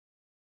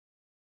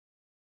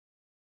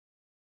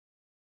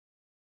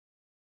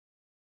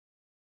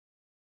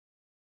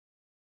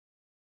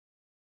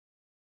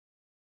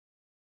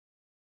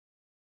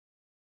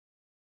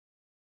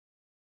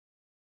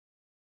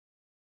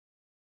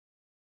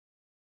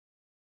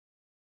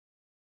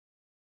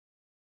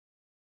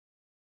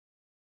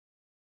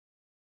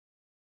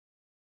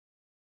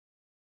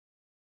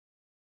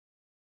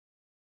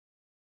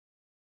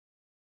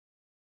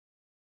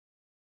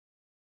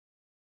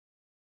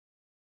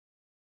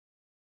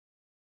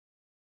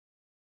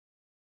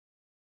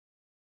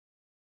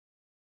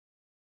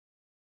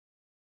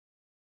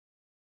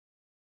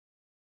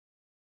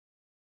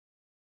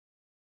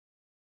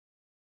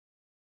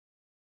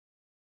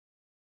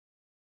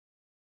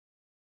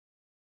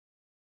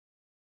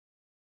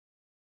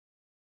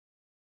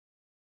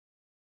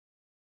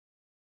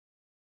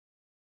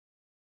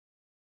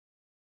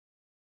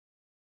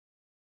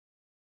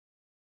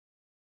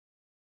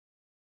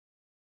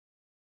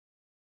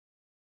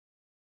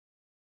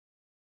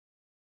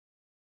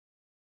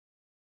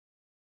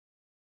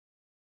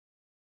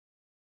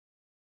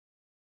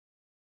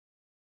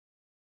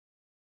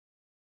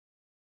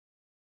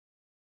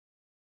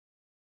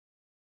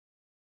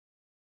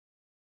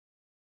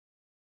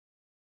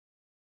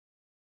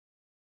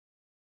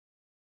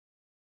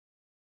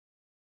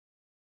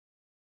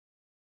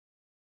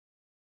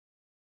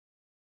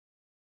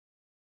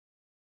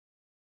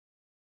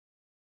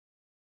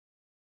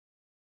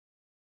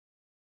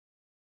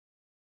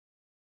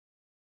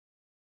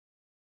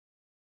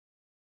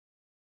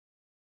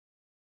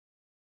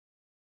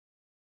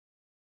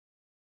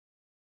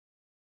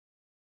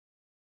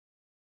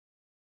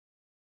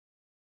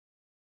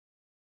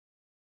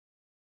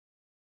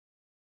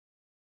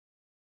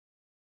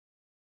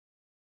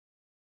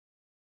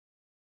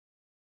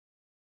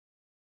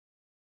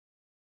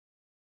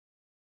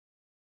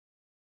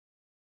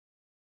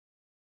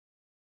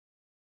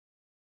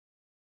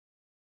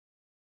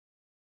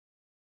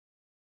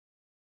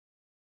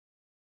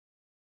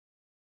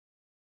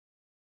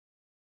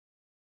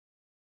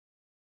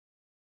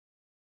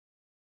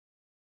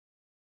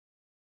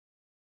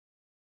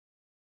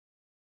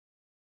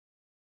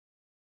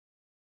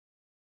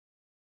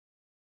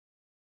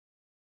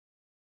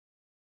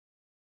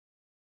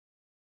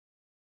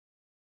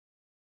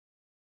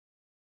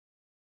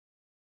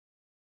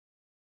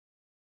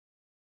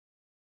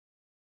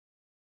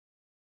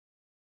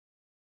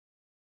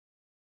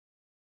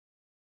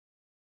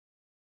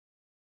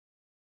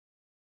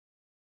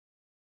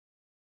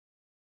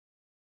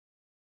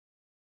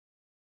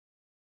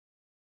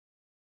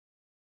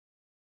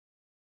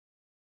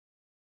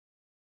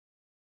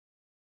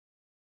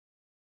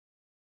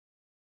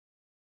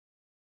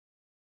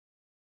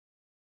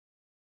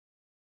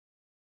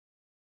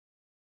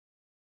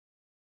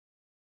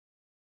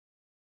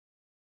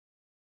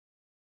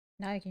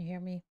Now you can hear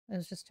me. It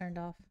was just turned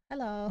off.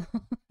 Hello.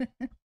 We're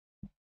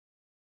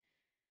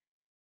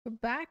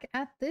back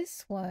at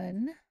this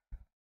one.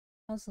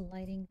 How's the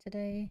lighting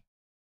today?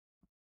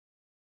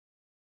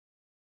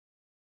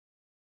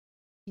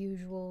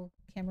 Usual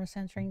camera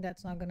centering.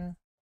 That's not gonna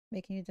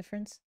make any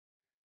difference.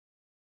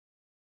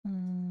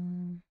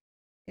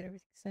 Get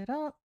everything set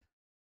up.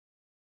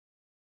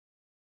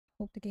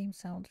 Hope the game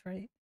sounds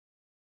right.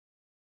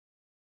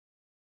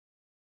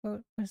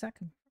 What does that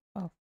come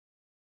from? Oh.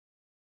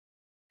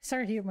 I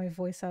started hearing my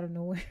voice out of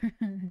nowhere.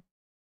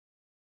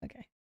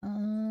 Okay.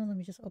 Let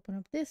me just open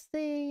up this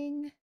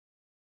thing.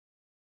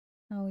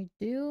 How we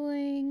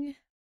doing?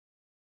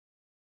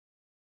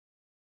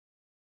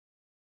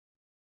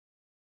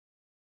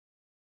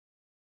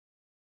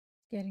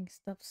 Getting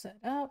stuff set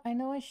up. I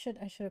know I should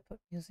have put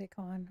music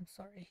on. I'm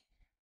sorry.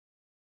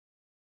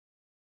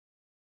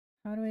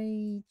 How do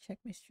I check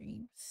my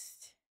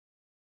streams?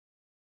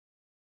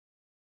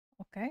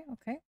 Okay,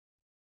 okay.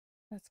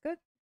 That's good.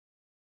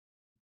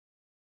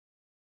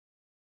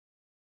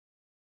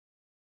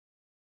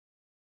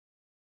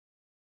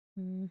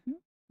 Mm-hmm.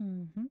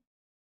 Mm-hmm.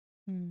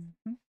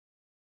 Mm-hmm.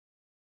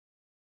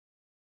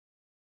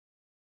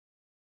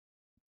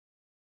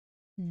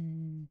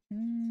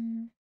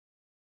 Mm-hmm.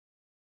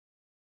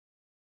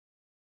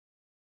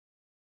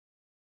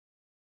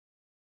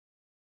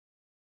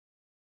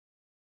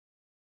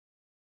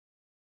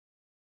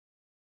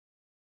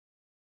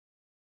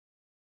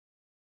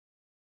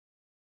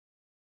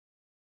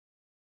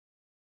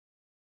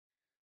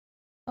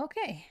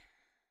 Okay.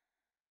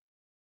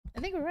 I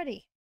think we're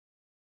ready.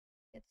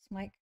 Get this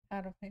mic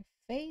out of my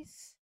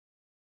face.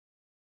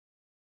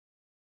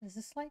 Is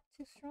this light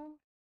too strong?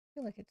 I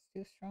feel like it's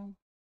too strong.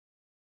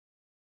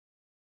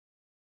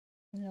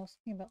 You know,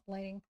 something about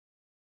lighting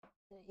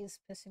that is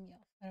pissing me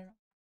off. I don't know.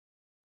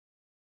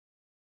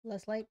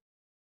 Less light.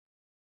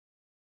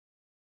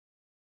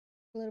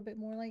 A little bit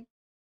more light.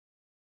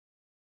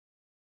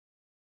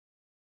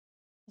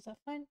 Is that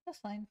fine? That's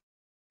fine.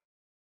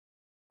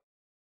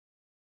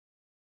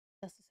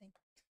 That's the same.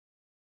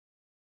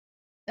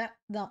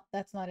 No,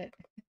 that's not it.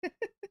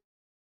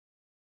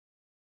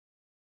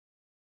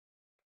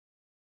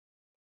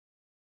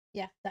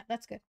 Yeah,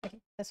 that's good. Okay,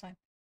 that's fine.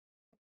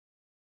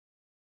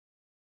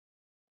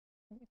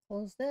 Let me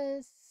close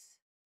this.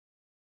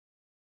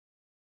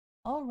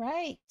 All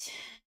right.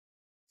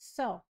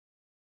 So,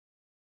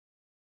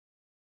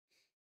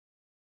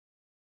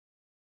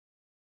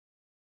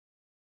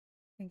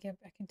 we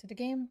get back into the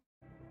game.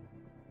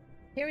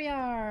 Here we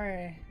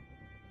are.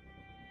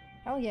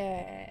 Hell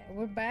yeah.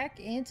 We're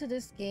back into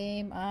this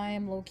game.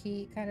 I'm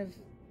low-key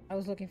I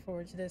was looking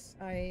forward to this.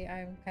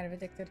 I'm kind of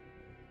addicted.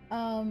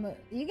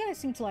 You guys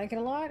seem to like it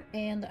a lot,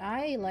 and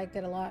I liked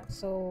it a lot,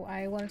 so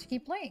I wanted to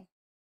keep playing.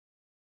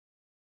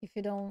 If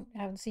you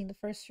haven't seen the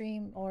first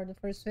stream or the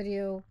first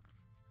video,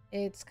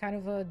 it's kind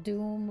of a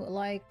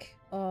Doom-like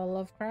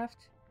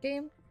Lovecraft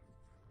game.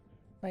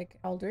 Like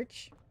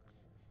Eldritch.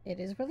 It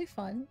is really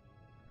fun.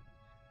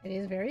 It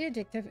is very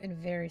addictive and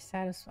very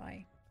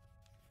satisfying.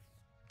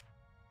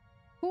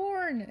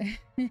 Corn!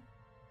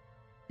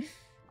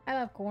 I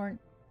love corn.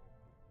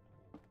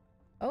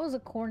 That was a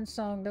corn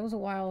song. That was a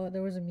while.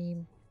 There was a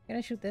meme. Can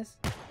I shoot this?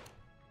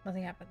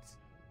 Nothing happens.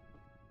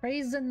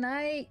 Praise the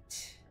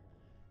night!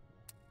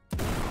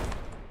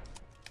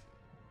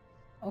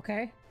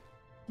 Okay.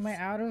 Am I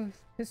out of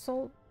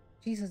pistol?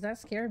 Jesus, that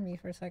scared me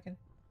for a second.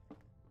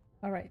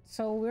 Alright,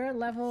 so we're at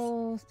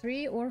level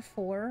 3 or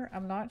 4.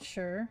 I'm not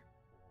sure.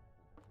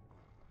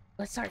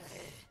 Let's start.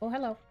 Oh,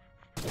 hello.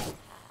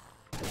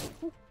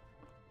 Ooh.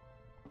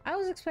 I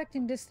was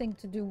expecting this thing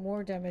to do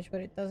more damage,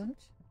 but it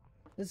doesn't.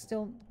 It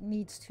still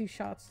needs 2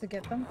 shots to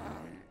get them.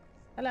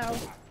 Hello.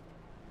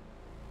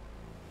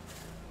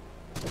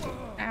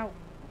 Ow.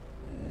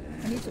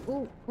 I need to...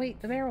 Oh, wait.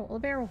 The barrel. The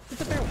barrel. Get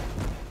the barrel.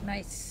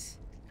 Nice.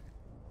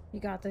 You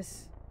got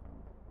this.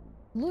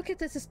 Look at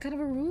this. It's kind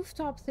of a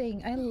rooftop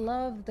thing. I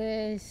love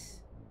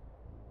this.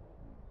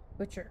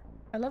 Butcher.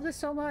 I love this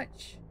so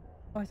much.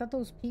 Oh, I thought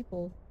those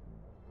people...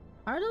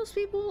 Are those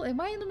people?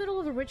 Am I in the middle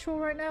of a ritual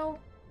right now?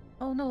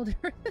 Oh no,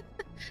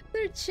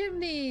 they're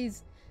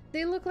chimneys.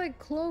 They look like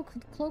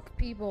cloaked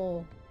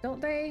people,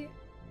 don't they?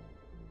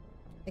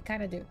 They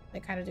kind of do. They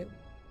kind of do.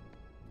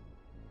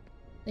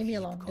 Leave me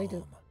alone. They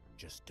do.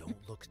 Just don't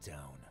look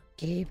down.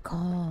 Keep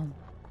calm.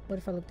 What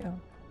if I look down?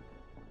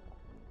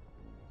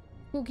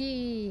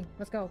 Spooky.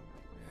 Let's go.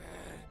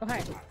 Oh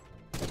hi.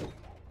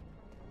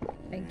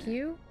 Thank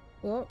you.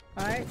 Oh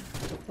hi.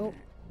 Oh.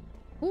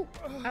 Ooh.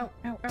 Ow.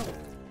 Ow. Ow.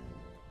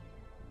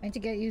 I need to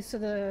get used to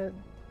the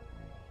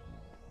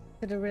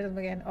rhythm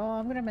again. Oh,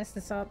 I'm gonna mess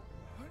this up.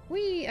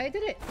 Whee! I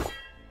did it!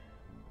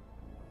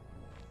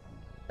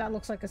 That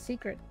looks like a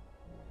secret.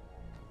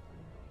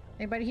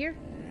 Anybody here?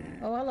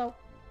 Oh, hello.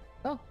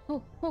 Oh,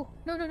 oh, oh.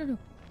 No, no, no, no.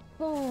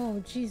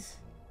 Oh, jeez.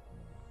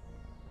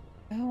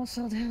 I almost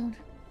fell down.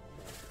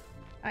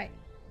 Hi.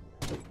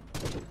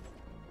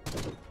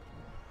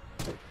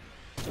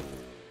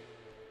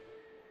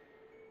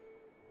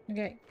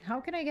 Okay, how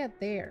can I get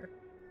there?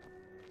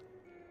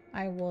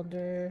 I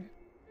wonder.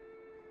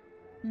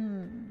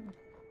 Hmm.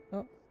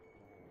 Oh,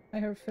 I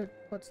heard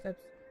footsteps.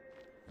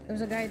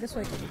 There's a guy this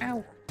way.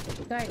 Ow!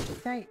 Die!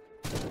 Die!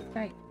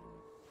 Die!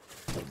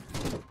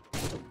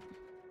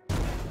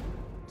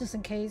 Just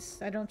in case.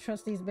 I don't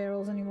trust these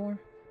barrels anymore.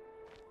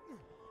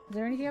 Is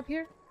there anything up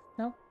here?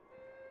 No?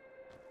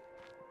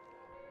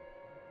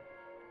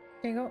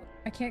 Can't go.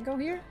 I can't go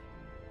here?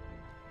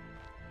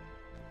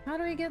 How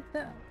do I get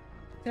the...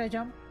 Did I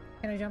jump?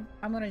 Can I jump?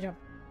 I'm gonna jump.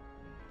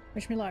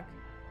 Wish me luck.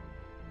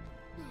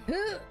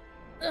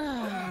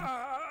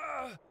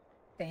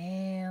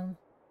 Damn.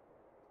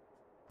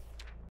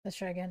 Let's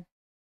try again.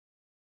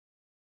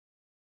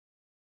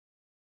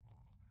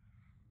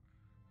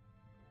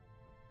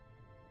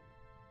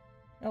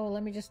 Oh,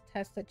 let me just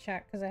test the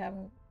chat because I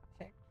haven't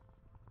checked.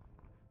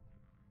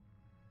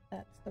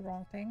 That's the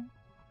wrong thing.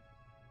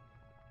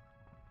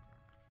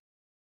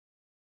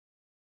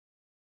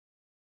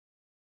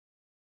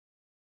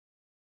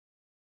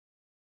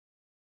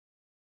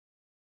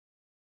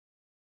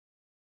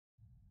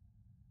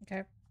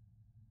 Okay.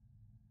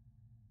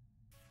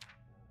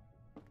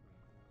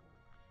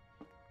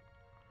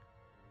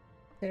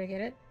 Did I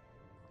get it?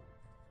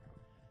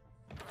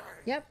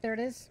 Yep, there it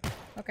is.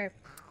 Okay.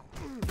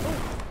 Ooh.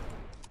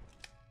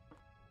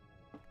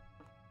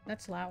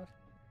 That's loud.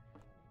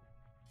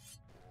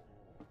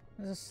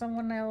 There's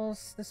someone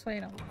else this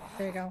way? No.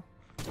 There you go.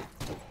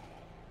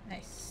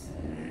 Nice.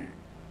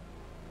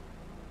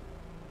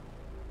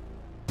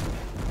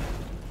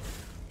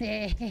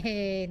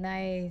 Hey,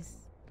 nice.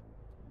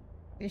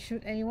 Did you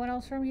shoot anyone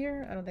else from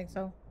here? I don't think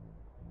so.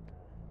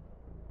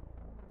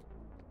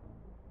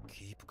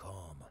 Keep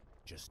calm.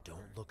 Just don't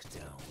look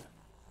down.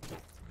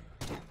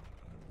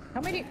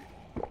 How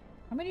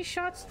many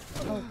shots?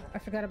 Oh, I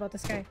forgot about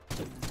this guy.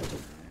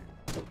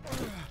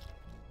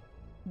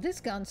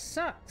 This gun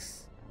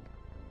sucks.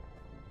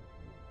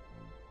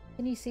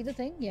 Can you see the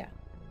thing? Yeah.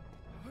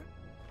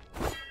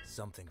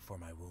 Something for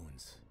my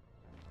wounds.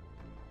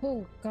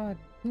 Oh, God.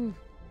 Ooh.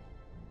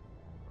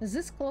 Is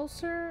this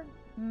closer?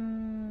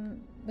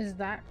 Is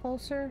that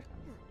closer?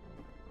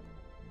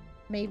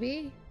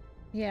 Maybe?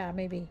 Yeah,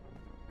 maybe.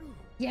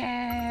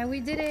 Yeah, we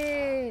did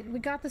it! We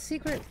got the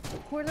secret.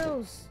 Who are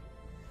those?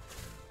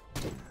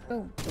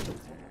 Boom.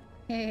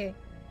 Hey.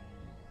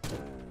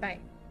 Bye.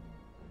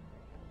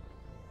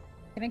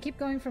 Can I keep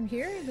going from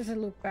here? Or does it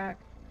loop back?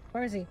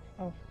 Where is he?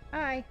 Oh.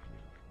 Hi.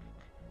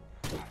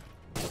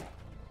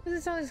 This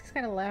is always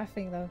kind of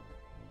laughing, though.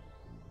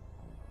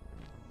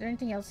 Is there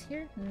anything else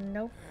here?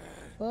 Nope.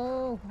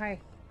 Oh, hi.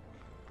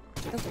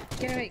 Oh,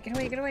 get away, get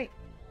away, get away.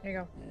 There you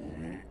go.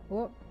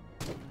 Whoop.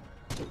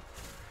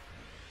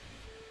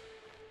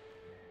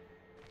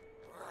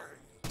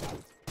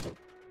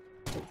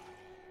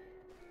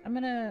 I'm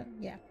gonna...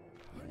 yeah.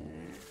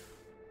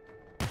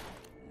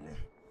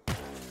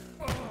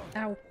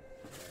 Ow.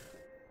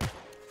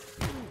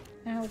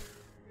 Ow.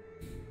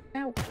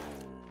 Ow.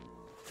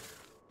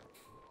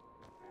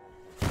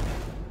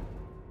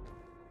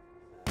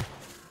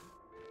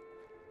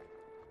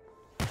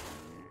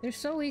 They're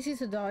so easy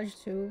to dodge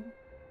too.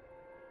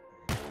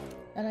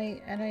 And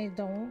I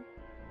don't.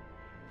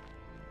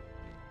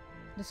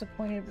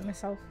 Disappointed with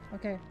myself.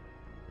 Okay.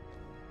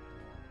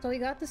 So we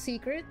got the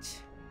secret.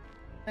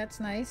 That's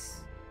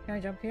nice. Can I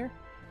jump here?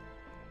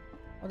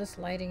 Oh, this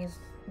lighting is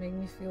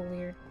making me feel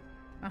weird.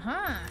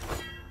 Aha!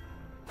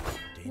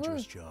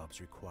 Dangerous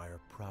jobs require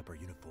proper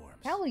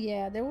uniforms. Hell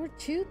yeah, there were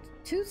two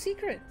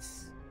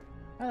secrets.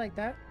 I like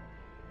that.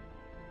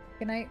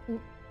 Can I...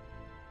 Oop.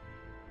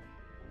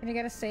 Can I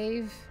get a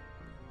save?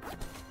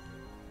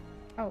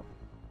 Oh.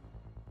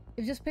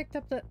 You've just picked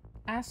up the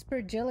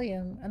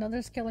Aspergillium,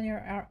 another skill in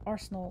your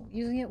arsenal.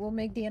 Using it will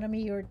make the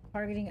enemy you're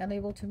targeting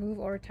unable to move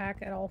or attack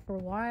at all for a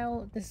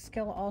while. This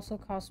skill also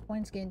costs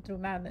points gained through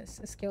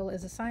madness. A skill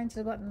is assigned to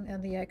the button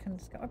and the icon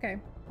skill. Okay.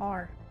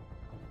 R.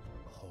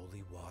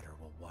 Holy water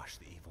will wash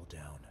the evil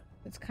down.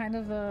 It's kind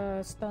of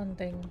a stun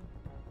thing.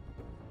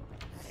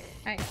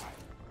 Hey.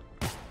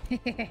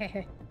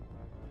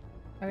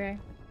 Okay.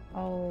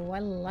 Oh, I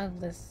love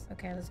this.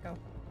 Okay, let's go.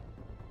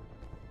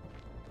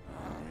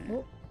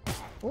 Oh.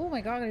 Oh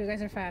my god, you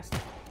guys are fast.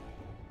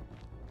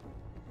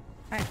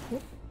 Hi.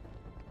 Whoop.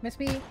 Miss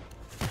me.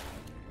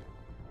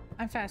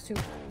 I'm fast too.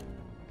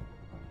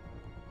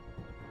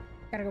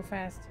 Gotta go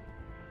fast.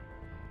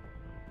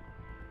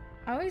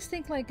 I always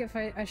think like if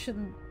I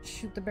shouldn't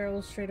shoot the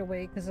barrels straight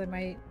away because I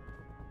might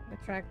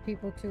attract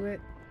people to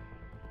it.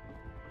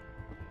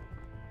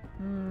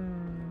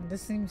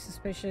 This seems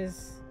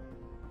suspicious.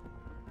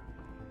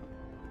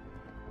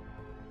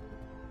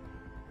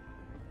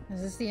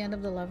 Is this the end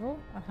of the level?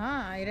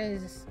 Aha, it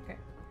is. Okay.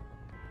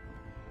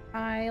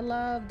 I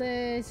love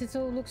this. It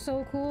looks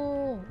so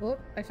cool. Oh,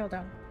 I fell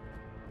down.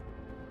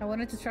 I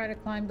wanted to try to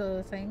climb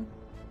the thing.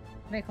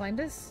 Can I climb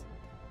this?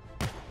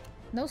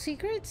 No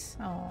secrets?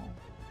 Oh.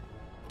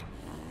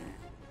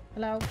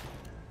 Hello.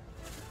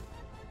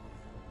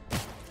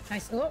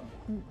 Nice. Oh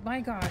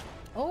my god.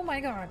 Oh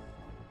my god.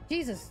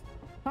 Jesus.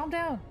 Calm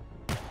down.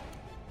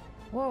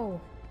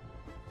 Whoa.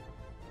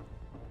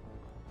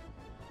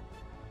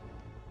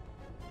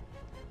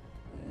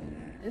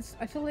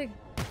 I feel like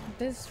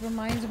This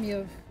reminds me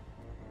of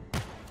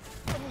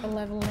a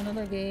level in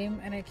another game,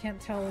 and I can't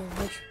tell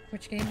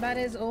which game that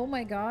is. Oh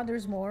my god,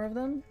 there's more of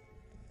them.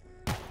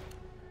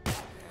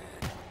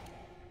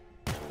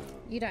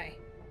 You die.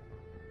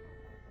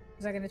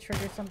 Is that gonna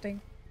trigger something?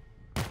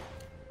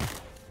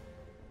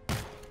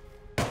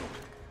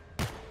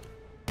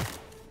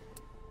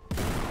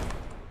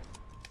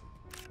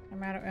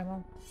 I'm out of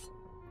ammo.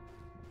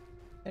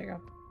 There you go.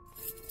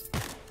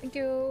 Thank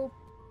you.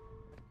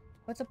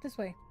 What's up this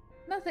way?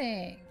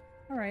 Nothing.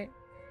 Alright.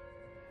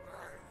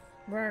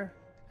 Rare.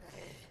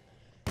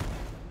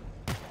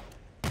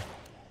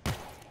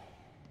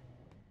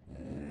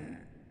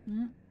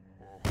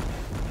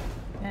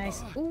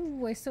 Nice.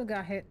 Ooh, I still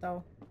got hit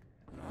though.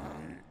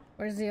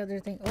 Where's the other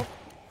thing? Oh,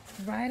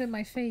 right in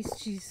my face.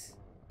 Jeez.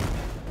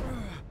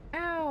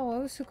 Ow! I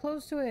was too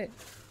close to it.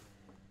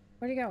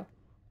 Where'd he go?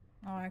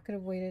 Oh, I could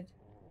have waited.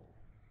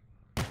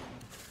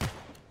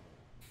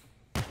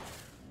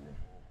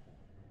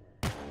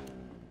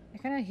 I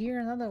kind of hear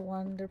another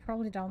one. They're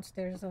probably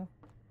downstairs though.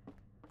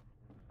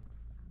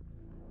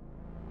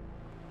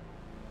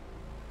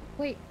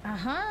 Wait,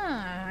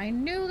 aha! I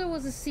knew there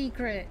was a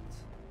secret!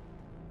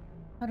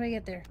 How do I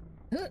get there?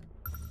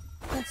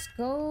 Let's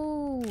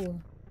go!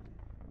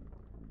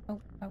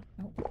 Oh.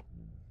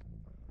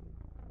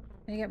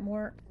 Can I get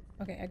more?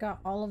 Okay, I got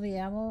all of the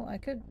ammo. I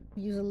could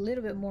use a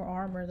little bit more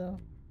armor though.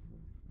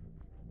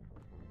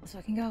 So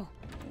I can go.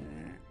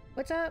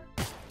 What's up?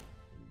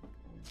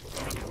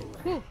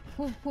 Ooh,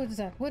 what is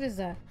that? What is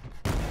that?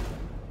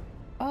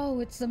 Oh,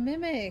 it's the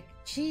mimic!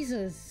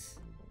 Jesus!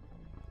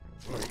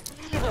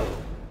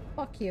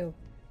 Fuck you.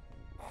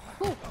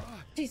 Oh,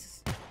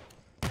 Jesus.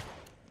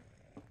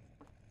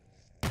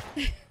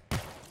 It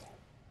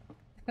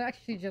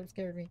actually jump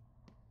scared me.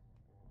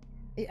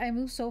 I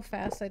move so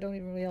fast I don't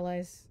even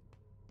realize.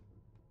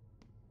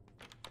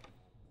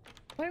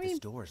 What do you mean? This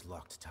door is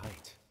locked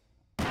tight.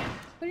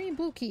 What do you mean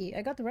blue key?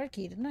 I got the red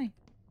key, didn't I?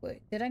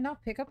 Wait, did I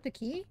not pick up the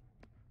key?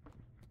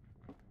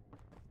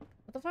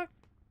 What the fuck?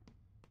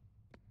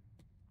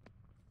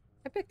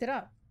 I picked it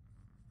up.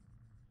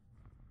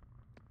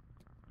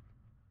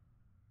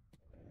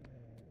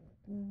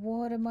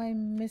 What am I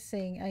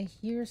missing? I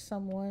hear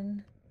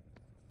someone.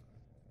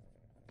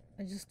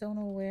 I just don't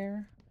know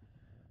where.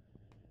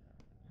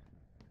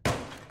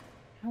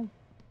 Ow,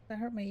 that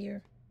hurt my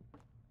ear.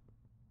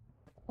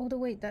 Oh,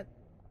 wait, that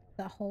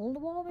hole in the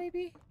wall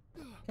maybe?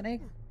 Can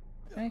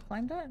I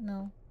climb that?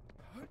 No.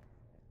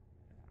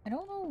 I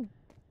don't know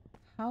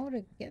how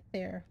to get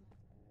there.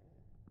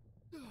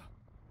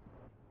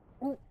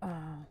 Oh,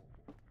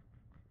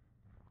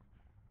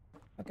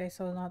 okay,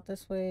 so not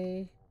this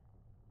way.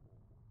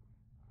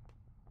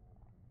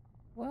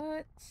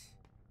 What?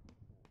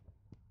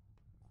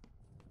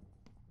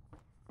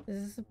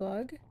 Is this a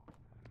bug?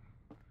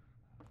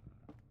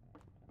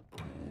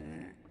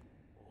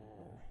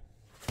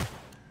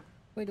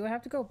 Wait, do I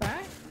have to go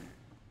back?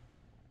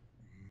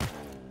 That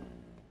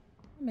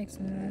makes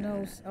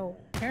no sense. Oh,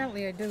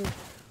 apparently I do.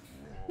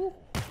 Woo.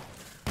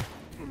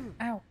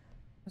 Ow.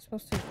 I'm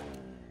supposed to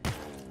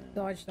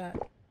dodge that.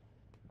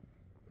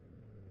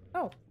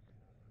 Oh.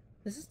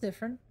 This is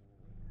different.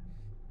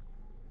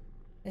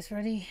 It's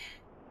ready.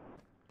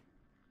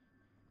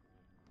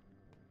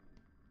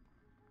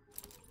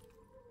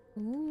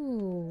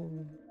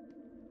 Ooh.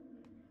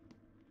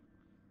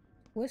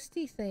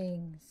 Twisty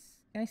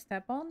things. Can I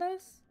step on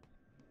this?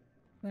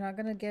 We're not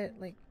gonna get,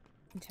 like,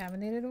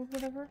 contaminated or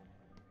whatever?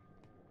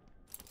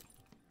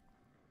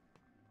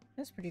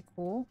 That's pretty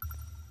cool.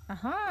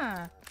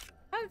 Aha!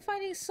 I'm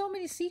finding so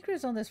many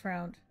secrets on this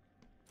round.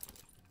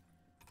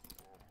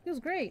 Feels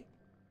great.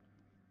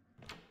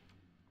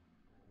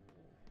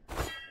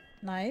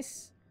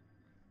 Nice.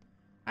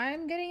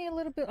 I'm getting a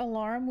little bit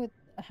alarmed with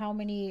how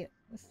many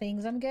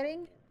things I'm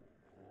getting.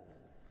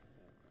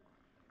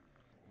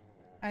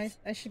 I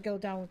should go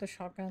down with the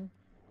shotgun.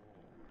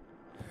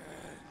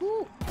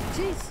 Ooh,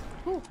 jeez.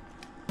 Ooh.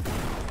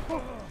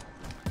 Oh.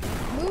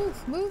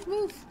 Move, move,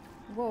 move.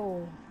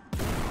 Whoa.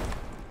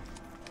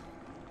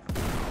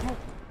 Oh.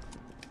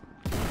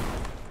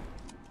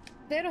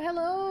 Pero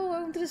hello,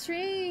 welcome to the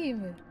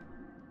stream.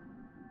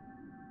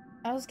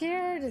 I was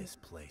scared. This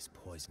place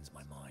poisons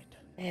my mind.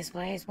 This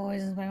place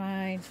poisons my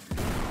mind.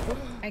 Oh,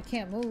 I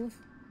can't move.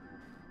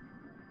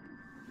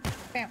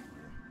 Bam.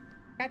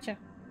 Gotcha.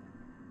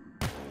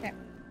 Bam.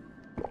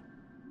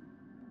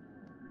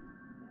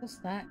 What's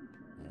that?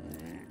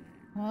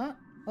 Huh?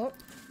 Oh.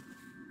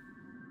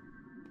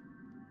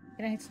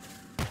 Can I hit?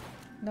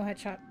 No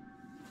headshot.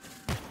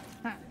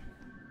 Huh.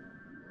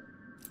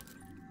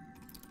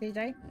 Did he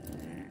die?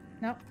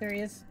 Nope, there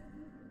he is.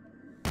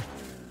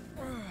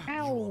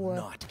 Ow! You will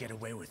not get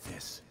away with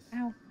this.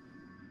 Ow.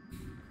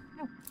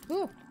 Ow.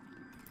 Ooh!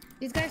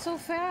 These guys so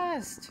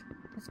fast!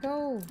 Let's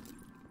go!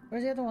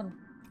 Where's the other one?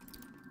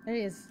 There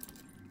he is.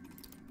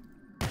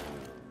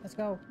 Let's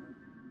go.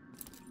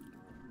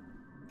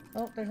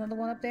 Oh, there's another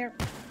one up there.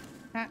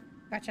 Ha!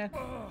 Gotcha.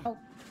 Oh,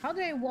 how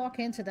did I walk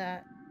into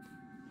that?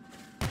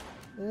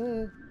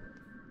 Ooh.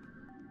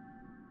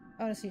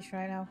 I wanna see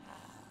try now.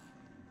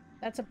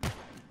 That's a...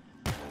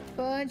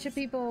 Bunch of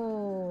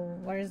people.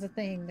 Where's the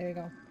thing? There you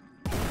go.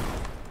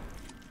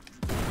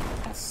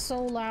 That's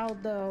so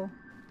loud though.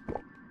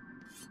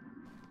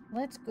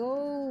 Let's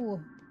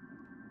go.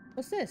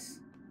 What's this?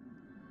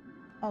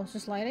 Oh, it's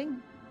just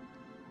lighting?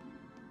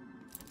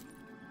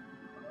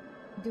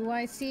 Do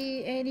I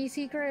see any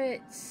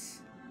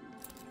secrets?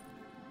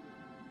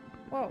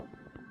 Whoa.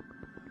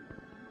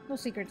 No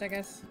secrets, I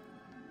guess.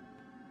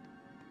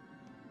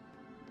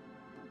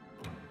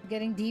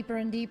 Getting deeper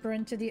and deeper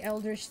into the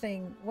eldritch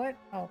thing. What?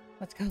 Oh,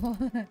 let's go.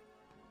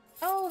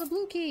 Oh, the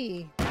blue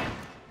key!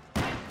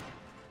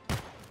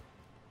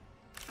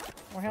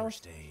 More health.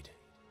 First aid.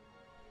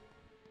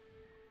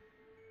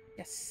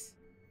 Yes.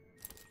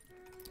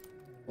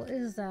 What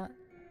is that?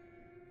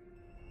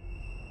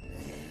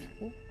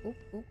 Oop, oop,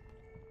 oop.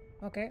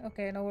 Okay,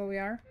 okay, I know where we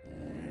are.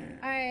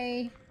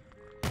 Hi!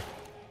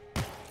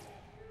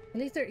 At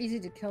least they're easy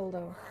to kill,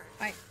 though.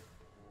 Hi.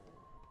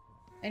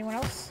 Anyone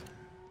else?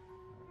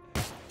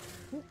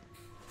 Oop.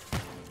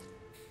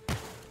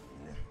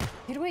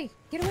 Get away!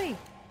 Get away!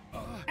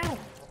 Ow!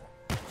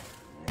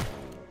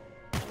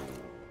 I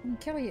can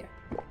kill you.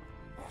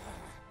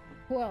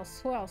 Who else?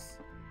 Who else?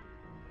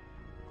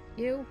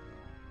 You?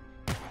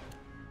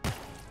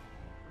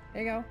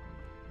 There you go.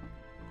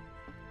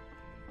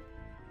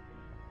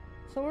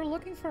 So we're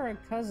looking for a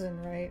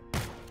cousin, right?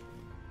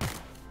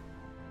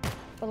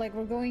 But like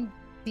we're going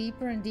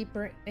deeper and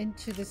deeper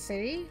into the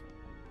city?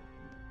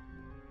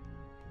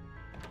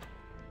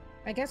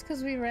 I guess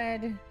because we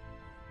read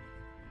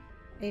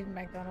Aiden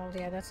McDonald.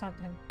 Yeah, that's not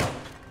him.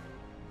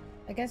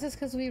 I guess it's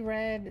because we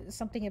read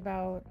something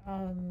about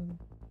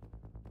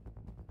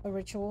a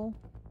ritual.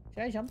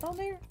 Should I jump down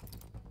there?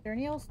 Is there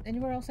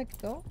anywhere else I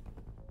could go?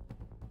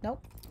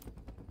 Nope.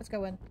 Let's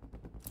go in.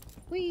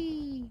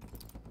 Whee!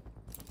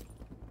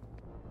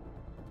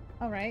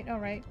 Alright,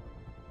 alright.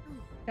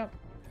 Jump.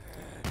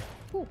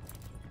 Ooh.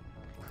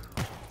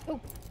 Oh.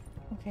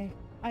 Okay.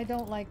 I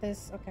don't like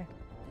this. Okay.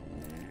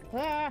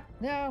 Ah!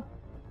 No!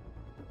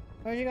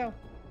 Where'd you go?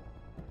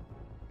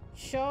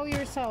 Show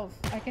yourself.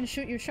 I can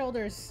shoot your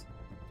shoulders.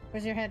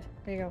 Where's your head?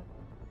 There you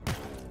go.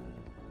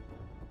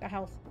 Got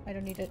health. I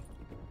don't need it.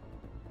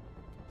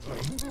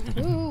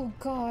 Ooh,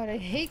 God, I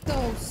hate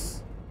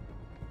those.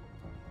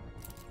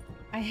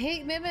 I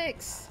hate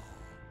mimics.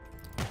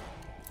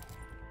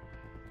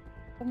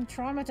 I'm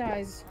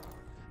traumatized.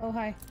 Oh,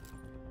 hi.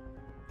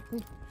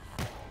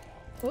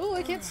 Oh,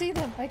 I can't see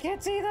them. I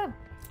can't see them.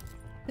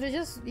 Did I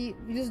just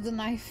use the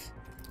knife?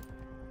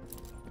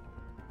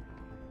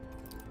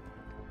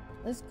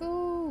 Let's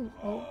go.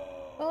 Oh.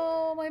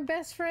 Oh, my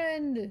best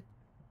friend.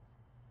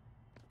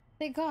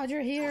 Thank God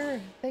you're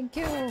here. Thank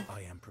you.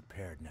 I am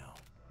prepared now.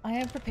 I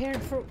am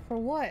prepared for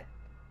what?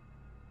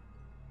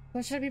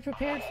 What should I be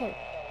prepared for?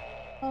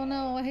 Oh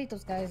no, I hate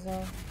those guys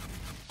though.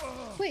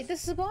 Wait,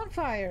 this is a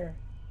bonfire.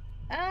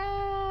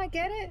 Ah, I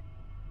get it.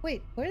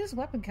 Wait, where does this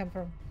weapon come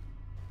from?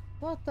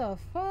 What the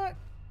fuck?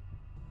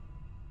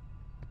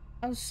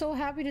 I was so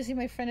happy to see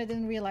my friend. I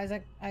didn't realize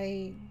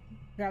I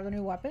grabbed a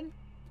new weapon.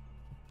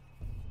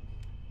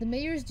 The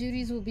mayor's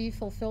duties will be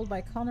fulfilled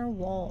by Connor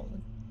Wall.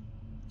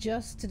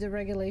 Just to the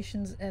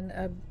regulations and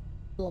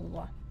blah blah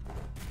blah.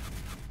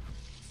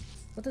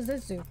 What does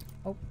this do?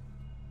 Oh.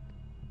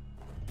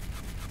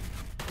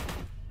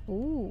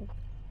 Ooh.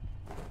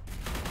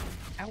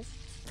 Ow.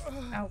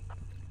 Ow.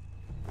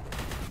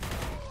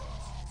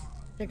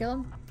 Did I kill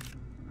him?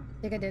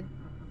 I think I did.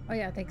 Oh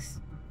yeah, thanks.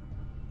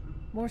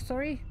 More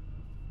story?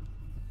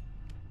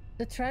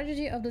 The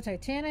tragedy of the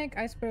Titanic,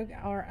 iceberg,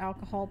 our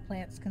alcohol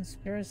plants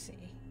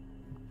conspiracy.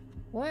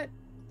 What?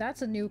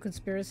 That's a new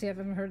conspiracy I've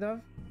never heard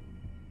of.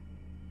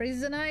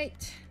 Praise the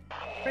night!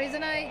 Praise the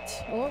night!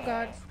 Oh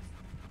god.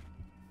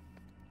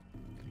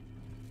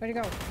 Where'd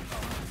he go?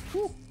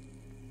 Woo.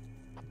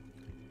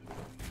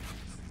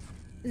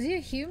 Is he a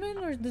human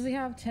or does he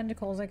have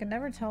tentacles? I can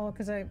never tell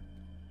because I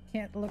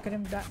can't look at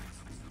him that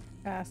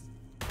fast.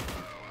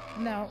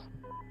 No.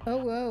 Oh,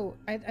 whoa.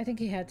 I think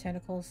he had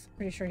tentacles.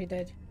 Pretty sure he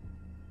did.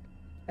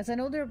 As I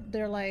know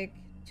they're like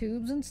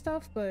tubes and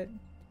stuff, but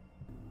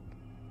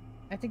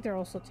I think they're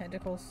also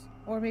tentacles.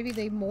 Or maybe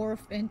they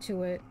morph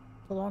into it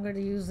the longer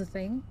they use the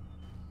thing.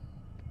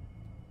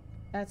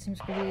 That seems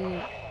pretty...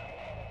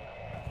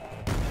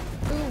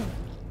 Ooh!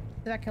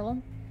 Did that kill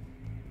him?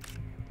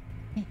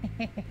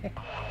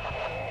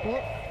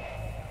 Whoop.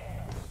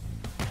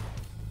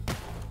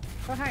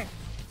 Oh, hi.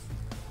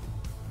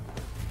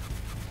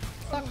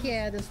 Fuck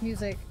yeah, this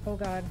music. Oh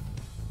god.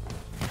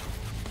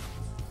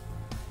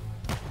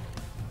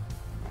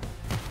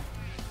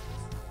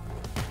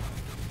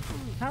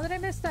 How did I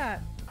miss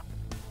that?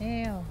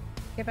 Damn.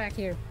 Get back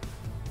here.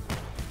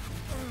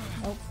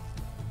 Oh.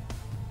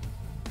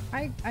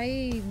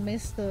 I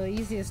missed the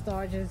easiest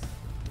dodges.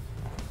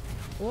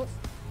 Whoop.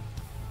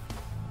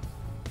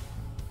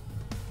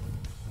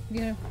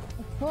 Yeah.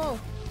 Whoa.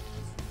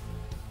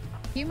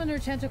 Human or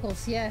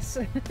tentacles? Yes.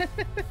 Oh,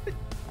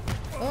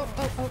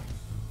 oh, oh.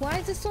 Why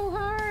is it so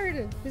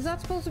hard? Is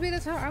that supposed to be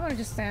this hard? I'm gonna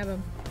just stab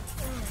him.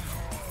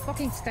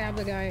 Fucking stab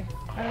the guy.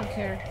 I don't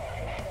care.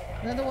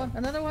 Another one.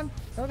 Another one.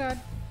 Oh god.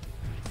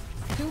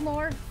 Two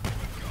more.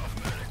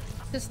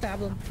 Just stab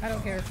him. I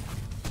don't care.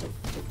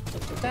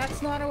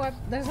 That's not a weapon.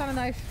 That's not a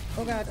knife.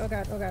 Oh god, oh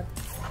god, oh god.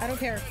 I don't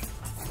care.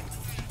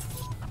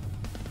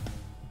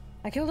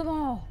 I killed them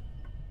all.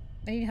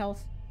 I need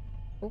health.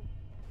 Oh,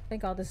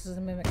 thank god this is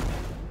a mimic.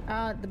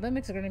 The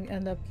mimics are gonna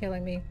end up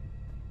killing me.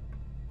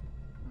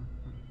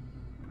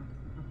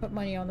 Put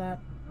money on that.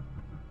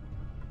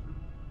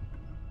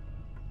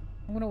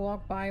 I'm gonna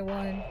walk by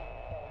one,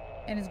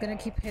 and it's gonna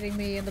keep hitting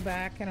me in the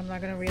back, and I'm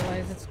not gonna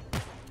realize it's...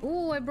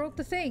 Ooh, I broke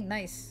the thing!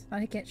 Nice! Now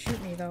he can't shoot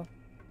me, though.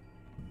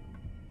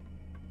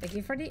 Thank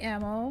you for the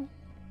ammo.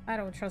 I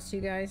don't trust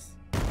you guys.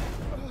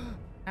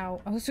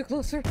 Ow, I was too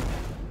closer.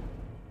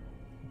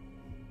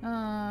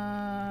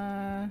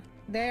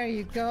 There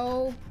you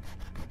go.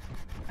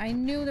 I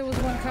knew there was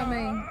one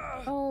coming.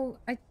 Oh,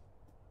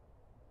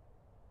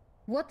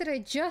 What did I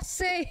just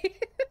say?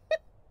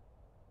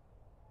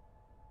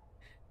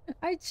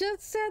 I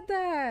just said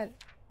that!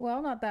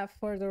 Well, not that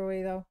further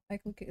away, though.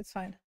 It's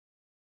fine.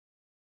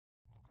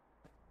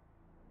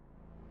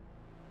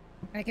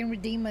 I can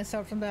redeem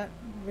myself from that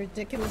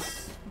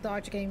ridiculous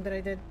dodge game that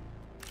I did.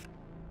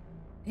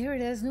 Here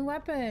it is, new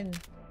weapon!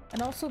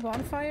 And also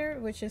bonfire,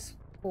 which is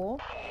cool.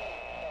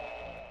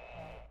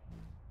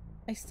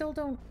 I still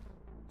don't...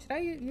 Should I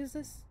use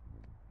this?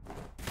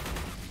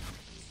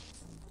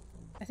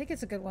 I think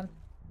it's a good one.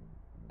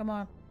 Come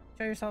on,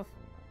 show yourself.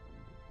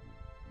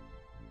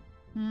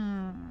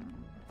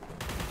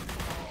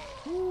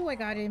 Ooh, I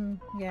got him.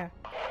 Yeah.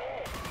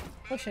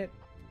 Oh shit.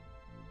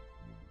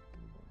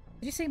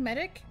 Did you say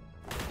medic?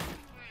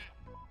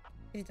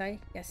 Did he die?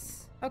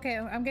 Yes. Okay,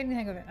 I'm getting the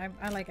hang of it.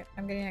 I like it.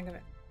 I'm getting the hang of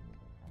it.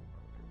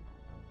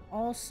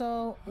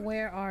 Also,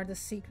 where are the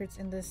secrets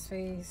in this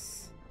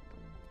phase?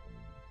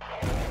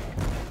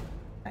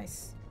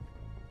 Nice.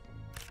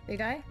 Did he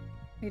die?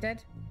 He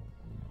dead?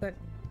 Good.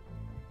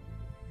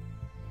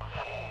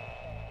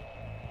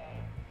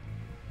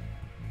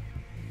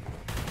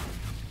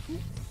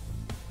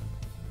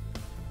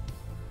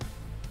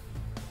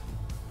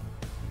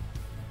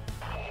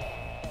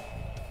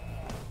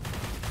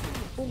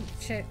 Oh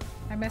shit,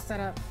 I messed that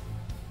up.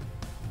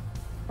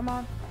 Come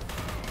on.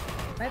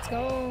 Let's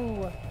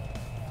go.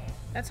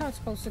 That's how it's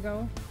supposed to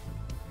go.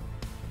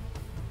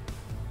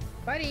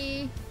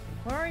 Buddy,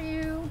 where are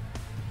you?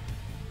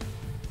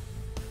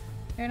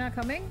 You're not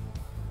coming?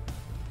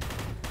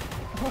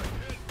 Oh,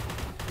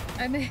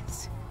 I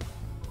missed.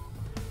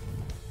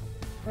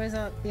 Where's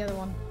the other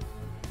one?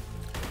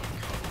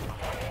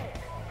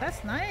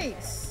 That's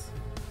nice.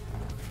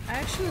 I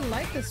actually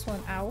like this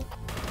one. Ow.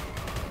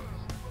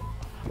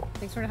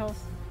 Thanks for the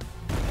health.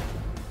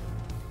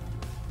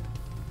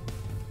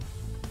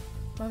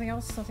 Nothing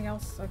else? Nothing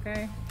else?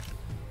 Okay.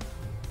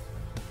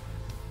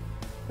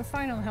 We're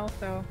fine on health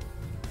though.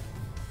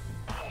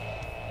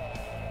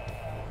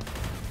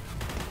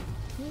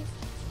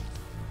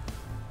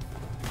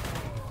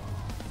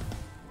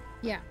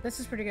 Yeah, this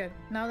is pretty good.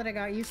 Now that I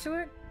got used to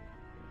it.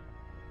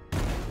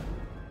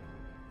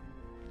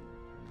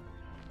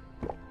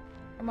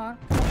 Come on.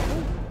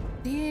 Oh,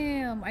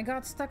 damn, I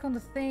got stuck on the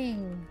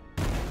thing.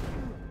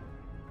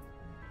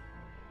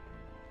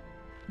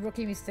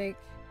 Rookie mistake.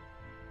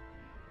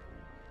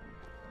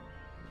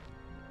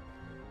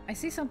 I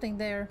see something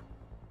there.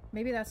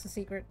 Maybe that's the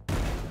secret.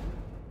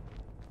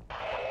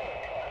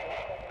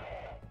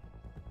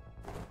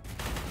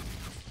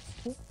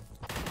 Ooh.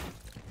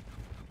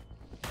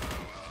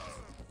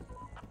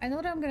 I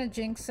know that I'm gonna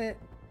jinx it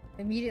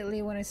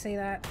immediately when I say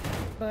that,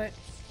 but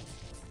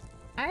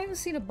I haven't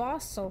seen a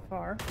boss so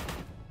far.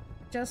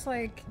 Just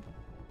like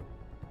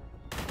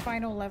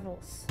final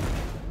levels.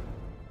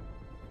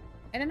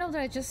 And I know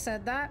that I just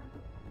said that,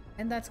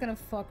 and that's gonna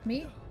fuck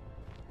me.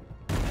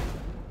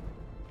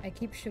 I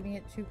keep shooting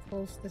it too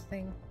close to the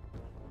thing.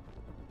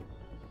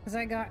 Because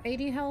I got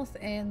 80 health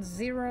and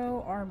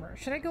 0 armor.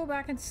 Should I go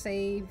back and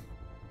save?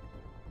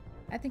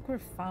 I think we're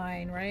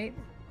fine, right?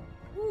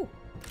 Ooh.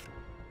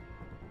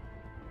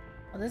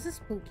 Oh, this is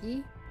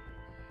spooky.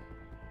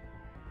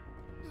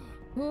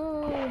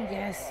 Oh,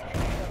 yes.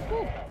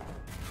 Ooh.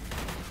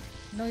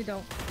 No, you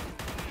don't.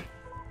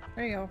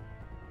 There you go.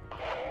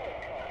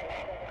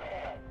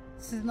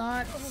 This is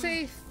not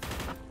safe.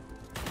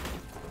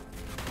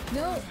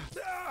 No.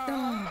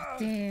 Oh,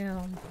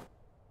 damn.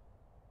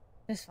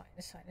 It's fine.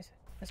 It's fine. It's fine.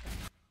 It's fine.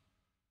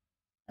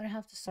 I don't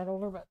have to start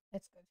over, but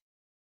it's good.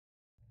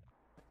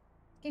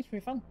 This game's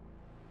pretty fun.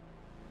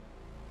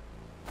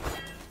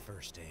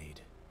 First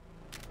aid.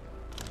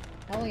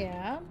 Hell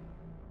yeah.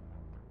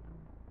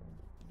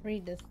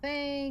 Read the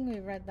thing. We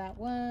read that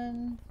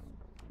one.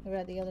 We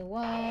read the other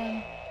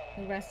one.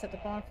 We rest at the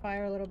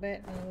bonfire a little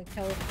bit, and then we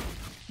kill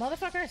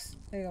motherfuckers.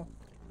 There you go.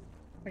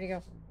 Where'd you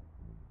go?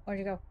 Where'd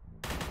you go?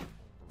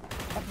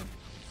 Fucking.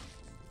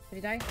 Did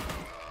he die?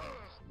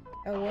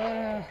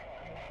 Oh,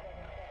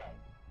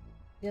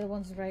 the other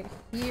one's right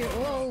here.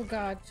 Oh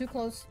god, too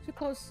close. Too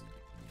close.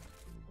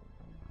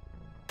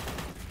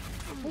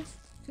 Ooh,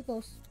 too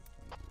close.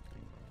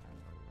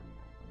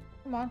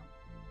 Come on.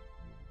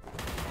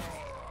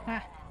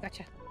 Ah,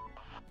 gotcha.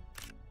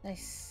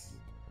 Nice.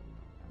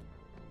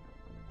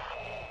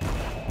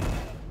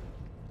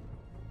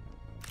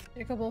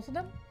 You kill both of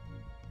them?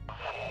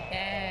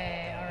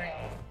 Yeah,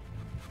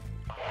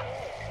 alright.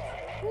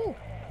 Woo!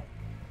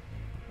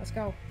 Let's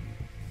go.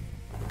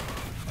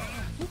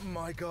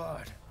 My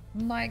god.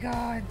 My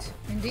god,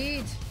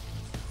 indeed.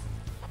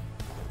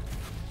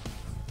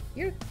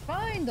 You're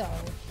fine though.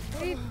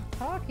 What are you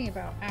talking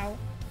about? Ow.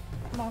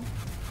 Come on.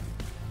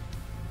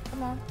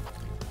 Come on.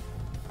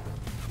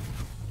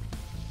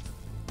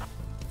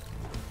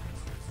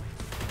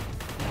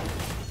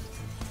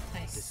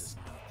 Nice. This is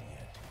not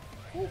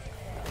the end. Ooh.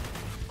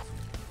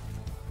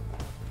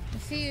 I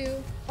see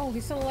you. Oh,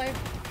 he's still alive.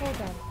 Oh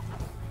god.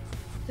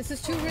 This is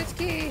too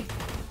risky.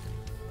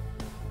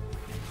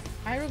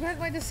 I regret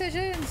my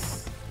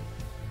decisions.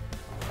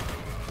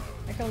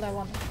 I killed that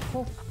one.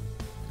 Oh.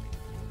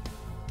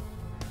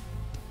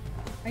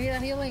 I need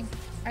that healing.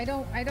 I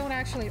don't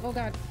actually. Oh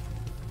god.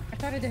 I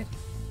thought I did.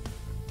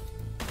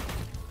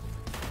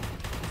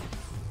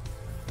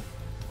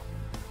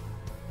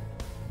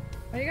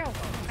 Where'd you go?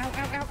 Ow,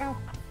 ow, ow, ow.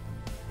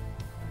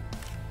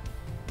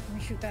 Let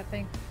me shoot that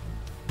thing.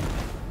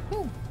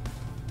 Boom.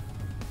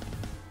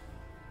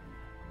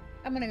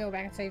 I'm gonna go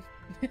back and save.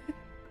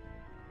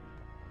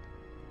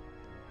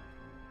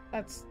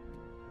 That's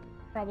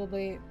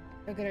probably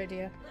a good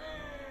idea.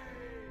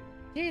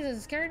 Jesus,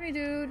 it scared me,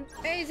 dude.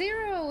 Hey,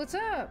 Zero, what's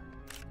up?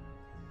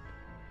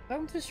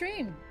 Welcome to the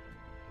stream.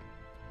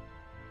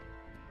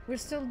 We're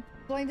still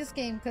playing this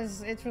game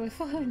because it's really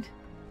fun.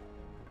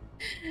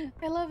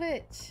 I love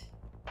it.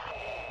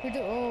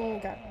 Oh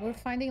god, we're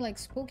finding like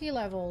spooky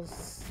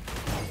levels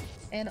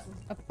and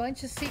a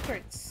bunch of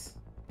secrets.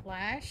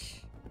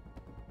 Flash.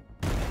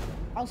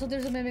 Also,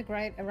 there's a mimic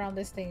right around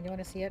this thing. You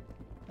want to see it?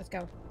 Let's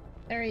go.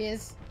 There he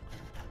is.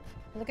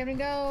 Look at him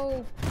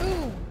go!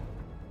 Boom!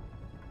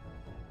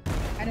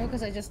 I know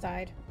because I just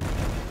died.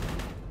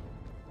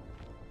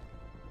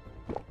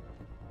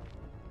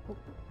 Oh.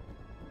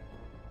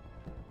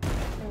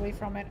 Get away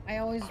from it. I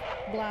always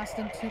blast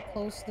them too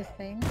close to the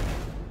thing.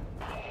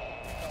 Oh,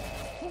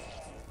 I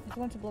just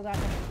want to blow that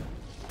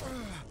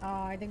one.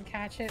 Oh, I didn't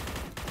catch it.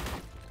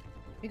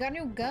 You got a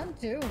new gun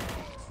too.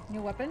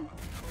 New weapon.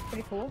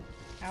 Pretty cool.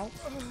 Ow.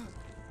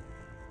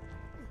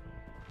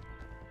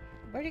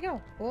 Where'd he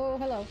go? Oh,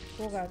 hello.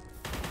 Oh god.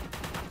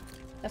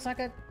 That's not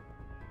good.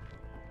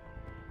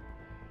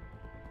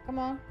 Come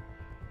on.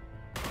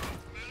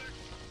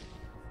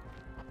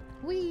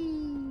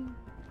 Whee!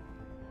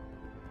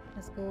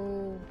 Let's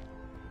go.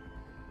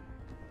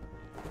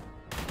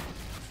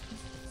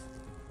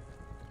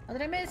 How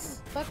did I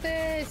miss? Fuck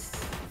this!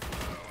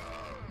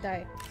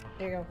 Die.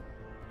 There you go.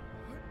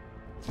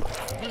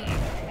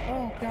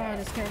 Oh god,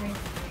 it scared me.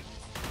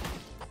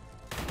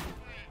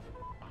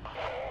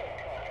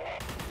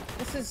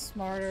 This is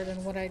smarter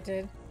than what I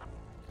did.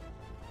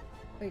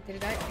 Wait, did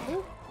it die?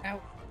 Ooh!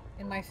 Ow.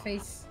 In my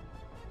face.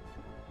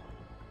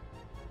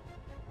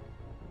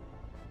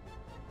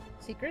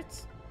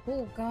 Secrets?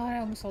 Oh god, I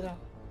almost fell down.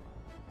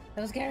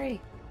 That was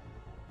scary.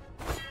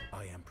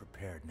 I am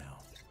prepared now.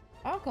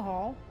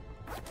 Alcohol?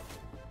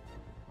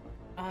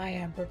 I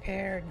am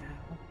prepared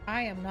now.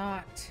 I am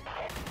not.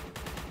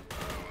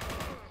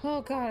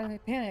 Oh god, I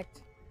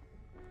panicked.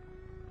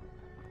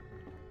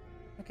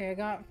 Okay, I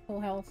got full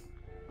health.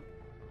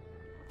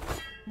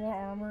 More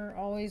armor,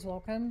 always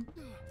welcome.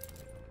 Is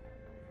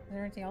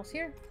there anything else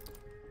here?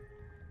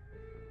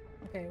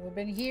 Okay, we've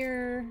been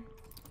here.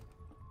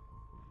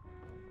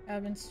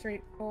 I've been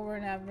straight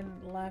forward and I've been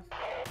left.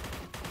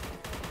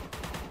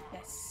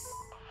 Yes.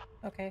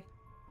 Okay.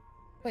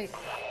 Wait.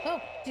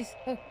 Oh, jeez.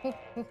 Oh, oh,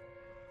 oh.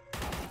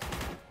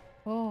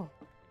 Oh.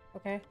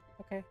 Okay.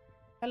 Okay.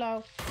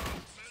 Hello.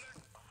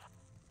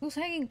 Who's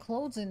hanging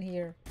clothes in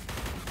here?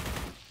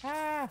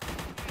 Ah.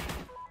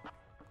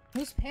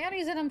 Whose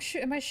panties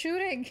am I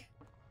shooting?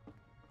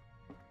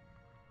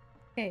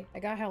 Okay, I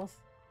got health.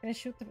 Can I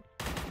shoot the...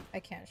 I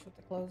can't shoot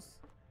the clothes.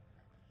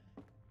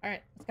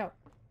 Alright, let's go.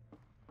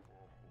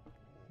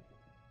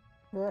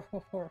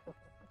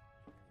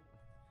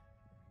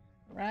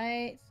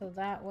 Right, so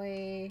that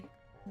way...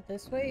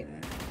 This way?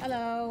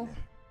 Hello!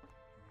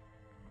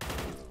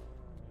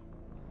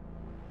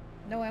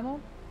 No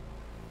ammo?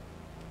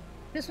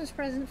 Christmas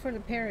present for the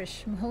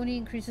parish. Mahoney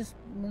increases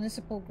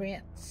municipal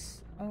grants.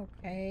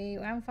 Okay,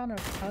 I haven't found our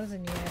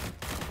cousin yet.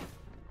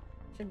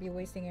 Should be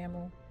wasting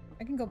ammo.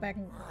 I can go back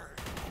and...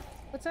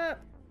 What's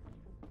up?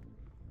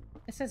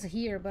 It says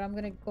here, but I'm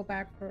gonna go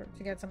back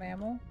to get some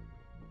ammo.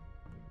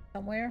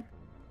 Somewhere.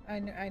 I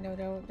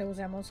know there was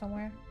ammo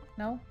somewhere.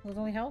 No? It was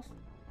only health?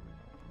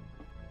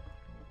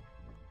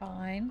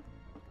 Fine.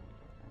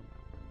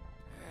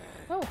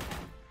 Oh!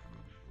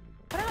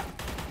 What up?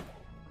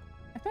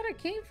 I thought I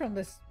came from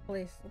this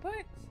place.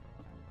 What?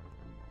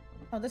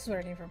 Oh, this is where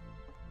I came from.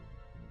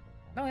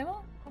 No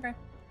ammo? Okay.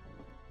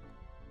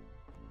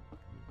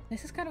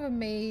 This is kind of a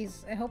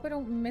maze. I hope I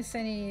don't miss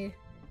any...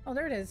 Oh,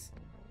 there it is.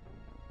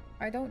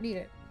 I don't need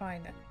it.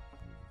 Fine then.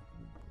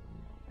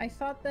 I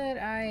thought that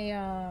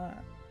I,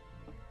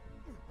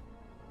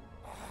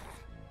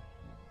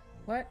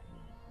 What?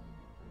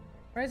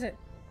 Where is it?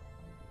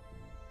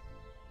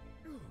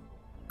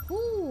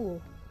 Ooh!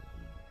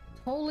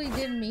 Totally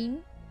didn't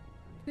mean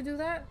to do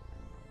that?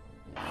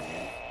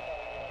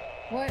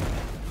 What?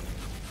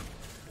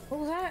 What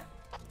was that?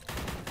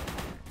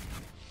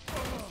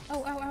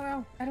 Oh, ow, ow,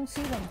 ow. I don't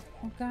see them.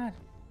 Oh, God.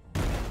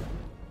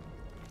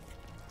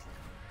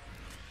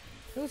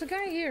 There was a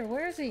guy here.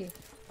 Where is he?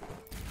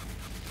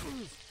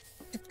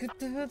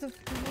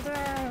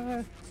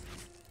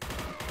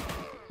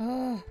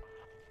 Oh.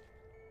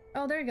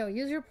 Oh, there you go.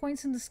 Use your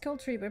points in the skill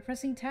tree by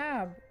pressing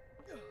tab.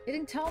 It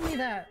didn't tell me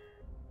that.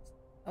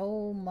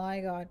 Oh my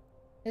god.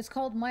 It's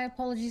called My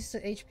Apologies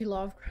to H.P.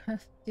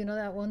 Lovecraft. Do you know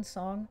that one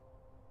song?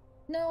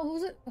 No,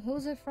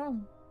 who's it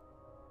from?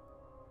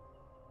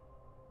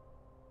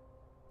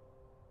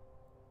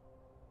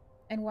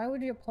 And why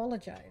would you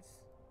apologize?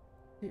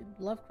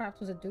 Lovecraft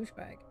was a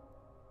douchebag.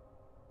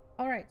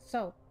 Alright,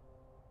 so.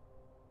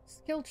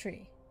 Skill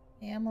tree.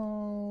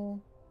 Ammo.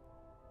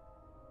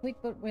 Weak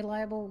but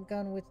reliable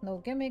gun with no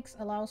gimmicks.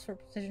 Allows for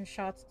precision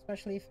shots,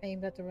 especially if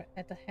aimed at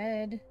the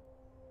head.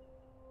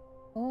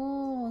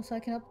 Oh, so I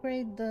can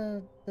upgrade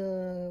the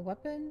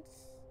weapons?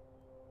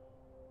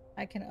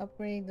 I can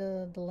upgrade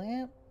the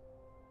lamp.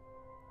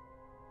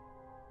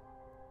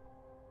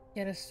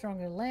 Get a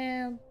stronger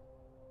lamp.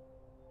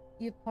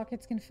 Your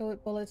pockets can fill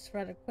with bullets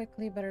rather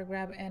quickly. Better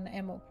grab an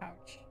ammo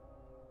pouch.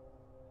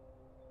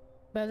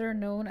 Better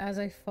known as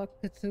I fuck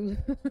Cthulhu.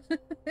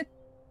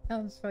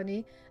 Sounds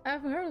funny. I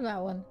haven't heard of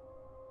that one.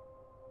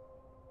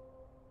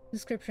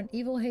 Description.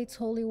 Evil hates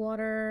holy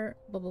water.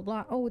 Blah blah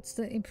blah. Oh, it's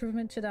the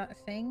improvement to that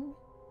thing.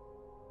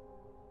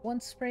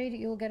 Once sprayed,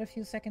 you'll get a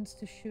few seconds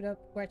to shoot up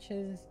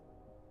wretches.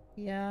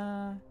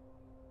 Yeah.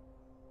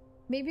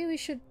 Maybe we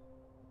should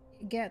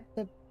get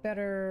the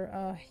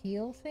better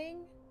heal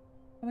thing.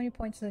 How many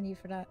points do I need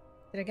for that?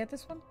 Did I get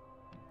this one?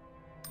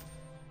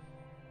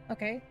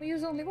 Okay, we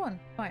use only one.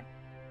 Fine.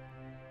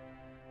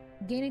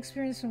 Gain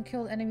experience from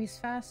killed enemies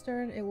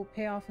faster. It will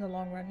pay off in the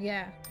long run.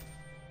 Yeah,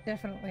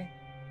 definitely.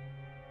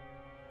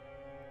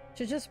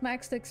 Should just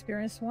max the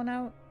experience one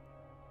out.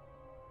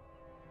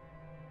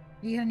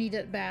 You're gonna need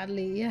it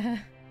badly, yeah.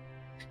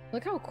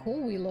 Look how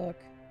cool we look.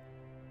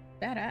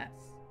 Badass.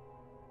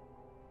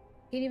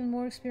 Gain even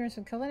more experience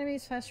from killed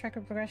enemies, fast track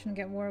of progression, and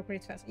get more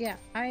upgrades fast. Yeah,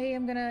 I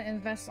am gonna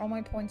invest all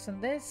my points in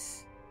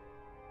this.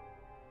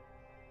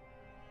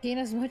 Gain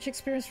as much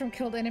experience from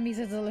killed enemies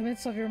as the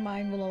limits of your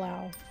mind will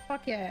allow.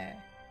 Fuck yeah.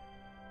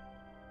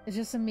 It's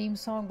just a meme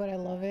song, but I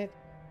love it.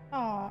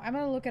 Aw, I'm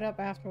gonna look it up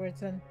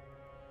afterwards then.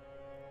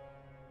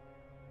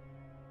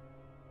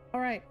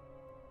 Alright.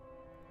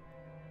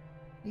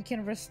 You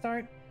can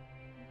restart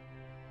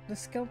the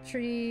skill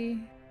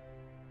tree.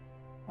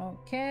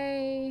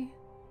 Okay.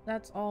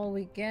 That's all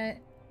we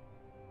get.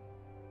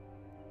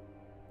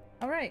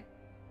 Alright.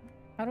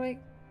 How do I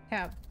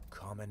tab?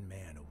 Common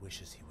man who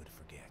wishes he would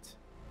forget.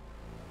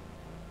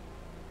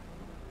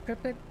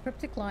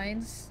 Cryptic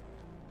lines.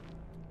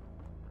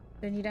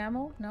 Do I need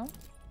ammo? No?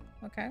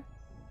 Okay.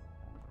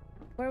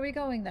 Where are we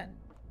going then?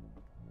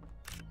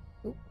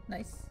 Oop,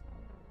 nice.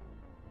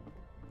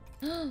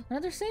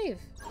 Another save!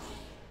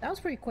 That was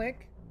pretty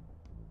quick.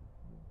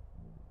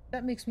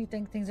 That makes me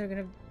think things are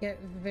gonna get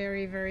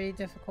very, very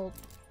difficult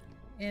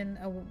in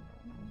a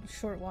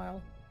short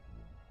while.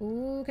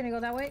 Ooh, can I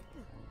go that way?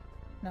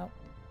 No.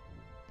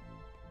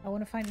 I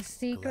want to find the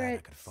secret. Glad I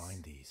could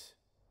find these.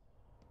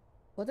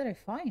 What did I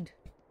find?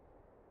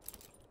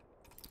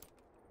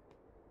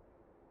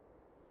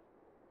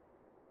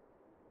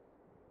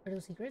 Are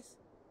those secrets?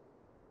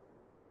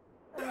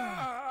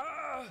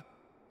 The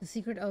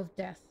secret of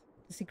death.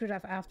 The secret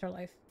of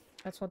afterlife.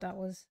 That's what that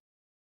was.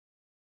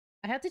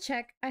 I had to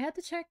check. I had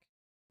to check.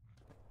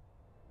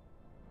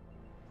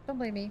 Don't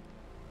blame me.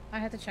 I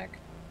had to check.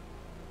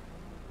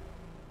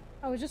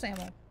 Oh, it's just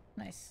ammo.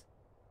 Nice.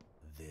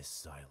 This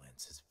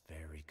silence is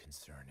very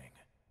concerning.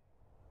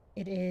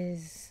 It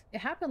is.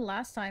 It happened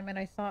last time and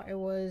I thought it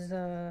was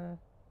a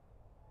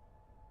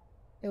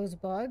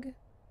bug.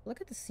 Look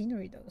at the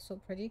scenery though, it's so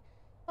pretty.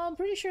 I'm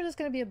pretty sure there's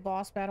gonna be a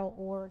boss battle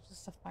or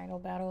just a final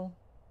battle.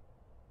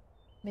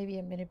 Maybe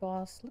a mini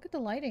boss. Look at the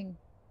lighting.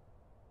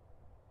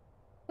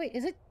 Wait,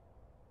 is it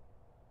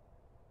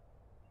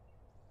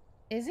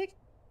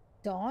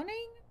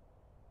dawning?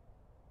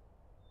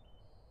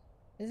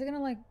 Is it gonna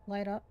like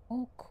light up?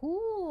 Oh,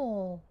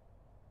 cool.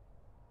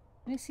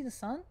 Can I see the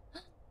sun?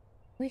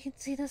 We can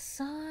see the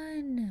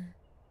sun.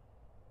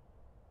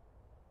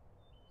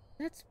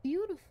 That's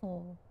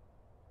beautiful.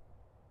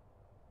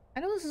 I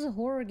know this is a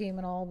horror game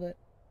and all, but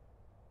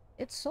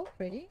it's so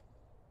pretty.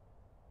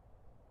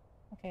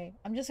 Okay,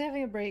 I'm just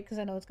having a break because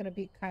I know it's gonna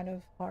be kind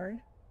of hard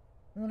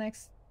in the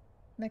next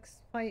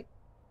fight,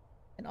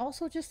 and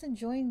also just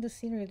enjoying the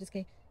scenery of this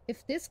game.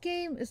 If this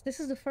game is this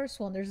is the first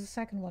one, there's a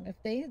second one.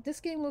 If this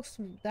game looks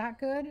that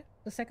good,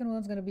 the second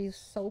one's gonna be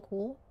so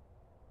cool.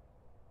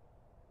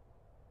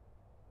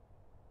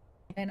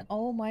 And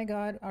oh my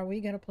god, are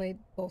we gonna play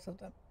both of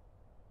them?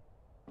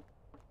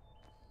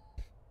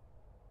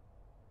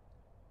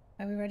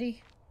 Are we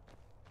ready?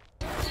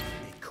 A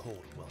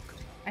cold welcome.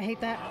 I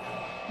hate that.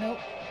 Nope.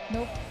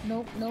 Nope.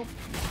 Nope. Nope.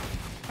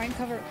 Find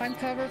cover. Find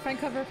cover. Find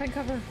cover. Find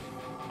cover.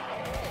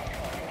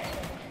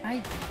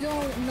 I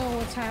don't know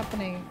what's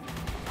happening.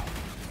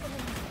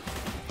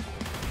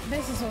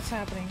 This is what's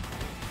happening.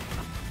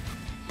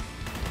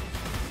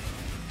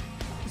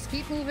 Just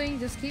keep moving,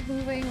 just keep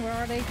moving. Where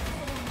are they?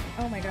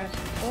 Oh my god.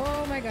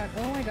 Oh my god.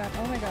 Oh my god.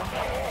 Oh my god.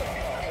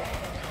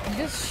 I'm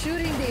just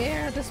shooting the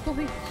air at this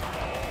point.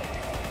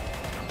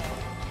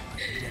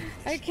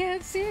 I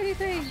can't see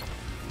anything.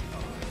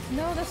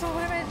 No, that's not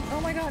what I meant.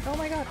 Oh my god. Oh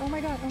my god. Oh my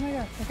god. Oh my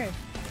god. Okay.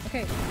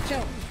 Okay.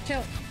 Chill.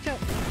 Chill. Chill.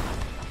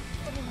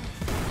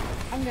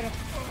 I'm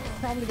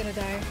probably gonna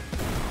die.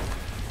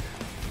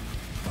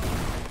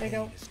 There you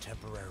go.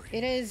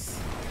 It is.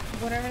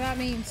 Whatever that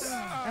means.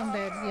 I'm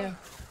dead. Yeah.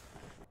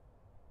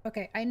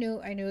 Okay. I knew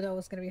that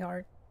was gonna be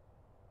hard.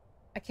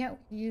 I can't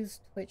use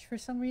Twitch for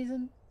some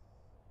reason.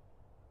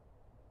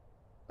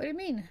 What do you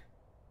mean?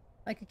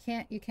 Like you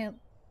can't,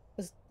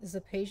 is the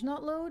page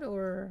not load,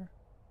 or?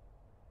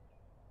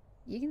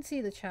 You can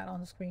see the chat on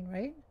the screen,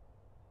 right?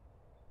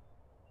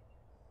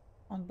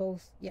 On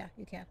both? Yeah,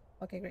 you can.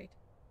 Okay, great.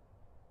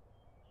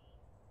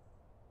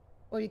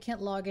 Or you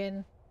can't log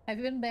in. Have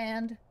you been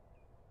banned?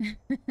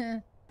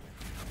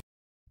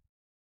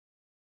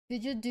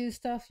 Did you do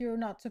stuff you're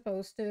not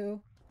supposed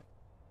to?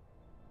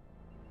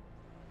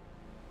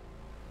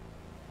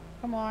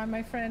 Come on,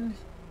 my friend.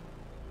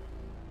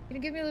 Can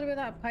you give me a little bit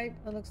of that pipe?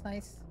 That looks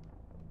nice.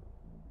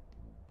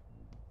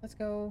 Let's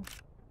go.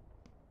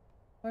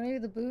 Or maybe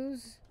the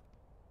booze?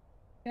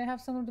 Can I have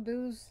some of the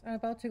booze? I'm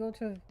about to go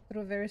through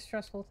a very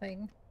stressful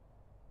thing.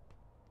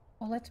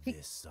 Oh, let's peek.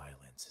 This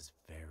silence is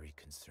very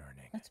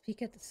concerning. Let's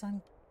peek at the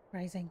sun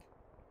rising.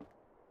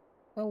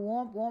 Well,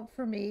 womp womp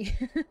for me.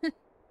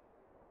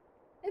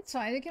 It's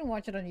fine, you can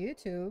watch it on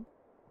YouTube.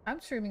 I'm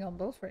streaming on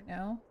both right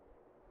now.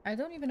 I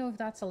don't even know if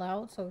that's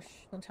allowed, so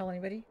shh, don't tell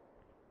anybody.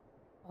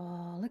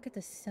 Oh, look at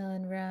the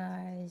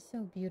sunrise.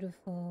 So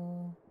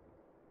beautiful.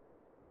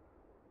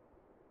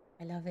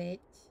 I love it.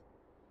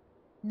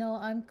 No,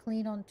 I'm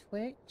clean on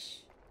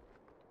Twitch.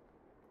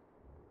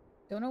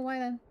 Don't know why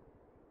then.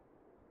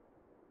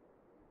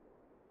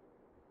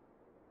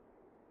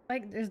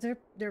 Like,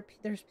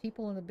 there's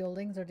people in the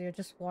buildings, or they're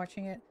just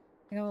watching it.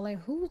 You know, like,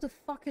 who the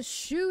fuck is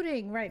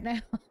shooting right now?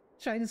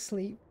 Trying to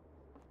sleep.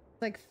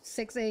 It's like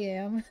 6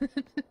 a.m.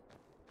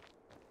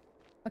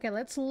 Okay,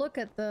 let's look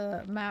at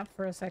the map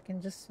for a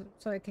second, just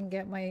so I can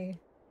get my...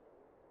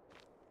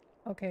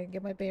 Okay,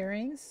 get my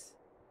bearings.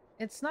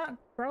 It's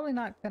probably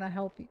not gonna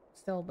help you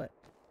still, but...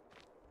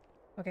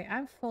 Okay,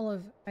 I'm full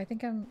of... I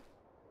think do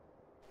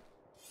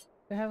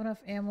I have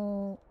enough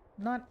ammo?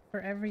 Not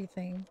for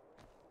everything.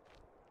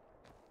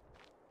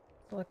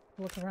 So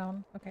look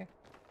around. Okay.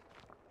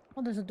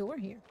 Oh, there's a door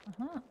here.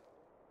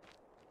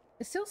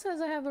 It still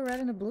says I have a red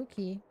and a blue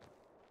key.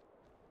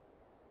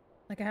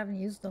 Like I haven't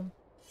used them.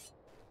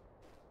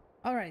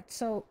 Alright,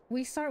 so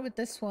we start with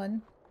this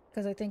one,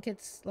 because I think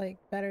it's like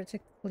better to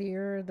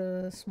clear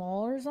the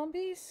smaller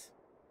zombies.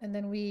 And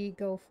then we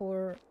go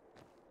for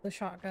the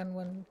shotgun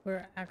when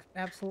we're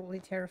absolutely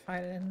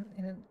terrified and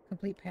in a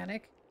complete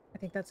panic. I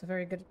think that's a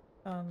very good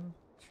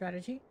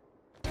strategy.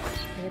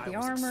 We get the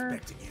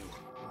armor.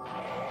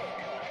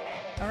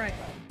 Alright,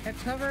 get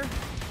cover.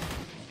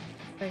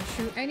 I can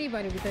shoot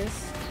anybody with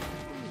this.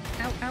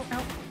 Ow, ow,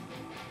 ow.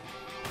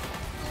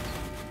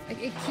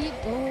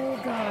 Oh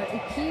god,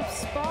 it keeps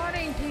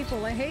spawning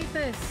people. I hate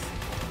this.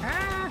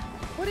 Ah!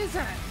 What is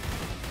that?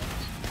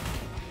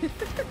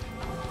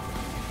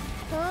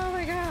 Oh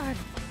my god.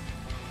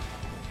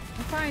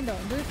 I'm fine though,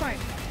 I'm doing fine.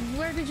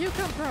 Where did you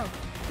come from?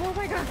 Oh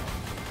my god.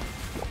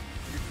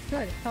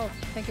 Good, help,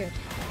 thank you.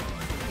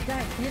 You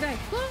died, you died.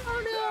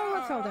 Oh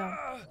no, I fell down.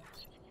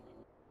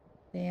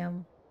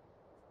 Damn.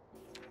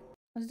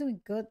 I was doing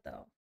good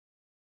though.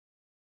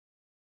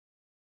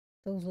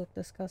 Those look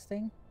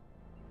disgusting.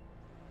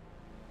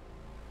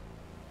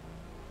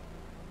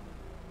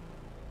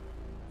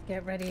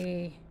 Get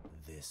ready.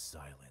 This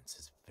silence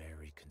is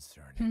very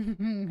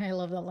concerning. I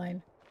love that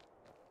line.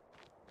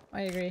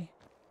 I agree.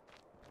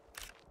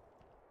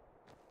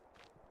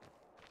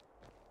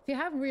 If you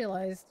haven't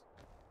realized,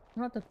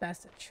 I'm not the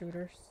best at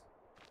shooters.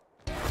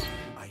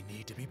 I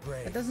need to be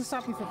brave. It doesn't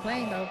stop me from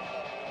playing though.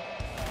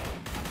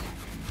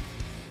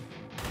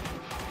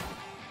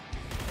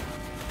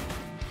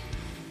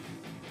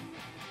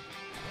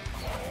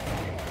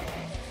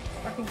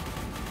 Fucking...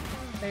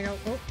 There you go.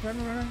 Oh, run,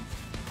 run, run.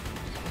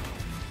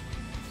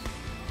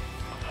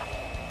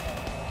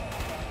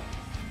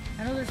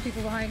 I know there's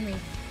people behind me.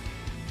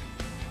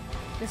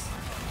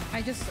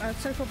 I'll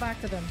circle back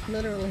to them,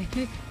 literally.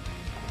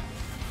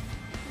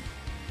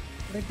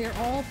 Like, they're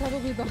all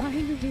probably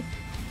behind me.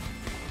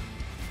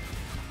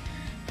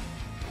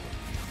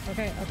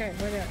 Okay,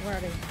 where are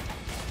they?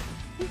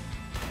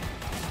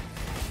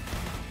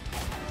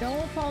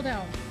 Don't fall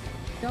down.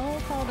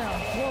 Don't fall down.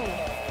 Whoa.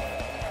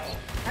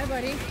 Hi,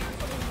 buddy.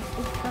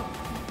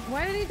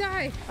 Why did he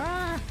die?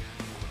 Ah!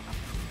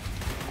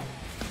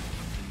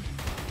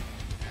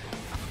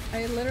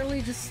 I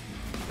literally just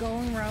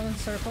going around in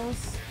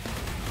circles,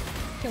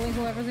 killing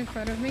whoever's in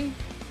front of me.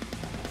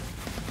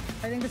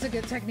 I think that's a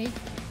good technique.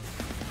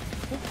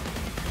 Oop.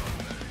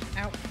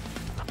 Ow.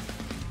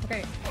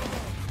 Okay.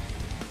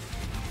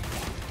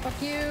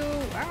 Fuck you!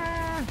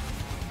 Ah!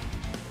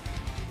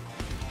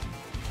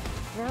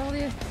 Where are all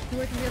you?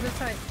 Away from the other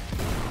side.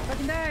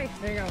 Fucking die!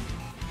 There you go.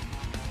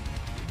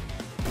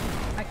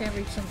 I can't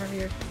reach them from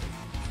here.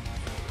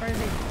 Where is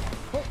he?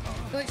 Oh,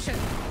 good shit.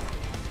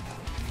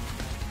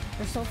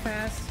 They're so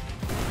fast.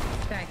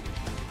 Okay.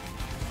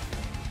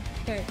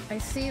 Okay, I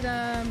see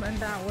them, and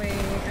that way,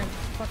 and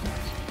fucking...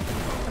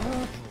 You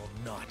will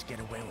not get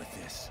away with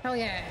this. Hell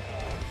yeah.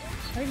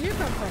 Where did you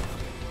come from?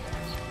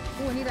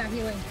 Oh, I need that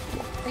healing.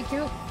 Thank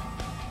you.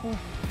 Oh.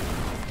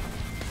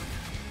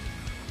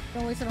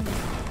 Don't waste it on this.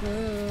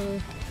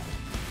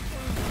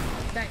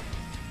 Die.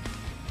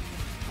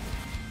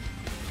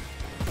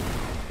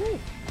 Woo.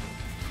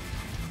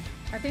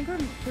 I think we're...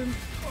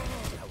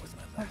 That was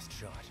my last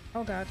shot.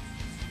 Oh god.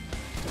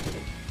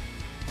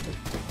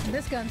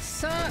 This gun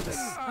sucks!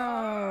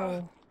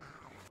 Oh.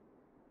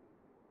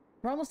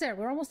 We're almost there.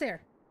 We're almost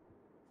there.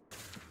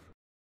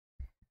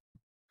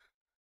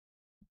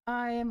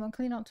 I am on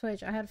clean on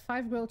Twitch. I had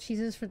 5 grilled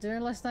cheeses for dinner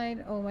last night.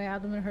 Oh, my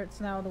abdomen hurts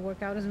now. The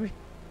workout is real.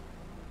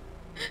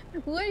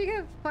 What, you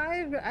get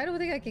 5? I don't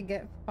think I can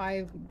get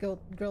 5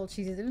 grilled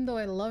cheeses, even though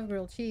I love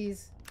grilled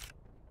cheese.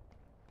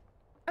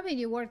 I mean,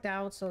 you worked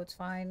out, so it's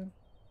fine.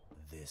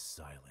 This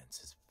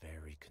silence is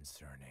very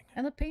concerning.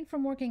 And the pain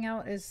from working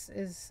out is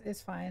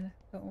fine.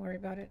 Don't worry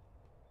about it.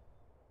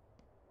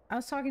 I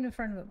was talking to a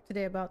friend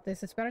today about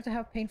this. It's better to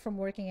have pain from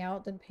working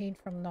out than pain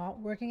from not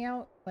working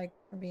out, like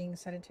from being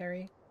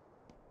sedentary.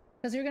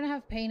 Because you're gonna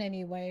have pain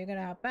anyway. You're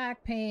gonna have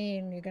back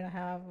pain. You're gonna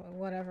have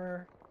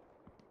whatever.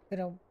 You're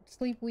gonna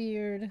sleep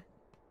weird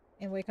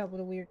and wake up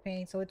with a weird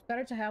pain. So it's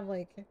better to have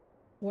like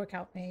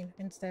workout pain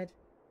instead.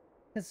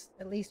 Because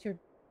at least you're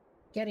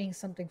getting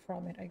something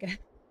from it, I guess.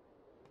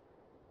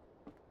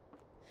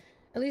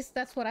 At least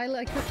that's what I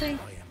like to think.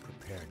 I am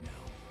prepared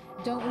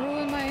now. Don't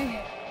ruin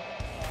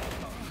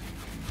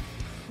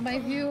my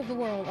view of the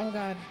world. Oh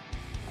god.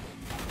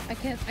 I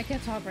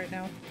can't talk right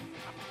now.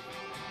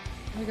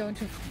 Let me go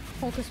into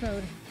focus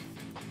mode.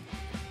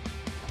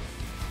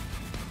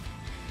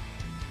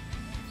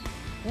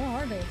 Where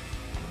are they?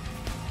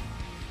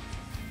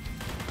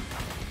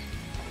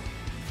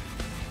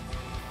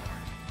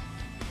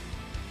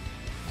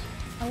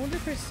 I wonder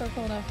if they're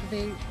circle enough that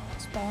they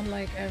spawn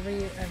like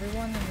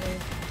everyone and they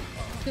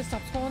just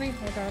stop spawning.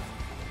 Oh god.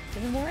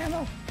 Give me more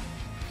ammo.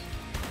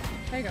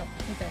 There you go.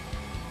 Okay.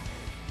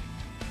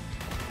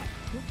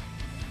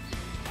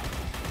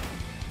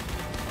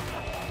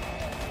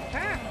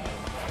 Ah!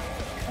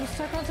 I'm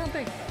stuck on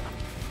something.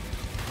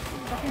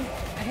 Fucking,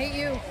 I hate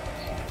you.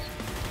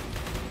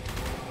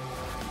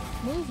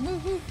 Move,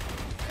 move, move.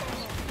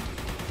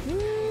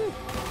 Woo!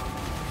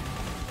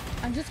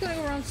 I'm just gonna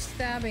go around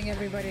stabbing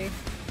everybody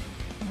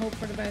and hope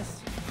for the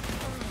best.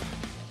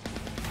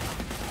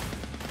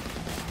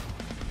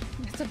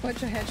 It's a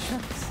bunch of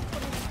headshots.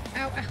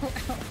 Ow, ow,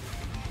 ow.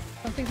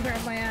 Something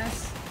grabbed my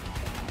ass.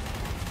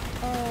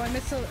 Oh, I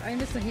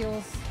missed the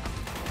heals.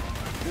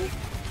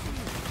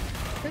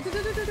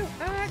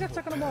 Ah, I got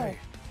stuck on the wall.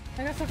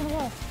 I got stuck on the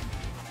wall.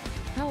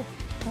 Help.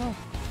 Oh.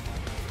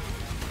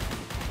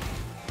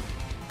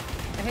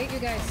 I hate you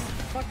guys.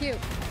 Fuck you.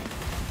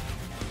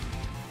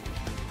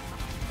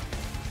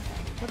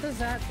 What does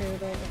that do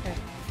though? Okay.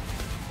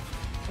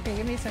 Okay,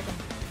 give me a second.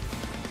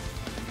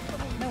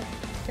 No.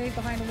 Stay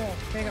behind the wall.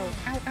 There you go.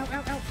 Ow, ow,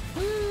 ow, ow.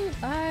 Ooh,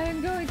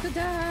 I'm going to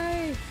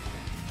die.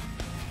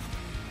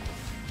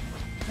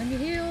 Let me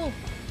heal.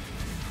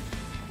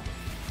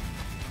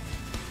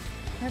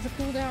 It has a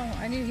cooldown.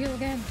 I need to heal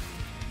again.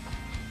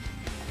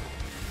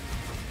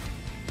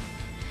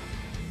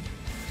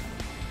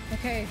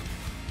 Okay.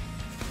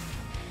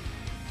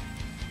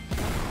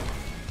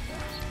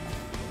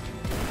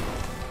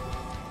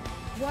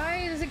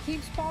 Why does it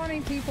keep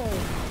spawning people?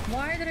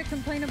 Why did it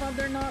complain about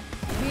there not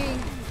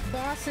being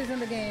bosses in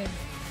the game?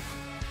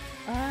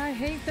 I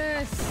hate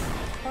this.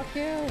 Fuck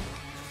you.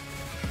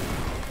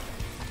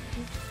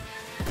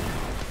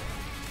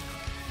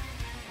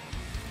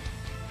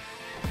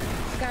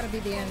 It's gotta be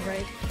the end,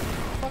 right?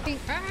 Fucking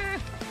ah!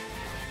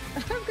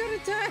 I'm gonna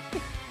die.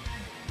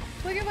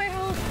 Look at my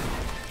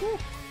health. Woo.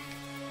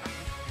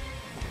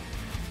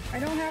 I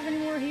don't have any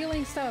more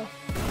healing stuff.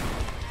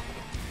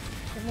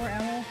 Get more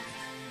ammo.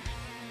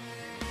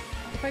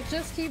 If I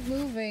just keep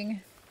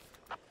moving.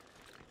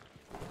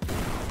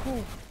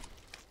 Oh.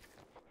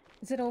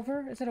 Is it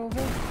over? Is it over?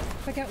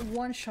 If I get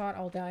one shot,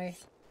 I'll die.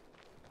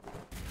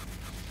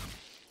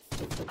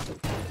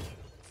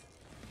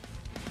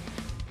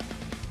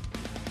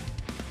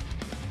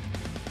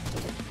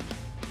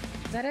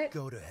 Is that it?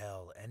 Go to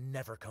hell and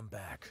never come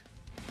back.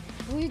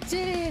 We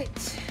did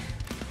it!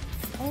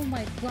 Oh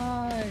my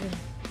god.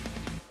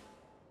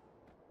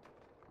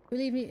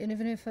 Believe me, and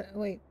even if...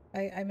 wait,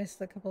 I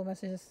missed a couple of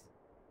messages.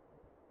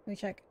 Let me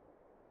check.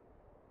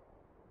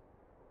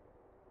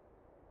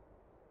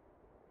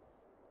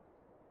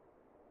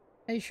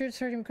 Are you sure it's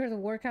hurting because of the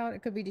workout?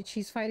 It could be the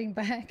cheese fighting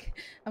back.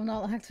 I'm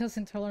not lactose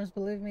intolerant,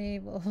 believe me.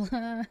 Blah, blah,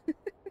 blah.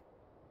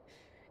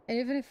 And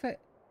even if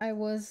I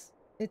was,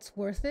 it's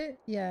worth it?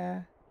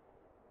 Yeah.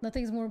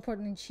 Nothing's more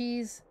important than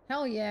cheese.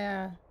 Hell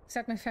yeah.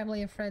 Except my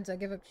family and friends, I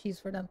give up cheese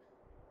for them.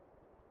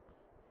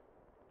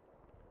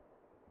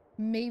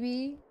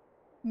 Maybe,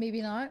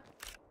 maybe not.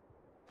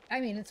 I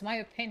mean, it's my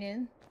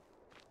opinion.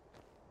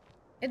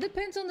 It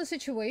depends on the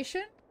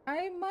situation.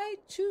 I might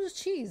choose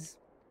cheese,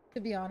 to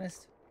be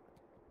honest.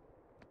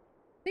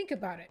 Think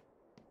about it.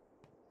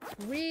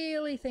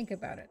 Really think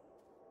about it.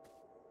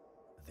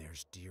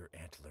 There's deer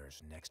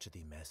antlers next to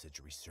the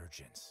message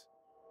resurgence.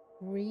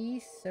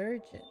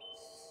 Resurgence.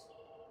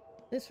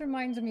 This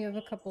reminds me of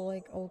a couple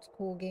like old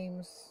school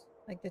games,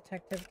 like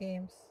detective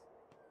games.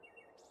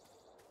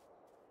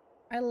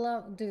 I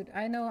love, dude,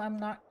 I know I'm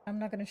not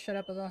gonna shut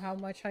up about how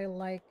much I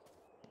like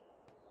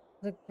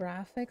the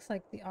graphics,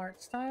 like the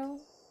art style.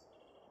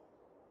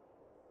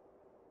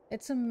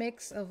 It's a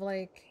mix of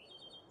like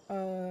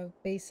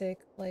basic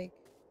like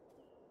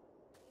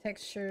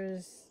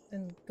textures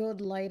and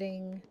good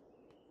lighting.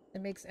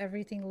 It makes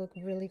everything look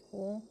really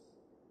cool.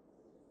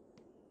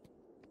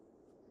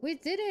 We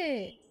did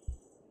it!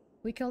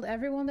 We killed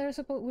everyone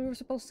we were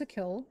supposed to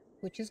kill,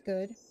 which is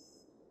good.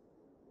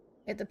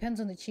 It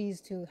depends on the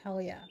cheese too,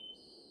 hell yeah.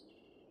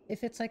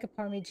 If it's like a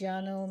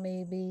Parmigiano,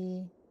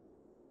 maybe.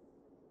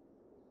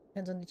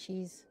 Depends on the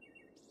cheese.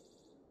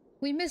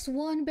 We missed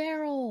one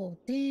barrel!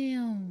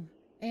 Damn!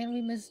 And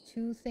we missed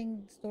two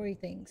story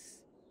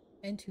things.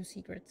 And 2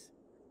 secrets.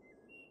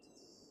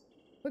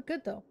 We're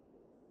good though.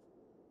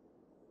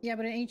 Yeah,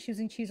 but I ain't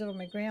choosing cheese over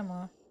my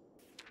grandma.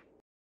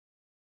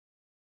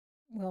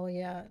 Well,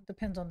 yeah,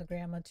 depends on the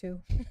grandma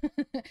too.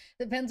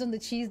 Depends on the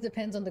cheese,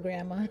 depends on the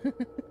grandma.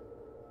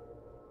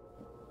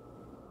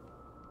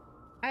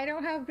 I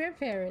don't have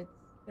grandparents.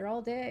 They're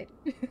all dead.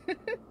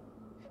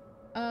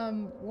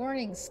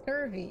 Warning,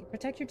 scurvy.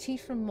 Protect your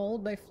teeth from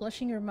mold by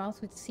flushing your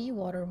mouth with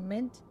seawater,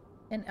 mint,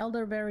 and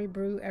elderberry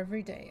brew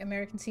every day.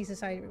 American Sea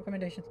Society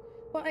recommendations.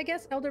 Well, I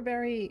guess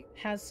elderberry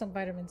has some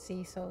vitamin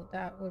C, so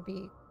that would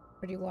be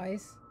pretty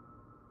wise.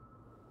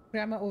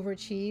 Grandma over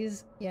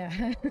cheese.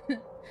 Yeah.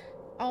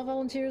 All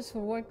volunteers who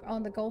work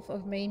on the Gulf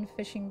of Maine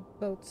fishing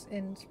boats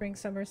in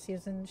spring-summer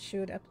season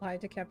should apply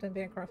to Captain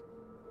Bancroft.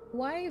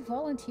 Why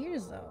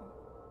volunteers, though?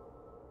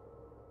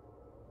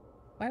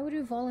 Why would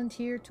you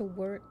volunteer to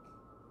work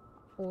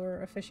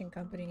for a fishing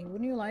company?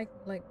 Wouldn't you like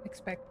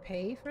expect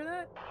pay for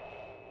that?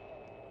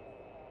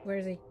 Where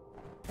is he?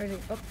 Where is he?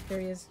 Oh, there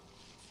he is.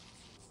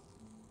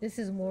 This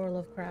is more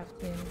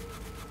Lovecraftian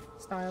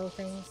style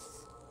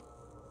things.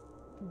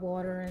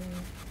 Water and...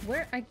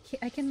 Where? I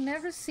can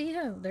never see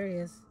him. There he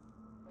is.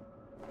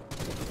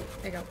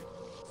 There you go.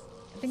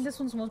 I think this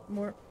one's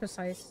more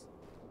precise.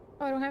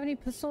 Oh, I don't have any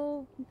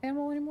pistol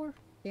ammo anymore?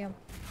 Damn.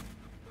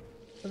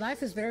 The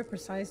knife is very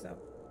precise though.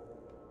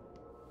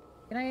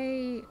 Can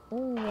I...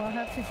 Oh, I'll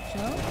have to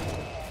jump?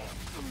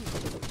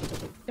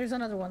 There's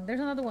another one. There's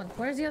another one.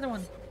 Where's the other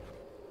one?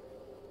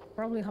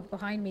 Probably up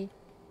behind me.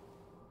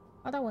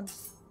 Oh, that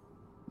one's...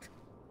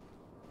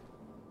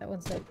 That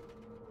one's dead.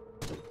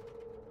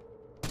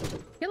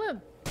 Kill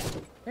him!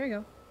 There you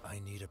go. I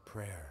need a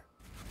prayer.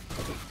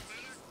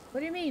 What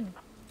do you mean?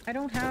 I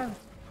don't have...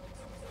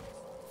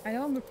 I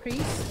know I'm a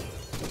priest,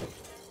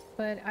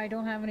 but I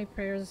don't have any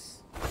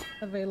prayers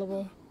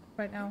available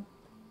right now.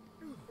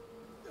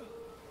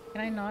 Can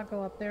I not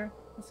go up there?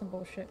 That's some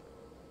bullshit.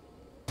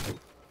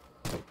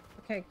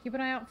 Okay, keep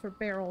an eye out for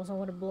barrels. I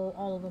want to blow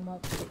all of them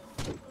up.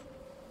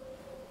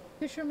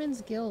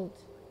 Fisherman's Guild.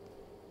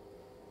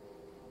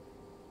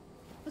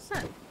 What's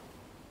that?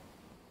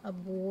 A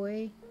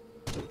boy.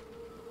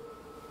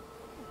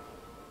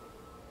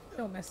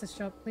 Don't mess this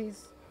up,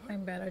 please.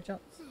 I'm bad at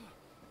jumps.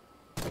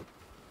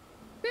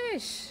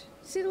 Fish!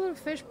 See the little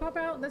fish pop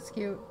out? That's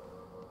cute.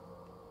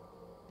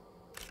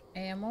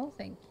 Ammo,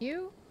 thank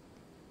you.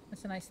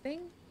 That's a nice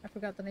thing. I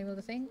forgot the name of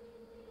the thing.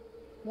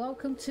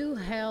 Welcome to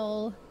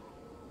hell,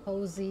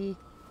 Posey.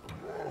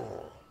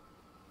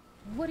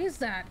 What is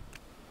that?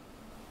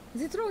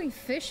 Is he throwing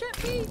fish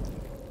at me?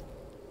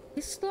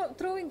 He's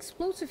throwing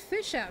explosive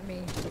fish at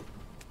me.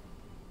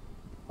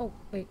 Oh,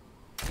 wait.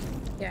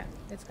 Yeah,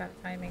 it's got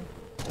timing.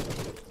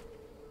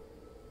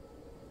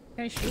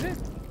 Can I shoot it?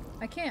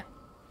 I can't.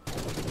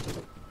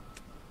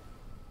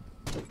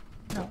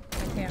 No,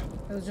 I can't.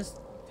 It was just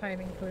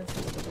timing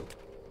coincidence.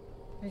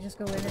 Can I just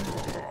go in and...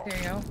 There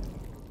you go.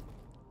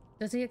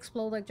 Does he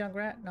explode like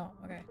Junkrat? No,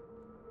 okay.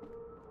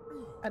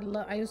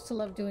 I used to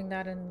love doing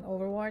that in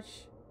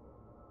Overwatch.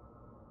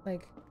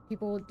 Like,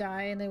 people would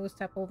die and they would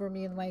step over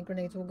me and my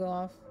grenades would go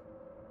off.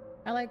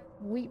 I like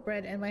wheat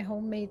bread and my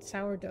homemade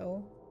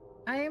sourdough.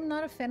 I am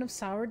not a fan of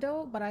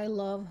sourdough, but I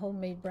love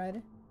homemade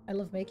bread. I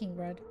love making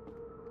bread.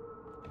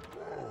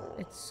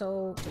 It's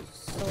so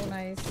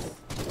nice.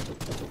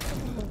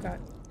 Oh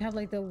god. I have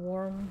like the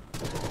warm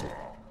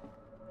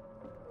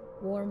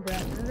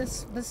bread.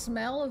 The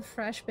smell of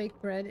fresh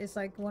baked bread is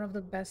like one of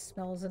the best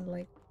smells in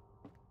like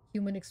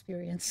human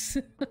experience.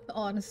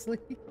 Honestly.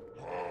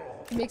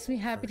 It makes me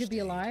happy to be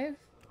alive.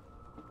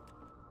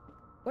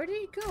 Where did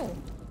he go?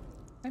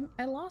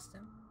 I lost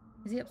him.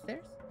 Is he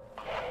upstairs?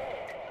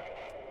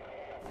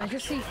 I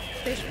just see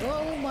fish.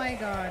 Oh my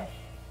god.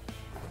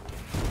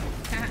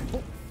 Ah,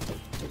 oh.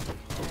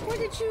 Where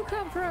did you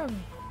come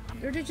from?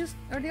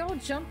 Are they all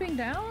jumping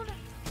down?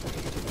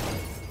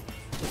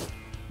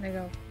 There you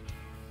go.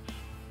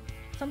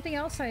 Something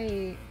else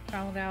I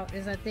found out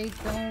is that they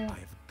don't... I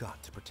have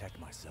got to protect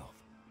myself.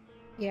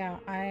 Yeah,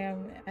 I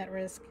am at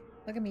risk.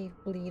 Look at me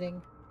bleeding.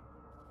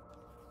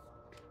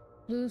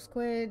 Blue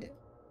squid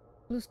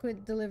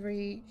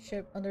delivery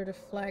ship under the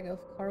flag of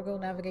Cargo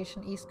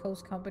Navigation East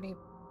Coast Company,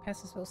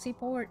 Pacifisville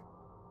Seaport.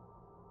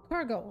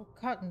 Cargo,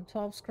 cotton,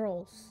 12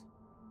 scrolls.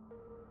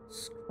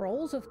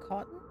 Scrolls of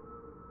cotton?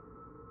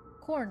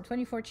 Corn,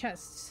 24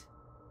 chests.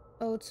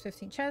 Oats,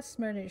 15 chests.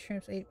 Marinated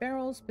shrimps, 8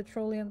 barrels.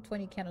 Petroleum,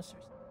 20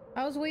 canisters.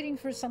 I was waiting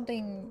for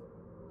something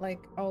like,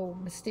 oh,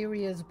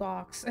 mysterious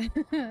box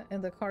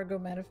in the cargo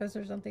manifest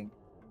or something.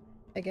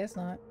 I guess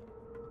not.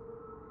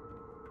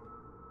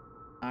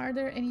 Are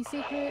there any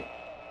secret?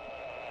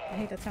 I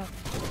hate that sound.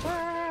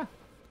 Ah!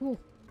 Ooh.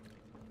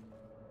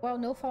 Well,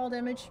 no fall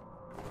damage.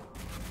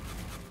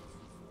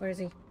 Where is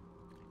he?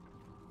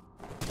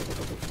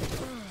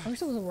 I wish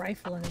there was a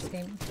rifle in this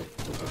game.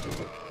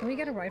 Can we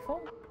get a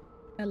rifle?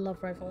 I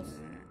love rifles.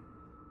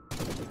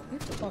 You're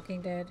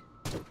fucking dead.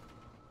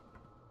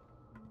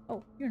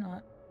 Oh, you're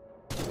not.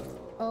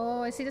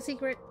 Oh, I see the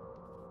secret.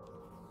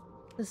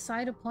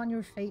 Decide upon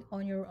your fate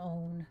on your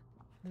own.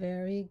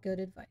 Very good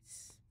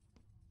advice.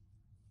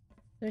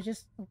 They're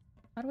just... Oh,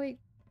 how do I...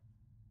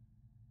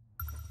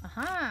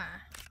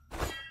 Aha!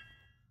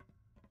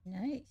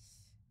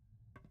 Nice.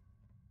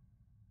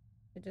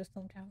 They just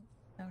don't count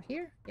down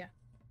here? Yeah.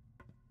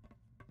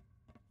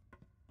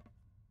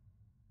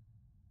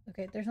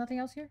 Okay, there's nothing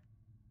else here?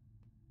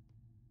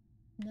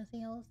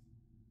 Nothing else?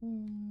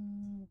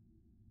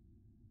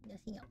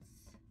 Nothing else.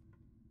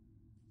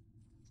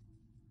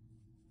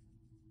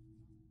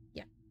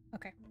 Yeah,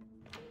 okay.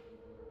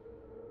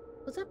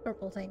 What's that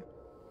purple thing?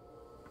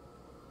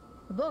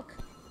 A book.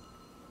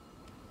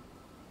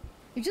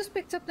 You just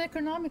picked up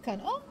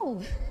Necronomicon.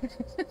 Oh!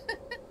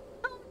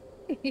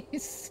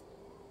 Nice.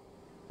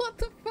 What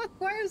the fuck?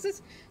 Why is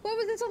this? Why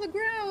was this on the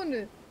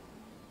ground?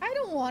 I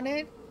don't want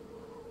it.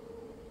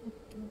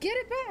 Get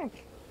it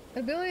back.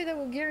 Ability that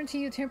will guarantee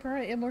you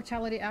temporary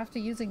immortality after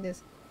using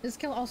this. This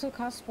skill also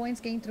costs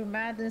points gained through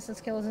madness. The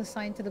skill is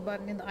assigned to the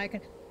button in the icon.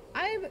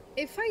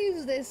 If I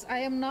use this, I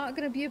am not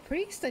gonna be a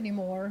priest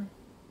anymore.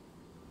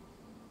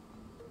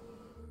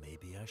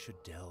 Maybe I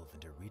should delve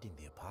into reading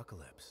the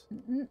Apocalypse.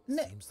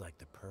 Seems like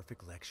the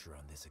perfect lecture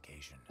on this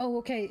occasion. Oh,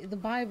 okay, the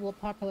Bible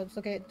Apocalypse.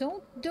 Okay,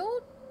 don't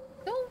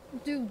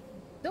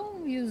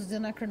use the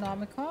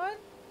Necronomicon,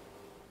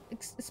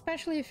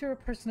 especially if you're a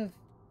person of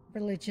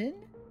religion,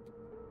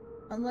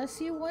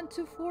 unless you want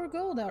to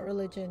forego that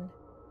religion.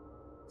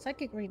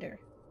 Psychic Reader,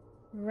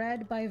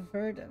 read by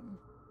Verdum.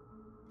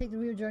 Take the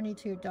real journey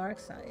to your dark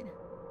side.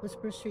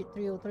 Whisper Street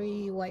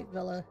 303, White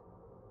Villa.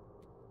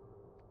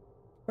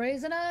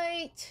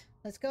 Brazenite!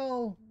 Let's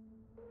go!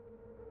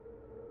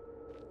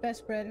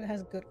 Best bread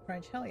has good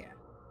crunch. Hell yeah.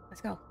 Let's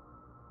go.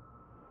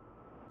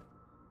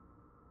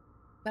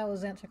 That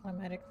was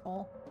anticlimactic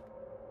fall.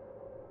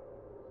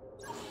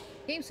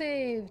 Game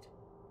saved!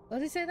 What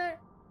did he say there?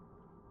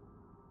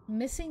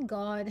 Missing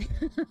God.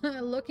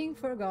 Looking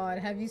for God.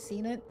 Have you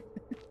seen it?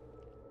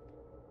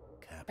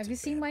 Have you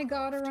seen my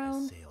God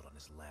around? Sailed on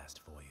his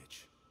last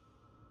voyage.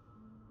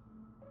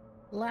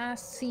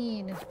 Last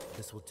seen.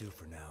 This will do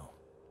for now.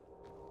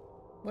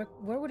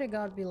 Where would a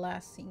god be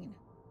last seen?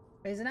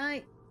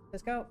 Brazenite!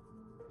 Let's go!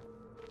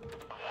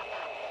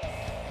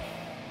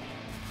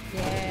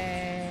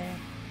 Yeah!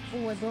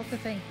 Oh, I broke the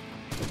thing.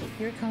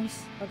 Here it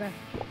comes. Okay.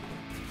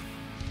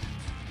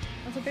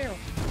 That's a barrel.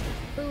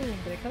 Boom!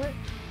 Did I kill it?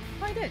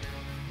 Oh, I did!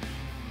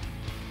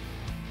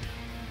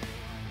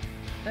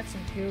 That's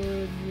some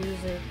good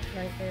music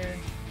right there.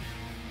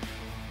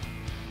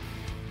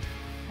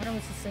 I wonder if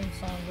it's the same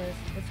song, but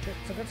it's good.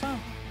 It's a good song.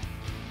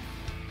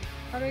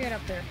 How do I get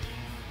up there?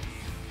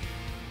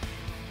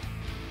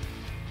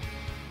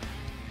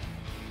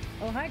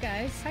 Oh, hi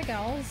guys. Hi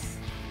gals.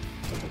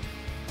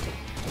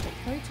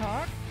 Can we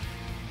talk?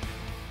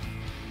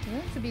 You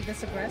want to be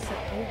this aggressive.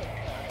 Oh.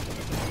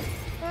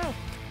 Oh.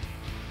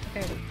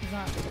 Okay, he's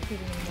not shooting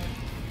anymore.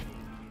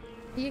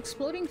 The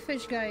exploding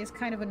fish guy is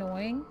kind of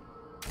annoying.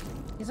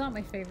 He's not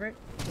my favorite.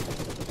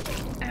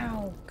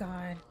 Ow,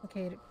 God.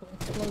 Okay, it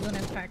explodes on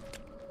impact.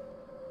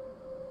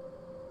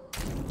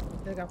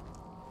 There we go.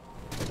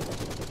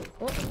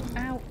 Oh,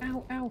 ow,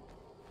 ow, ow.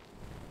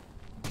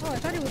 Oh, I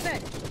thought he was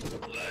dead.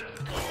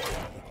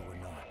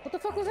 What the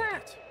fuck was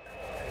that?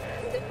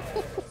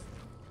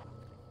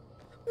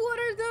 What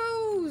are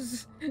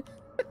those?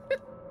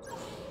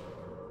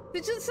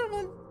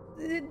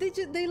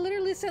 They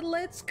literally said,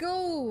 let's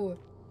go.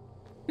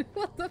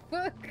 What the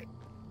fuck?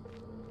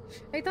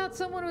 I thought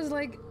someone was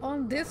like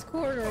on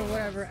Discord or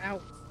whatever.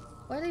 Ow.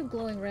 Why are they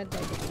glowing red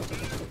like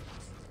this?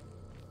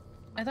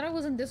 I thought I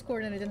was in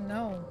Discord and I didn't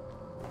know.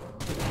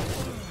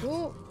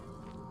 Ooh.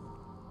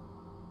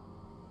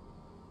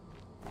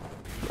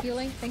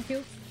 Healing, thank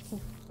you.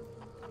 Ooh.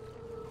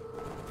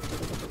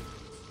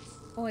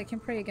 Oh, I can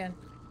pray again.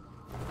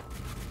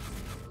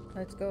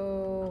 Let's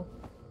go.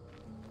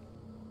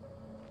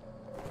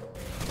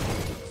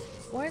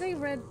 Why are they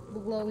red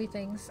glowy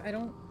things?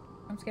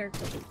 I'm scared.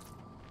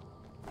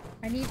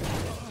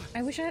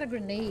 I wish I had a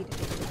grenade.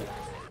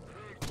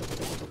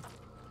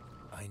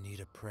 I need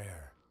a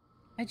prayer.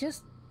 I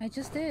just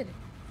did.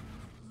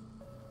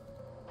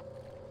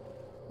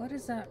 What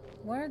is that?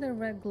 Why are there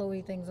red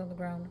glowy things on the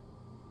ground?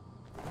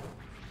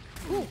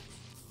 Ooh!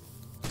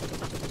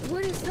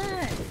 What is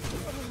that?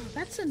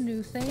 That's a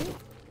new thing.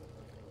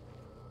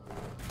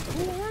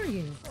 Who are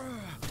you?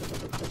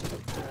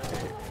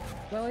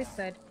 Well, he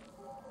said.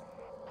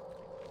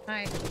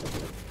 Hi.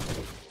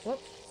 Whoop.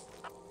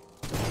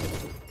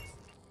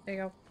 There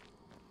you go.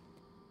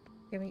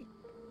 Give me.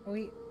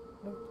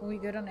 Are we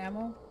good on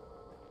ammo?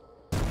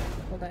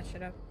 Hold that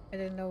shit up. I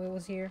didn't know it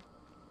was here.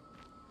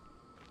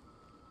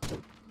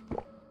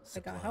 I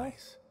got help.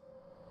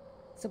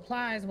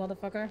 Supplies,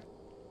 motherfucker.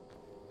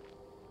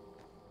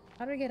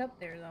 How do I get up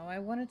there, though? I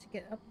wanted to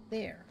get up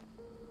there.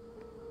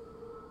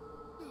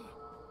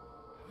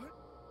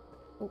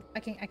 Oh, I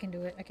can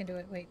do it. I can do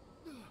it. Wait.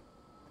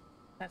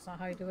 That's not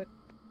how you do it.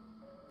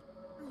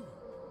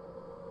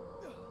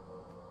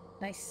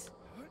 Nice.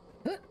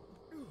 Huh.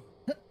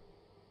 Huh.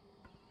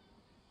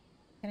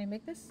 Can I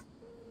make this?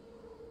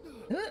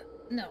 Huh.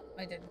 No,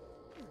 I didn't.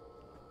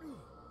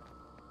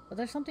 But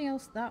there's something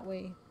else that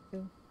way,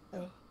 too.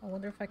 Oh, I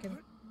wonder if I can...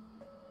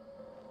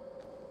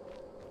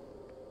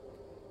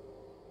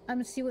 I'm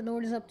gonna see what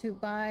Nord is up to.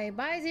 Bye.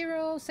 Bye,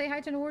 Zero! Say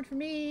hi to Nord for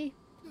me!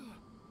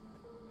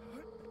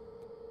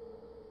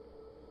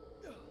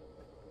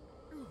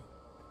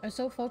 I'm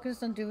so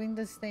focused on doing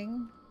this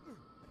thing.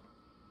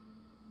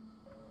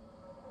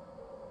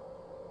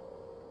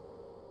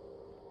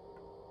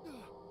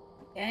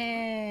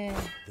 Yeah.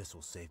 This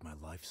will save my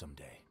life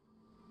someday.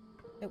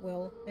 It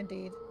will,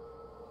 indeed.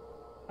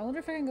 I wonder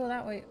if I can go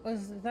that way.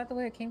 Is that the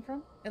way it came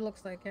from? It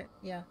looks like it,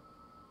 yeah.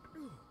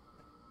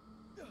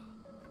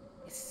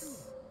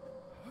 Yes.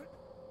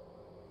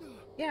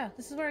 Yeah,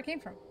 this is where it came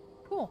from.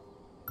 Cool.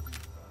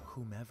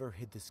 Whomever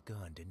hid this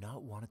gun did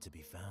not want it to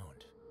be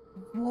found.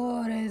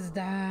 What is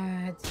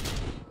that?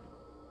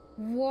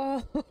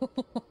 Whoa!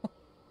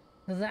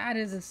 That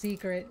is a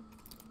secret.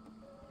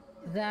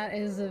 That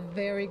is a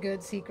very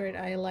good secret.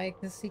 I like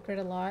this secret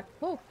a lot.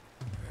 Oh!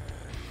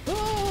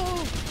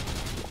 Oh!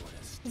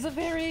 It's a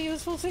very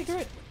useful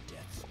secret.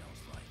 Death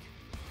smells like.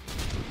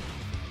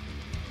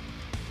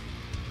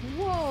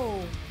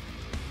 Whoa!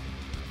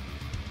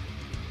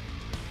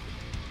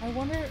 I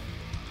wonder...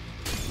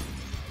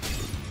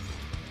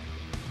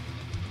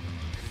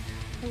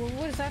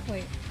 What is that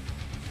way?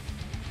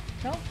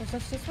 No, was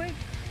that this way?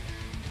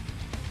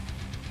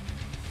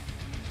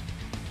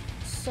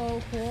 So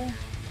cool.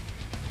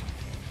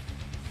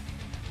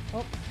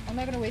 Oh, I'm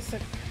not gonna waste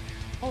it.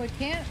 Oh, it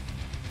can't?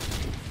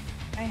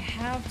 I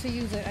have to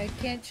use it. I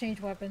can't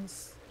change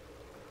weapons.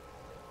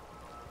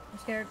 I'm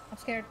scared. I'm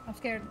scared. I'm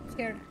scared. I'm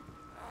scared.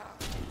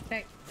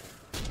 Okay.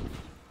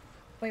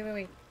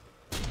 Wait.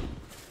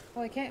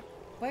 Oh, I can't.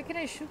 Why can't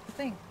I shoot the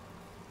thing?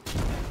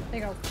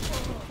 There you go.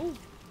 Ooh.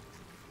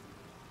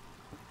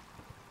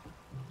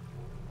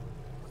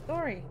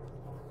 Story.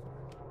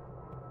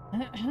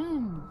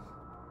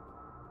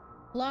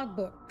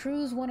 Logbook.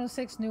 Cruise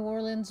 106, New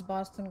Orleans,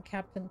 Boston,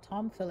 Captain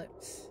Tom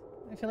Phillips.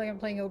 I feel like I'm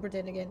playing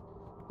Oberdin again.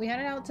 We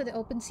headed out to the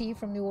open sea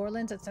from New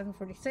Orleans at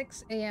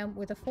 7:46 a.m.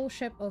 with a full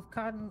ship of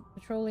cotton,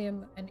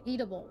 petroleum, and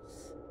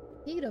eatables.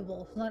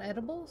 Eatables, not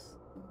edibles?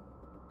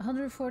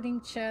 114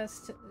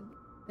 chest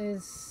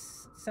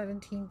is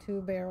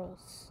 17.2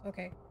 barrels.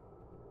 Okay.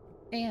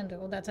 And,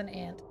 oh, that's an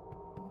and.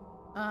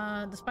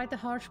 Despite the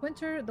harsh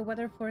winter, the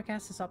weather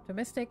forecast is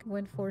optimistic.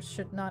 Wind force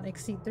should not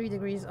exceed 3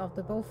 degrees of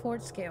the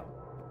Beaufort scale.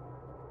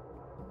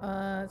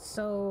 Okay.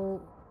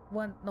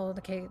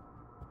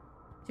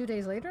 2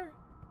 days later?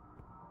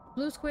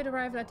 Blue Squid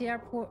arrived at the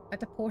airport,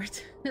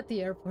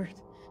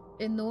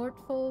 in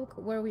Norfolk,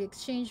 where we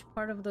exchanged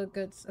part of the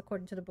goods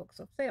according to the books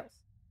of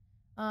sales.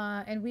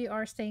 And we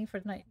are staying for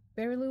the night.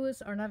 Barry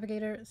Lewis, our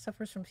navigator,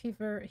 suffers from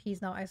fever.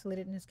 He's now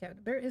isolated in his cabin.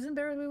 Isn't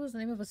Barry Lewis the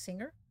name of a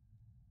singer?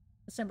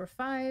 December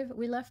 5,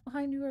 we left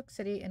behind New York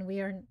City and we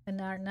are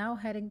now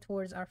heading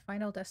towards our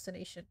final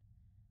destination,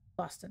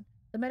 Boston.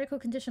 The medical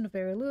condition of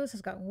Barry Lewis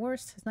has gotten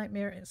worse. His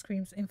nightmare and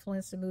screams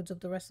influence the moods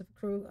of the rest of the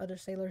crew. Other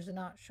sailors do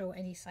not show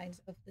any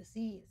signs of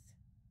disease.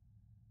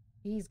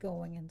 He's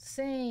going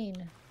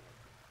insane.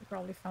 He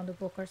probably found a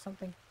book or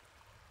something.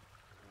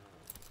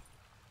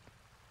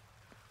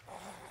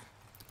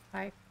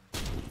 Hi.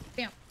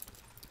 Bam.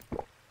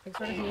 Thanks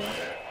for the heal.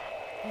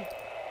 Oh,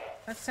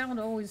 that sound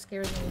always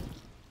scares me.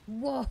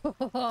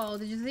 Whoa!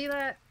 Did you see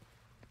that?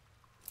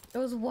 It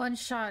was one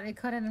shot and it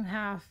cut it in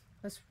half.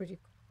 That's pretty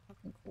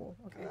fucking cool.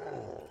 Okay.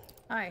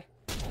 Hi.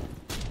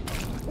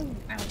 Ooh,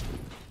 ow.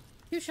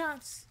 2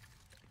 shots.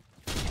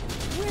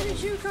 Where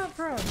did you come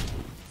from?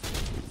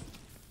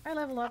 I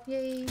level up.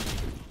 Yay.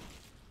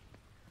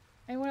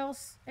 Anyone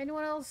else?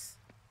 Anyone else?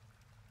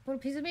 Want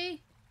a piece of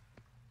me?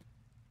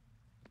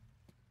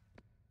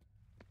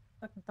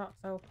 Fucking thought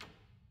so.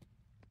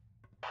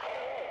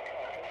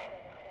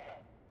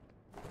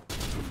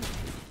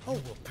 Oh,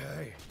 we'll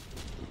pay.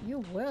 You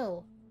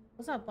will.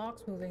 What's that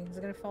box moving? Is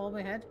it gonna fall on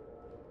my head?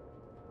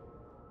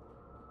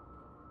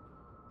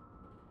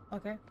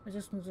 Okay, it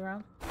just moves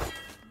around.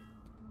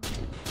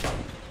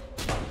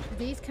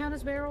 these count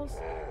as barrels?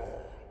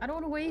 I don't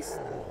want to waste.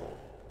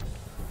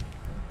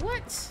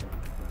 What?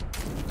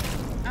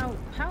 Ow.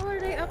 How are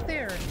they up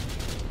there?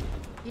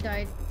 He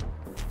died.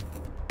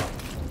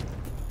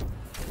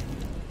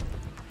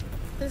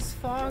 This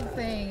fog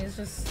thing is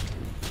just...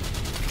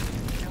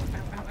 Ow,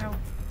 ow, ow, ow.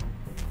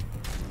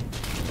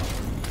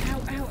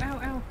 Ow, ow, ow,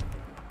 ow.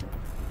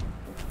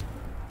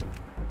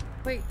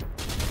 Wait.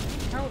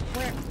 Ow,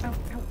 where? Ow,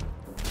 ow.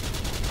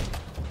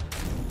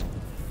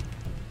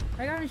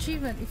 I got an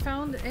achievement. He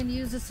found and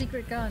used a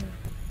secret gun.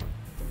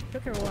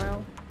 Took her a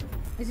while.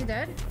 Is he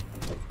dead?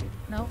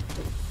 No.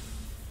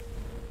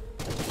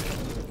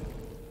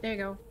 There you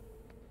go.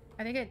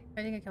 I think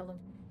I killed him.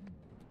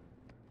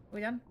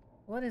 We done?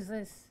 What is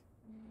this?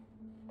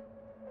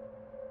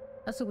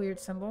 That's a weird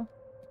symbol.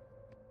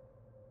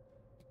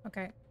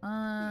 Okay.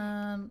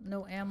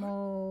 No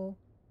ammo.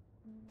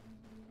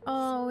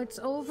 Oh, it's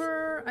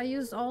over. I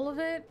used all of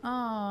it.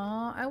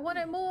 Aw, I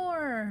wanted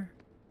more.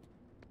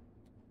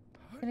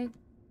 Can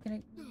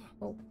I,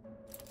 oh.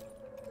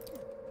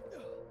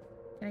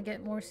 Can I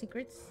get more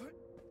secrets?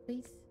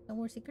 Please? No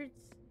more secrets?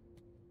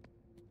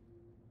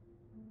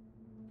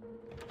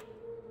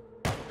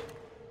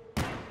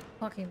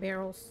 Fucking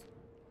barrels.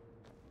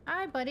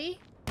 Hi, buddy.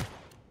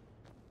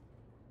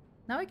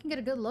 Now I can get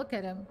a good look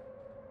at him.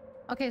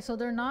 Okay, so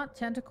they're not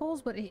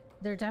tentacles, but they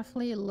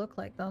definitely look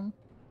like them.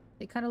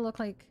 They kind of look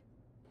like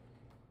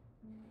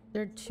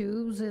they're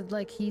tubes. It's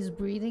like he's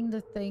breathing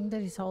the thing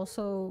that he's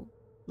also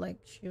like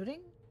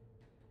shooting.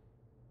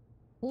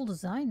 Cool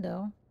design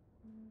though.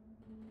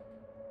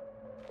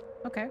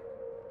 Okay.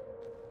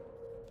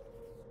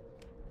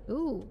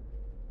 Ooh.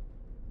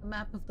 A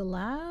map of the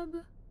lab.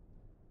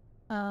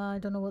 I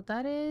don't know what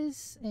that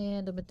is.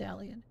 And a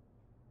medallion.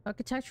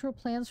 Architectural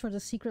plans for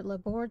the secret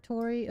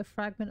laboratory. A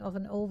fragment of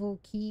an oval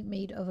key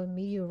made of a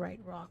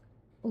meteorite rock.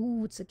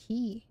 Ooh, it's a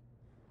key.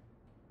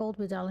 Gold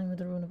medallion with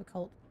the rune of a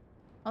cult.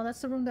 Oh, that's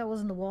the rune that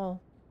was in the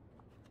wall.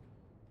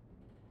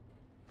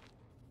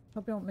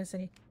 Hope you don't miss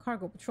any.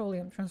 Cargo,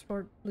 petroleum,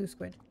 transport, blue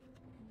squid.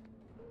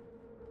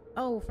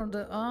 Oh, from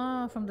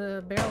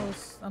the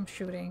barrels I'm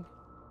shooting.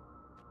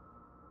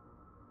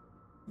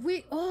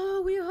 We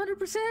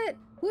 100%!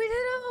 We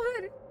did all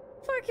of it!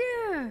 Fuck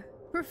yeah!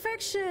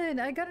 Perfection!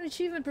 I got an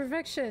achievement,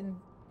 perfection.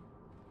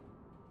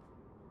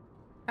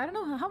 I don't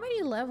know, how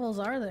many levels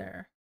are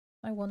there?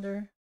 I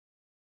wonder.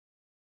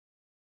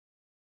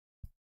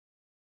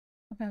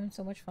 I'm having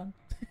so much fun.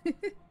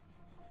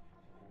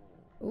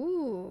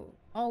 Ooh.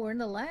 Oh, we're in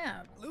the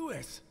lab.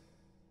 Lewis!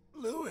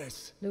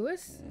 Lewis!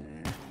 Lewis?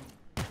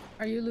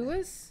 Are you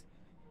Lewis?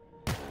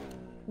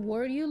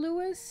 Were you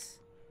Lewis?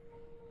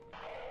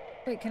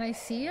 Wait, can I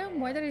see him?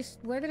 Why did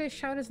I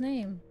shout his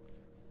name?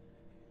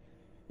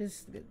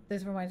 This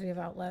reminds me of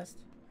Outlast.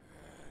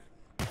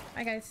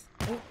 Hi guys.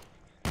 Oh.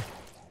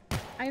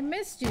 I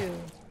missed you.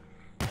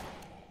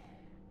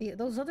 Yeah,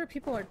 those other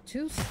people are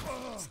too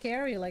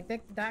scary. Like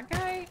that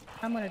guy,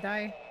 I'm gonna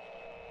die.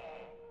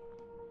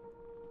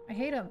 I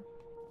hate him.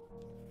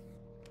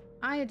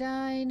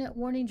 Iodine.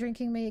 Warning: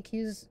 drinking may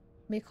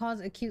cause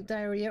acute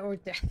diarrhea or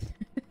death.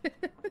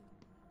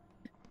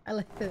 I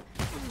like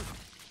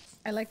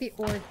the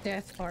or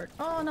death part.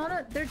 Oh no,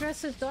 they're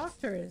dressed as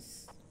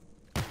doctors.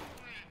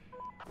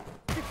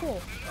 Pretty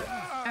cool.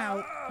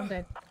 Ow, I'm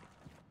dead.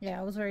 Yeah,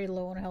 I was very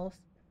low on health.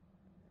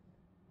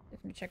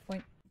 Different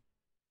checkpoint.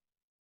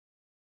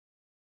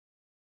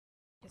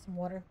 Get some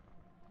water.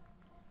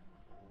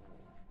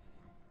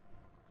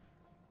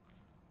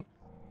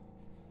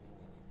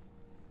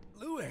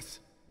 Lewis!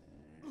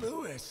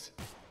 Lewis!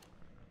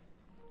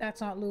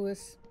 That's not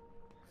Lewis.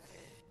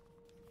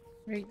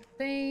 Great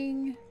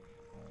thing.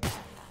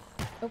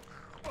 Oh.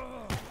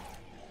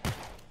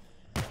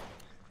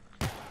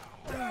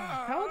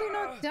 How did I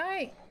not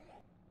die?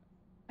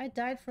 I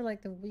died for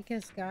like the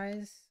weakest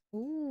guys.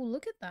 Ooh,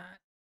 look at that.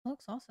 That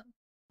looks awesome.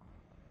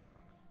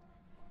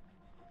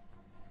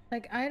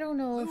 Like, I don't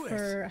know if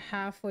we're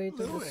halfway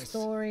through the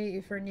story,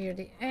 if we're near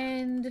the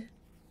end.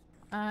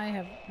 I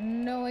have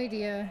no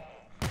idea.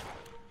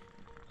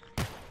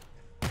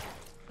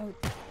 Oh,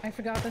 I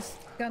forgot this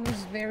gun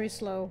was very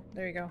slow.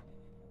 There you go.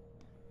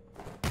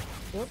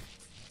 Whoop.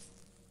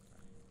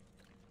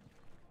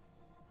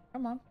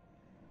 Come on.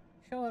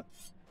 Show up.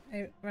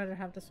 I'd rather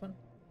have this one.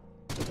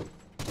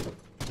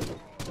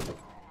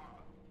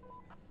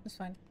 It's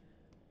fine.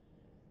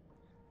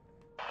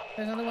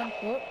 There's another one.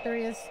 Whoop, there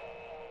he is.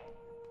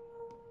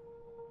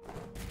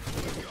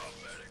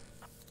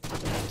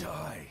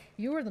 Die.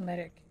 You were the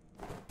medic.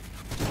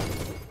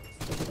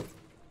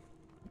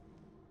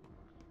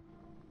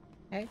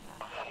 Hey.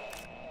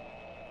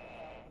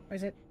 Where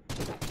is it?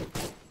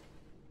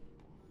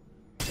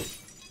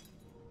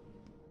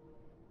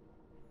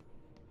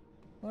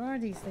 What are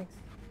these things?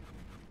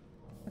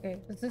 Okay,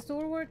 does this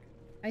door work?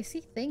 I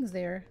see things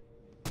there.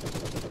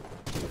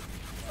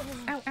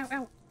 Ow, ow,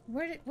 ow.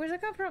 Where'd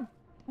it come from?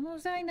 I'm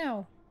almost dying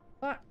now.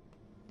 Fuck.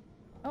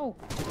 Oh.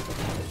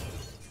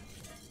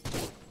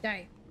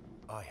 Die.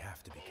 I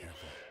have to be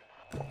careful.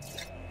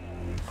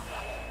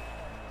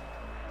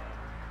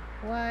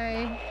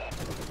 Why?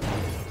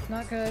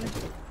 not good.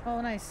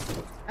 Oh, nice.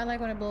 I like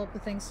when I blow up the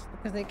things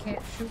because they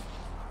can't shoot.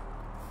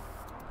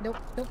 Nope,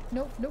 nope,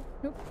 nope, nope,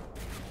 nope.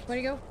 Where'd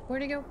he go?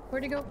 Where'd he go?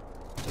 Where'd he go?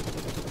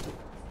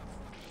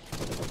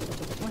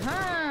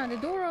 Aha! The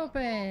door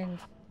opened!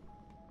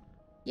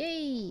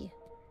 Yay!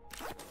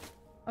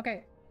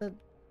 Okay,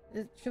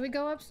 should we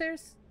go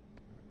upstairs?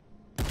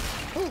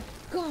 Oh,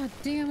 god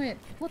damn it!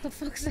 What the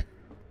fuck's that?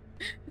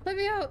 Let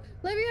me out!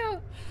 Let me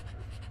out!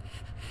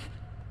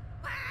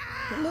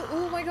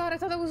 Oh my god, I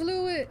thought that was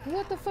Louis!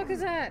 What the fuck is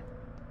that?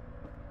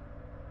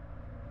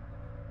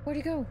 Where'd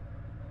he go?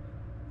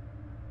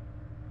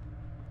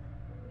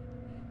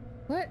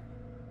 What?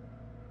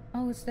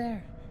 Oh, it's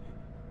there.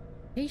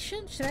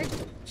 Patient?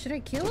 Should I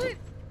kill it?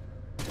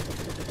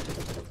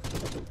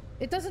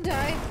 It doesn't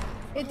die.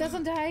 It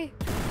doesn't die.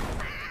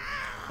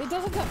 It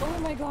doesn't die. Oh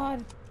my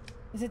god.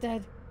 Is it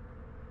dead?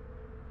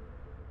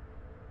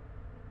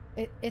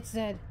 It's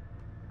dead.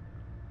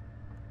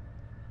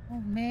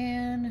 Oh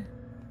man.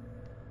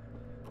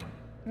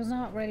 I was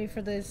not ready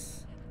for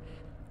this.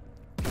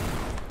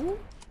 Ooh.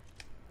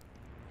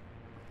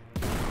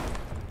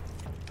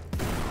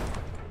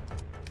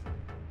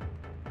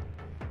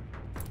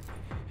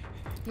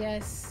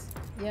 Yes,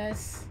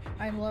 yes,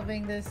 I'm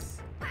loving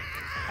this.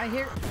 I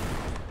hear.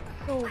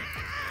 Oh,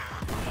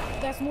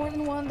 that's more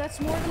than one. That's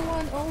more than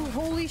one. Oh,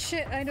 holy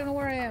shit! I don't know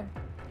where I am.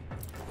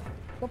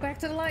 Go back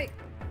to the light.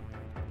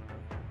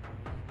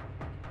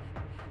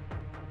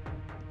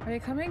 Are they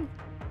coming?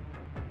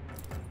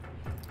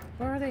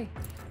 Where are they?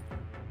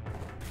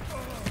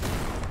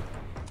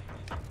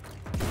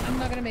 I'm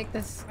not gonna make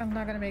this. I'm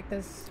not gonna make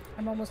this.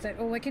 I'm almost dead.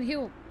 Oh, I can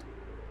heal.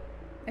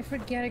 I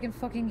forget I can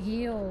fucking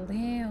heal.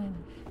 Damn.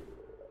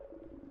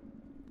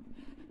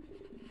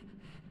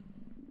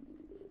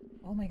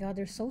 Oh my god,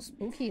 they're so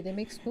spooky. They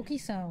make spooky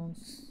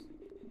sounds.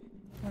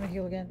 I'm gonna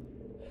heal again.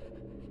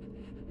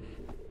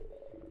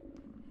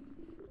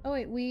 Oh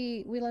wait,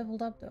 we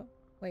leveled up though.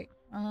 Wait,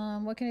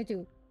 what can I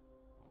do?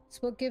 This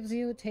book gives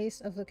you a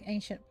taste of the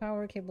ancient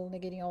power capable of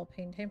negating all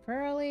pain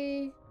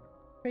temporarily.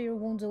 Pray your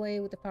wounds away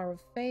with the power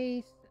of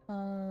faith.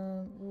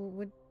 Oh,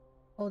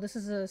 this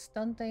is a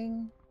stun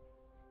thing.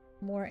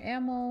 More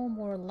ammo,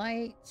 more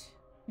light.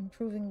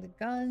 Improving the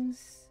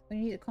guns. When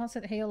you need a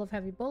constant hail of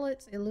heavy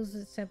bullets, it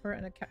loses its temper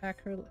and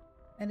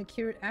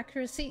accurate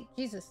accuracy.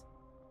 Jesus.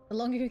 The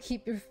longer you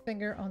keep your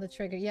finger on the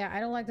trigger. Yeah, I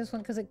don't like this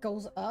one because it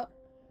goes up.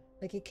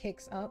 Like it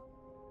kicks up.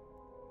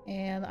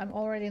 And I'm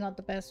already not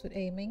the best with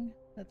aiming.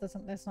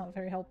 That's not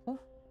very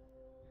helpful.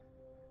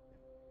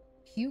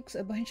 Pukes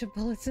a bunch of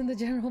bullets in the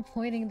general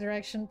pointing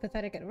direction.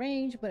 Pathetic at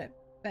range, but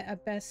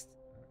at best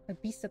a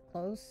beast up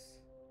close.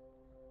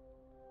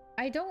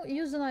 I don't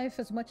use the knife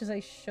as much as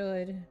I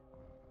should.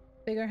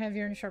 Bigger,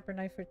 heavier, and sharper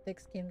knife for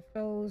thick-skinned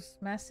foes.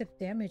 Massive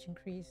damage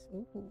increase.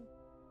 Ooh.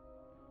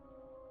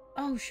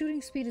 Oh,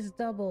 shooting speed is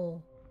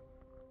double.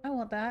 I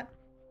want that.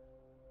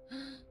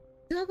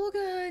 Double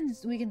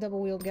guns! We can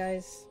double wield,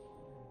 guys.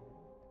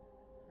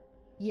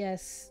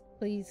 Yes,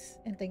 please,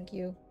 and thank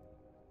you.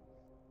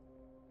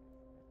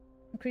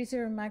 Increase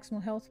your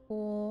maximum health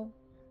pool.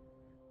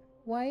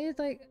 Why is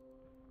like...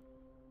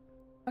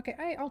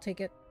 Okay, I'll take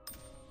it.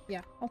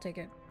 Yeah, I'll take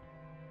it.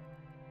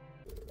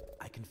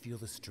 I can feel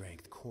the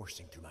strength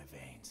coursing through my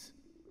veins.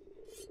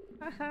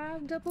 Haha,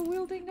 I'm double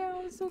wielding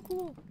now. It's so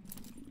cool.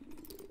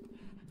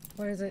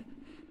 Where is it?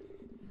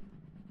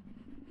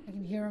 I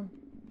can hear him.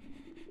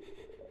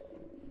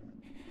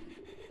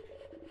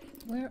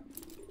 Where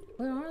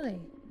are they?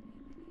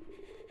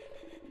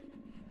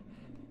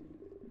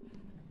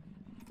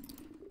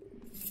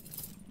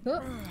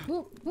 Oh,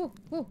 oh, oh,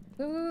 oh,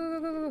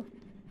 go.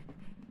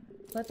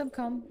 Let them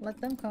come.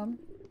 Let them come.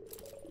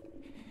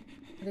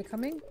 Are they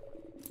coming?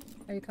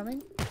 Are you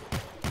coming?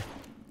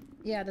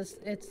 Yeah,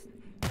 it's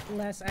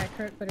less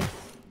accurate, but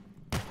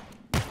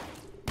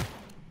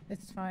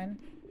it's fine.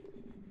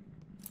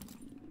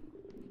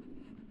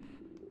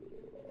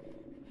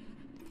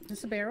 Is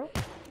this a barrel?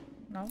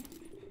 No.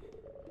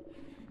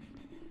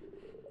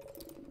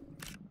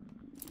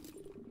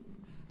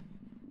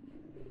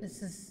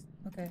 This is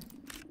okay.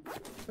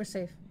 We're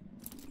safe.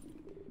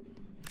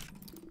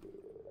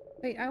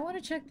 Wait, I want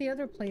to check the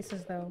other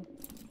places though.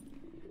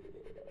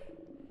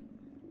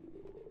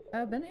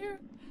 I've been here?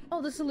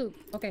 Oh, this is a loop.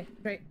 Okay,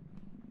 great.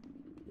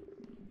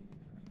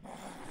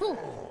 Ooh.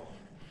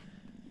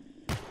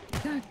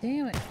 God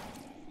damn it.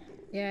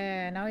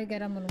 Yeah, now we get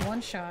them in one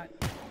shot.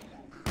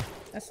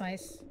 That's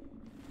nice.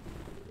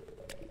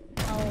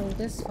 Oh,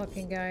 this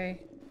fucking guy.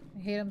 I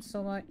hate him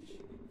so much.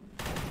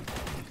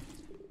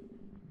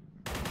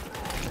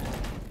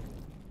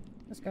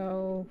 Let's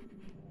go.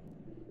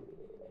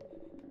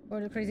 Where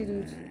are the crazy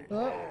dudes?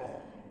 Oh.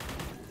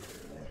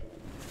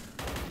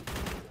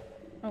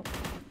 Oh.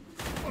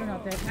 You're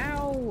not dead.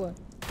 Ow!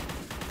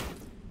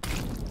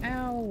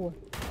 Ow!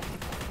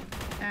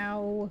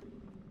 Ow.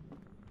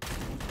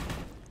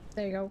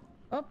 There you go.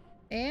 Oh,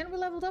 and we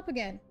leveled up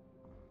again.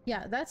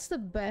 Yeah, that's the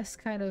best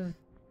kind of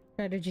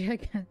strategy, I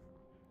guess.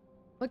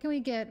 What can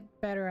we get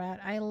better at?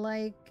 I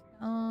like,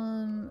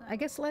 I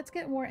guess let's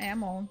get more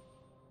ammo.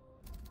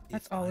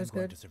 That's always If I'm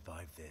going good. to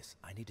survive this,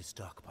 I need to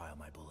stockpile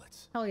my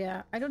bullets. Hell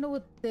yeah. I don't know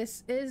what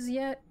this is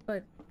yet,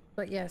 but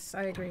yes,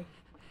 I agree.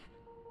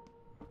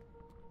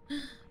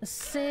 A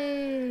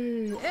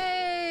save!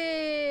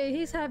 Hey!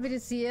 He's happy to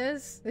see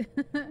us.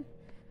 I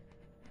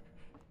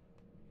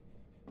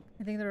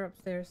think they're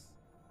upstairs.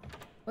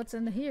 What's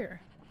in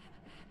here?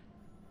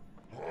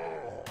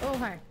 Oh,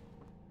 hi.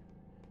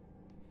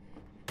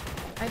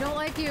 I don't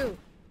like you.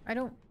 I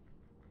don't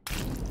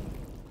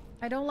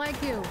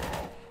like you.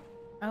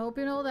 I hope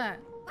you know that.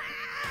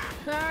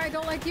 I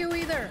don't like you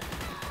either.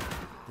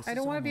 I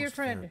don't want to be your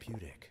friend.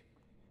 Therapeutic.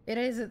 It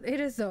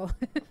is though.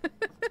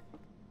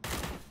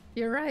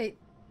 You're right.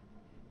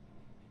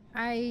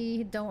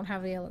 I don't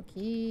have the yellow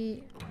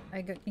key.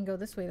 I can go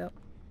this way though.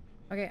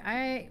 Okay,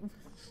 I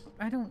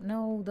don't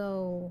know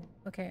though.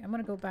 Okay, I'm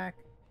gonna go back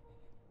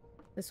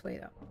this way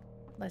though.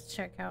 Let's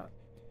check out.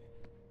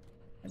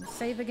 Let me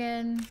save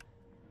again.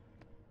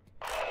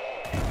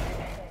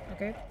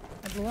 Okay,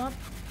 I blew up.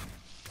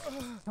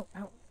 Oh,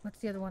 ow. What's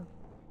the other one?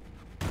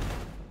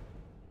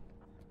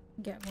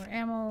 Get more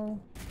ammo.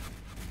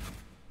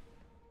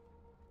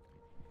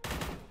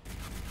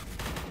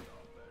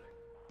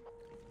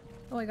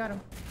 Oh, I got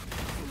him.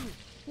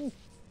 Ooh.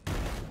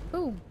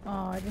 Ooh. Oh,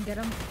 I didn't get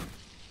him.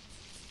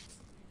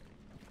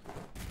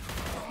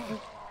 Ooh.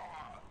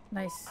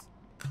 Nice.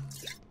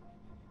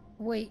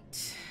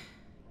 Wait.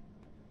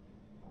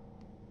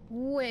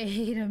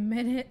 Wait a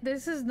minute.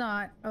 This is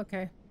not...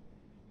 Okay.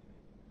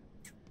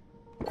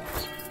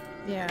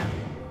 Yeah.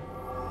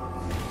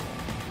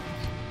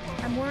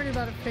 I'm worried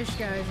about the fish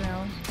guys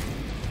now.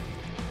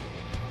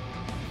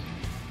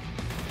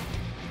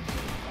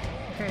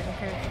 Okay.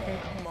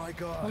 Oh my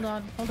god.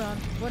 Hold on.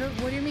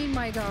 What do you mean,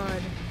 my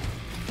god?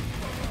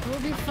 We'll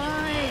be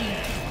fine.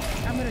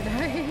 I'm gonna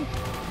die.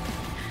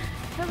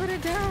 I'm gonna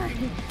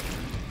die.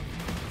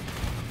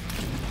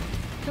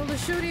 Kill the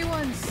shooty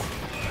ones.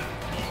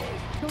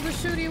 Kill the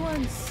shooty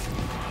ones.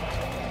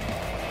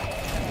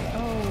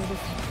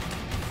 Oh.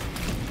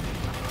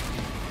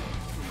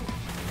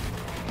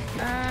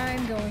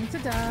 I'm going to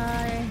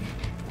die.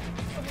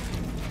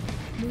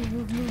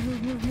 Move.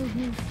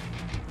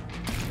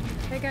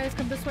 Hey guys,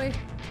 come this way.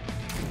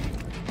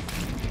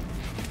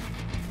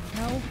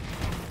 No?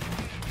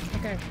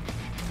 Okay.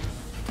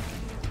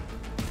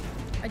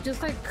 I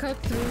just like cut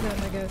through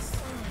them, I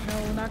guess.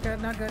 No, not good.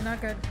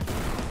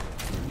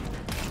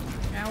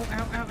 Ow.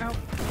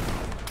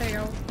 There you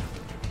go.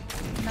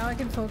 Now I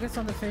can focus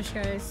on the fish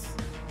guys.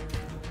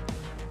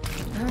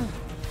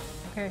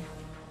 Okay.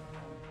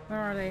 Where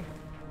are they?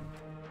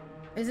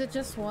 Is it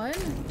just one?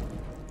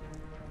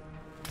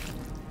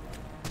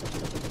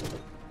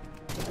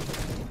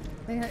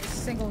 I think a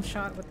single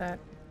shot with that.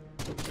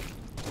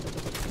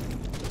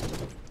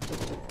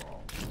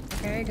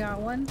 Okay,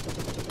 got one.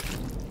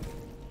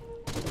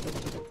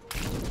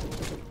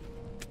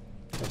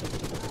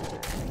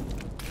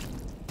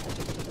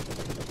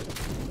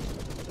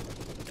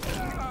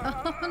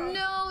 Oh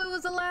no, it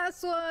was the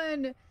last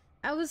one!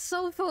 I was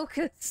so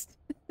focused.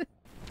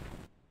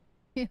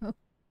 Ew.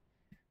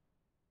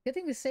 Good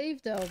thing we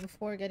saved though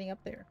before getting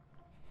up there.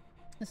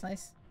 That's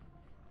nice.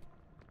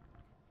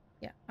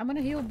 Yeah, I'm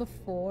gonna heal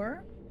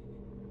before.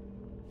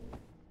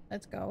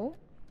 Let's go.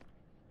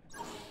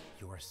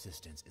 Your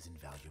assistance is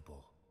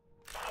invaluable.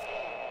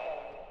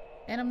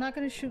 And I'm not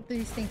gonna shoot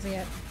these things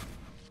yet.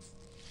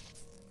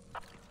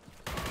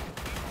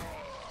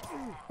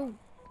 Ooh.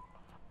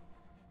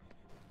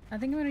 I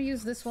think I'm gonna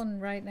use this one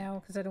right now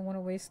because I don't want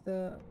to waste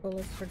the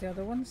bullets for the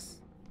other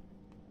ones.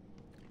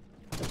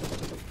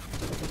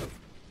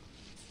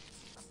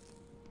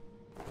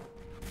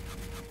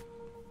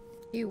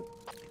 Ew.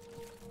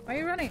 Why are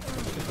you running?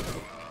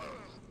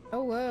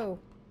 Oh, whoa.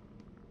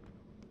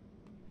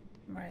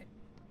 Alright.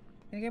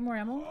 Can I get more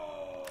ammo?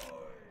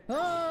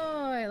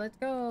 Oh, let's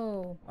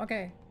go.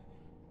 Okay.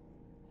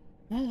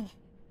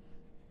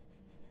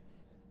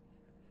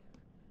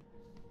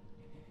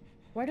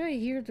 Why do I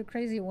hear the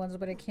crazy ones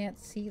but I can't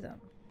see them?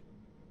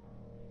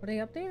 Are they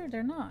up there?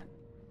 They're not.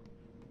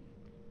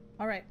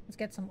 Alright, let's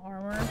get some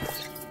armor.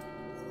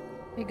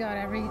 We got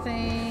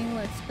everything.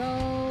 Let's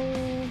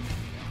go.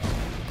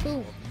 Ooh. I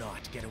will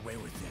not get away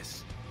with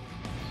this.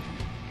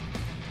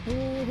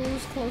 Ooh,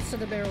 who's close to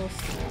the barrels?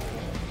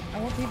 I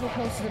want people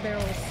close to the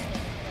barrels.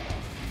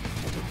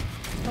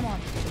 Come on.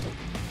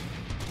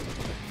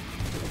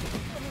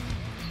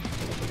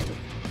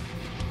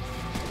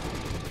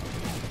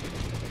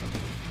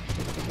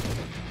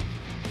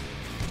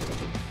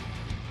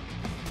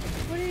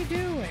 What are you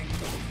doing?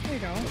 There you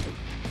go.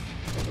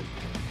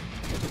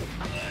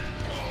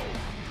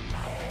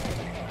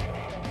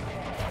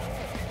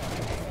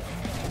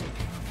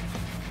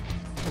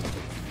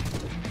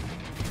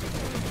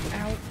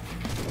 Ow.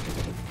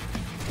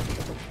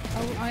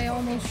 Oh, I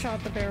almost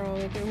shot the barrel.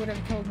 It would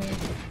have killed me.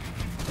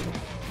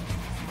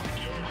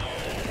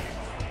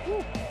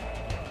 Woo.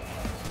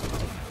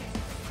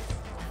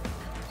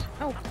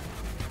 Oh.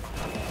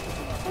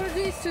 What are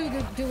these two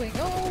doing?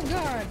 Oh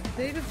god!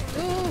 They just...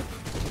 Oh!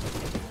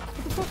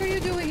 What the fuck are you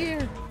doing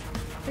here?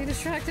 They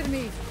distracted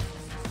me.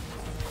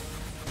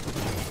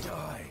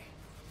 Die.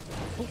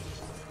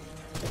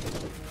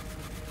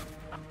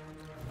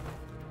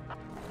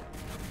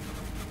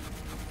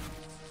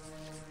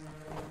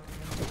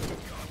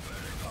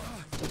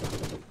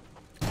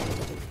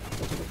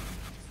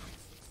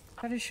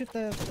 Try to shoot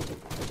the...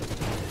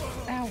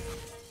 Ow!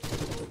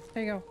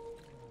 There you go.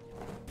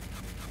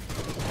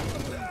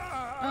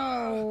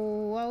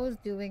 Oh, I was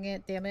doing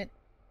it, damn it.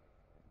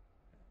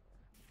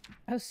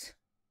 I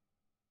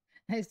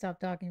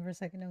stopped talking for a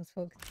second, I was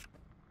focused.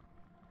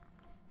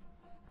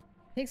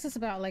 Takes us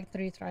about like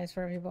 3 tries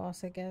for every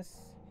boss, I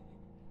guess.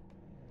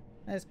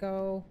 Let's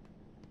go.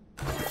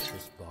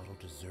 This bottle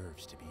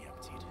deserves to be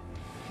emptied.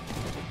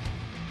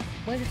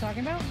 What are you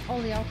talking about? Oh,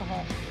 the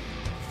alcohol.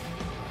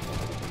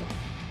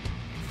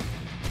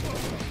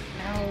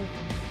 Ow.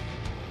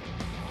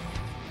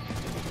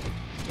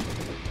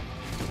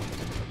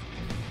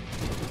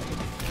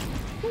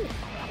 Ooh.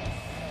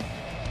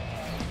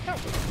 Oh.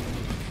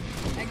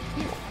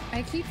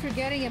 I keep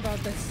forgetting about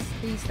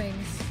these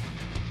things.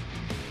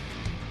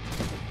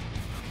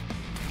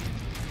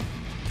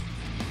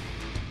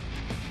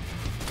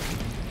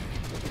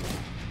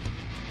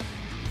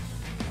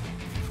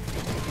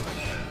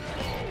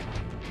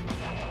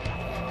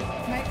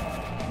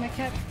 My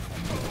cat.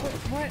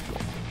 What?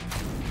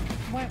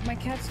 My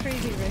cat's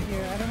crazy right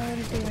here. I don't know what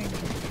he's doing.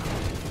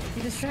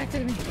 He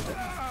distracted me.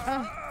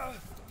 Oh.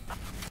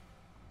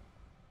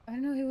 I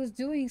don't know, he was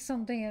doing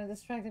something and it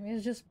distracted me. He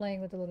was just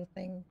playing with the little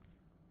thing.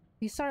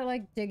 He started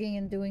like digging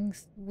and doing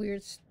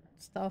weird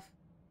stuff.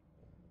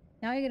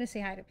 Now you're gonna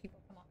say hi to people.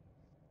 Come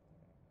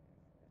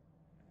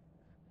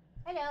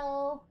on.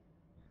 Hello.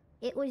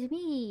 It was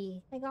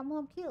me. I got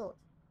mom killed.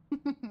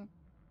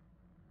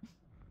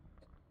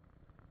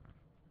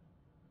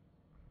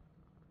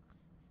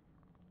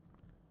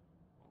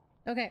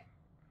 Okay.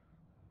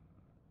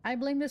 I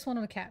blame this one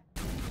on the cat.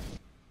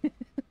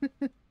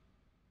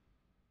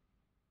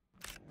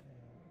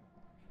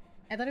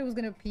 I thought he was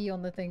gonna pee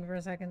on the thing for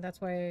a second.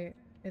 That's why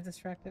it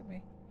distracted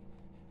me.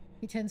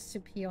 He tends to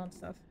pee on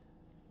stuff.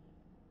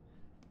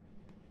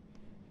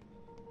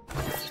 I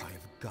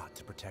have got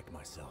to protect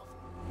myself.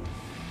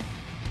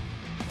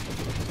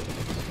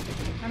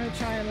 I'm gonna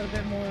try a little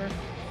bit more.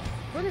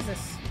 What is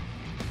this?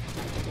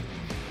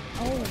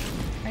 Oh,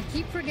 I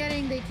keep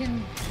forgetting they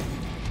can...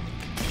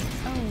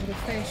 Oh, the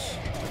fish.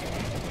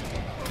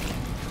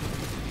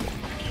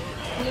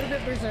 A little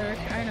bit berserk,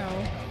 I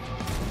know.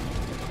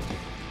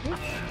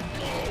 Oops.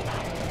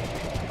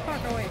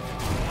 Fuck away.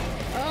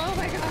 Oh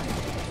my god!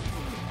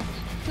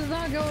 This is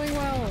not going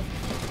well.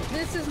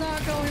 This is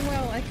not going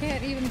well. I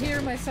can't even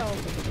hear myself.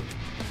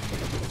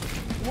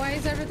 Why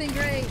is everything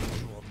gray?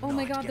 Oh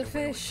my god, the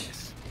fish.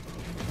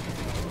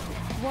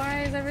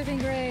 Why is everything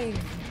gray?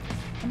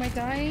 Am I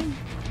dying?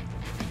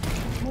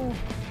 Oh.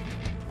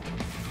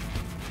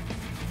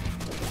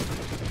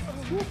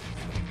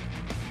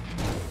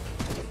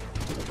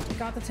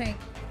 Got the tank.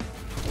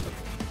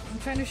 I'm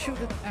trying to shoot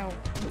the... Ow.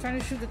 I'm trying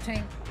to shoot the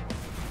tank.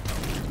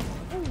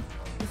 Ooh,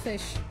 the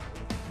fish.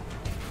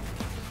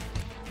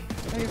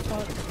 Oh, you're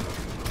fucked.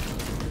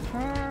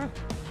 Ah.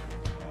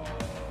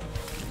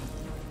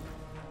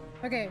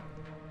 Okay.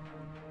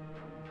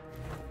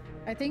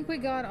 I think we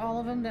got all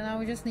of them, then now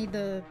we just need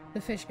the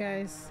fish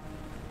guys.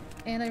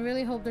 And I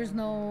really hope there's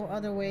no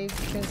other waves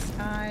because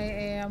I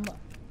am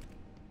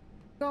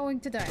going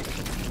to die.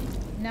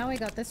 Now I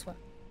got this one.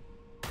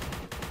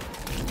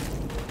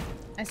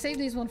 I saved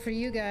this one for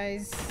you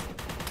guys.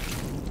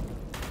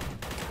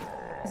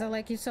 Because I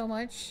like you so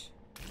much.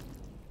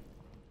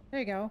 There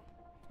you go.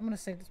 I'm gonna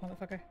save this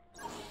motherfucker.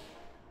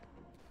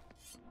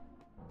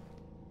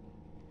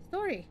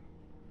 Story.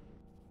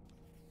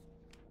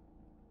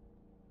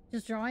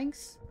 Just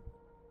drawings.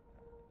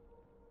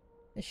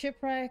 A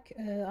shipwreck,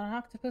 an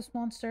octopus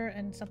monster,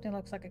 and something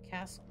looks like a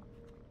castle.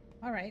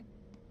 Alright.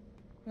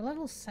 We're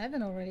level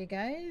 7 already,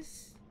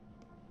 guys.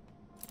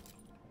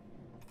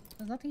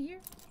 There's nothing here?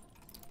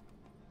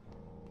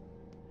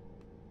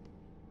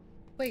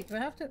 Wait, do I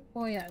have to...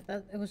 Oh yeah,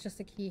 it was just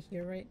a key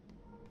here, right?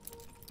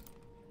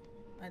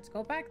 Let's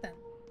go back then.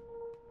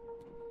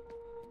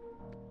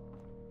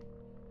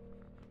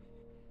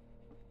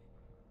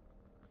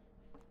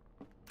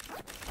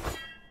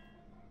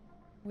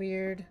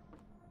 Weird.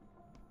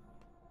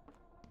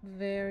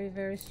 Very,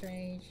 very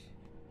strange.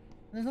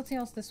 There's nothing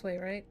else this way,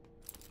 right?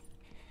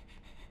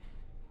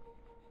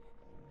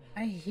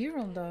 I hear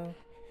them though.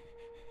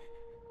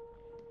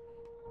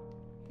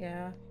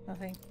 Yeah,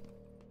 nothing.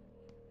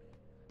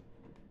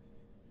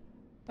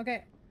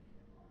 Okay.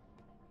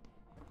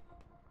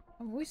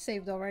 We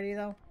saved already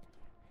though.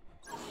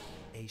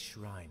 A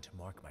shrine to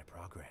mark my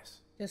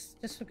progress. Just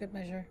for good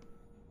measure.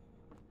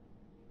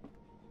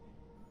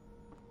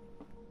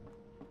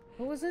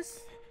 What was this?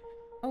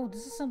 Oh,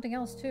 this is something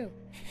else too.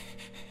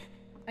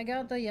 I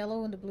got the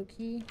yellow and the blue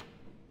key.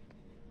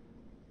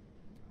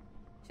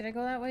 Should I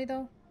go that way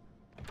though?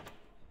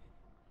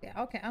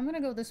 Yeah, okay, I'm gonna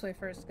go this way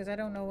first because I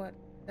don't know what...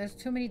 There's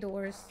too many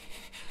doors.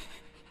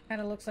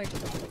 Kinda looks like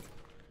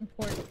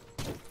important.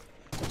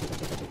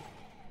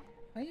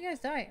 Oh, you guys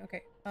die.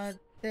 Okay.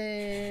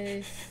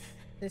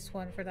 This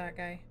one for that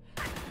guy.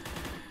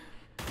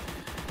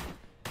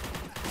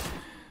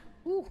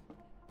 Ooh.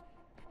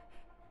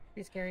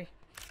 Pretty scary.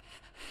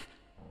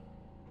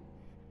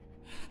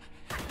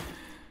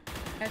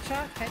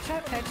 Headshot,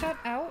 headshot, headshot,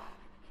 out.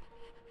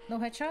 No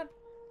headshot?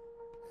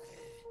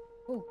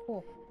 Oh,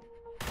 cool.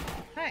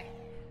 Hi.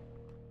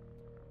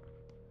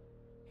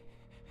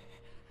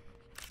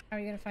 Are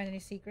you gonna find any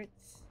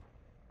secrets?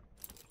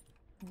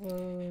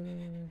 Whoa.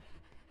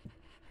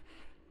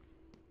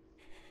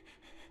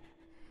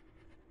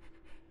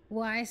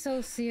 Why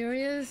so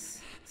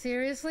serious?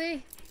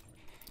 Seriously?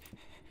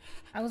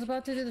 I was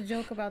about to do the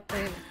joke about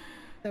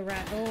the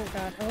rat. Oh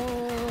god.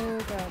 Oh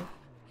god.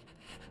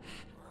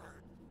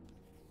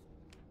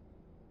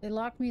 They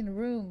locked me in a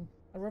room.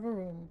 A rubber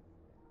room.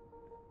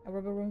 A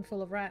rubber room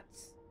full of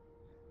rats.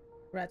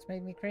 Rats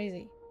made me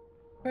crazy.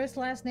 First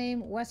last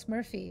name Wes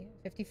Murphy.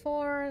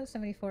 54,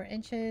 74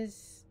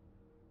 inches.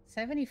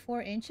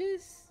 74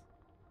 inches?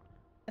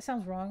 That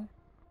sounds wrong.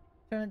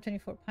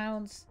 224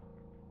 pounds.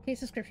 Case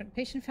description.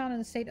 Patient found in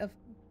a state of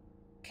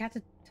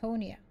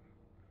catatonia.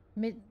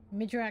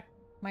 Midriatic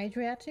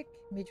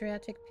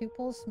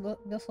pupils,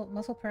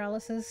 muscle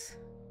paralysis,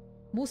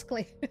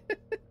 muscle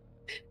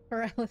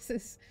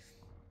paralysis,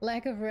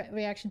 lack of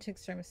reaction to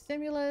external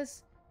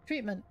stimulus.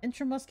 Treatment: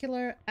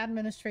 intramuscular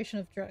administration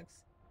of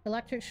drugs.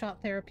 Electric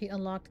shock therapy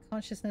unlocked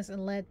consciousness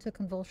and led to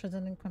convulsions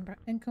and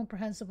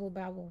incomprehensible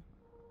babble.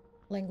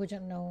 Language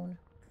unknown.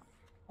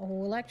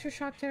 Oh,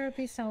 electroshock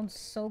therapy sounds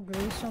so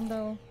gruesome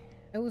though.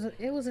 It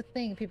was a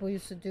thing people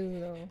used to do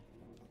though.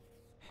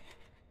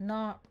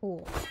 Not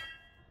cool.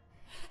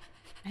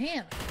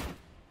 Hand.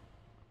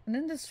 An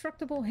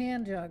indestructible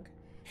hand jug.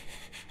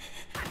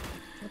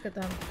 Look at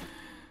them.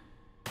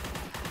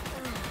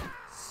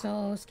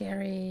 So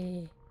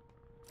scary.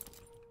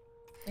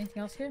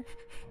 Anything else here?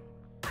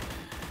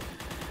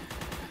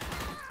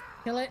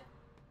 Kill it.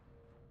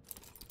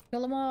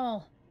 Kill them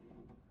all.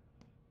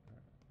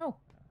 Oh.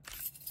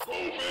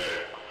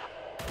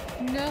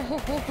 No.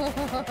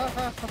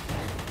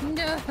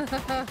 No.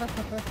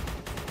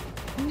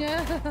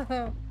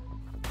 No.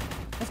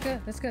 That's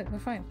good. That's good. We're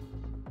fine.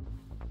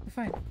 We're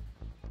fine.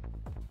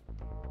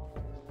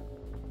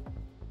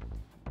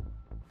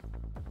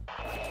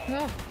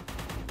 No.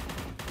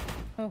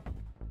 Oh.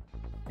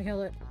 I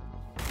killed it.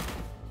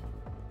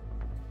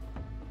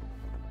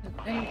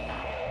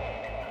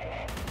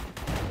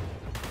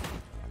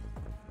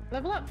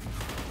 Level up!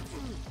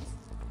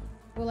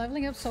 We're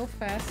leveling up so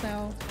fast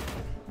now.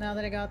 Now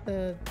that I got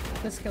the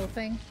skill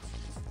thing.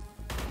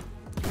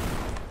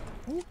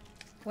 Ooh,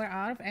 we're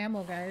out of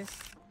ammo, guys.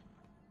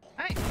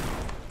 Hi!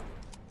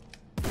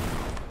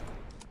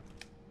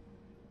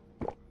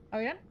 Are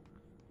we done?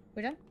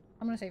 We're done?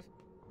 I'm gonna save.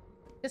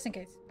 Just in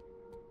case.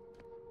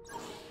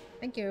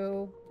 Thank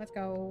you. Let's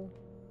go.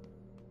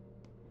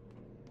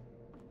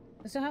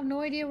 I still have no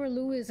idea where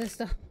Lou is and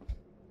stuff.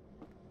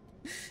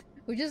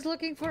 We're just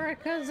looking for our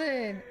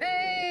cousin.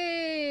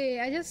 Hey!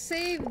 I just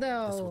saved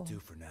though. This will do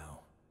for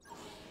now.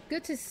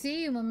 Good to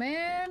see you, my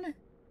man.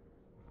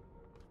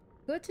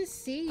 Good to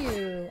see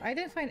you. I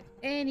didn't find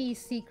any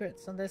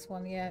secrets on this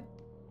one yet.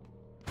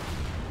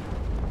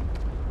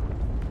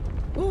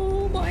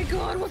 Oh my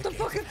god, what the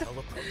fuck is that?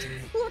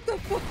 What the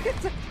fuck is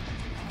that?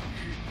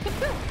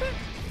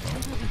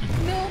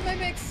 No,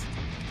 mimics!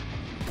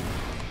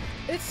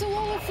 It's a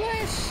wall of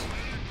flesh!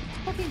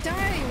 Fucking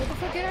die! What the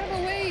fuck? Get out of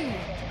my way!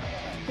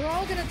 We're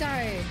all gonna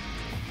die!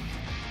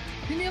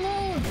 Leave me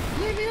alone!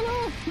 Leave me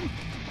alone!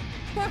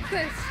 Fuck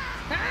this!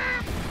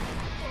 Ah!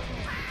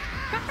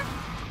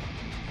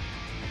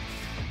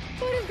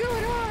 What is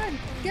going on?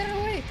 Get out of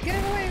the way! Get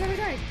out of the way! I'm gonna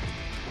die!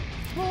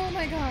 Oh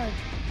my god!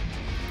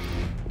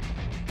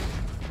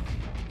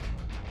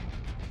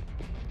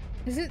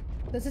 Is it?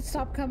 Does it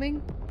stop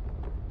coming?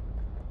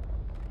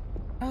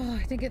 Oh,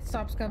 I think it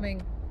stops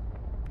coming.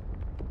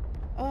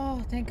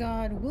 Oh, thank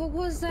God. What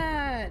was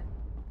that?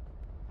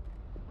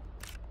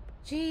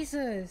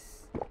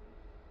 Jesus.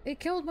 It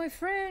killed my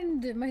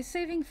friend! My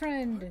saving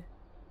friend!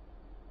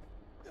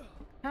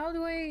 How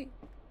do I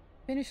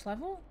finish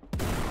level?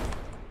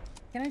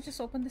 Can I just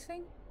open this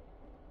thing?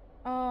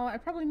 Oh, I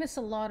probably missed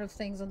a lot of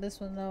things on this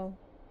one though.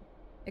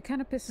 It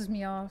kind of pisses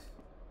me off.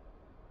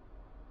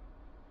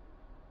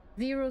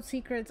 0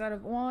 secrets out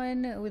of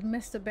 1. We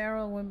missed the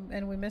barrel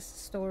and we missed the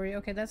story.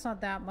 Okay, that's not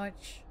that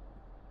much.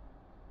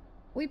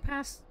 We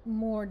passed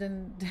more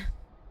than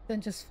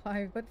just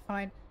 5, but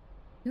fine.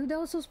 Dude, that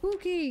was so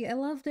spooky! I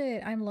loved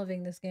it! I'm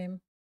loving this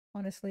game,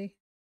 honestly.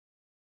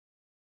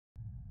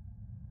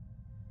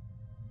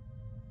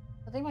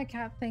 I think my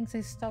cat thinks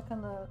he's stuck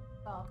on the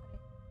balcony.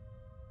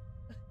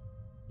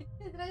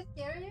 Did I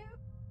scare you?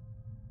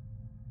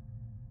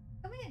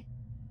 Come in!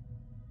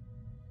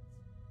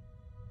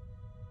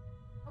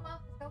 Come on,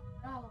 let's go.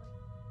 Oh.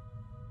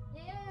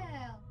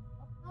 Yeah!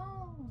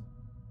 Oh.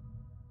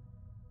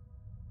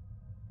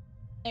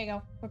 There you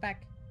go. We're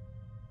back.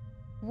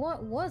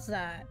 What was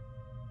that?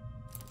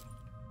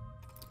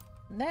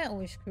 That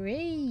was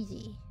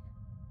crazy.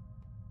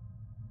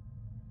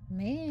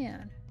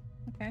 Man.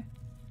 Okay.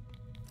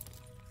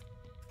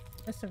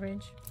 That's the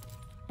bridge.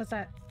 What's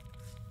that?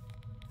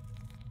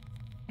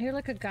 I hear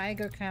like a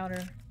Geiger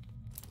counter.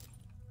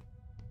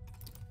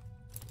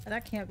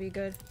 That can't be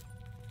good.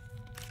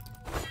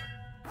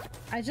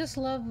 I just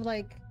love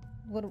like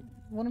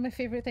one of my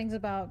favorite things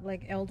about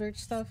like Eldritch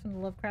stuff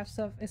and Lovecraft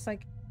stuff. It's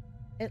like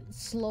it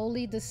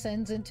slowly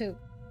descends into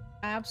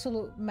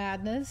absolute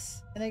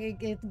madness, and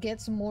like it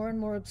gets more and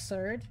more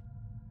absurd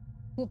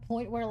to a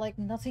point where like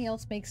nothing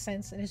else makes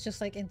sense, and it's just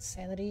like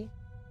insanity.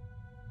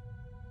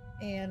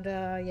 And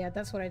yeah,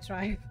 that's what I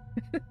try.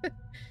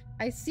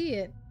 I see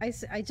it. I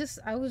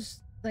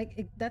was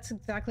like, that's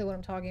exactly what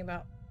I'm talking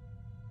about.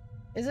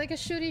 It's like a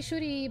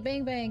shooty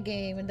bang bang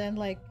game, and then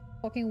like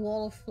fucking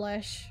wall of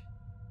flesh.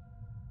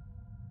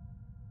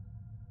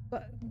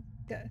 But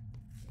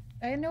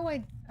I know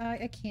I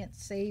can't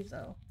save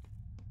though.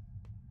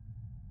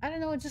 I don't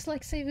know, I just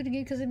like saving the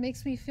game because it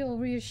makes me feel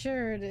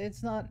reassured.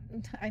 It's not.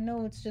 I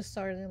know it's just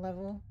starting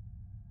level.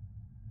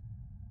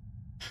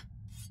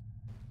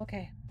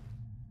 Okay.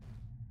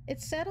 It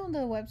said on the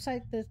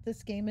website that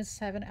this game is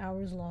 7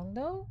 hours long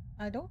though.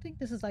 I don't think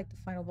this is like the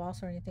final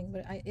boss or anything,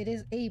 but it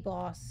is a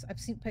boss. I've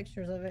seen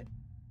pictures of it.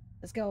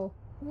 Let's go.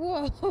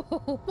 Whoa!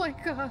 Oh my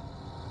god!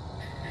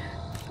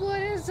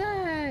 What is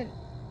that?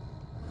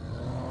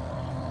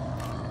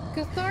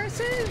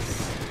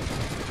 Catharsis?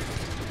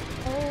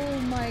 Oh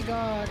my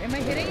god. Am I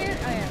hitting it?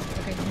 I am.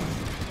 Okay.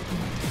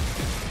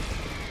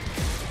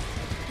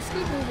 Just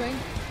keep moving.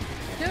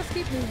 Just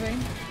keep moving.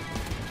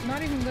 I'm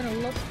not even gonna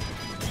look.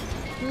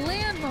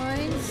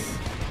 Landmines!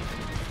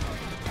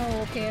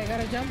 Oh, okay. I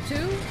gotta jump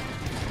too?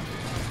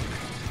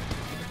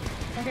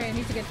 Okay, I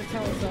need to get the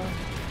telezone.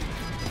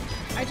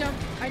 I jump.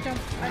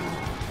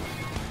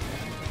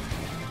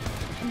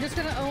 I'm just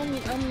gonna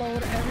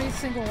unload every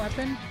single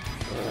weapon.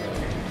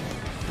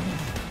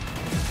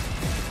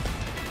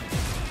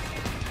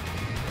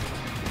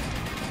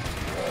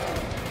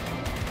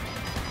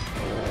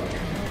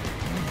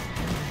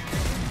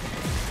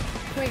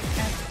 Wait,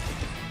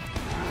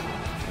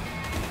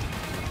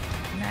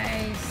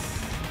 nice.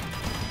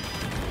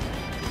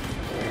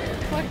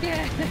 Fuck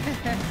yeah!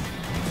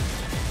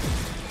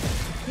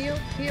 Heal.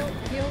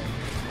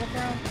 Look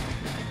around.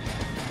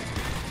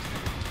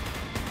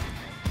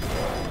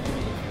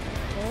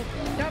 Oh,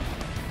 jump!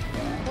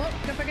 Oh,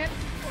 jump again!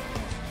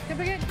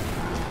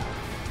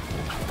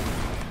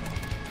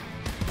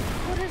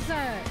 What is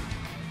that?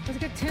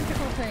 It's like a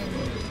tentacle thing.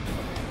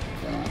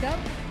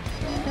 Jump!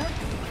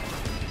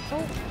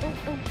 Oh.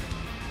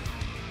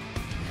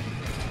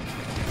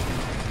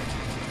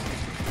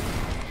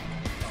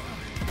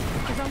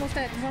 It's almost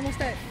dead.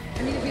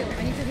 I need to heal.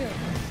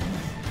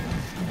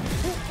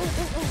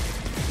 Oh.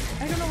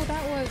 I don't know what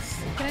that was.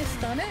 Can I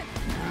stun it?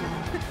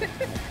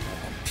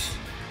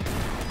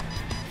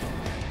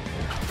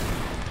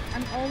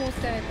 I'm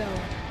almost dead though.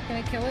 Can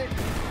I kill it?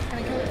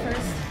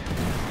 First?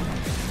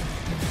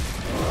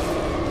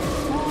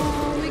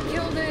 Oh, we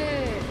killed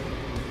it!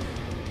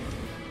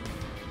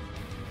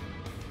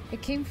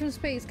 It came from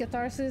space.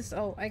 Catharsis.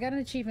 Oh, I got an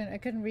achievement. I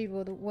couldn't read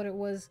what it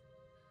was.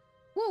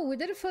 Whoa, we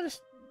did it for the...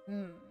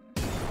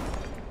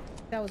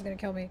 That was gonna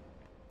kill me.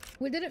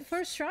 We did it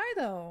first try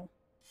though.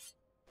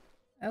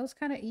 That was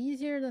kind of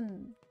easier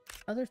than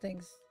other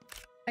things.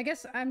 I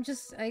guess I'm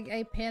just...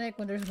 I panic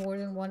when there's more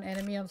than one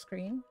enemy on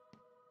screen.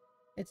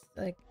 It's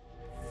like...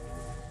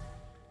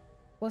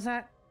 What's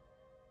that?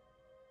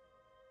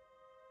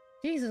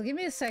 Jesus, give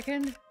me a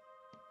second.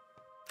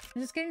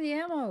 I'm just getting the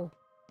ammo.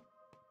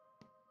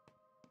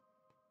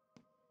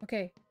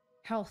 Okay.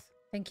 Health.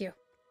 Thank you.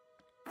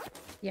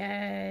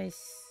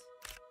 Yes.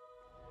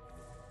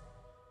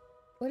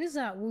 What is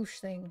that whoosh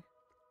thing?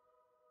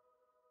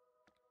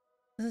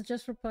 Does it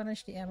just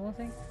replenish the ammo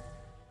thing?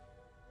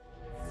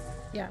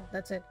 Yeah,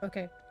 that's it.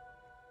 Okay.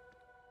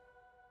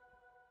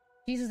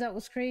 Jesus, that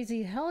was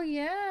crazy. Hell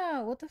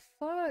yeah! What the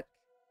fuck?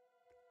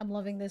 I'm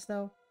loving this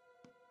though.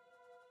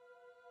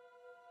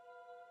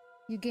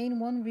 You gain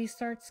 1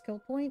 restart skill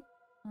point?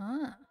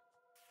 Ah.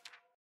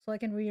 So I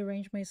can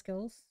rearrange my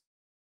skills?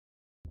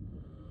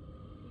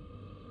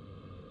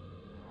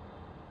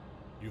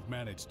 You've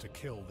managed to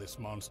kill this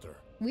monster.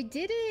 We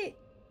did it!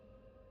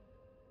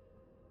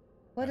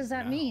 What does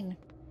that mean?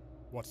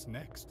 What's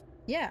next?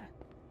 Yeah.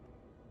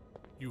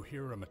 You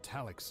hear a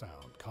metallic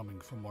sound coming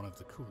from one of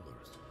the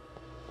coolers.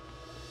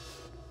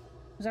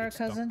 Is that our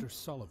cousin? Dr.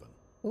 Sullivan.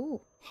 Ooh.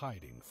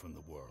 Hiding from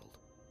the world.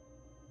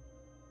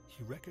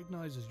 He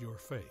recognizes your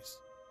face.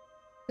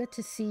 Good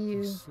to see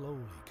you. He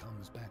slowly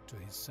comes back to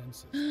his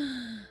senses.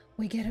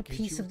 We get a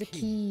piece of the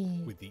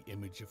key. With the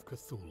image of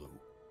Cthulhu.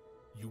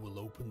 You will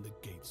open the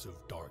gates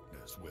of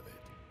darkness with it.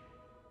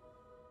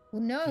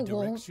 Well, no, he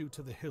directs you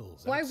to the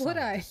hills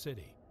outside the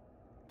city.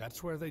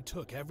 That's where they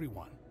took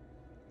everyone.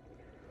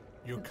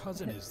 Your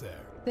cousin is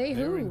there.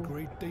 They're in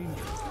great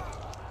danger.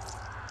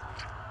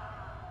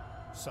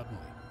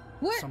 Suddenly,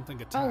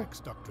 something attacks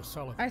Dr.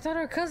 Sullivan. I thought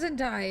our cousin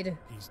died.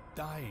 He's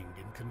dying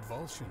in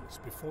convulsions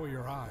before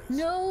your eyes.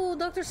 No,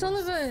 Dr.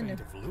 Sullivan!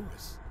 What's the fate of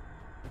Lewis?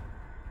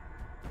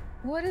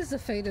 What is the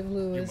fate of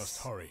Lewis? You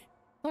must hurry.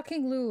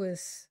 Fucking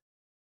Lewis.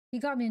 He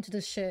got me into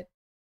this shit.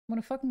 I'm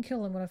gonna fucking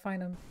kill him when I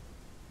find him.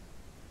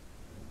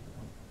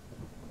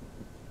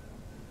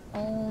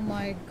 Oh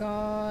my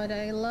god,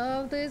 I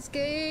love this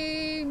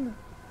game!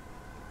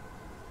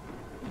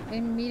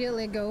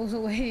 Immediately goes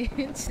away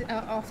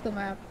off the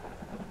map.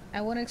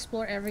 I want to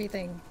explore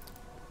everything.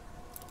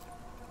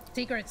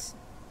 Secrets.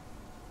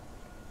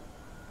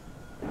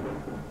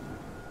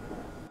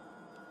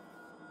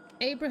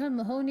 Abraham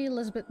Mahoney,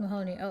 Elizabeth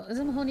Mahoney. Oh,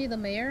 isn't Mahoney the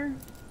mayor?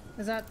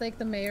 Is that like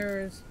the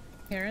mayor's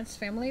parents,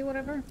 family,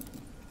 whatever?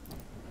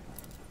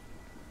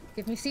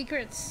 Give me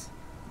secrets.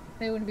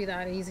 They wouldn't be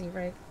that easy,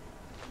 right?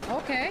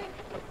 Okay.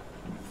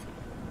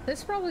 This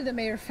is probably the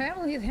mayor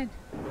family then.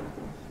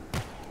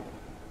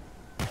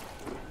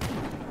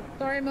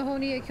 Sorry,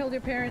 Mahoney, I killed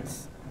your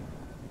parents.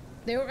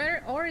 They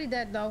were already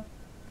dead though,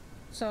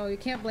 so you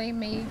can't blame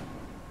me.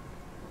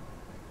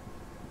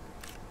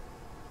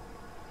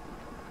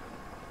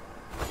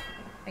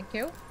 Thank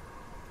you.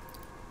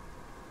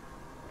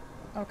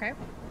 Okay,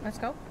 let's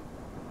go.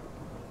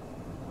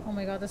 Oh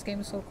my god, this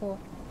game is so cool.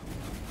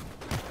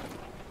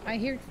 I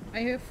hear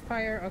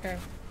fire. Okay.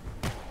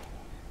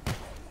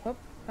 Oh,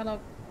 hello.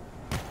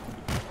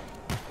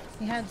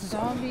 We had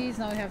zombies,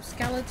 now we have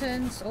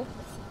skeletons. Oh.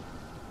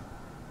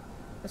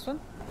 This one?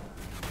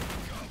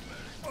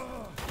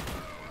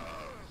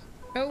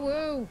 Oh,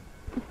 whoa!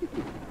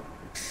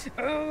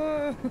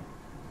 Oh!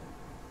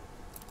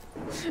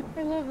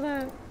 I love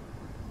that.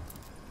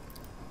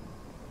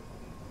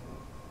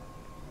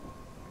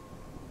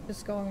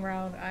 Just going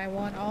around. I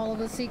want all of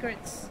the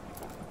secrets.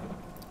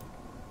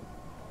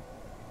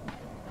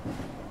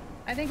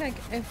 I think like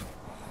if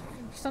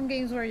some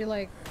games where you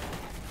like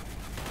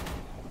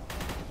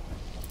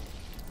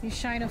you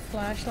shine a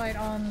flashlight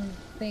on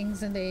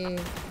things and they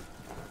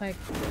like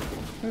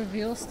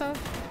reveal stuff.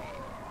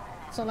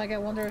 So like I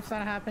wonder if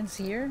that happens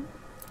here.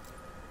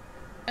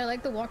 I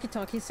like the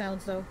walkie-talkie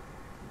sounds though.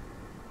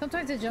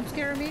 Sometimes they jump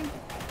scare me,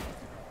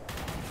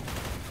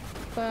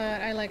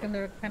 but I like them.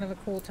 They're kind of a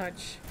cool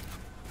touch.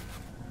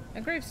 A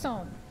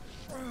gravestone.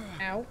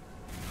 Ow.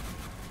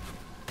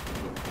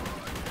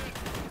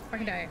 I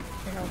can die.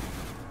 There you go.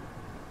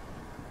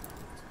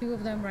 Two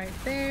of them right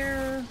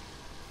there.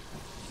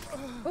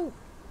 Oh!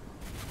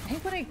 I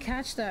hate when I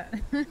catch that.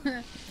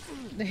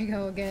 There you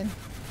go again.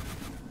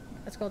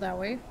 Let's go that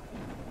way.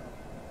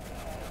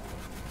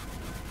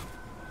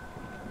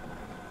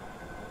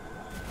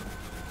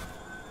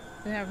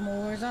 Do we have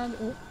more zombies?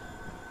 Oh,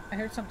 I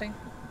heard something.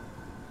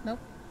 Nope.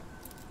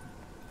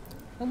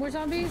 No more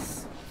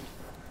zombies?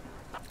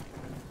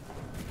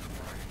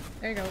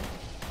 There you go.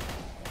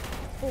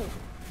 Oh.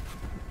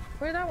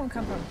 Where'd that one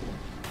come from?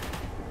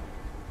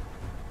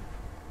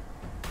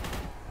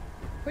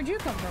 Where'd you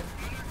come from?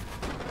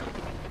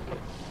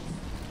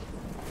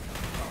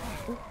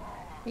 Ooh,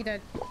 he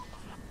dead.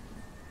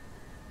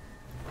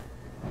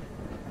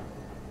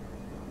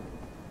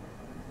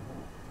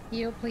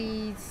 Heal,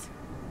 please.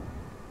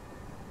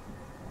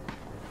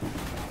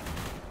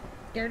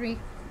 Scared me.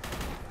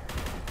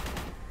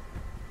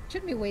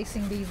 Shouldn't be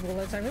wasting these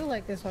bullets. I really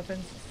like this weapon.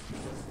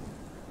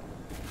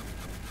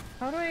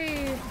 How do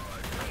I...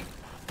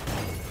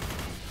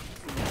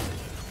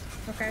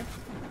 Okay.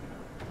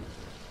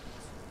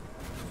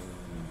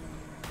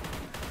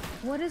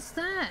 What is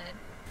that?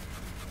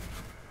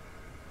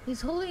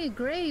 He's holding a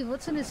grave.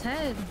 What's in his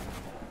head?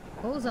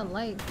 What was that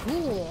light?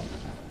 Cool.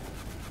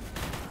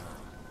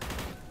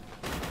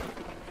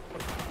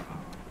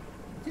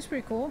 This is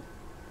pretty cool.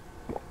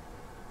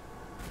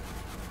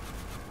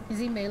 Is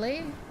he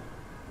melee?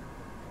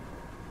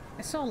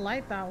 I saw a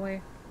light that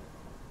way.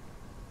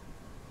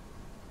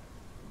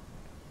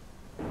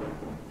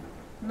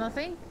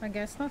 Nothing? I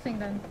guess nothing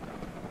then.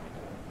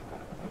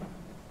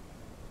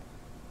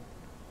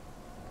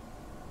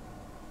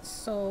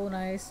 So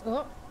nice.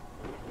 Oh!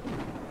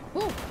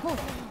 Oh! Oh!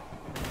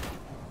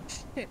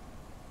 Shit.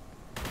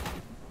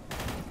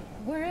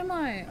 Where am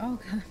I? Oh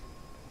god.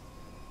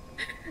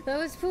 That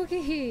was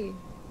spooky!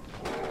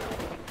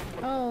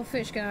 Oh,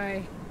 fish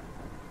guy.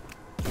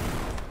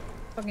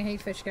 Fucking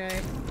hate fish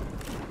guy.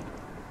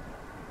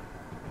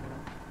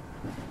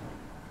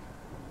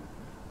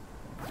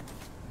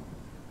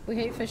 We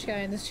hate fish guy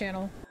in this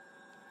channel.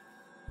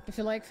 If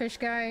you like fish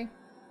guy,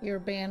 you're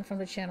banned from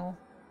the channel.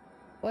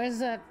 What is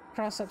that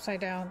cross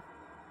upside down?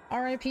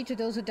 RIP to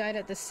those who died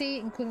at the sea,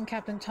 including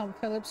Captain Tom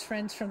Phillips,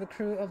 friends from the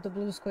crew of the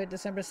Blue Squid,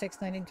 December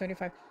 6,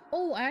 1925.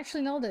 Oh, I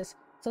actually know this.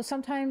 So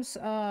sometimes,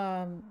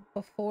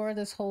 before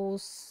this whole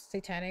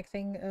satanic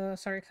thing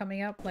started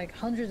coming up, like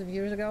hundreds of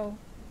years ago,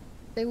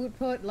 they would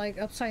put like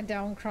upside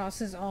down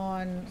crosses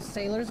on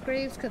sailors'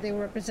 graves because they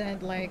would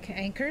represent like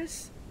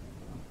anchors.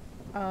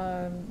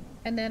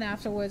 And then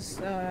afterwards,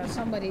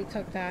 somebody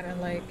took that and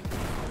like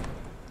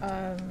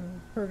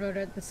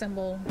perverted the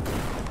symbol.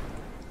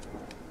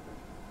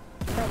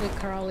 Probably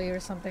Crowley or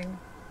something.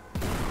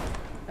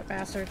 That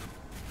bastard.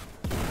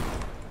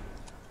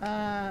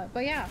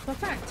 But yeah, fun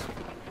fact.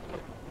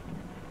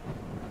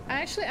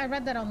 I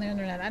read that on the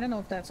internet. I don't know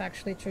if that's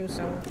actually true,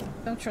 so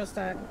don't trust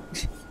that.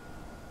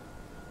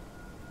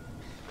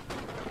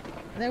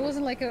 There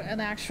wasn't like an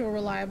actual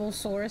reliable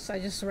source. I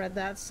just read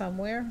that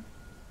somewhere.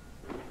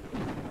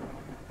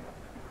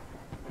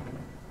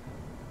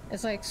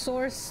 It's like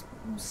source,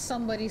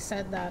 somebody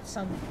said that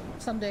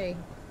someday,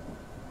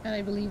 and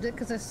I believed it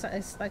because I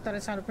thought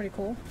it sounded pretty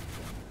cool.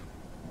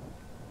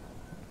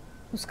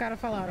 Os caras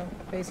falaram,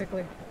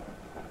 basically.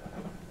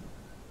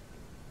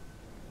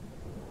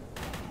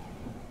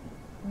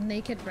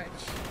 Naked Wretch.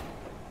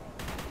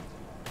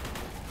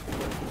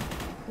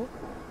 Oop.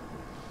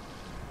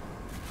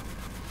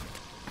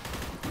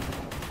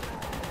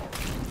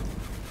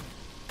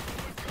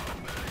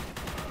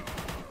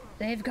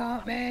 They've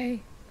got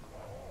me!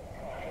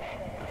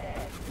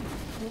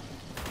 Oop.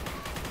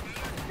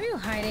 Are you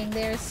hiding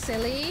there,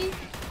 silly?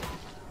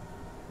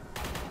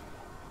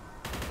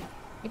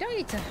 You don't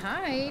need to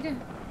hide.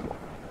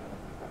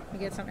 Let me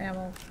get some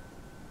ammo.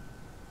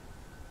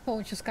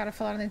 Oh, just gotta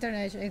fall out on the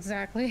internet.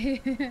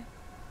 Exactly.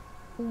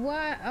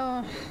 What?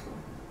 Oh.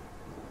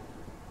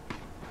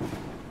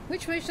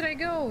 Which way should I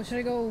go? Should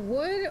I go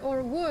wood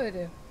or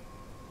wood?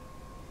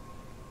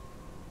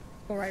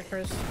 Go right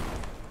first.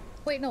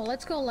 Wait, no,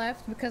 let's go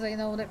left because I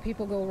know that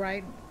people go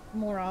right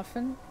more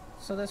often.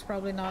 So that's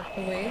probably not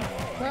the way.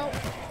 Well,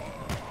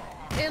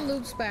 it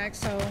loops back,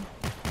 so...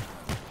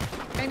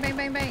 Bang, bang,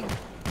 bang, bang.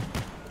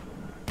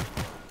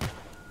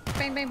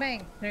 Bang, bang,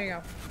 bang. There you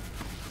go.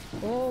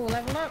 Oh,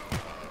 level up.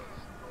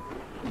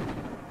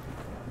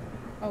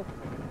 Oh,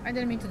 I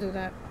didn't mean to do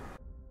that.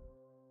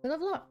 We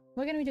level up.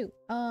 What can we do?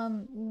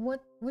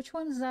 Which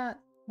one's that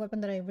weapon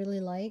that I really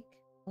like?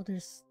 Oh,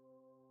 there's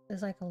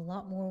like a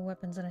lot more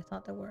weapons than I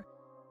thought there were.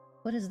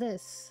 What is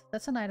this?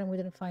 That's an item we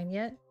didn't find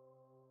yet.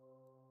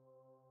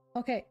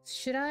 Okay,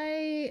 should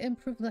I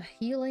improve the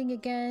healing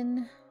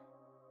again?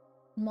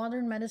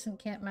 Modern medicine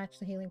can't match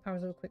the healing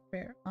powers of a quick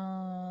prayer.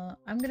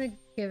 I'm gonna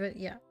give it,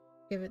 yeah.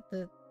 Give it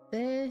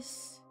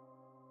this.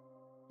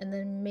 And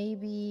then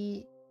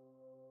maybe...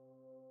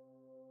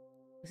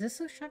 Is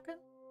this a shotgun?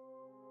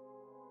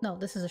 No,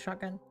 this is a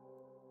shotgun.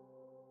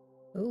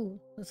 Ooh,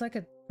 it's like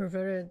a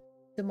perverted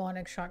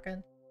demonic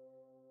shotgun.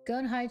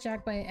 Gun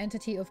hijacked by an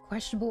entity of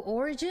questionable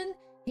origin?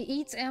 He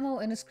eats ammo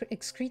and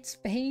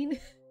excretes pain?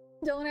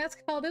 Don't ask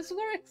how this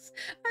works.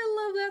 I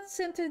love that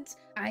sentence.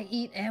 I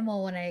eat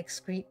ammo and I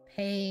excrete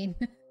pain.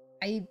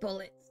 I eat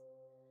bullets.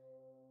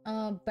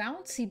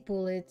 Bouncy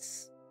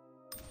bullets.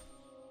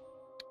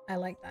 I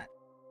like that.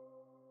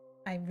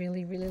 I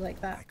really, really like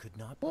that. I could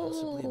not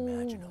possibly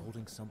imagine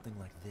holding something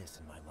like this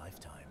in my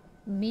lifetime.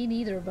 Me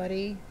neither,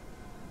 buddy.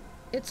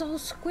 It's all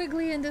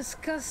squiggly and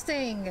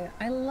disgusting.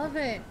 I love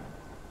it.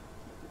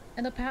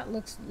 And the path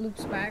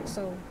loops back,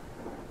 so...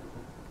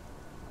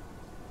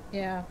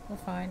 Yeah, we're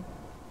fine.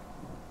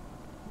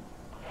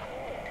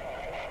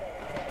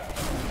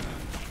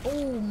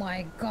 Oh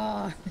my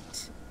god.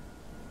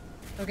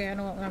 Okay, I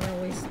know I'm not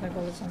gonna waste my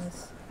bullets on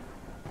this.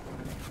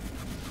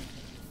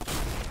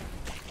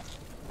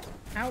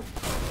 Ow.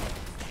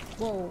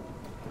 Whoa.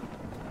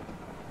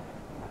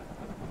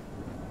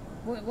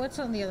 What's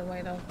on the other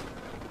way, though?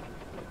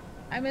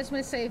 I miss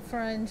my safe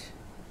friend.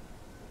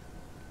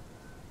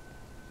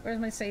 Where's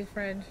my safe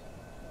friend?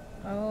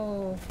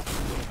 Oh.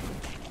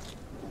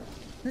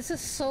 This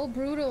is so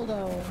brutal,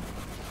 though.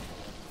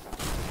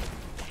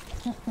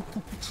 Oh,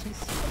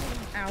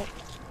 jeez. Ow.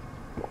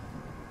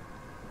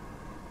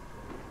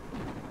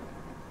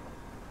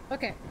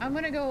 Okay, I'm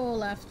gonna go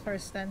left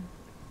first, then.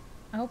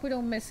 I hope we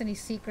don't miss any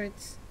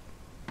secrets.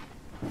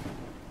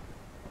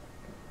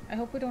 I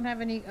hope we don't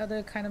have any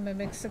other kind of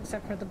mimics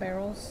except for the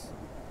barrels.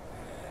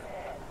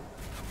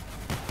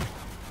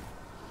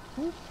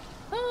 Ooh.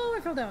 Oh,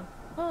 I fell down.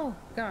 Oh,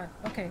 God.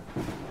 Okay.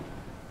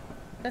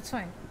 That's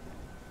fine.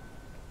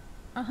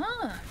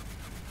 Uh-huh.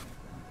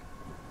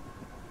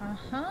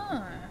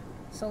 Uh-huh.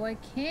 So I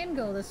can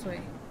go this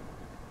way.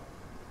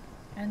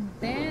 And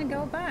then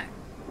go back.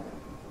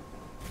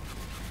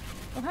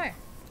 Oh, hi.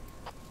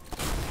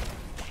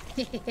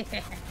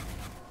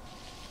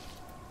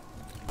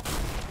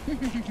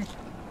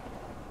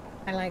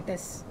 I like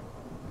this.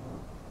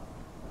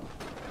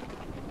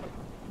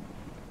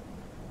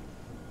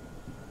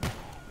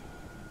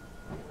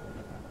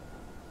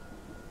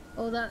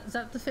 Oh, is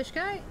that the fish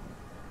guy?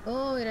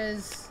 Oh, it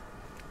is.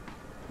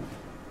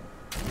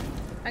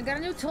 I got a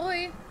new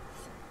toy.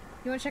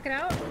 You wanna check it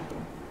out?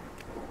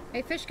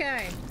 Hey, fish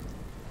guy.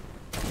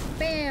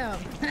 Bam!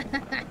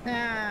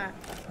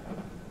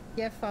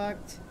 Get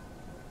fucked.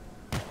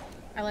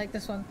 I like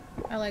this one.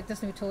 I like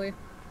this new toy.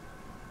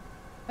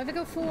 I have to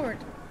go forward.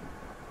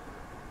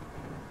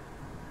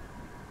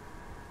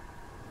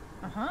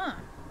 Uh-huh.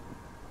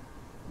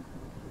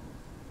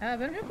 Have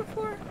I been here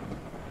before?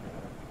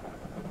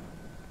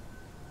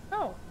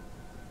 Oh.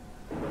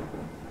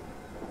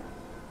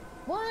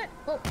 What?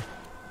 Oh.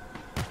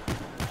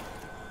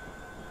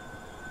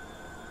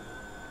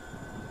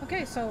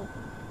 Okay, so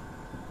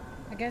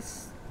I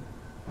guess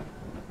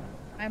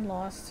I'm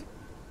lost.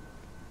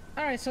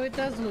 Alright, so it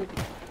does loop.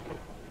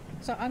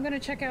 So I'm gonna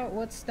check out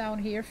what's down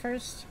here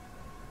first.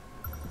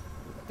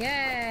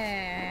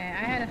 Yeah!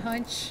 I had a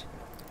hunch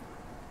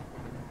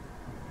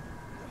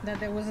that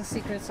there was a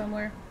secret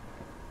somewhere.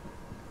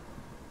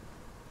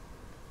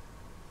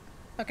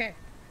 Okay.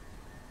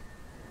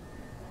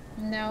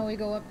 Now we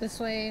go up this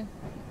way.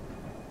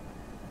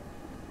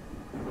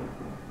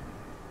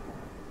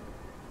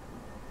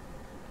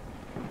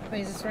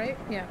 Wait, is this right?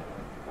 Yeah.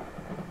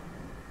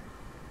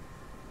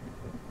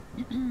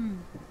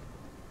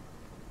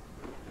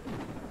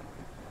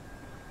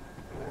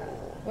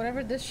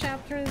 Whatever this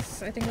chapter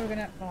is, I think we're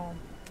gonna... Oh,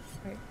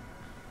 right.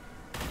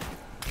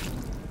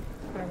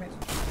 Damn it.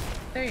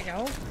 There you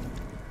go.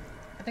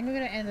 I think we're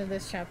gonna end in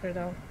this chapter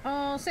though.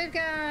 Oh, save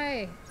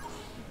guy!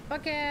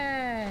 Fuck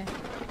yeah!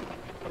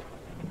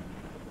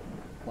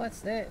 What's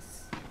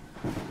this?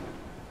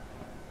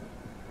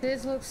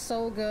 This looks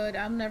so good.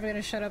 I'm never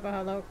gonna shut up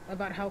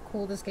about how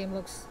cool this game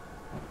looks.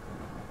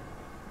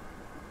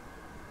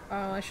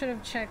 Oh, I should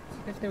have checked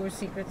if there were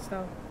secrets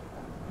though.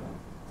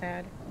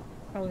 Sad.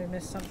 Probably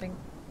missed something.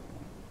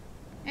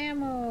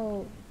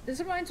 Ammo! This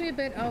reminds me a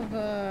bit of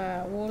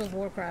World of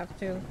Warcraft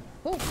too.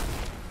 Oh!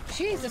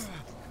 Jesus!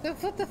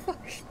 What the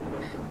fuck?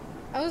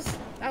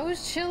 I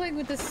was chilling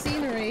with the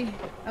scenery.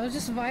 I was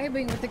just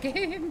vibing with the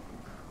game.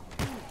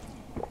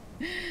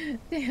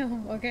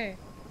 Damn, okay.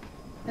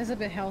 There's a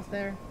bit of health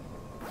there.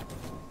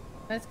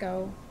 Let's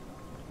go.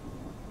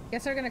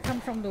 Guess they're gonna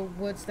come from the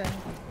woods then.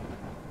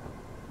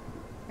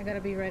 I gotta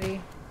be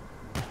ready.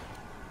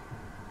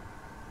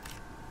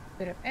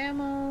 Bit of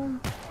ammo.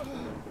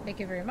 Thank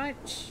you very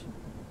much.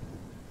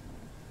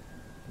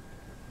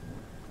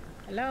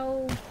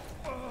 Hello?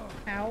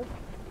 Ow.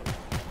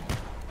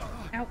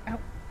 Ow, ow.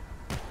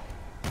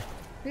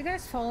 Do you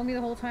guys follow me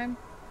the whole time?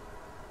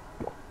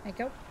 Thank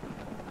you.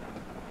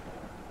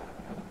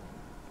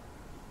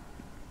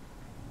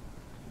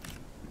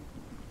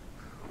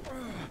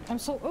 I'm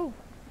so— oh!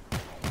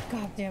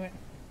 God damn it.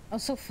 I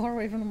was so far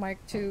away from the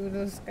mic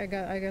too. I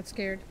got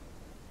scared.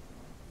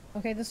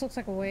 Okay, this looks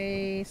like a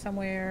way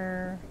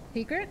somewhere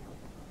secret.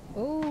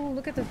 Oh,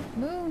 look at the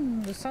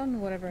moon, the sun,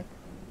 whatever.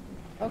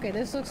 Okay,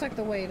 this looks like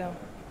the way though.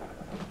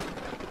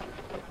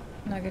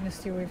 I'm not gonna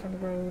steer away from the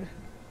road.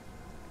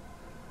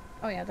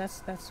 Oh yeah,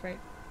 that's right.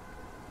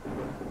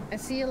 I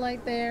see a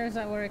light there. Is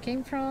that where it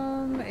came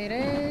from? It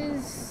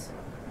is.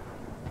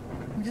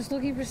 I'm just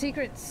looking for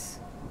secrets.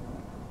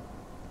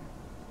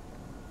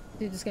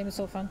 Dude, this game is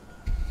so fun.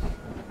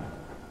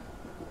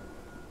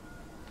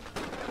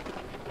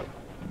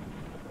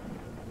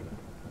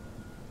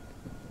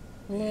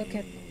 Look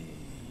at—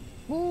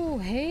 ooh,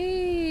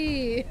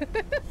 hey!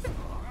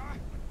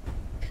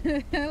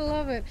 I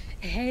love it.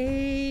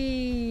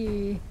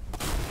 Hey!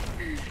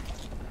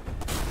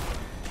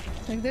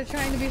 Like they're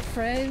trying to be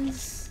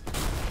friends.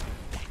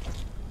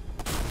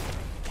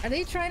 Are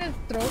they trying to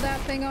throw that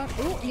thing on?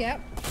 Ooh,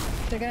 yep.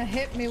 They're gonna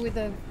hit me with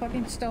a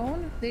fucking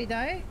stone. Did he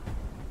die?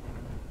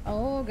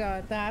 Oh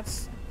god,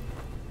 that's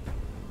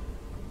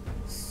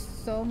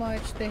so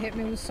much. They hit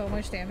me with so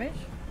much damage.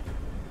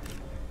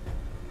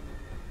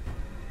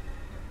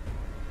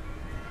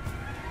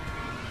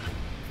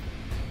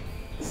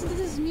 Listen to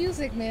this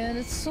music, man.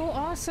 It's so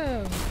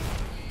awesome.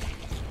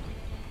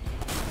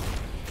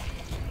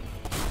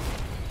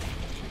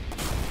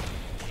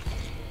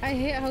 I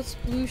hate how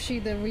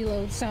splooshy the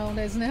reload sound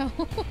is now.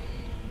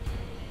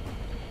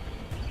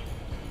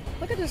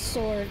 Look at this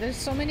sword. There's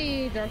so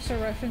many Dark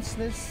Souls references to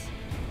this.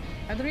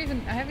 I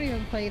haven't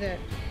even played it.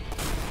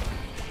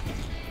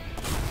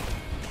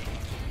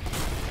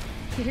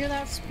 You hear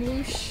that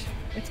sploosh?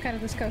 It's kind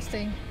of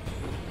disgusting.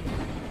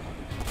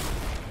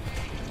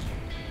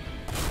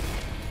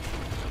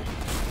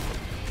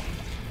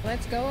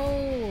 Let's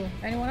go!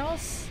 Anyone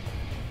else?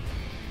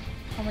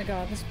 Oh my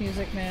god, this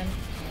music, man.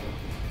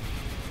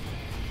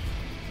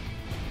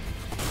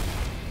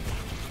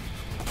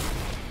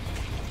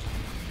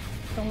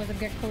 Don't let them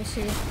get close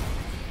to you.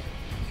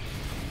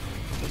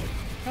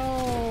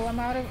 Oh, I'm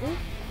out of— ooh.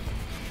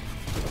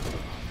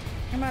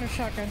 I'm out of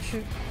shotgun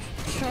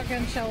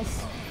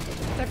shells.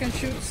 Shotgun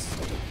shoots.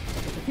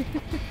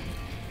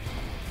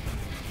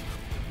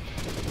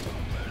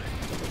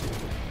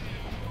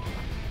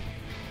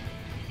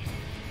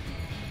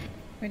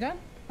 We done?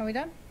 Are we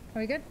done? Are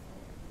we good?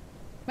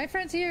 My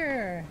friend's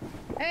here!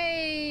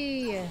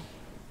 Hey!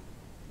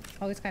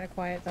 Oh, he's kind of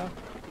quiet though.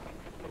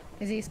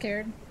 Is he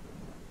scared?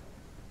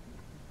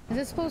 Is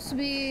this supposed to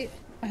be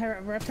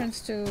a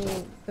reference to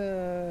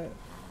the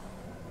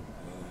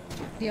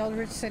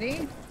Eldritch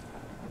City?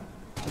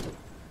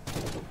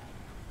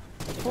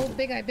 Oh,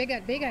 big eye, big eye,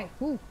 big eye!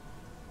 Ooh!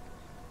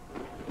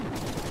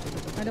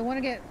 I don't want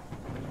to get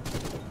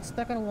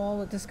stuck on a wall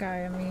with this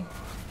guy on me.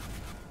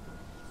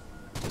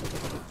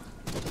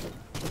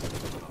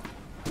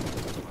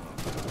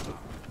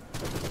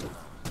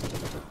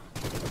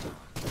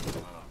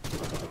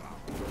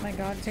 My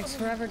god, it takes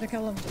forever to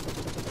kill him.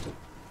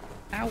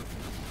 Ow!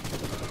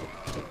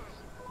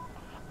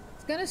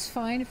 This gun is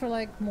fine for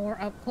like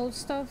more up close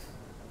stuff,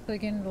 so you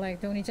can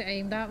like don't need to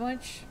aim that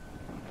much.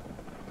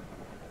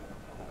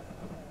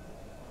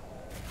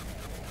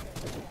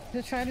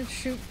 To try to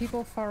shoot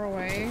people far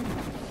away,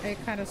 it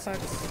kind of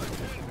sucks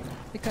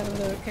because of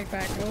the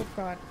kickback. Oh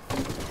god.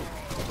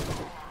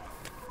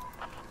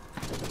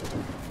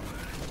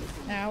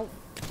 Ow.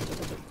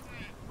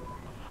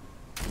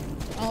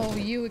 Oh,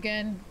 you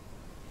again.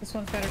 This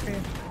one's better for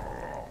you.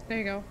 There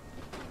you go.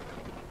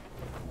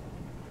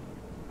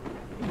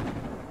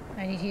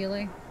 I need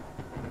healing.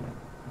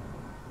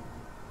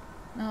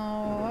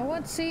 Oh, I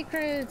want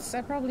secrets.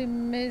 I probably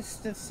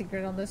missed the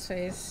secret on this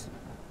phase.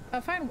 I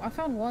found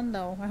one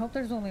though. I hope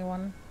there's only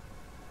one.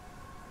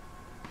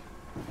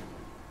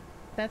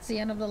 That's the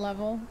end of the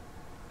level.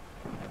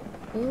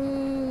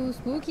 Ooh,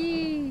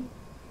 spooky!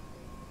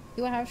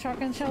 Do I have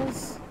shotgun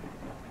shells?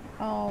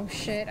 Oh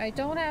shit, I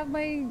don't have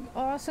my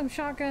awesome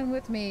shotgun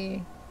with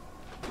me.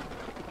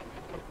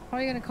 How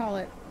are you gonna call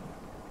it?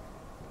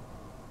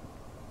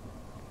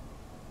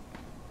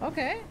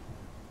 Okay.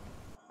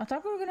 I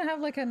thought we were gonna have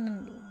like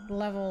a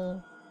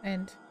level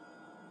end.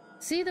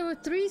 See, there were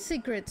 3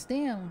 secrets,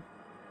 damn.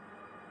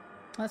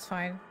 That's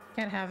fine.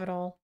 Can't have it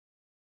all.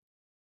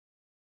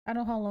 I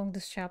don't know how long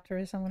this chapter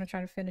is. I'm gonna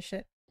try to finish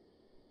it.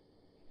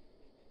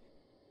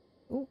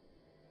 Ooh.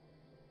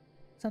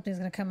 Something's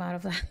gonna come out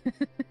of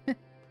that.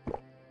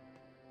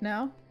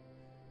 No?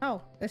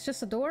 Oh, it's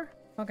just a door?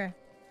 Okay.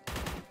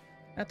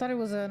 I thought it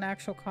was an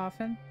actual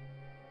coffin.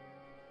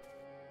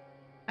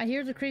 I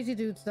hear the crazy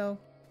dudes though.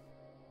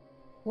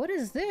 What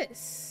is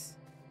this?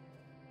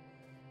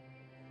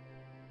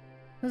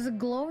 There's a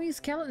glowing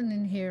skeleton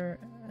in here.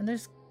 And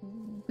there's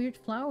weird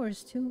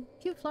flowers too.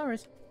 Cute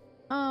flowers.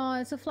 Oh,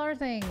 it's a flower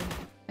thing.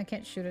 I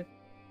can't shoot it.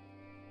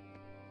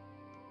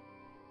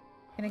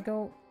 Can it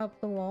go up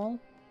the wall?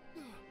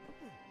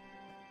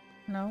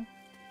 No.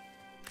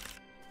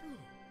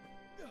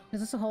 Is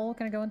this a hole?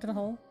 Can I go into the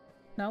hole?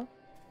 No?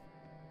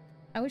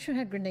 I wish we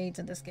had grenades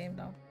in this game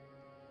though.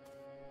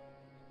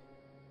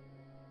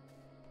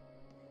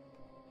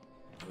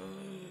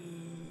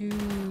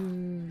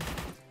 Ooh.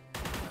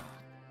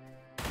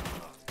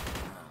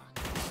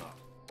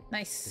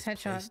 Nice this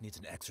headshot. Place needs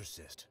an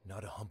exorcist,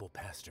 not a humble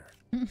pastor.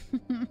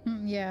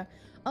 Yeah.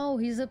 Oh,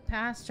 he's a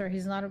pastor.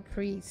 He's not a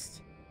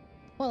priest.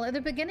 Well, at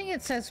the beginning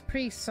it says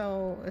priest,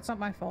 so it's not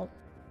my fault.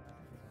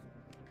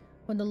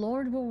 When the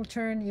Lord will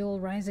return, you will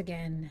rise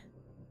again.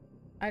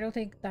 I don't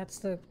think that's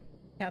the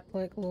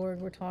Catholic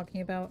Lord we're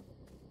talking about.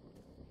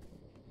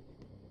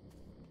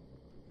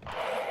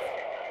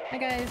 Hi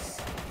guys.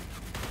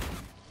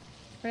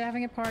 We're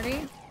having a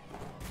party.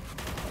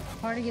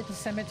 Party at the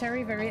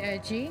cemetery, very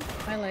edgy.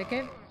 I like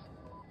it.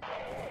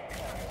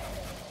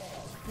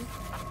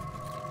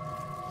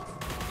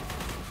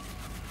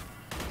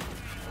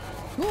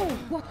 Whoa,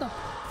 what the?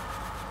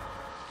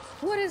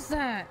 What is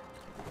that?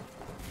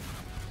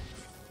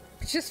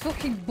 It just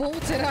fucking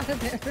bolted out of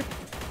there.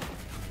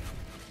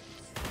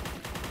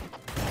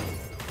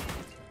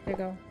 There you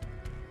go.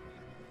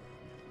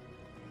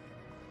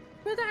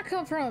 Where'd that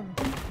come from?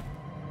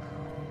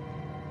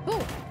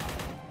 Oh!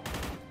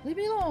 Leave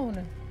me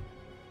alone!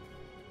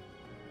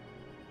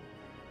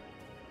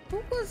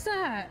 What was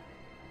that?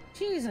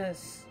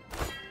 Jesus.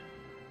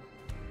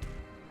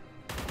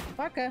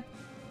 Vodka.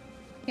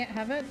 Can't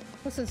have it.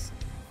 What's this?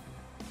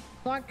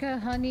 Vodka,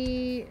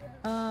 honey.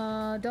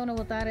 Don't know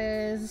what that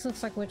is. This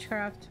looks like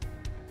witchcraft.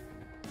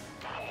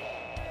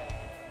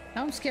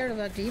 I'm scared of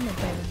that demon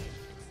thing.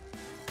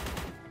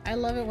 I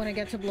love it when I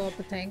get to blow up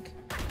the tank.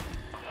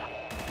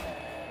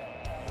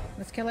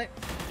 Let's kill it.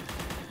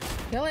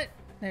 Kill it!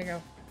 There you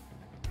go.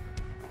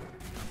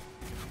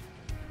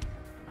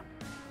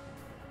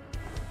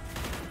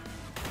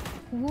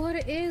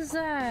 What is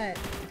that?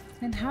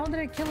 And how did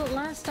I kill it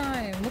last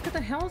time? Look at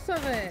the health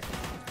of it!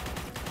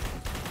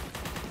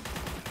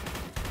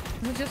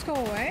 Does it just go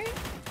away?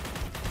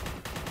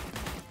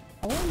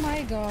 Oh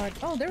my god.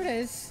 Oh, there it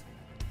is.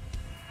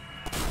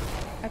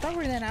 I thought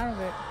we ran out of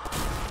it.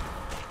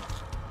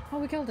 Oh,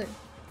 we killed it.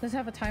 Does it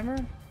have a timer?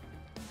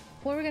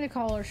 What are we gonna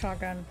call our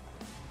shotgun?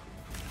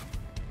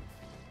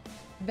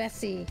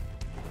 Bessie.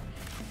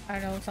 I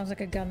don't know, it sounds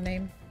like a gun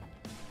name.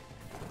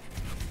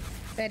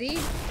 Betty?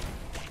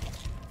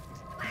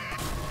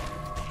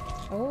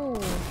 Oh,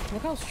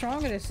 look how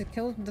strong it is. It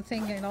killed the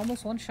thing in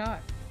almost one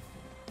shot.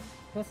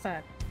 What's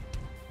that?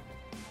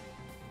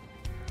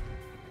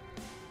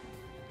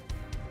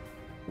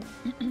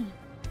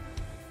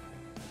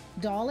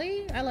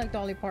 Dolly? I like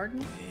Dolly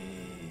Parton.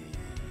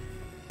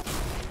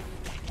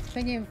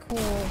 Thinking of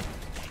cool,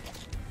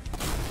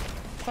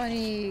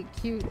 funny,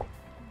 cute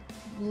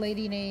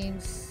lady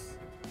names.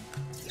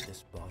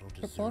 This bottle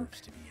deserves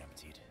to be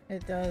emptied.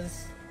 It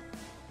does.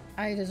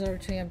 I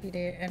deserve to empty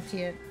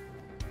it.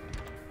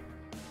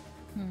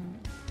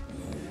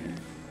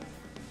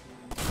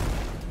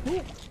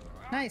 Ooh,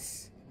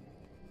 nice.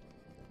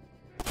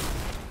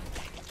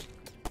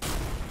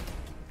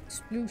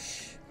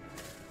 Sploosh.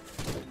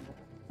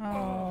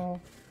 Oh.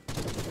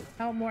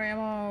 Oh, more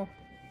ammo.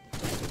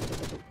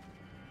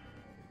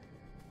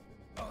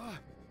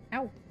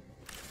 Ow.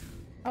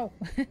 Oh.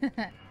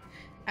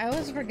 I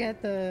always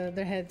forget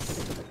their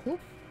heads. Oop.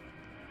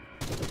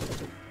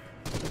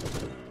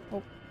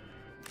 Oh.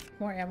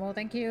 More ammo,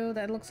 thank you.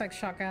 That looks like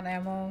shotgun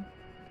ammo.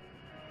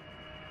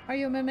 Are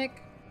you a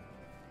mimic?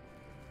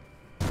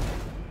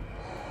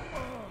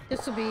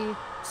 Just to be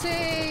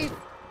safe!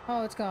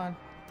 Oh, it's gone.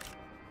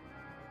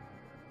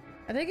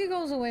 I think it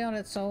goes away on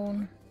its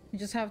own. You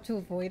just have to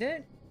avoid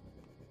it.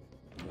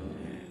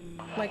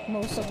 Like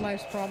most of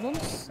life's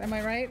problems. Am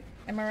I right?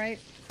 Am I right?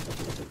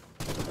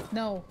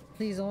 No,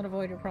 please don't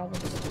avoid your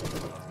problems.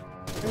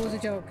 It was a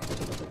joke.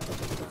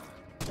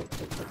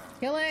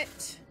 Kill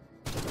it!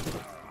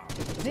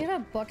 Does he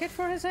have a bucket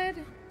for his head?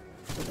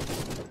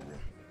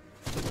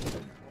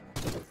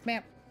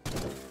 Bam.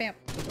 Bam.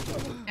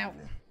 Ow.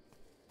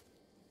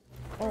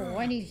 Oh,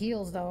 I need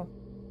heals though.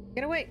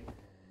 Get away!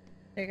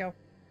 There you go.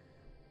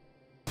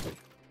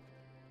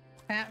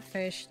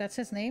 Fatfish, that's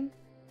his name?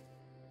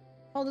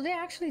 Oh, did they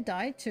actually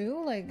die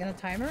too? Like in a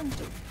timer?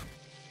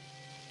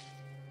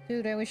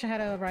 Dude, I wish I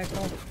had a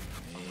rifle.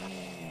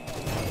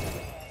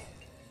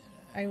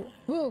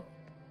 Whoa!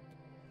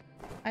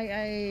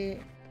 I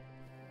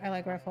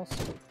like rifles.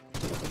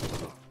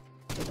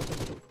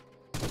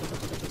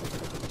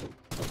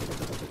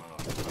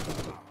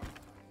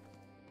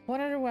 What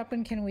other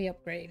weapon can we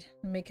upgrade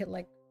and make it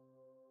like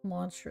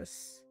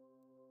monstrous?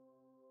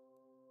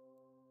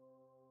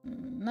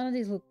 None of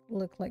these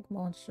look like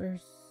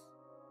monsters.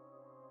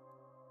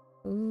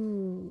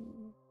 Ooh.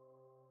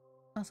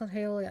 Constant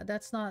hail, yeah,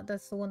 that's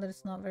the one that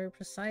is not very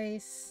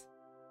precise.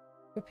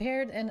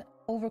 Prepared and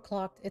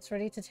overclocked, it's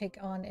ready to take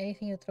on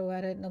anything you throw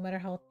at it, no matter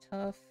how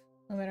tough,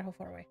 no matter how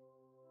far away.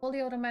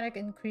 Fully automatic,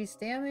 increased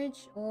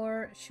damage,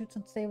 or shoots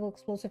unstable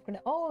explosive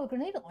grenade. Oh, a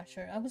grenade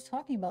launcher, I was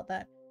talking about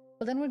that.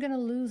 But then we're gonna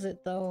lose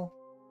it though.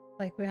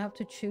 Like, we have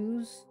to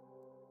choose.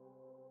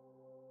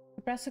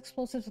 Suppress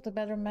explosives with a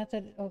better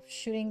method of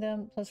shooting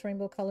them, plus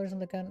rainbow colors on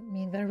the gun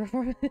mean better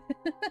performance.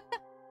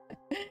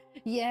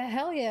 Yeah,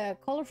 hell yeah.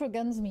 Colorful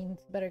guns mean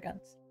better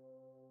guns.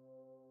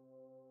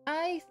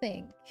 I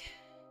think...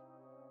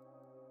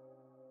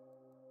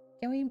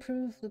 Can we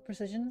improve the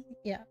precision?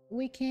 Yeah,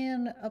 we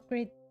can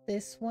upgrade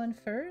this one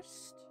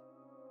first.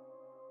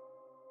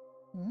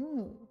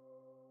 Ooh.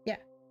 Yeah.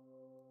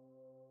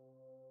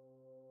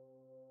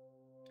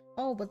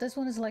 Oh, but this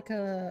one is like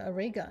a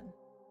ray gun.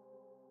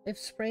 If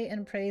spray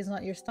and pray is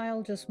not your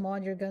style, just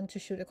mod your gun to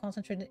shoot a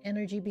concentrated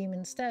energy beam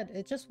instead.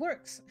 It just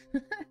works.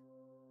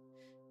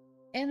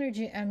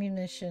 Energy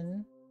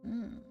ammunition.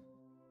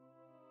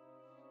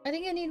 I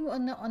think I need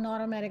an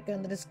automatic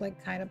gun that is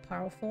like kind of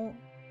powerful.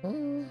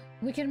 Ooh,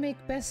 we can make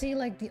Bessie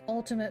like the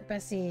ultimate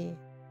Bessie.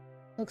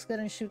 Looks good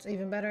and shoots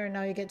even better, and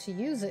now you get to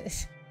use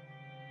it.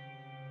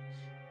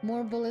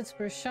 More bullets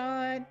per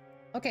shot.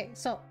 Okay,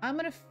 so I'm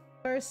gonna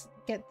first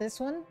get this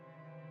one.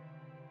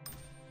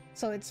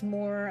 So it's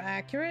more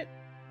accurate.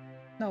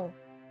 No,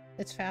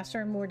 it's faster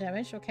and more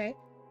damage, okay.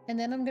 And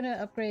then I'm gonna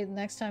upgrade,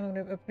 next time I'm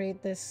gonna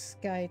upgrade this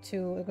guy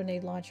to a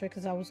grenade launcher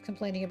because I was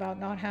complaining about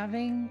not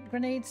having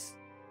grenades.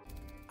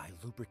 I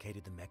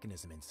lubricated the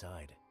mechanism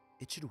inside.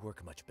 It should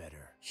work much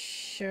better.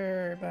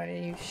 Sure,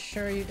 buddy.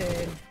 Sure you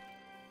did.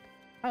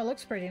 Oh, it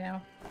looks pretty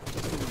now.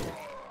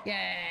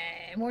 Yeah,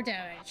 more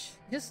damage.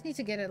 Just need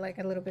to get it like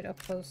a little bit up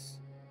close.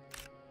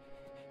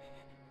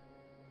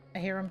 I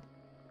hear him.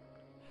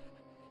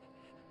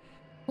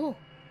 Ooh.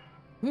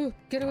 Ooh,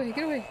 get away,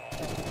 get away.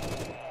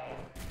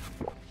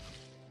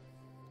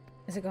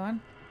 Is it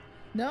gone?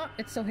 No,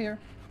 it's still here.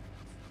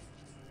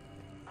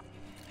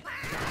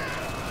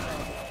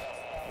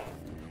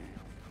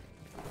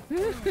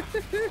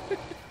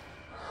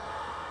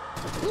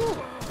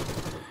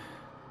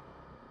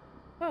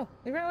 Oh,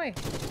 they ran away.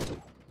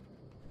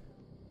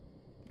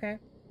 Okay,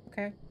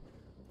 okay.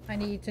 I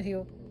need to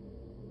heal.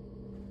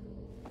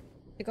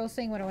 The ghost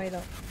thing went away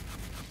though.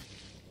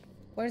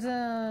 Where's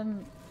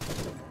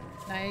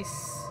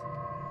nice.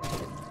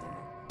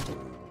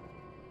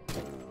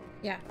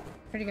 Yeah,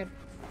 pretty good.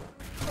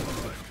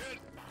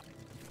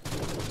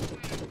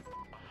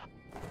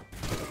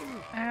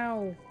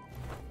 Ow.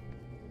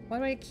 Why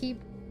do I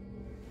keep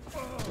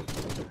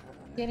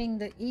getting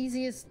the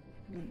easiest,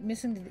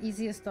 missing the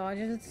easiest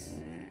dodges?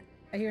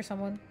 I hear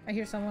someone. I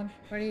hear someone.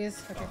 Where he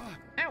is? Okay.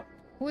 Ow!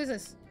 Who is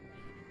this?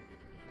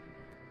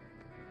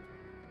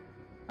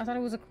 I thought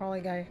it was a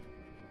crawly guy.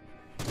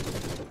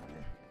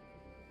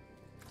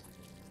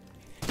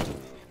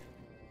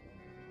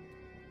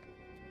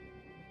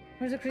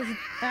 Where's the crazy?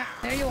 Ah,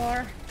 there you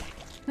are.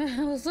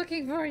 I was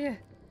looking for you.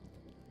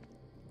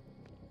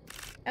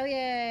 Oh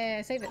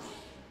yeah, save it.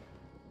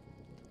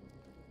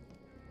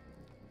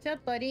 What's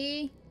up,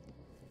 buddy?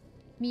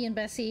 Me and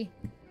Bessie.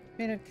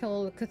 We're gonna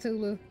kill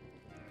Cthulhu.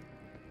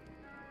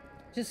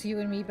 Just you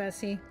and me,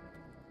 Bessie.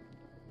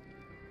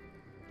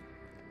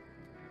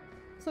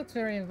 This looks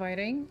very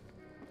inviting.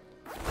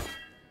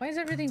 Why is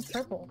everything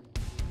purple?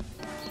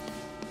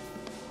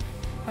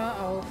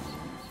 Uh-oh.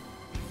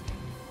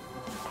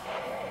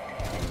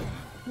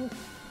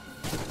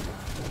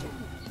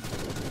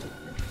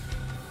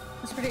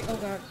 That's pretty- oh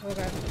god, oh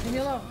god. Leave me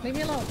alone, leave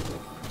me alone!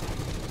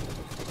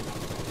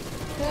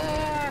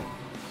 Ah!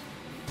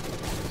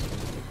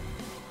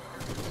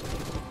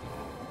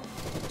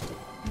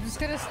 I'm just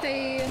gonna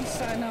stay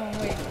inside- no,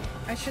 wait.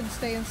 I shouldn't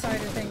stay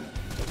inside, I think.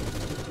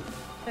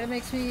 That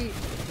makes me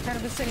kind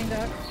of a sitting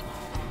duck.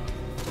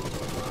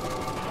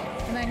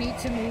 And I need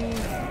to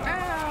move.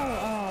 Ow!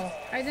 Oh,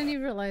 I didn't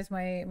even realize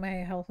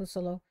my health was so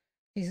low.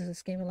 Jesus,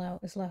 this game is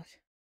loud.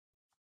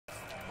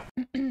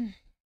 Get a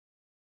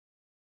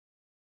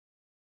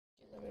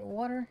little bit of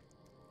water.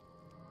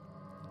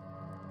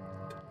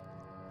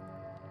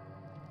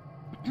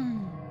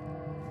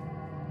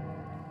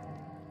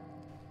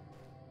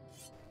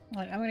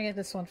 Alright, I'm gonna get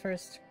this one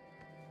first.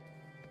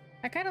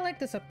 I kind of like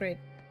this upgrade.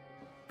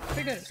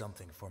 Pretty good.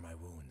 Something for my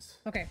wounds.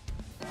 Okay.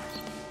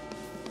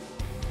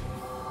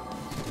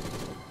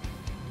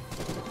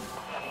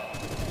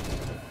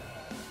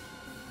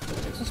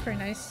 This was pretty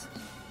nice.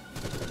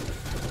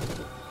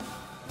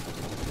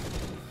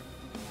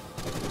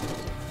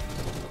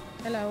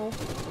 Hello.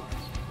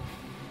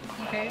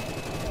 Okay.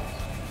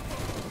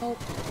 Oh,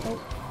 oh.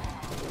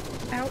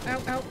 Ow,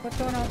 ow, ow. What's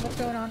going on? What's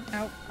going on?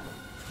 Ow.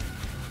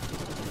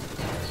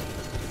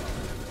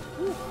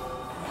 Ooh.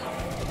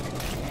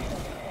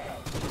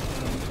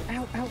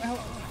 Ow, ow, ow.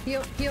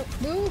 Heal, heal.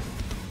 Move.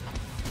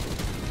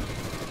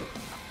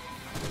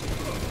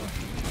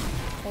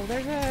 Oh,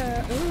 there's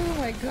a... Oh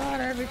my god,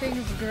 everything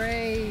is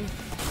gray.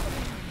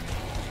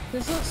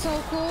 This looks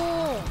so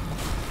cool.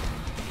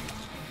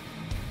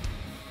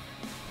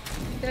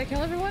 Did I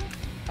kill everyone?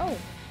 Oh.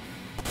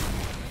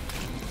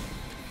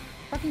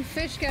 Fucking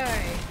fish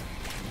guy.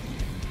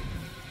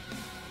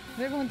 Is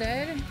everyone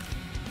dead?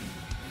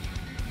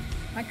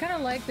 I kind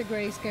of like the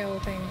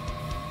grayscale thing.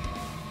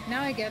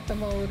 Now I get the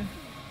mode.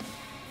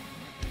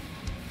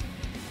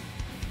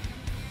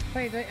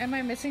 Wait, am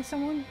I missing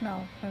someone?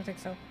 No, I don't think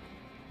so.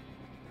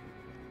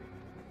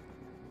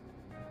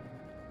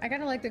 I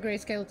kind of like the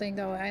grayscale thing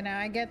though, and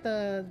I get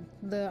the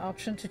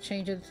option to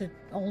change it to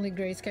only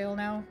grayscale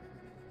now.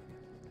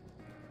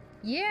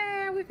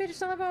 Yeah, we finished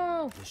the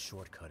level! This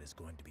shortcut is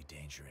going to be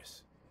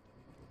dangerous.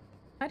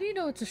 How do you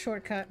know it's a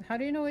shortcut? How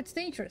do you know it's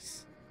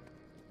dangerous?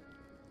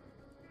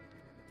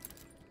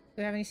 Do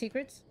we have any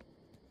secrets?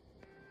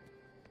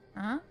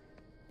 Uh-huh?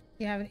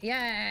 You have any?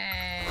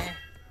 Yeah!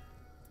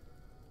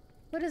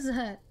 What is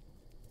that?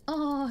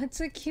 Oh, it's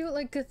a cute,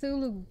 like,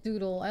 Cthulhu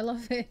doodle. I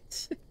love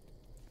it.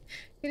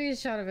 Getting a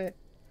shot of it.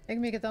 I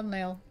can make a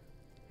thumbnail.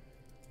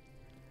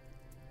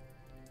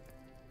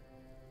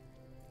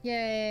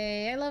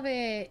 Yay! I love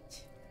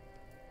it!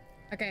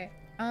 Okay.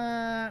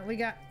 We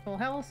got full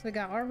health. We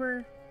got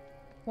armor.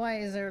 Why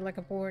is there, like,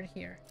 a board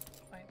here?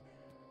 Fine.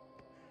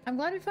 I'm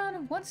glad we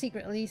found one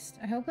secret, at least.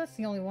 I hope that's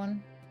the only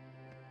one.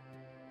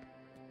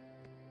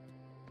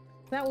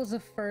 That was the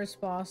first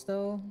boss,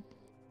 though.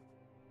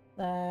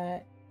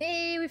 That...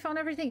 Hey, we found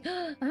everything!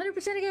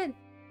 100% again!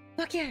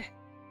 Fuck yeah!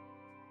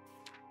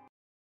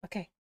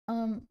 Okay.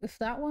 If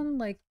that one,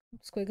 like,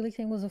 squiggly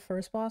thing was the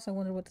first boss, I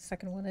wonder what the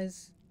second one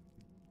is.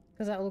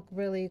 Because that looked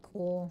really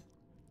cool.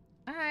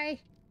 Hi!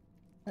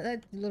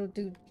 That little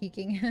dude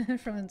peeking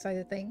from inside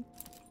the thing.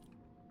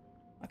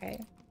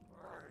 Okay.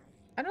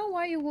 I don't know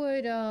why you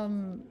would,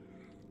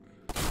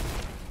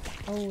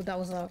 Oh, that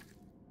was off.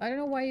 I don't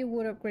know why you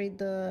would upgrade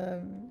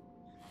the...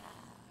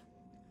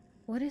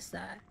 What is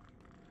that?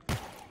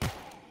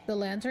 The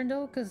lantern,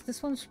 though? Because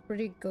this one's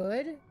pretty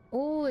good.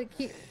 Oh,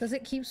 does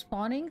it keep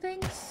spawning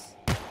things?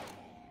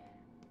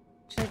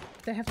 Do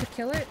I have to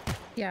kill it?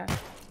 Yeah.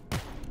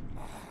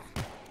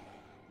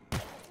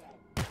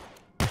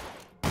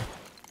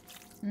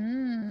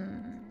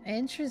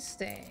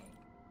 Interesting.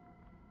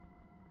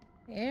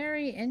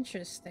 Very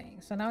interesting.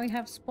 So now we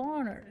have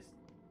spawners.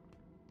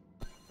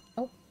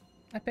 Oh,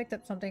 I picked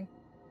up something.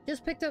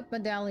 Just picked up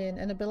Medallion,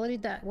 an ability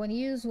that, when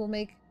used, will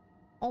make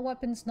all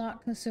weapons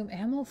not consume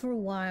ammo for a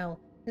while.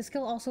 This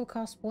skill also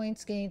costs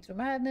points gained through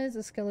madness.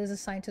 The skill is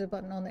assigned to the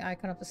button on the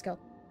icon of the skill.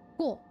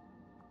 Cool.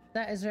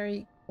 That is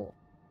very cool.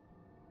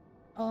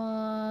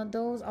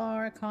 Those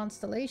are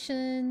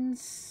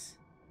constellations.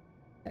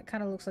 That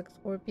kind of looks like a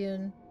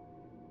scorpion.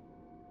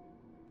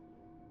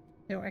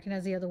 I don't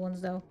recognize the other ones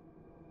though.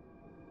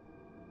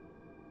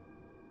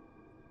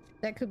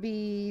 That could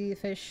be the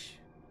fish.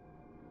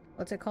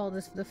 What's it called?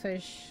 The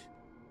fish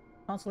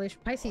constellation.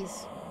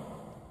 Pisces.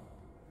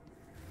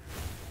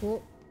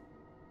 Cool.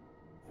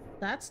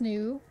 That's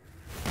new.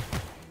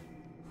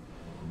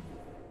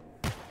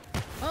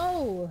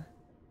 Oh!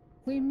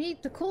 We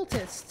meet the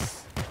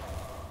cultists.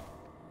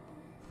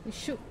 We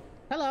shoot.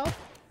 Hello.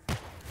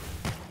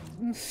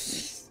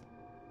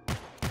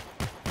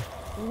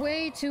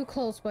 Way too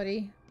close,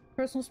 buddy.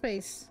 Personal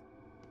space.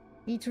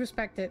 Need to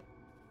respect it.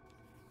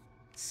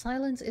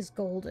 Silence is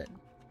golden.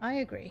 I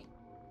agree.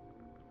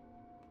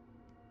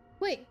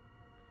 Wait.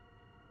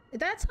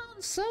 That's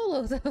Han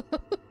Solo, though.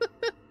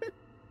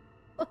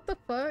 What the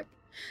fuck?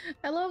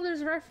 I love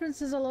there's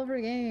references all over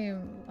the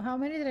game. How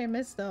many did I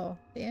miss, though?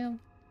 Damn.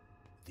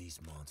 These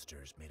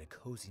monsters made a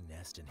cozy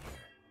nest in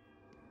here.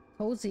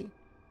 Cozy.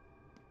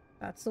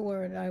 That's the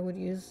word I would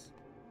use.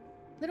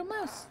 Little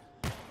mouse.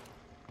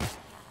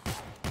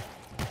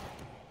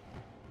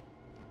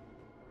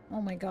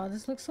 Oh my god,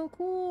 this looks so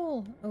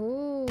cool.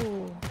 Oh.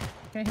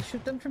 Can I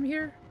shoot them from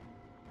here?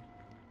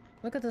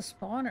 Look at the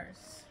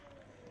spawners.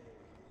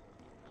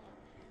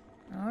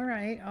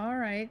 Alright,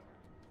 alright.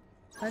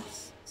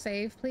 Let's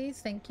save,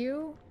 please. Thank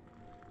you.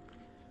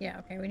 Yeah,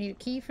 okay, we need a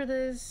key for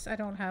this. I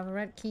don't have a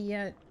red key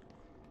yet.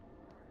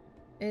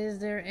 Is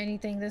there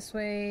anything this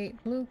way?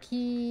 Blue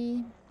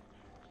key.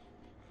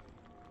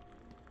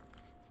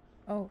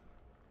 Oh.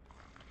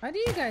 How do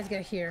you guys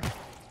get here?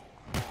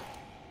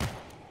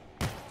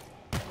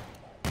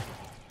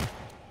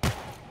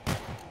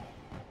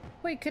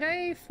 Wait, could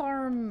I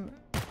farm...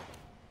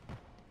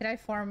 Could I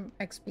farm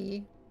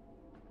XP?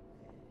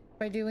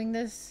 By doing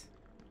this?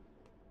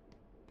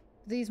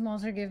 Do these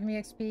monsters give me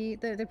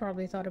XP? They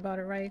probably thought about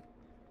it, right?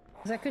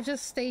 Because I could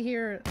just stay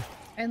here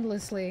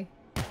endlessly.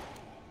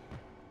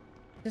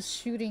 Just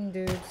shooting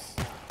dudes.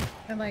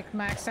 And like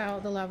max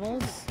out the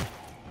levels.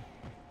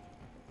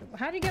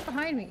 How do you get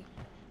behind me?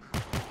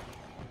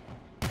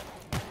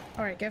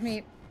 Alright, give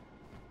me...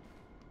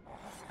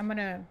 I'm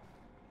gonna...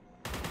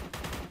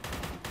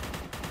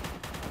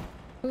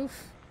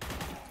 Oof.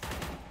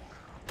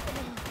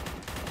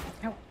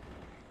 Ow.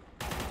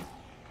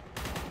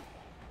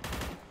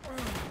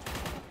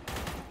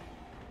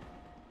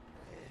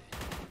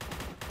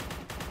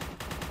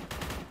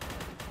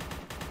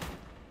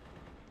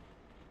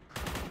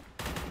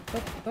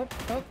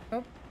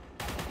 Oh.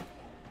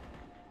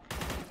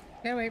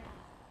 Get away.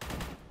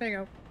 There you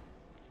go.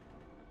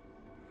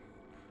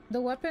 The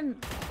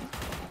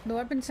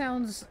weapon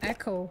sounds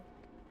echo.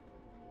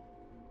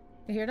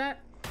 You hear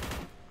that?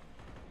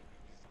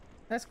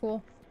 That's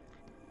cool.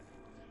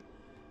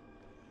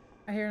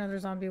 I hear another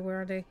zombie.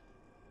 Where are they?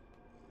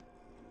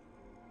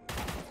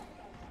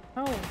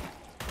 Oh.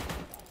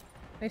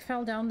 They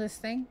fell down this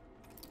thing.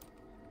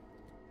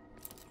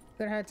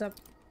 Good heads up.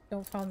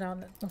 Don't fall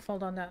down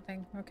that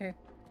thing. Okay.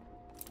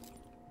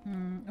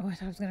 Oh, I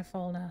thought I was gonna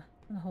fall in a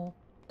hole.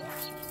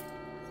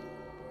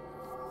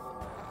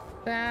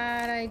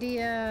 Bad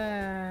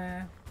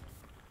idea.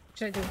 What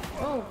should I do?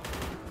 Oh!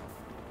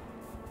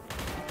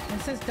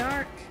 This is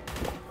dark.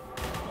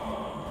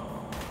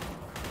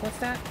 What's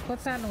that?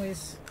 What's that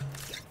noise?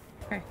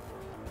 Okay.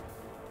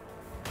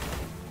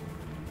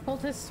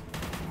 Poultice.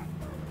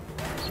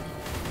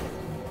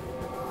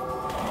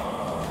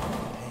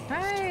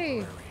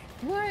 Hey!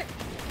 What?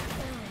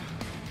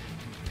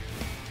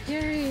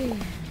 Yay!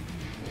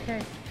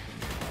 Okay.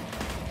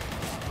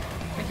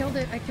 I killed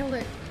it. I killed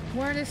it.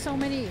 Why are there so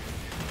many?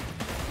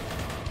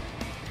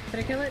 Did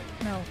I kill it?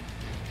 No.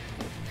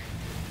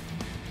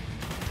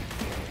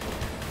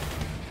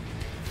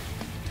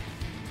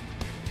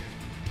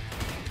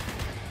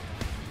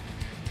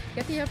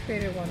 Get the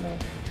upgraded one though.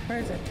 Where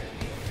is it?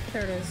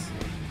 There it is.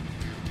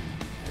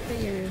 Get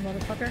you,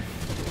 motherfucker.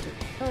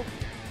 Oh.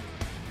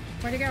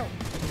 Where'd he go?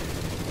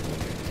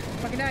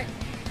 Fucking die.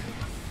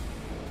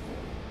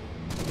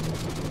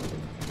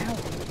 Ow.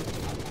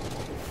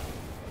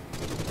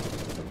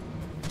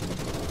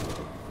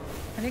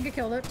 I think I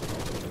killed it.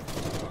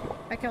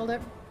 I killed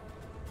it.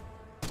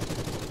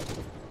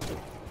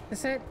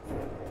 That's it.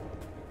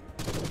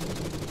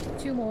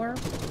 2 more.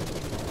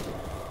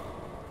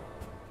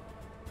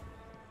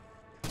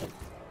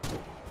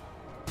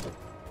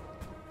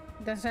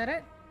 That's that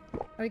it?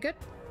 Are we good?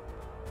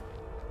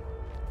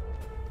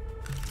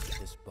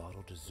 This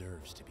bottle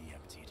deserves to be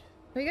emptied.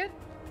 Are we good?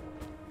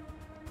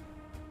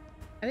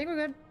 I think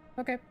we're good.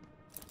 Okay.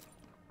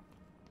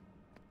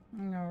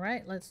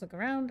 Alright, let's look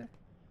around.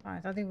 I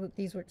thought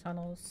these were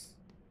tunnels.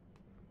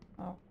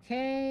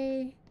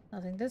 Okay.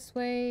 Nothing this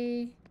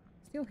way.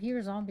 Still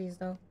hear zombies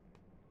though.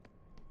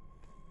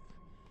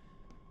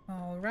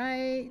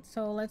 Alright,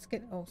 so let's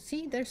get... Oh,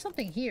 see? There's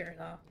something here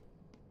though.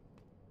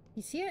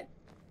 You see it?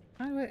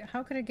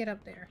 How could I get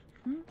up there?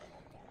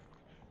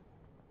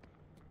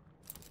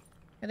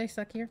 Are they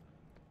stuck here?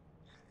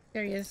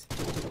 There he is.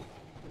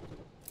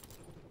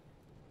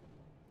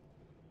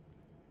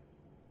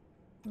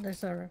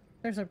 There's our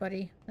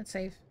buddy. That's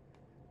safe.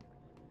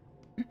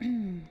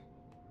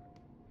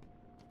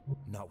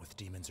 Not with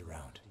demons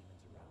around.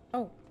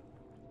 Oh.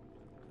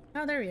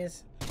 Oh, there he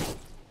is.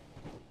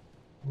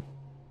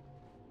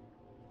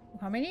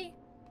 How many?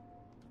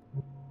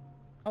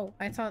 Oh,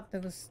 I thought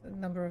there was a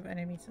number of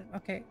enemies.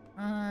 Okay,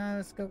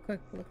 let's go quick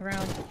look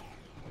around.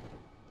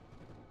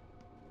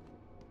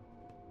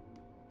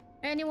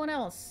 Anyone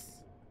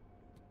else?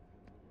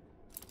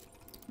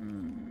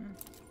 Can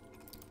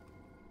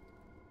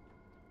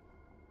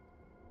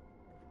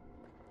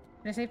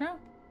I save now?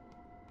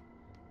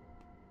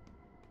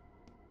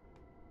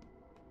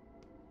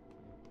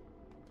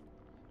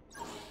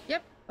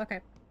 Yep,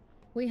 okay.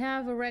 We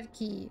have a red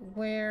key.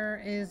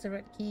 Where is the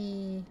red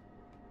key?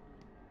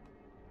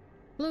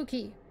 Blue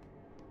key.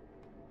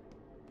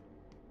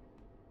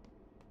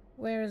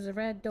 Where is the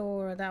red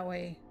door? That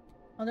way.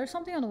 Oh, there's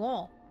something on the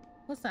wall.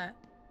 What's that?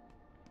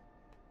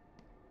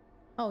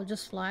 Oh,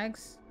 just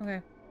flags?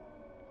 Okay.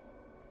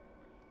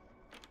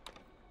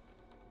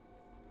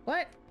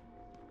 What?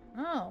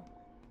 Oh.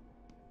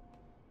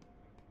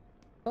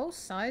 Both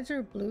sides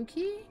are blue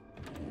key?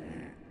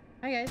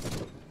 Hi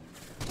guys.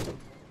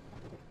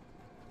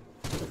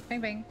 Bang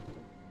bang.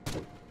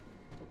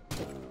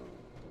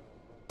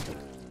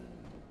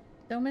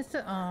 Don't miss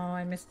it. Oh,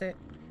 I missed it.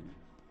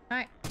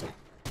 Hi.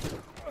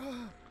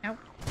 Ow.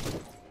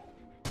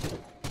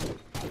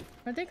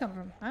 Where'd they come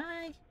from?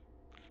 Hi.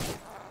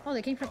 Oh,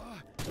 they came from...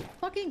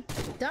 Fucking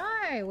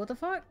die! What the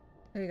fuck?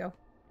 There you go.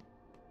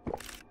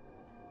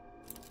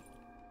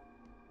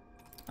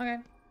 Okay.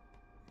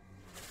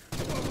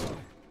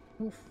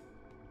 Oof.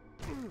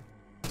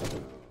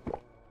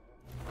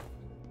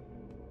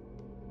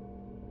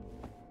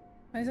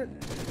 Why is it...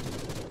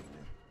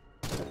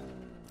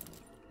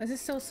 Does it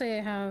still say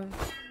I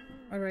have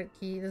a red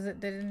key?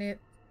 Didn't it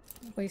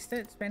waste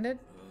it? Spend it?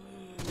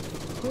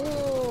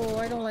 Whoa,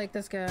 I don't like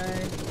this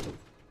guy.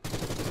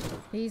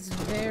 He's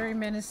very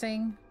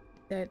menacing.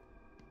 That...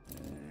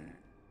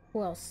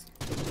 Who else?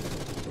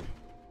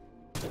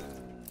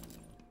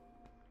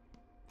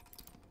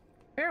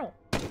 Barrel!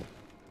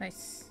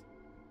 Nice.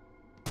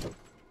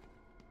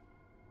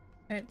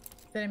 Did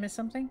I miss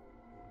something?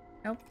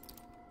 Nope.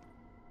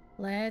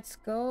 Let's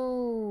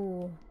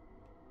go.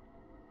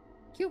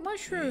 Cute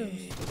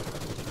mushrooms.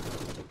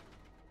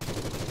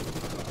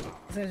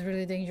 This is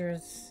really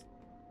dangerous.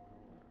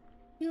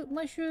 Cute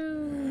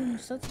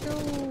mushrooms. Let's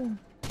go.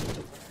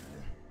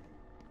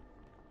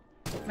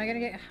 Am I gonna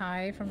get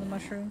high from the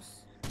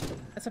mushrooms?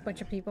 That's a bunch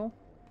of people.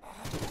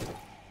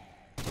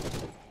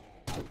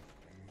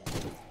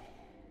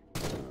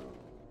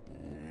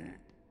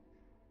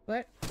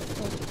 What?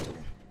 Oh.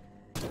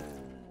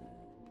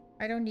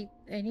 I don't need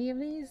any of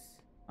these?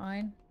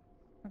 Fine.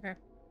 Okay.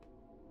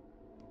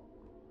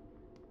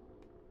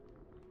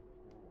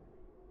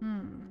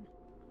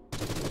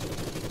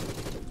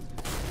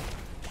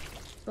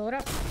 Blow it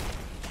up.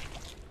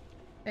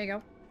 There you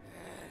go.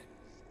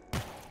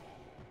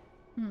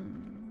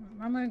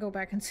 I'm gonna go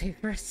back and save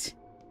first.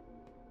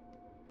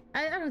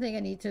 I don't think I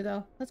need to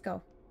though. Let's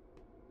go.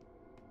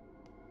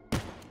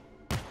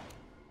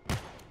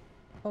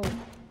 Oh.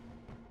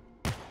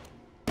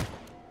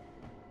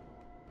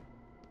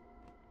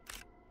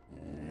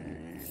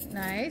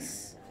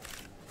 Nice.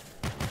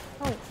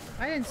 Oh,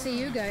 I didn't see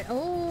you guys.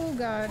 Oh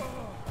god.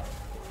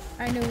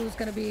 I knew it was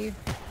gonna be.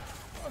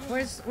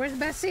 Where's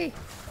Bessie?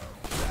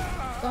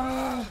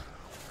 Oh.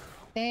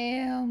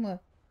 Damn.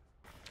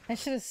 I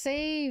should have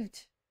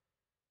saved.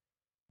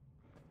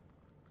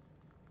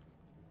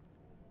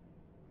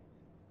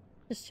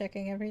 Just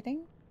checking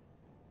everything.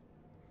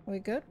 Are we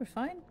good? We're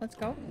fine? Let's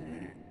go.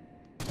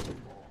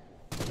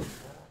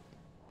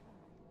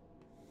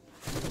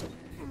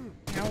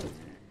 Ow.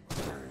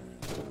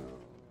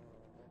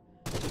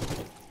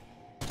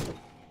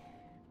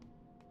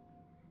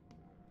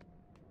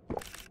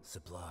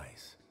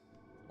 Supplies.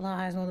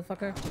 Lies,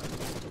 motherfucker.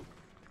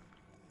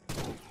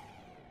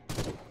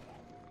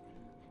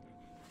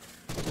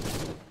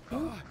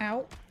 Ooh,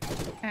 ow.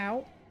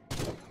 Ow.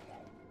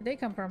 Where'd they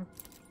come from?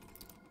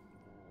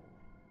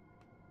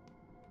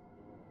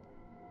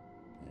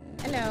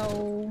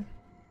 Hello.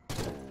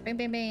 Bang,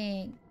 bang,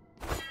 bang.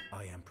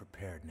 I am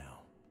prepared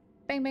now.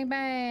 Bang, bang,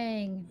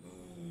 bang.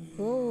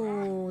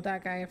 Ooh,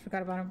 that guy. I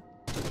forgot about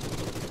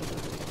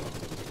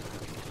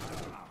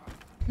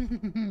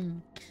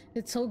him.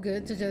 It's so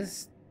good to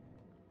just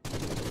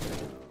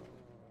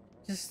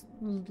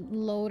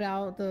load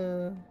out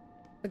the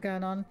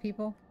gun on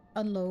people.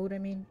 Unload, I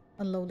mean.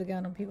 Unload the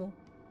gun on people.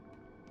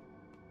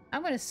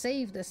 I'm gonna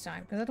save this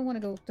time because I don't want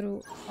to go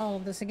through all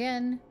of this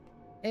again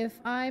if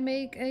I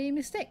make a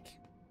mistake.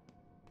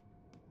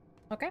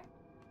 Okay?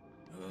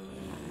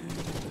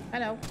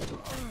 Hello.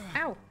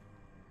 Ow!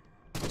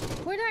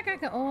 Where'd that guy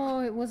go?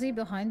 Oh, was he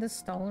behind the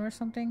stone or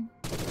something?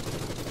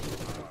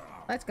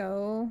 Let's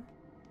go.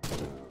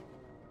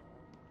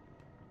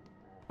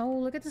 Oh,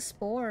 look at the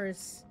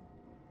spores.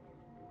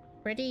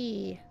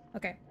 Pretty.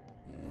 Okay.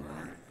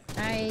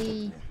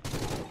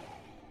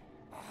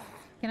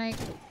 Can I?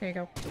 There you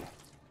go.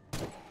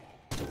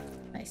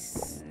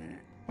 Nice.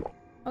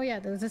 Oh yeah,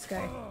 there was this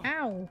guy.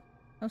 Ow!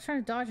 I was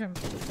trying to dodge him.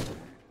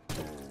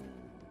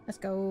 Let's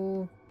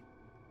go.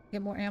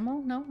 Get more ammo?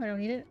 No, I don't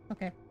need it?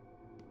 Okay.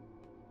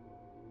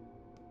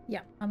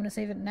 Yeah, I'm gonna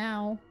save it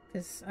now,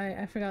 because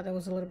I forgot there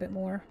was a little bit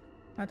more.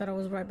 I thought I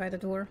was right by the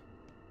door.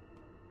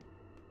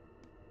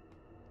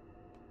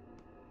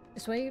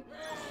 This way.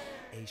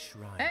 A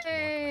shrine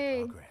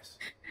Hey! to mark my progress.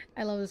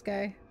 I love this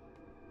guy.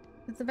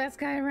 It's the best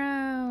guy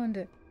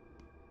around.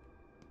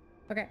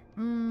 Okay.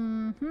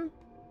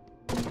 Don't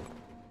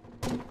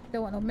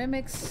want no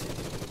mimics.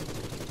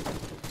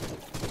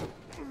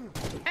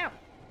 Ow!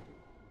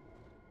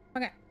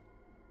 Okay.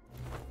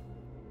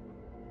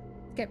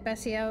 Let's get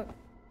Bessie out.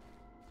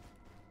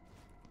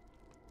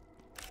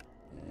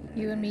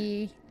 You and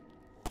me.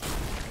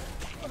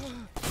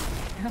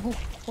 Ow.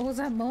 What was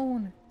that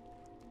moan?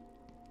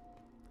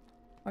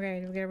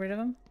 Okay, did we get rid of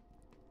him?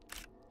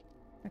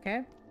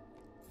 Okay.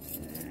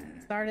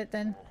 Start it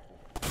then.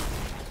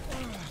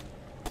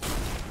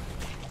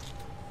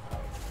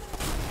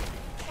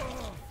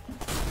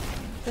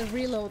 The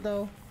reload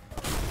though.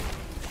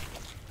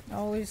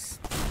 Always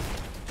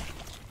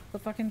so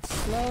fucking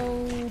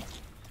slow.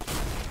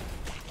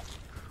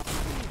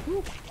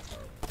 Woo.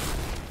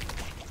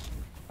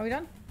 Are we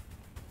done?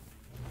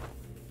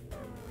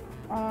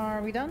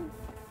 Are we done?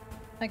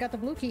 I got the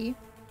blue key.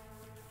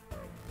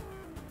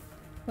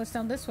 What's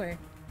down this way?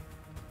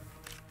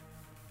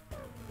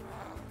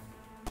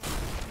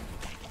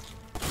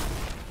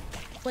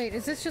 Wait,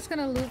 is this just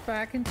gonna loop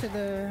back into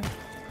the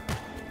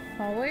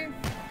hallway?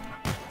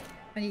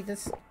 I need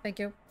this. Thank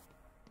you.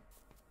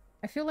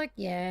 I feel like,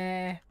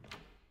 yeah.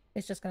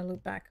 It's just gonna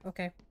loop back.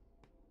 Okay.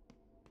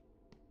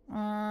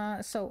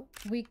 So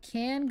we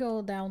can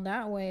go down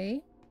that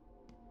way.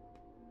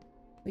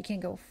 We can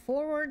go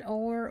forward,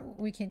 or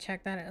we can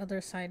check that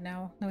other side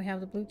now. Now we have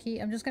the blue key.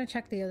 I'm just gonna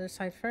check the other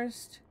side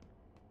first.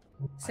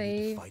 Save.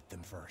 I need to fight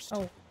them first.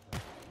 Oh.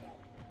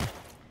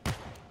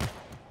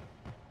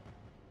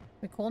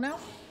 We cool now?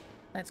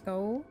 Let's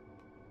go.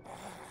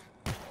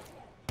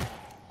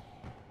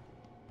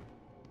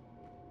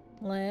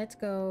 Let's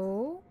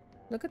go.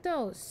 Look at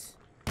those.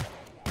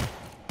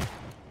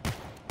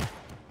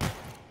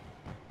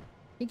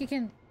 Think you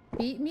can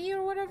beat me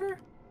or whatever?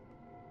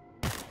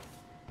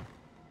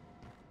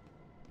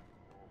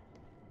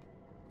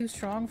 Too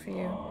strong for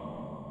you.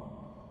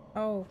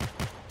 Oh.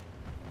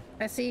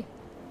 I see.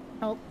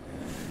 Help.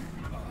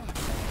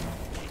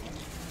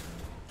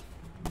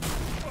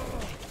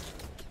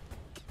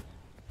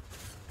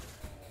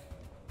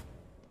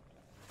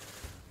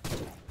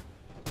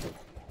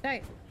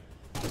 Hey.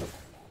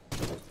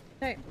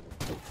 Hey.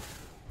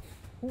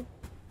 Ooh.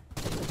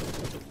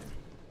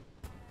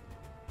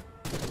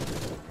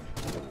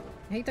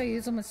 I hate to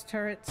use them as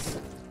turrets.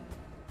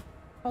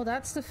 Oh,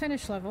 that's the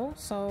finish level,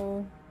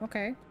 so...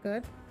 Okay,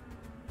 good.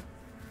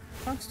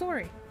 Wrong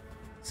story.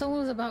 Someone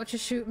was about to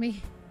shoot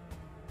me.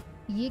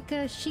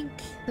 Yika Shink,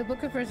 the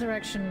Book of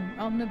Resurrection,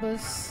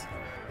 omnibus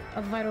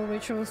of vital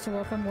rituals to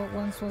welcome what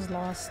once was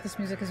lost. This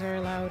music is very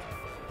loud.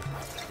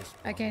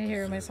 I can't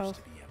hear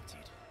myself.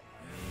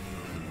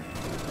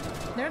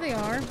 There they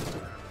are.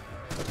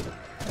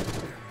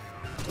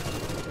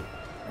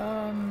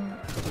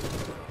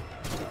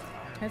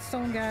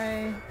 Headstone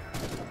guy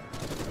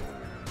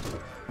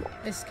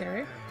is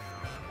scary.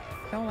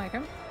 Don't like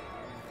him.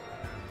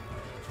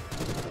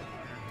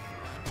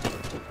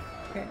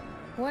 Okay,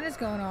 what is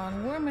going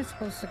on? Where am I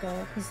supposed to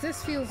go? Because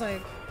this feels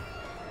like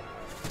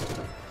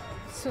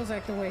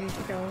the way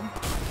to go.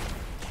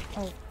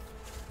 Oh,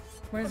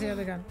 where's the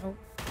other gun? Oh.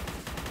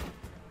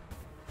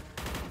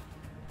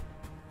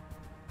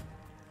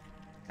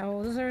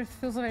 Oh, this are,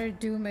 feels very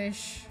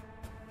Doomish.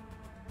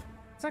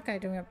 What's that guy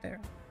doing up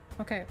there?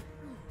 Okay.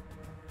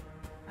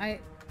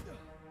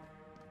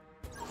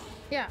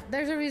 Yeah,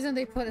 there's a reason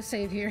they put a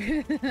save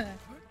here.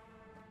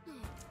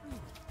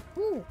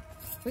 Ooh,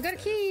 we got a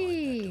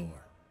key!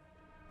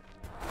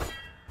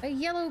 A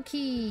yellow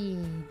key!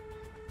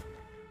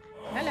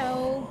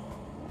 Hello!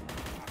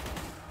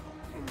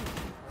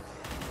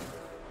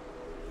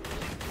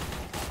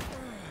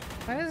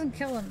 Why doesn't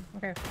kill him?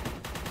 Okay.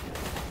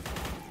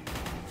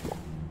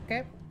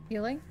 Okay,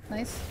 healing.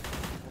 Nice.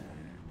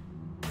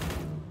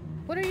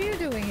 What are you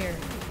doing here?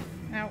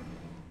 Ow.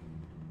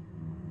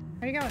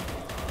 Where are you going?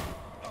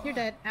 You're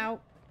dead. Ow.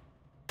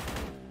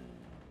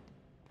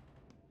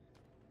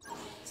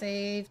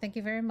 Save. Thank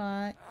you very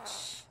much.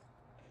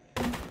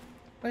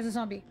 Where's the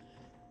zombie?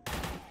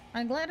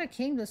 I'm glad I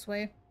came this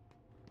way.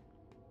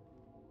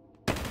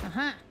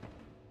 Aha!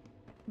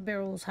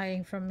 Barrel's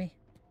hiding from me.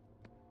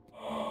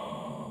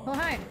 Oh,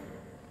 hi!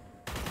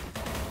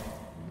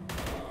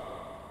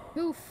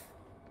 Oof.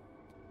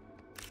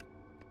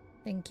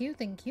 Thank you,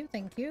 thank you,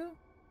 thank you.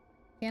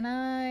 Can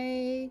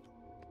I...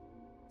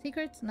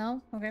 Secrets?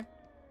 No? Okay.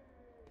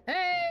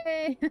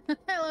 Hey!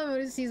 I love when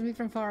it sees me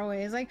from far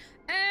away. It's like,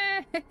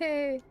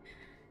 hey!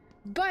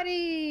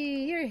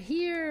 Buddy! You're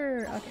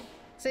here! Okay.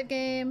 Save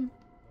game.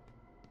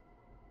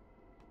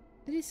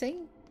 Did he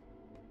sing?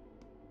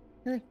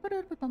 He's like,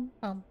 bum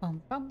bum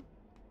bum bum.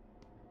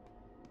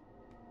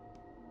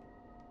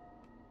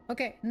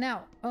 Okay,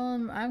 now,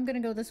 I'm gonna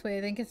go this way.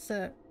 I think it's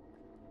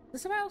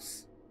this a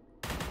mouse?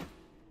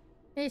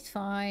 It's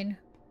fine.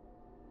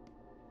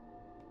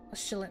 A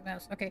shillet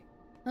mouse. Okay.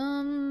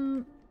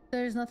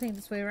 There's nothing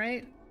this way,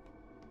 right?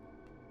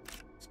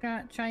 Just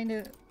trying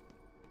to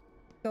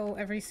go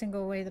every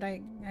single way that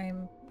I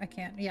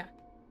can. Yeah.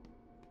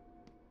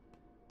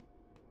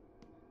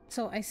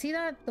 So I see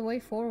that the way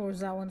forward was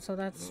that one, so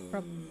that's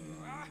probably...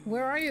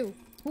 Where are you?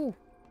 Ooh.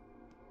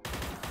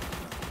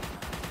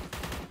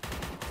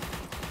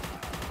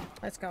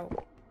 Let's go.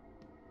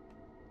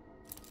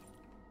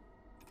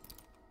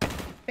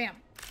 Bam.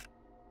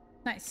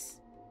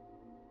 Nice.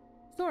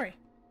 Story.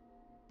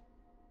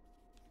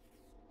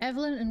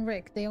 Evelyn and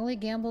Rick, they only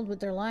gambled with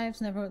their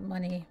lives, never with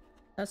money.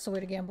 That's the way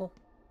to gamble.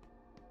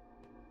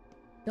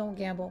 Don't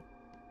gamble.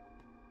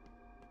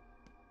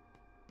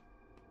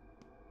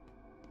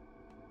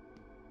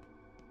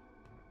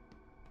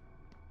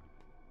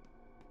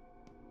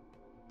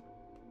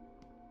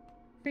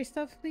 Free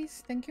stuff,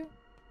 please. Thank you.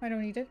 I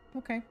don't need it.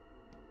 Okay.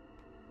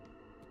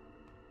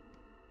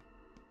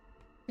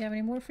 You have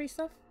any more free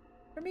stuff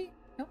for me?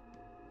 Nope.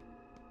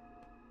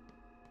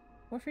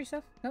 More free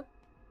stuff? Nope.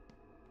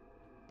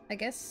 I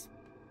guess.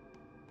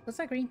 What's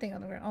that green thing on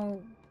the ground? Oh.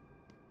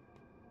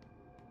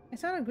 I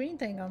saw a green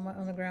thing on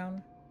the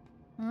ground.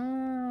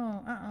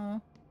 Oh,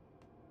 uh-oh.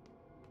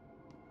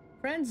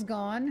 Friend's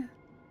gone.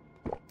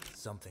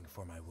 Something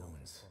for my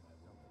wounds.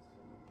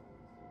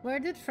 Where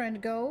did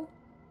friend go?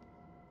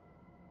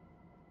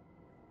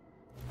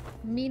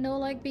 Me no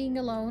like being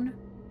alone.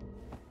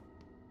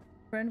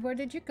 Friend, where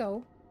did you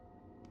go?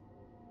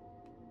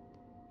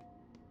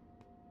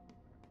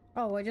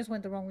 Oh, I just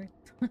went the wrong way.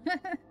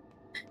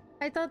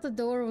 I thought the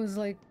door was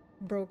like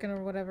broken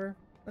or whatever.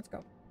 Let's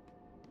go.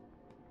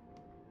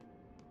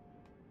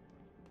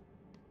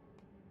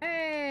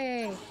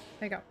 Hey!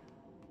 There you go.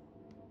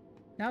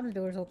 Now the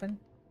door's open.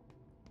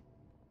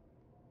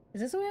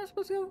 Is this the way I'm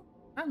supposed to go?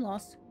 I'm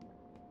lost.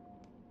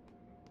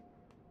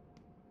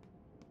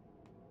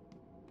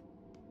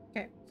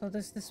 Okay, so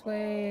this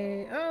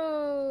way.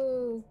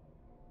 Oh!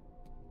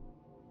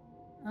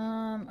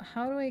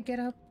 How do I get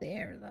up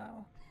there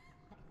though?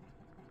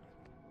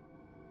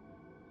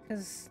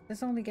 Because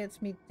this only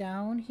gets me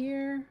down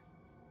here.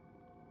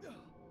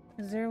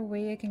 Is there a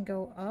way I can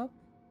go up?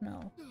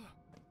 No.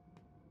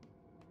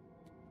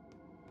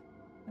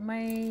 Am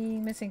I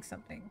missing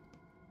something?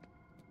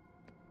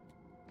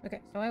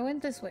 Okay, so I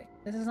went this way.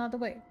 This is not the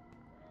way.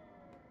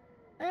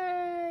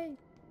 Hey!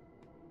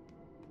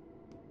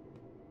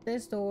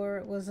 This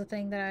door was the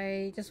thing that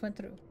I just went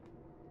through.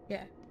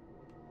 Yeah.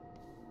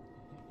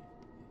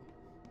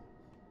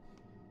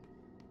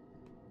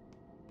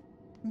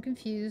 I'm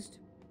confused.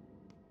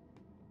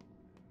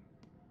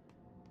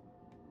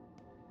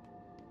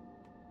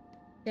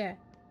 Yeah.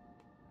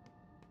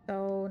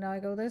 So now I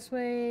go this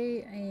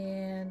way,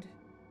 and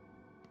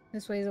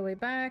this way is the way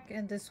back,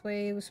 and this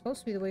way was supposed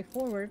to be the way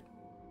forward.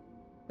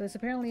 But it's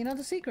apparently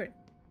another secret.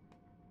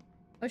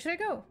 Where should I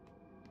go?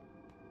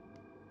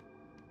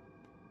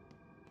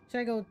 Should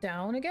I go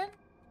down again?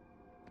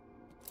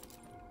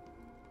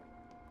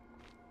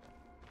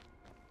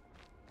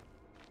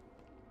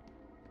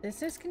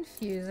 This is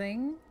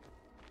confusing.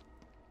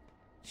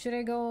 Should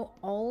I go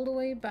all the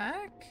way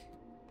back?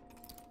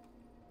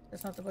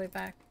 That's not the way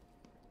back.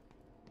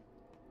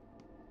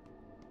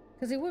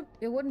 Because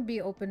it wouldn't be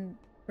open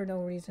for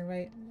no reason,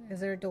 right? Is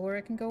there a door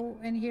I can go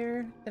in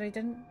here that I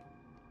didn't?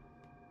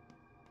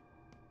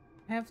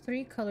 I have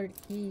 3 colored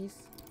keys.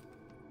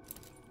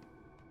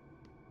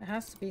 There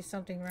has to be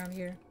something around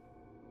here.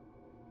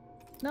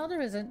 No, there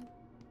isn't.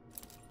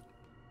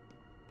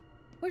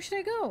 Where should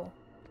I go?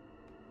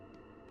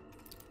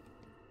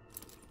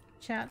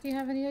 Chat, do you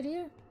have any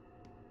idea?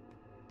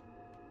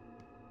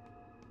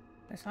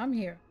 Yes, I'm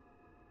here.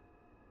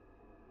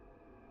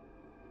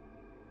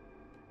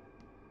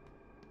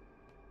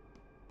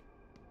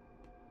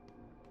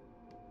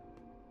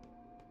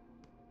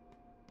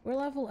 We're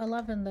level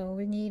 11 though.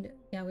 We need...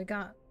 Yeah, we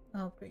got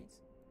upgrades.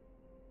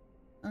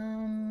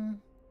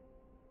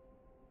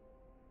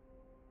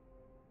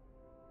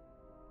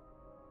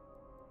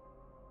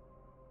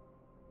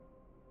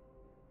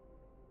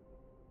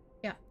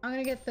 Yeah, I'm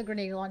gonna get the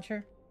grenade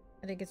launcher.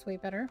 I think it's way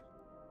better.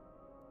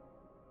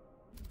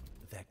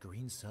 That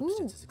green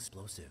substance is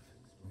explosive.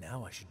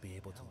 Now I should be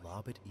able to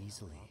lob it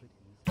easily.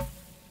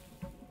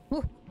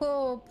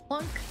 Oh,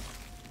 plunk.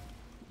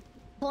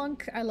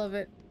 Plunk, I love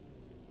it.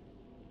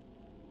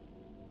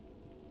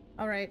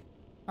 Alright.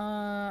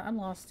 I'm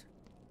lost.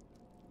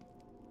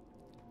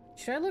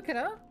 Should I look it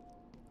up?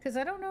 Because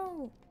I don't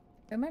know.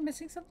 Am I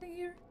missing something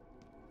here?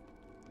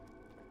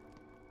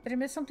 Did I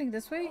miss something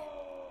this way?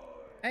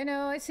 I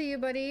know, I see you,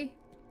 buddy.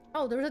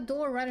 Oh, there's a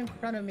door right in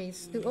front of me.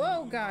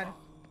 Oh, God.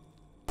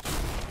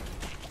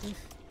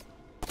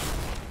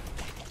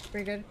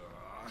 Pretty good.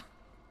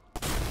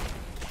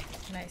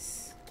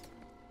 Nice.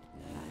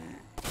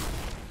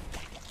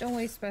 Don't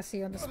waste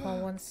Bessie on the small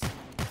ones.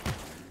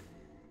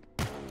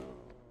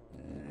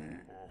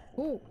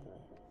 Ooh.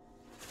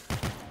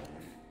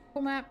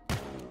 Cool map.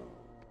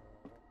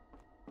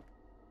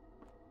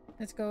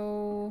 Let's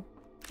go.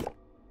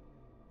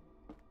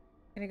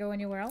 Can I go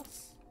anywhere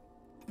else?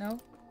 No?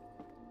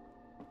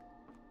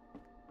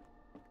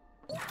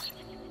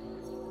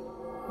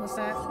 What's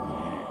that?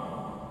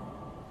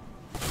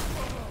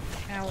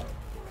 Ow.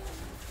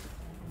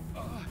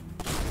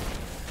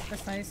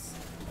 That's nice.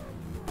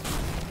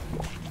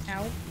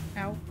 Ow.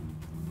 Ow.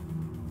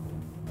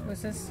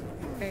 What's this?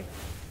 Okay.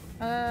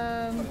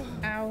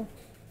 Ow.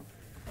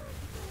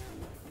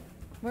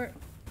 Where'd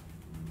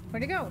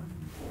he go?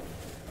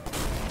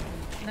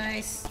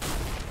 Nice.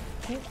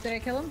 Oop, did I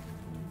kill him?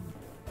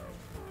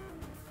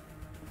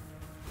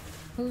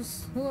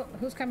 Who's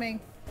coming?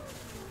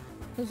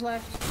 Who's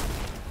left?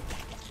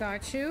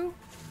 Got you.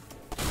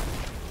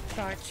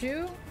 Got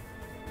you.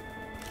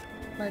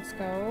 Let's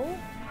go.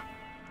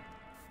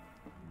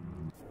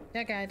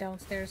 That guy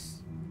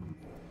downstairs.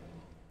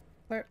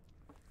 Where?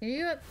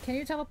 Can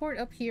you teleport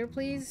up here,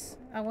 please?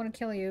 I want to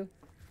kill you.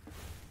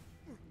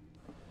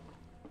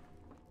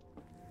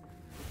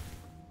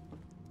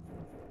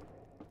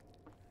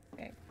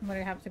 Okay, I'm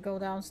gonna have to go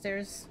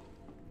downstairs.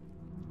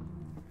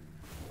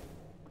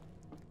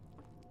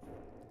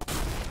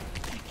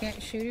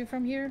 Can't shoot you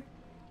from here?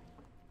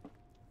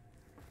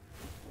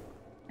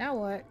 Now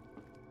what?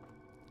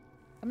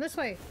 Come this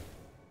way.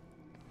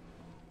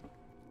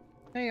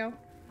 There you go.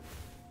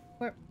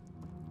 Where?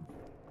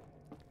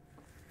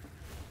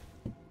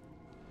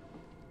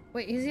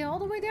 Wait, is he all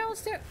the way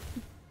downstairs?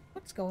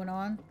 What's going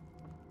on?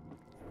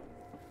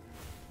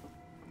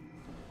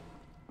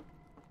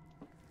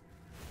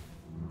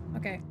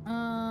 Okay,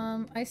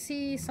 I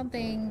see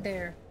something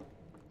there.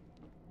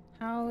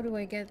 How do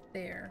I get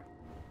there?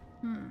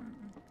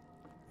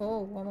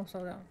 Oh, almost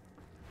fell down.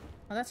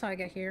 Oh, that's how I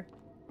get here.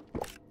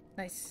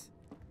 Nice.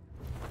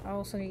 I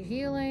also need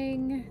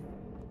healing.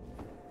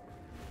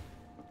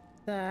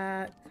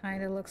 That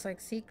kind of looks like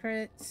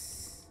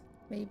secrets.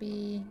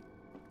 Maybe.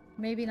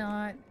 Maybe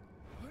not.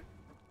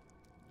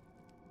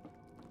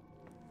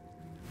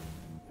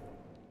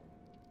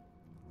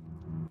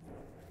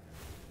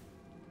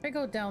 If I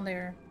go down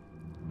there,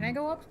 can I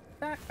go up?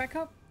 Back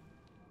up?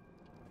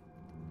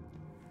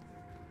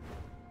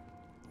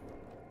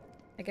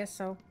 I guess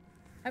so.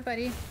 Hi,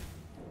 buddy.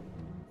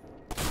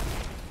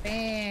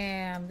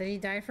 Bam! Did he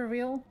die for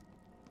real?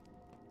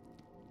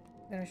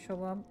 Gonna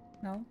show up?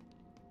 No?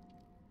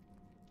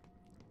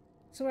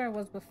 That's where I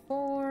was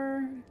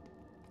before.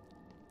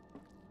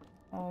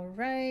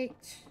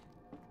 Alright.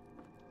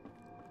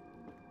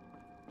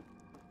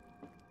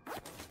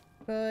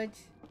 Good.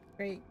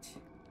 Great.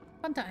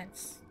 Fun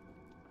times.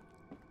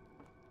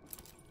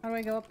 How do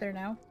I go up there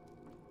now?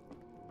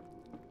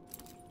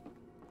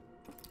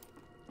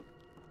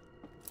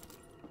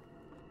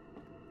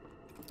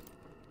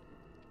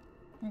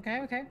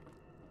 Okay, okay.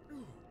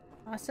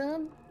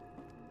 Awesome.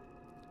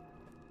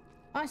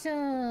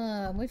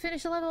 Awesome! We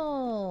finished the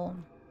level!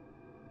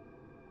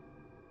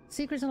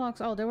 Secrets unlocked.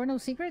 Oh, there were no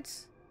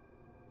secrets?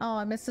 Oh,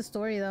 I missed the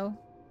story though.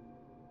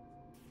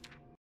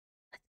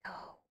 Let's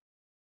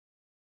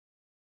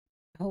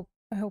go.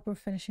 I hope we're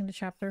finishing the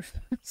chapter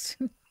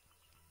soon.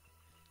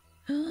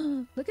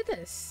 Look at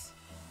this.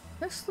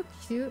 This looks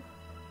cute.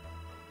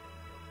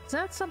 Is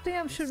that something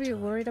I should be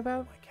worried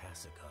about?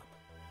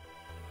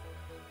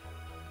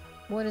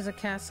 What is a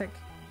cassock?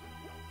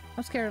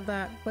 I'm scared of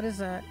that. What is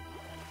that?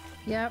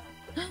 Yep.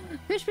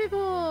 Fish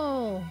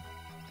people!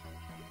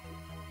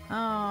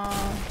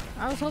 Oh,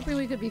 I was hoping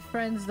we could be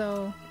friends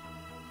though.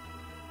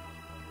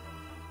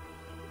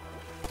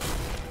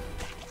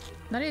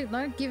 Not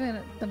giving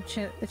them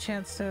the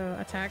chance to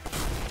attack.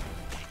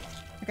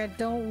 Like, I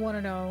don't want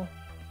to know.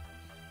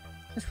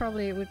 We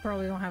probably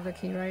don't have the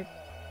key, right?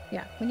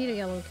 Yeah, we need a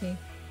yellow key.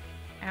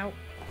 Ow.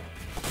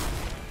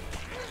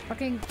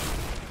 Fucking...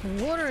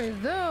 What are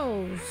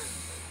those?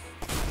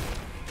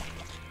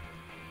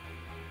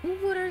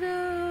 What are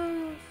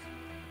those?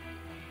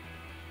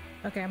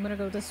 Okay, I'm gonna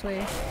go this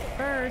way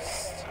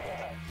first.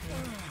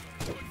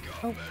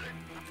 Oh.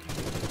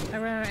 I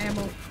ran out of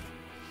ammo.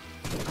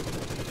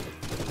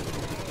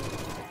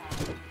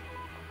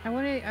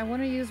 I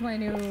wanna use my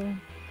new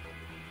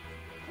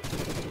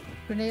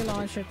grenade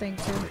launcher thing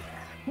too.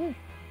 Woo.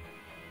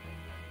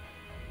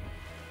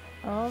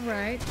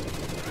 Alright.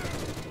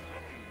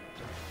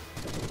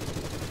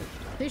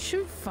 They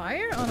shoot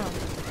fire? Oh no.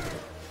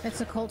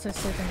 It's a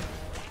cultist, I think.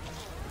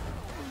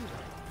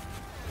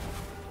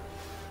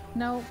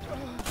 No.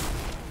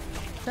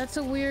 That's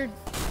a weird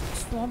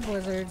swamp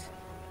wizard.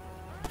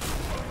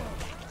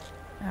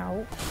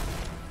 Ow.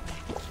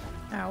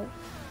 Ow.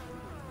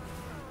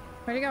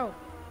 Where'd he go?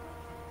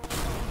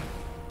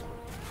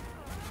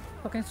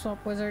 Fucking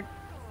swamp wizard.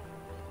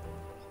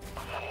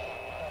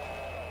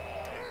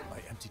 I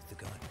emptied the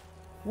gun.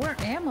 Where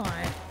am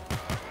I?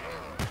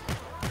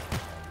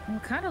 I'm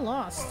kinda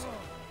lost.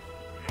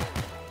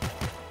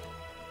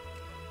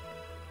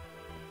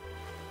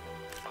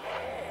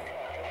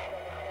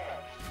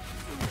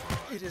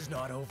 It is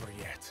not over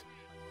yet.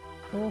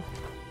 Oh.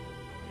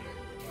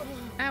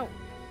 Ow.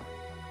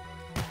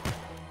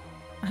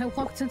 I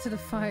walked into the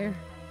fire.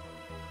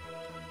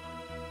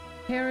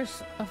 Parish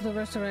of the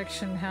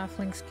Resurrection,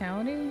 Halflings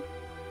County.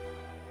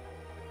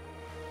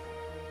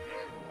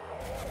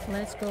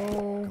 Let's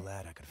go.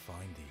 Glad I could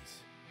find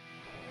these.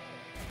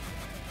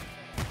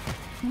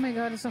 Oh my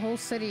god, it's a whole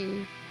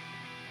city.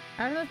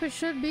 I don't know if it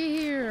should be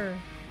here.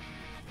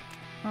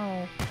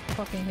 Oh,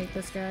 fucking hate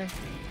this guy.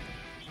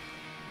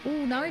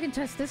 Ooh, now I can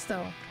test this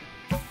though.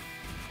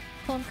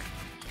 Plunk.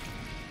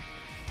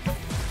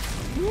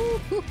 Ooh.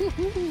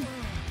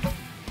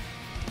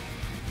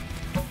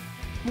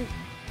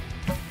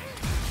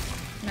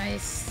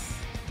 Nice.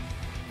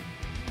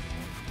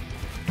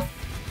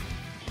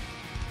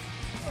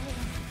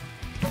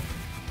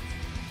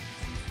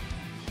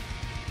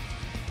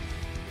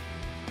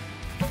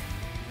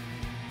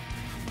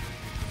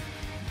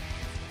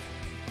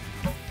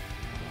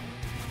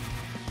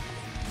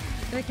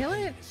 Did I kill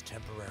it? It's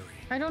temporary.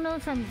 I don't know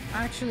if I'm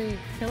actually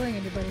killing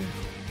anybody.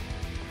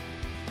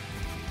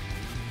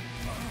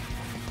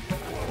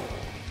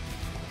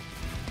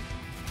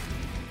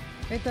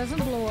 It doesn't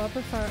blow up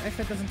if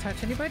it doesn't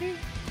touch anybody?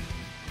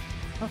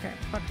 Okay,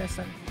 fuck this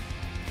then.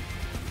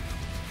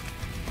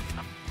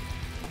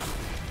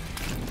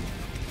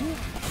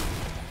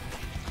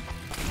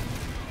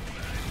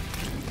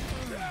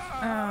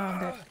 Oh, I'm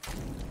dead.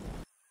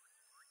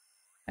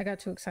 I got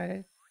too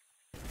excited.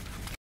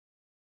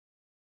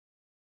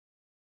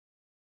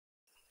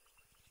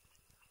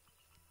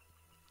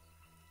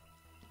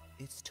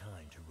 It's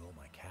time to roll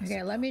my castle.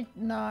 Okay, let me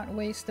not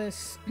waste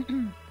this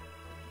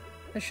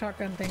the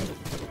shotgun thing.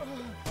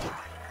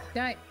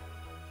 Die.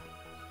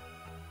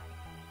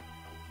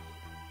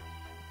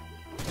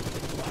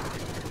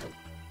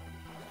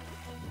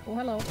 Oh,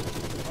 hello.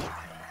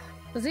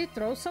 Does he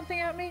throw something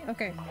at me?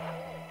 Okay.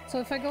 So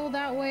if I go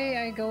that way,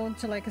 I go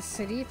into like a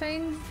city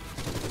thing.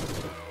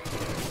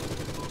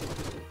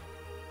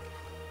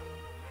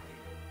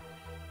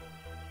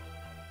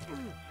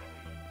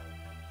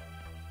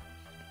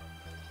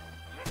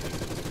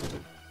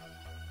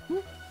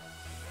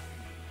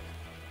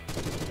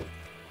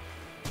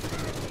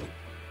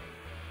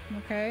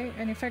 Okay,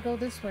 and if I go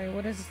this way,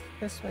 what is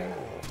this way?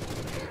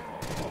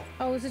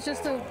 Oh, is it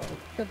just the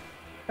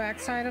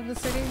backside of the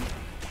city?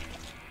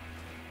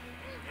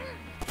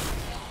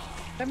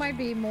 There might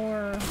be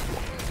more...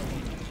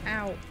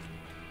 Ow.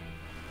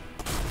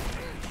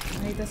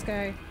 hate this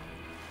guy.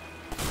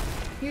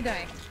 You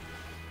die.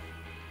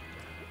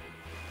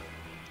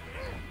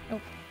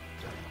 Oh.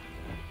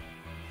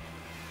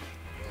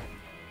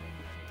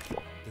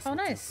 Oh,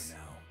 nice.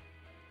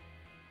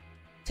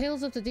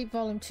 Tales of the Deep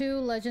Volume 2,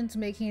 Legends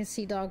Making a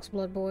Sea Dog's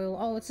Blood Boil.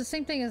 Oh, it's the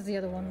same thing as the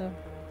other one, though.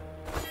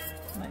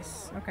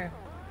 Nice. Okay.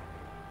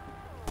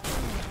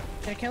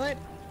 Did I kill it?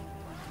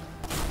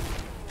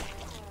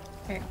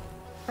 Okay.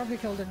 Probably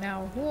killed it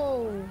now.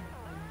 Whoa!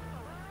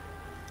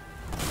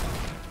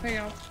 There you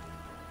go.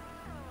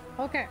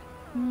 Okay.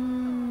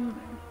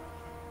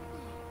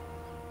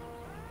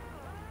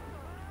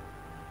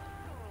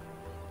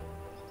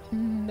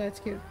 That's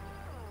cute.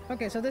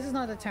 Okay, so this is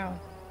not the town.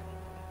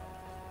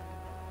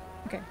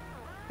 Okay.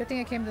 Good thing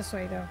I came this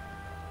way, though.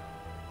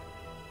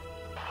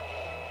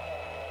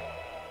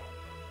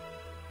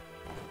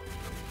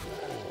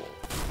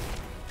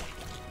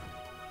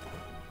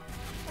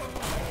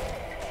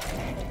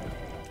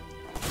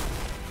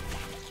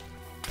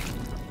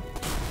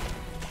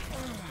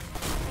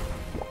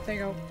 There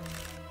you go.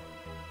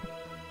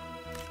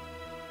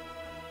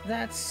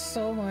 That's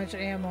so much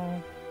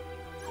ammo.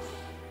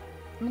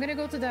 I'm gonna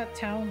go to that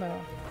town,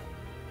 though.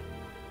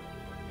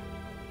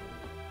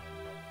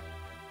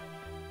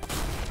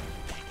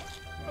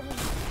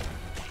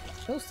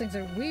 Those things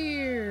are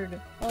weird.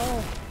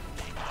 Oh.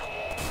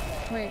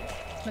 Wait,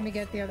 let me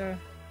get the other...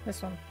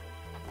 this one.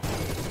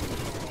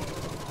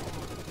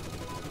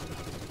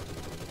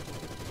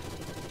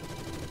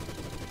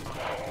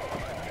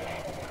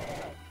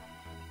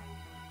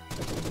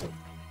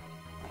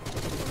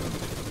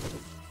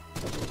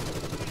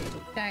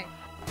 Die.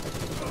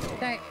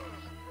 Die.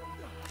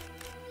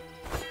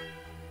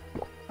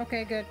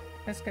 Okay, good.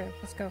 That's good.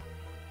 Let's go.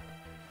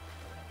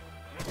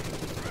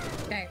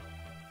 Okay.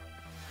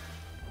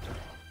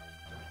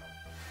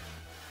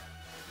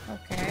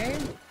 Okay.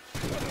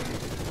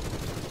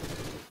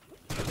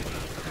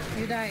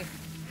 You die.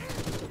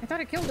 I thought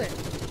I killed it.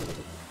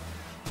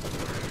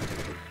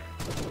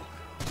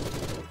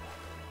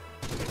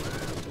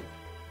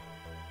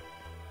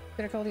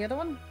 Did I kill the other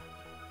one?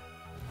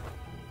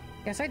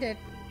 Yes, I did.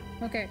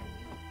 Okay.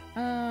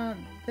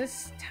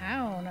 This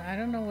town, I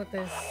don't know what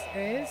this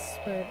is,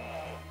 but...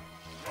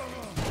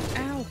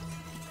 Ow!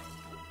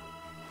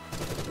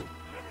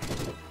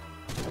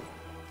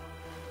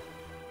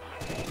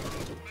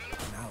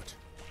 I'm out.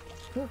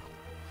 Cool.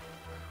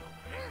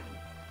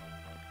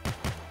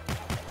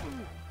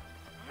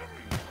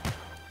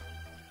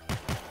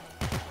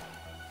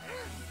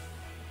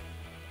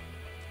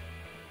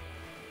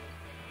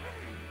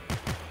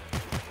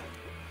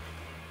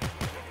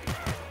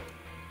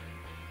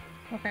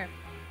 Okay.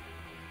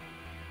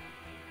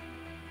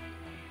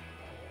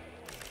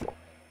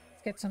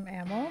 Let's get some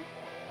ammo.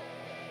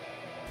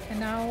 And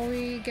now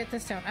we get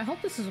this down. I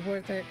hope this is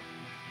worth it.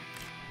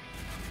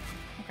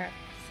 Okay.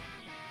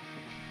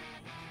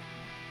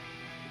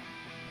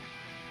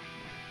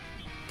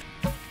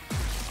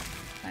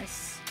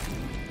 Nice.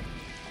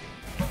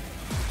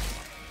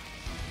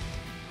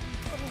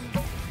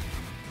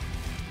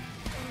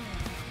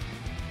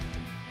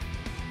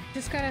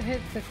 Just gotta hit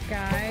the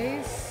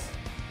guys.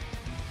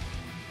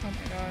 Oh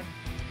my god.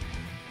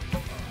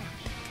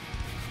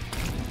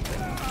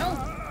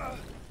 Oh!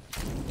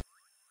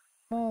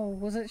 Oh,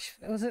 was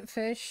it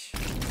fish?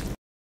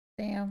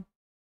 Damn.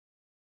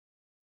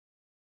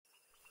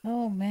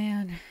 Oh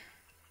man.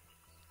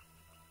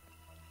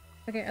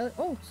 Okay,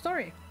 oh,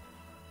 story.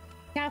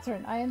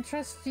 Catherine, I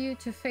entrust you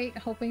to fate,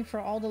 hoping for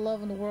all the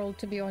love in the world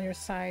to be on your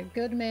side.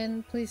 Good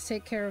men, please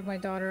take care of my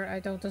daughter I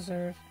don't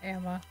deserve,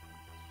 Emma.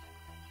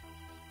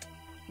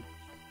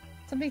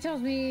 Something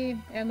tells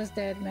me Emma's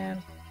dead,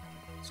 man.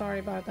 Sorry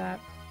about that.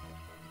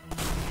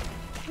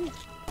 Ooh.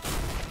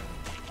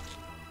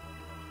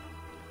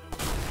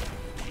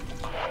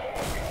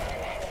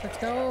 Let's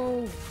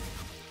go!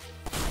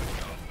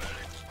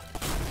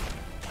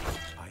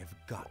 I have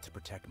got to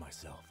protect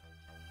myself.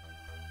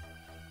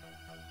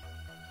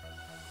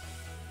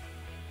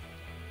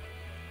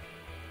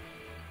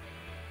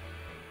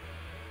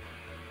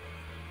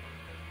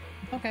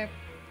 Okay.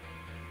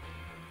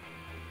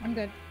 I'm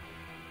good.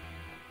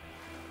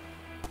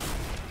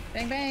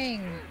 Bang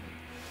bang!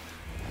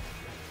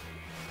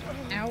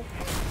 Ow.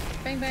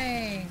 Bang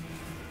bang!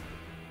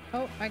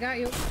 Oh, I got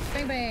you.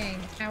 Bang bang!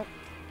 Ow.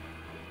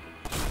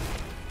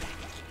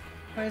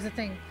 Where's the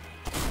thing?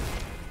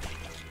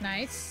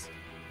 Nice.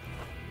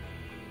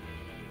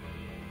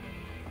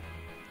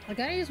 I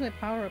gotta use my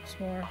power-ups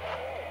more.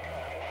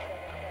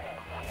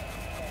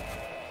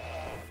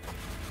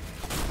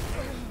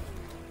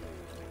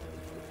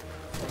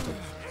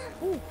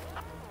 Ooh.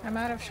 I'm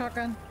out of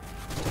shotgun.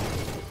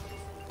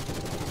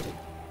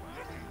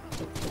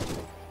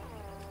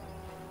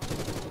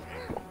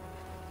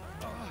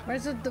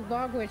 Where's the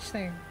dog witch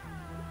thing?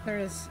 There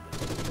it is.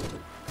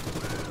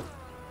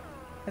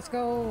 Let's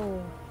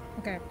go.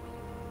 Okay.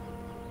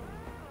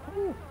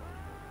 Ooh.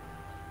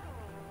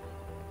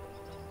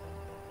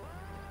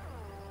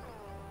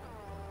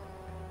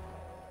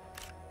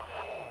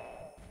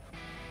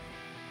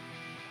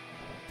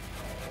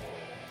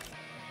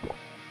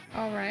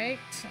 Alright.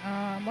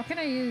 What can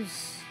I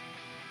use?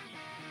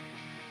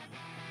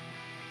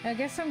 I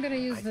guess I'm gonna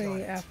use the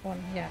F1.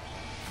 Yeah.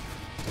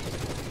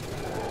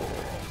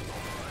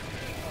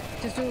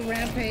 Just do a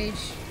rampage.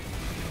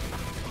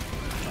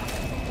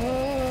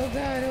 Oh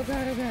god, oh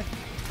god, oh god.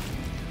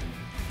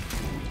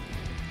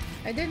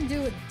 I didn't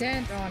do a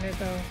dent on it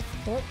though.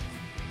 Whoop.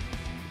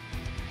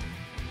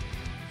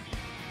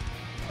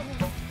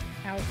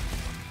 Ow.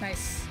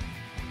 Nice.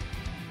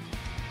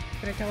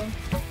 Did I kill him?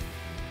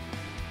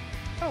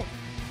 Oh.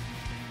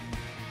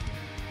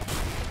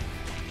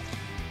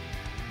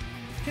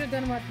 Should have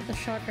done what with the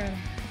shotgun.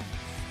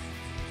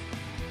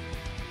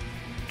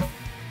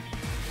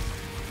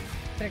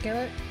 Did I kill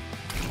it?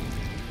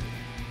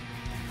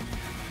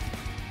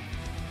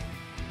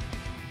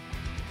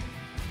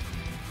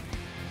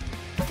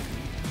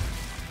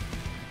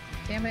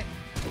 Damn it.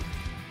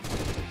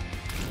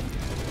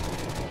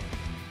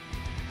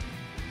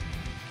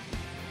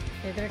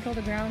 Okay, did I kill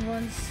the ground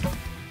ones?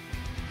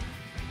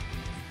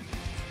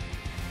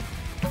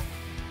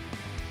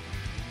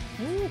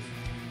 Ooh.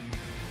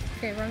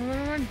 Okay, run,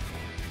 run, run.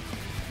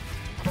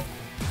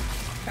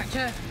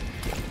 Gotcha.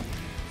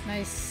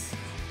 Nice.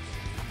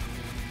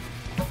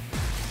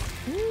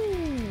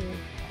 Ooh.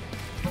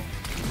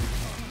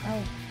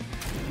 Oh.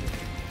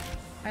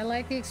 I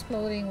like the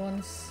exploding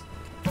ones.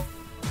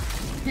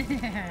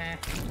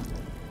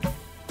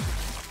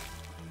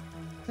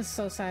 This is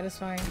so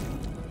satisfying.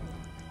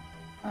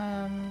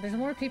 There's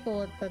more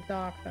people at the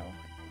dock though.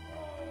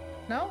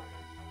 No?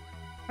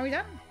 Are we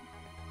done?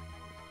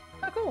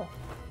 Oh, cool.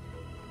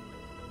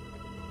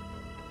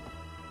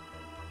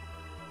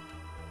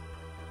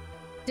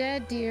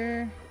 Dead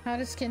deer. How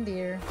to skin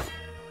deer.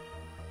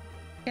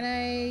 Can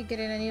I get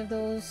in any of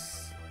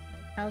those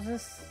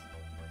houses?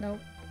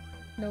 Nope.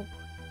 Nope.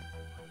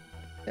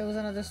 There was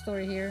another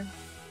story here.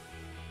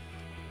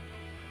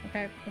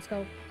 Okay, let's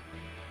go.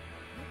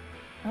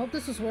 I hope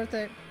this was worth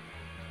it.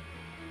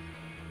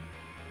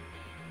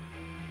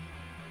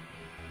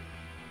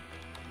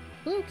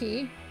 Blue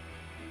key.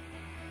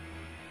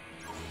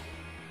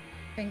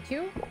 Thank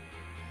you.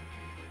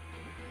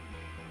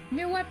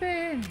 New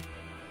weapon!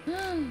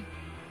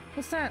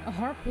 What's that? A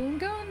harpoon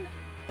gun?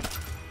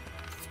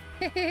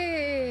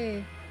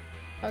 Hey!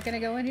 Oh, can I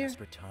go in here?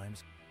 Desperate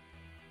times.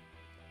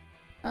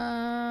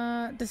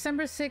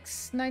 December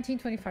 6,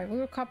 1925. We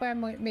were caught by a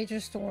major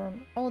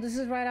storm. Oh, this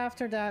is right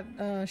after that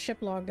ship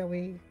log that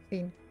we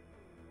seen.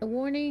 The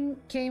warning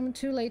came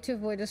too late to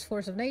avoid this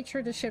force of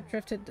nature. The ship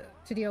drifted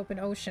to the open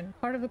ocean.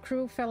 Part of the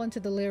crew fell into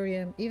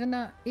delirium. Even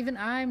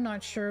I'm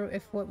not sure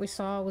if what we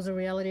saw was a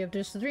reality of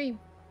just a dream.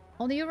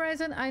 On the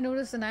horizon, I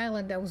noticed an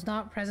island that was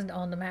not present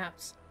on the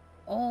maps.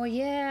 Oh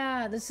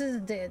yeah, this is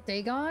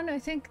Dagon, I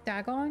think?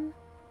 Dagon?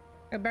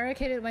 I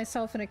barricaded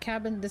myself in a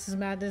cabin. This is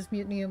madness,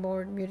 mutiny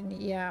aboard, mutiny,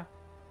 yeah.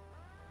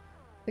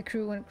 The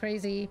crew went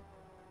crazy.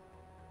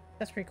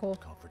 That's pretty cool.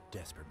 Call for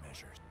desperate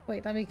measures.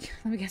 Wait, let me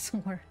get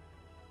some more.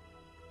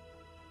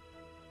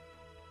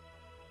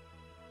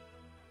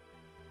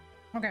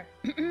 Okay.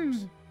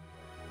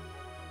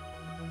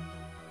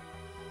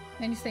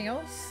 Anything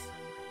else?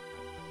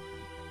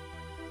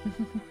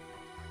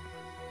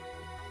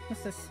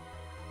 What's this?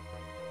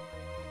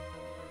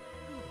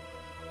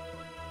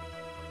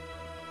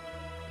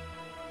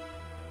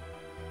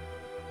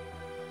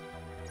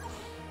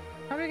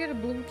 How do I get a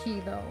blue key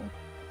though?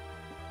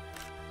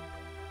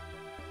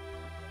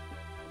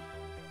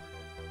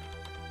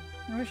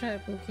 I wish I had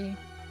a blue key.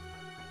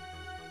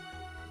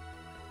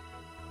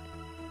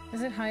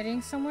 Is it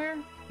hiding somewhere?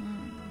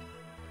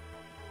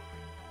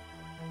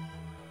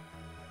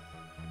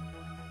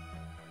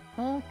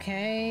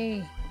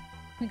 Okay.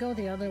 We go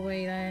the other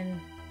way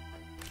then.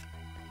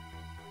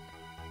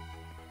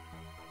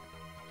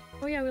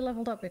 Oh yeah, we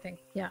leveled up, I think.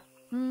 Yeah.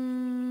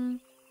 We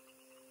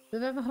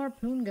have a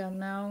harpoon gun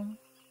now.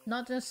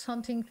 Not just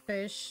hunting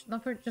fish.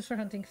 Not just for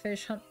hunting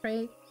fish. Hunt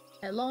prey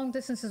at long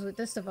distances with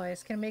this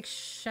device. Can make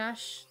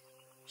shashliks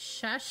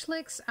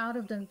out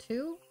of them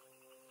too?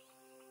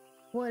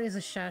 What is a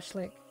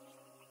shashlik?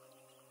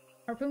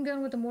 Harpoon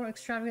gun with a more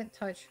extravagant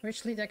touch.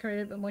 Richly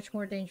decorated but much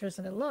more dangerous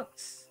than it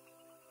looks.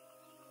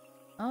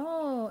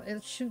 Oh,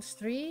 it shoots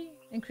 3?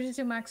 Increases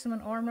your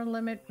maximum armor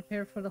limit.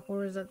 Prepare for the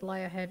horrors that lie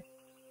ahead.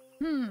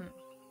 Should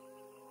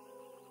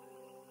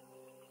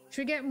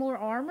we get more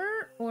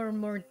armor or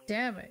more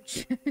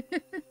damage?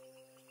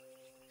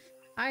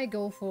 I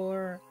vote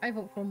for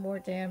more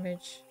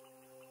damage.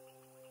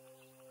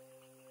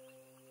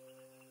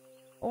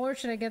 Or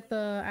should I get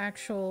the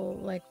actual,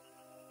 like...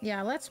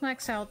 Yeah, let's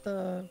max out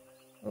the...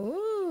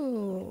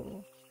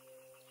 Ooh!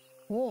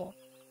 Cool.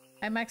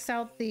 I maxed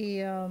out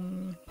the,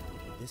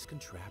 This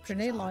contraption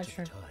grenade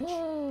launcher.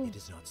 Whoa! It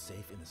is not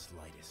safe in the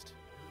slightest.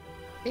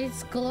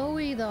 It's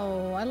glowy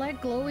though. I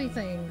like glowy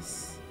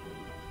things.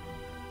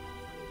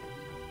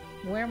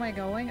 Where am I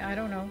going? I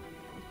don't know.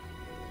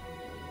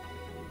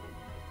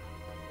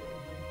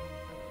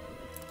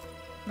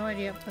 No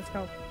idea. Let's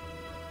go.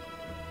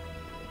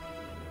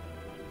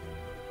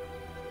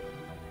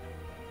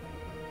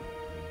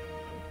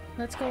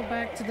 Let's go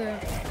back to the...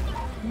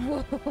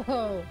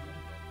 Whoa!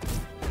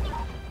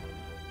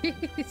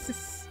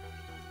 Jesus.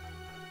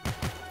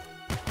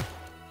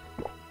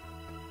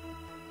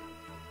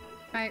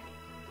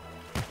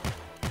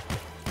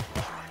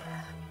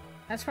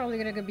 That's probably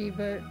gonna be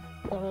good.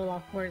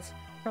 Oh, words.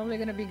 Probably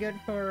gonna be good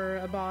for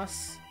a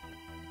boss,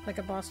 like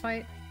a boss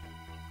fight.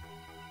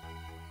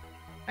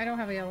 I don't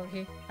have a yellow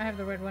key. I have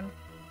the red one.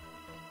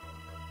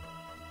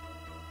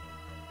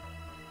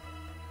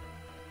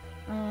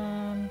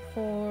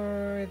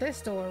 For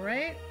this door,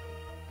 right?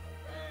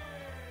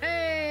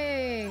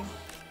 Hey!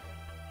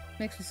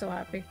 Makes me so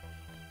happy.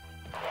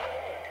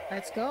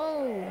 Let's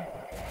go!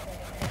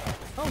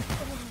 Oh!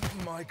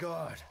 My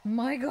god.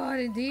 My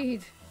god,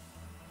 indeed.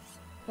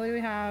 What do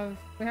we have?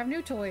 We have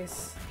new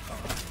toys.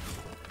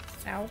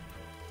 Ow.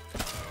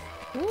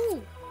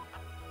 Ooh!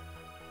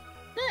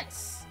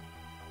 Nice!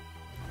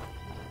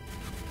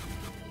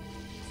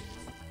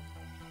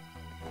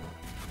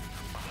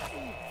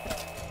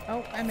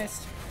 Oh, I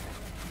missed.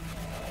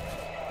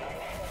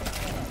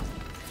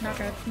 Not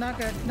good, not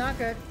good, not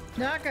good,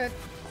 not good.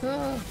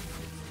 Ugh.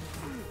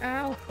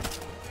 Ow.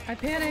 I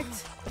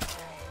panicked.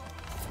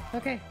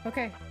 Okay,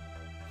 okay.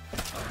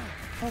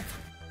 Oh.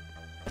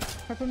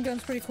 Harpoon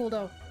gun's pretty cool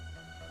though.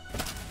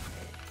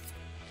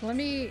 Let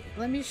me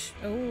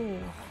oh.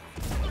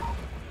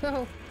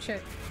 Oh,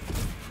 shit.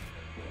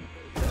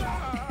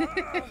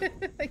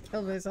 I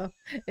killed myself.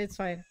 It's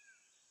fine.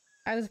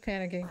 I was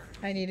panicking.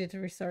 I needed to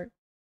restart.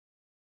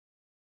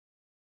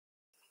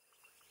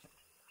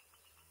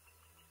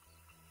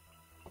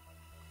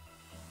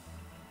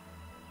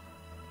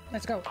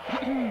 Let's go.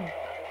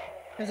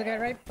 There's a guy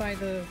right by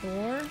the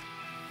door.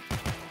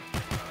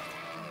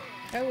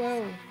 Oh,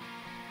 whoa.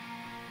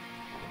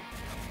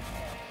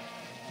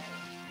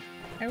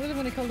 I really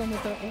want to kill them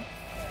with the... Oh.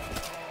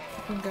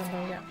 Gun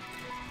though, yeah.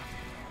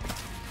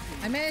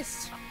 I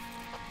missed!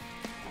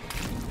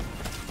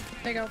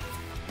 There you go.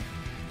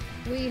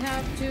 We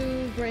have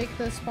to break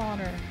the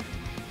spawner.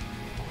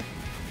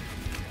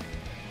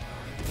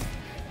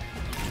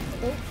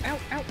 Oh, ow,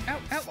 ow, ow,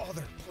 ow!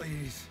 Father,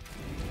 please.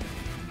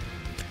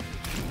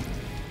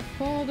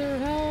 Father,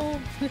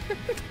 help! Did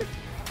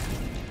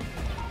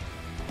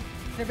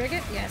I break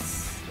it?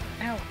 Yes.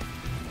 Ow.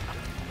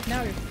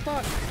 Now you're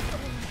fucked.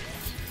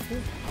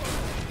 Ooh.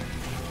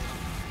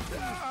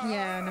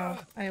 Yeah, no.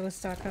 I was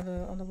stuck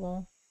on the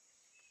wall.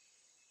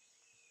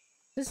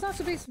 This is not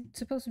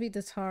supposed to be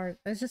this hard.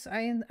 It's just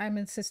I'm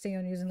insisting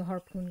on using the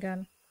harpoon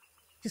gun.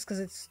 Just because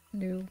it's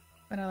new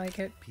and I like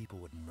it. People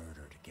would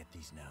murder to get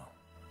these now.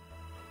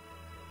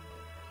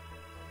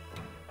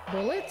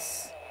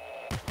 Bullets?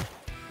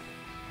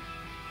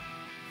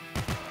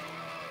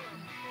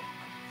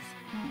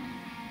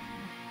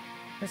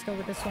 Let's go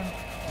with this one.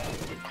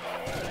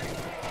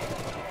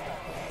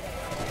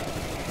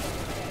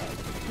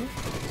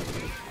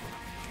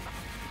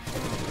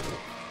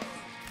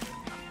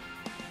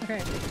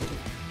 Okay.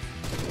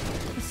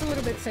 It's a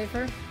little bit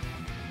safer.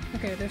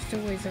 Okay, there's two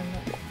ways in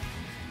that.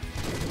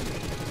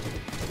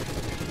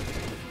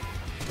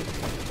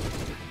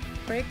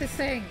 Break this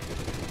thing!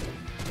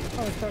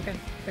 Oh, it's broken.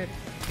 Good.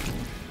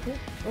 Oh,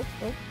 oh,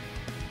 oh.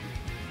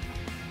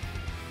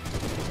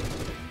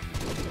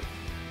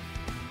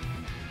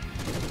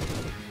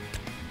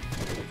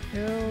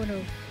 No,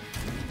 no.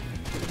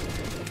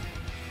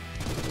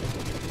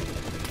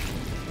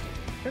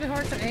 Really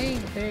hard to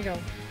aim. There you go.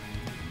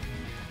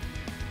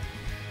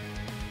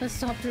 Let's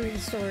stop to read the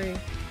story.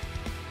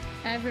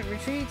 Advent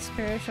retreats,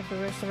 parish of the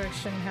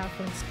Resurrection,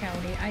 Halfwinds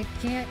County. I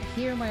can't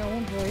hear my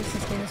own voice.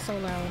 This game is so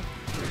loud.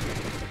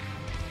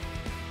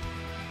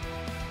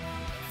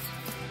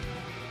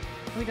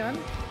 Are we done?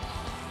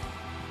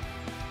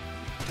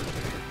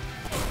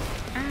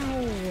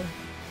 Ow!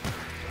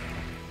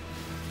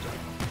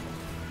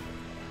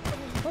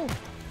 Oh!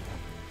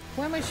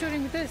 Why am I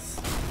shooting with this?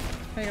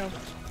 There you go.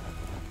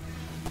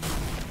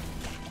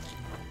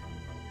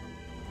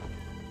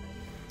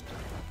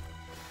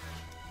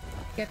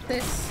 Get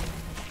this.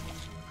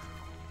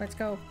 Let's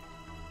go.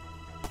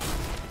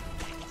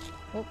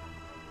 Oh.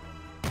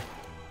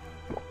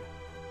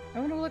 I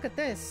want to look at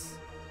this.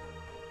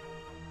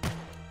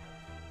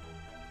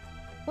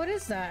 What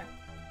is that?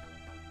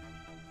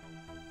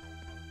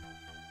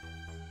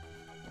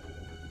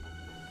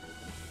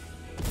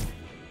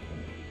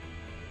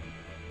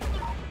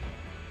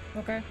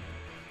 Okay.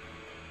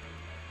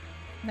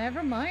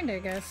 Never mind, I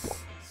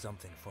guess.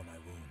 Something for my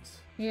wounds.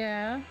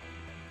 Yeah.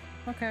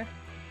 Okay.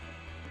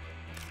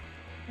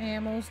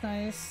 Ammo's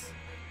nice.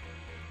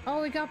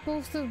 Oh, we got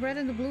both the red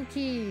and the blue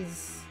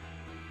keys.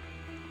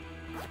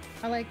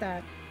 I like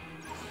that.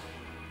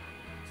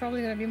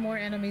 Probably gonna be more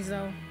enemies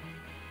though.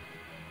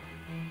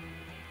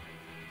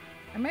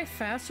 Am I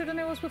faster than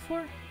I was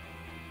before?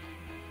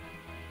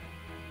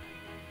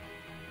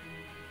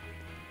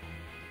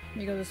 Let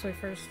me go this way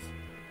first.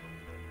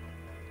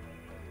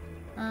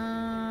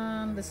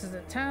 This is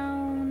the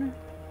town.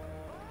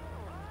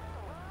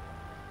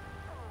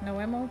 No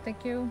ammo,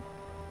 thank you.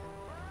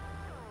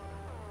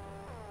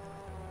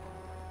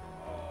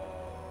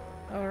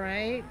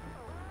 Alright.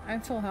 I'm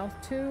full health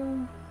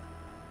too.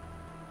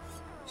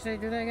 Should I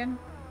do that again?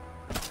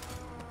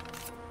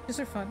 Just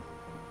for fun.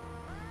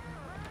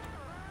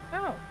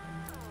 Oh.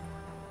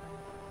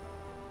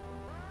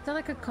 Is that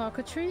like a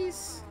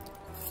cockatrice?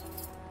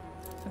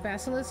 A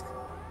basilisk?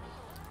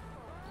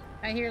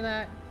 I hear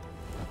that.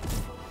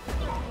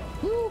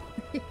 Woo!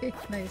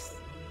 Nice.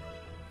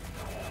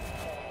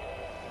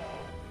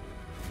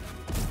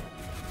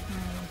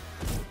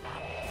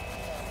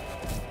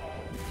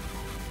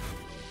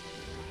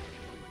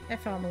 I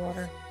fell in the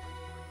water.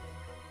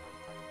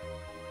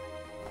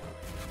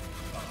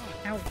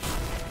 Ow.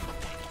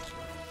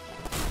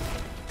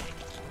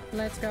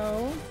 Let's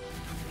go.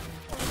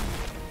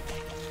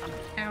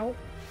 Ow.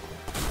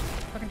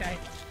 Fucking die.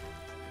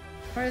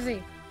 Where is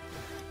he?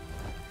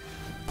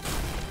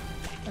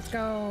 Let's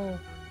go.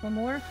 One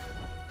more.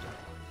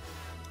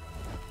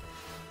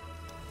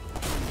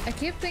 I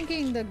keep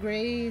thinking the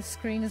gray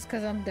screen is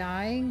because I'm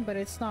dying, but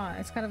it's not.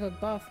 It's kind of a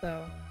buff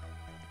though.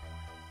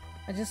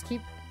 I just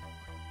keep...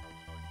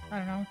 I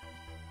don't know.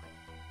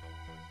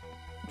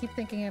 I keep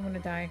thinking I'm gonna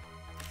die.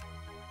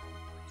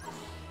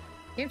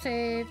 Game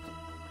saved.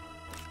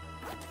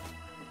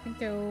 Thank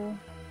you.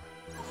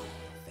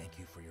 Thank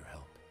you for your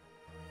help.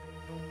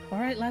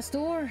 Alright, last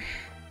door.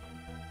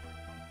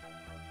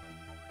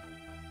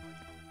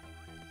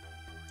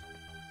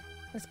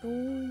 Let's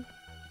go.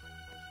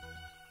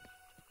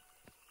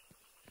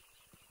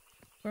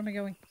 Where am I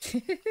going?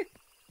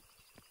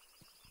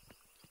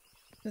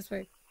 This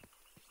way.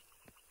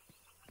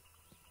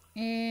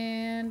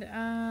 And,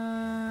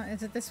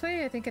 is it this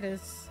way? I think it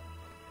is.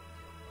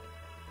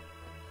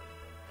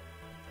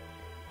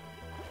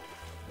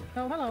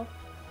 Oh, hello.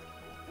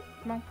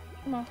 Come on,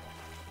 come on.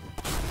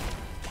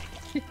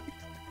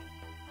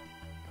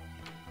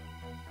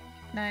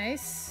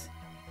 Nice.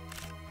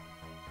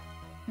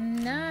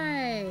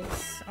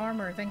 Nice.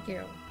 Armor, thank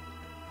you.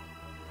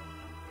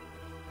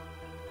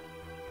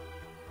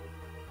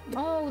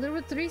 Oh, there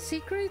were 3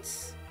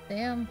 secrets?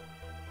 Damn.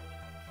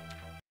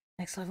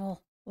 Next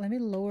level. Let me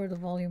lower the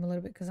volume a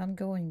little bit because I'm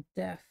going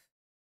deaf.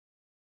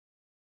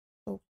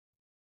 Oh.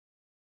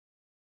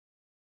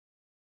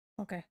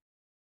 Okay.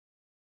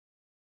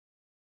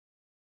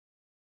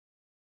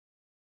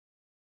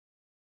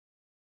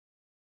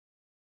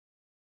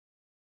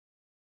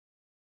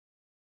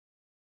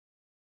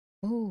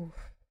 Ooh.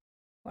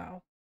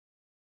 Wow.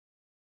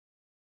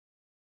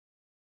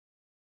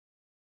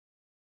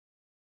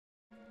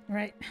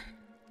 Right.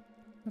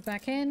 We're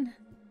back in.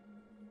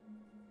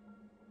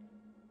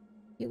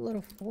 Cute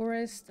little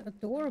forest.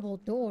 Adorable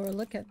door.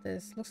 Look at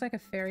this. Looks like a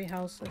fairy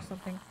house or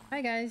something.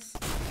 Hi guys.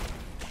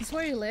 This is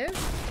where you live?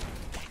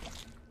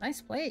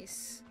 Nice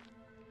place.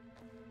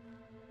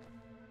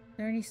 Is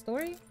there any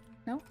story?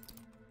 No?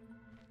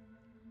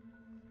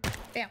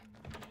 Bam.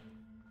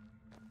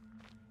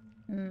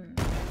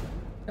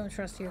 Don't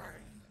trust you.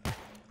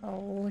 Oh,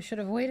 we should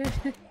have waited.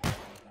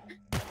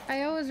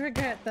 I always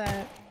regret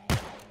that.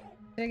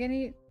 Did I get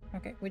any?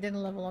 Okay, we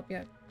didn't level up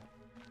yet.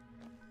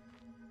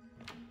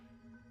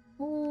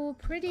 Oh,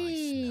 pretty.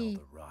 I smell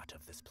the rot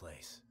of this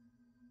place.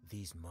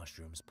 These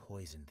mushrooms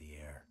poisoned the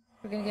air.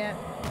 We're gonna get...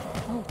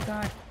 Oh,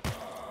 God.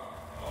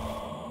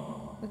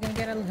 We're gonna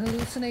get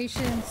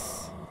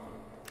hallucinations.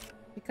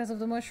 Because of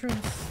the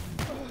mushrooms.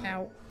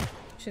 Ow.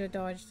 Should have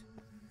dodged.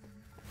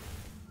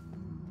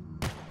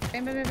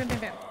 Bam, bam, bam, bam, bam,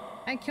 bam.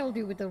 I killed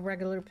you with the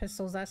regular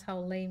pistols. That's how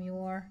lame you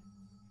are.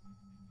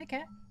 Hi,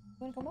 cat. You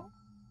wanna come on?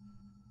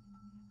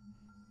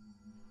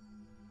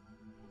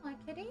 Come on,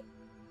 kitty.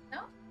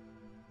 No?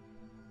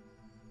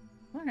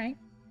 Alright.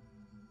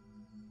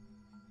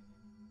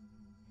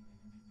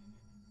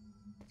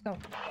 Let's go.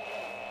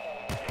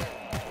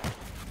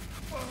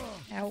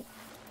 Ow.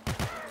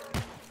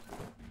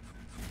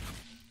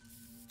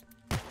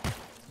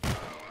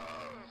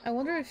 I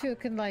wonder if you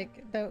can,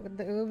 like, that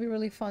it would be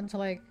really fun to,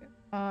 like,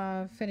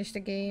 finish the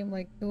game,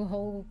 like, do a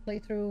whole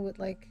playthrough with,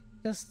 like,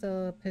 just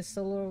a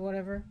pistol or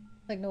whatever.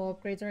 Like, no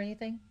upgrades or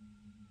anything.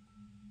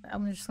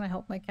 I'm just gonna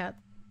help my cat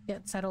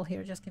get settled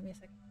here. Just give me a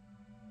second.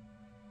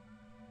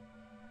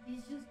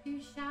 He's just too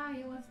shy.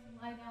 He wants to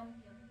lie down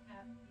with the other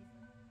cat.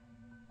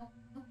 No,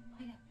 no,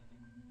 lie down.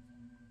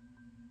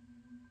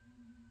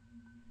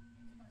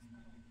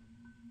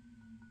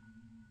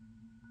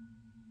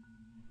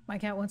 My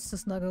cat wants to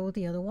snuggle with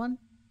the other one.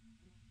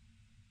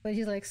 But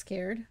he's like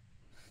scared.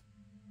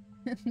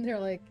 They're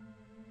like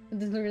in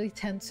this really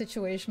tense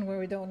situation where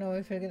we don't know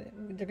if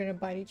they're gonna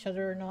bite each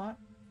other or not.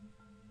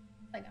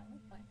 I know,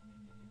 it's fine.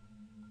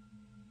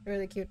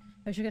 Really cute.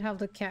 I wish you could have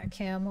the cat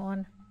cam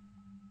on.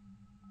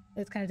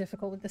 It's kind of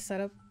difficult with this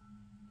setup.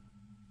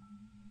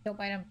 Don't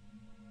bite him.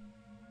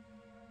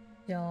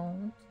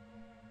 Don't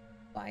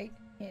bite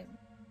him.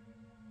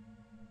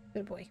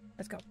 Good boy.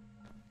 Let's go.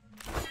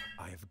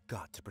 I have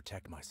got to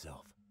protect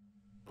myself.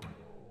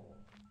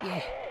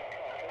 Yeah.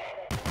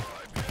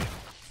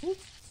 Oop.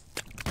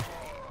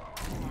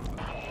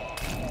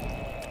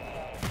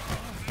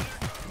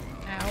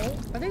 Ow.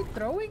 Are they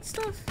throwing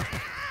stuff?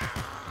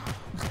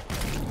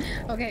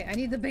 Okay, I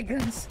need the big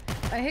guns.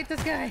 I hate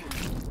this guy.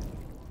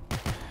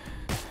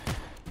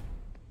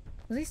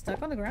 Was he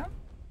stuck on the ground?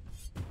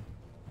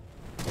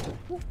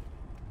 Ooh.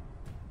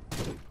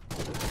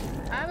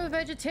 I'm a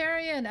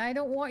vegetarian. I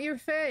don't want your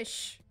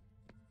fish.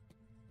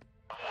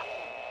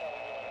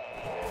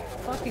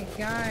 fucking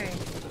guy.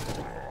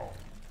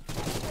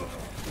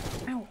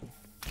 Ow.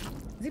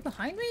 Is he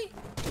behind me?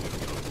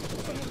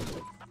 Where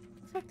the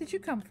fuck did you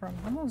come from?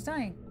 I'm almost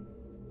dying.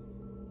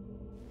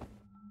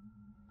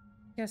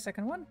 Get a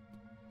second one.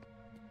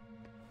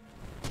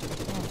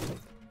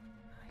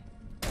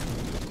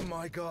 Oh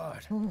my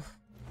god. Oof.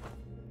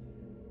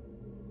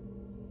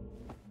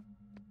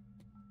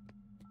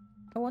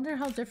 I wonder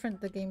how different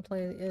the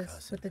gameplay is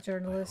Cousin, with the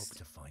journalist. I hope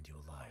to find you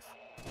alive.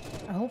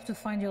 I hope to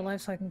find you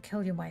alive so I can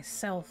kill you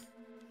myself.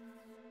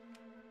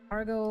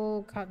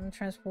 Cargo, cotton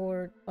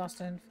transport,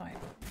 Boston, fine.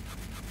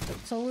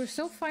 So we're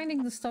still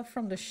finding the stuff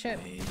from the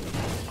ship.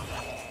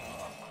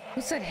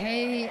 Who said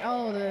hey?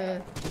 Oh,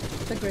 the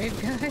grave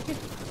guy.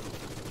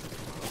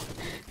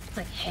 It's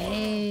like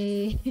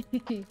hey.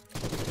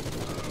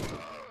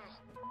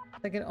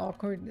 Like an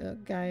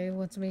awkward guy who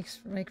wants to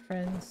make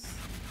friends.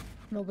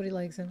 Nobody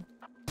likes him.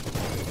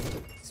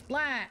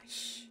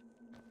 Splash!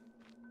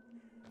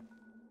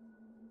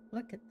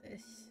 Look at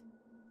this.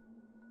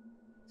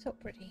 So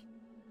pretty.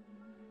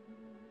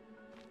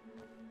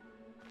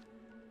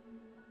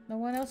 No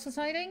one else is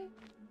hiding?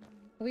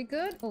 Are we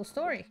good? Oh,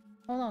 story.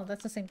 Oh no,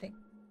 that's the same thing.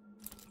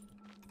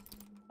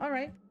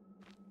 Alright.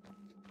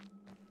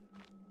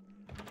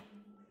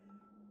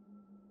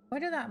 Why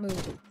did that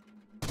move?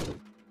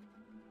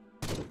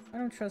 I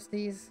don't trust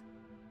these.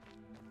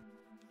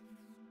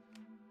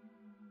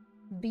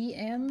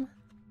 BM?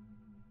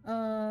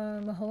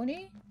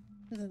 Mahoney?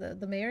 This is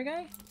the mayor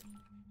guy?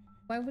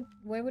 Why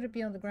would it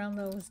be on the ground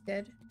though? It was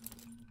dead.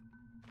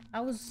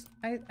 I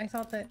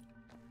thought that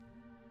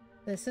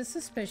this is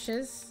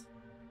suspicious.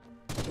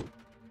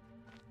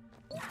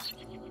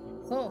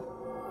 Oh.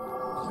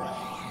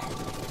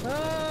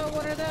 Oh,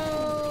 what are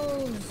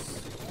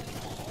those?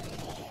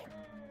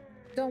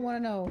 Don't want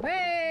to know.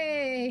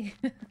 Hey!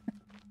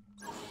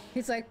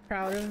 He's like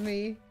proud of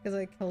me because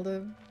I killed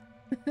him.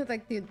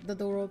 Like the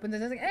door opened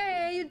and it's like,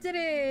 hey, you did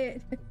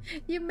it!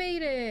 You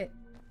made it!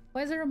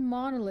 Why is there a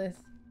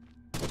monolith?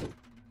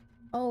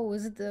 Oh,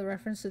 is it the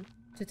reference to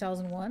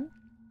 2001?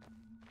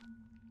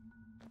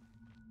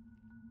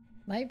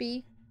 Might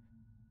be.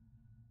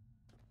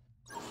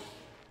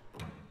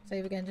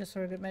 Save again just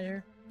for a good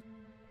measure.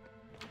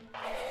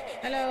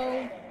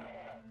 Hello!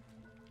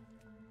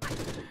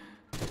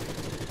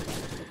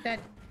 Dead.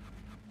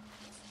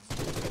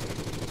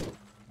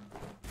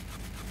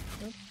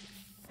 Oop.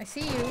 I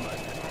see you.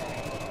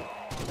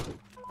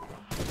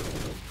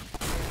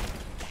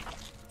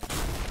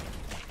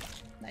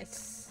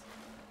 Nice.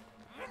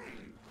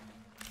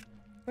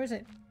 Where is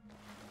it?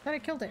 Thought I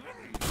killed it.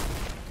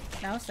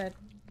 Now it's dead.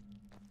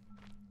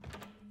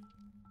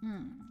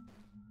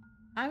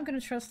 I'm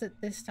gonna trust it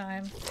this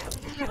time.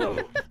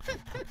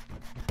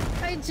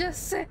 I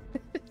just said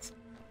it.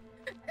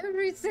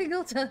 Every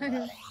single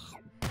time.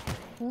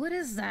 What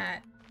is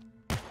that?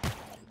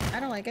 I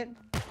don't like it.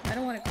 I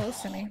don't want it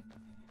close to me.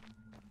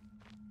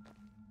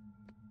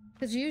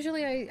 Because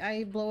usually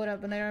I blow it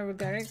up and then I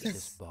regret it.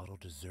 This bottle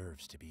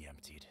deserves to be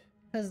emptied.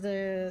 Because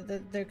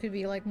there could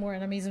be like more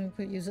enemies and we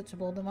could use it to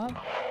blow them up.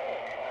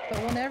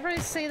 But whenever I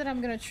say that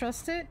I'm gonna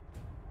trust it,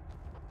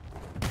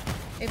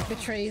 it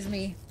betrays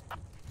me.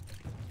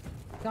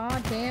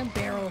 Goddamn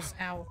barrels.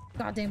 Ow.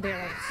 Goddamn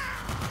barrels.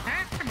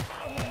 Ah!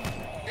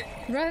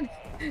 Run!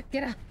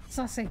 Get out! It's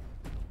not safe.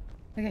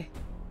 Okay.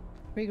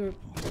 Regroup.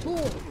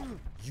 Ooh.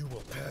 You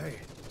will pay.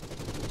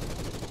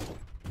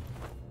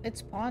 It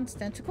spawns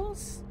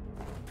tentacles?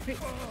 Pretty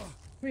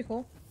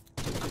cool.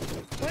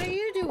 What are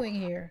you doing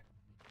here?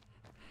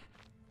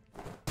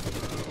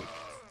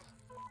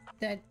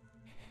 Dead.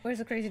 Where's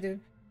the crazy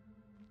dude?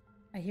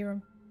 I hear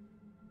him.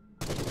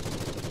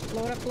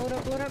 Blow it up, blow it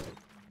up, blow it up.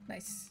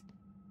 Nice.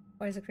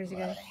 Where's the crazy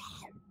guy?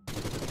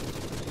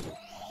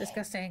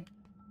 Disgusting.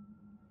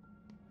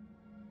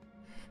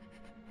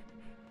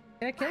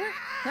 Did I kill it?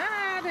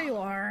 Ah, there you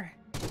are.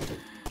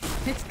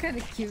 It's kind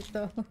of cute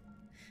though.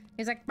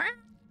 He's like,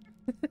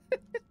 it's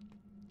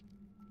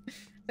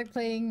like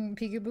playing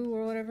peekaboo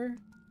or whatever.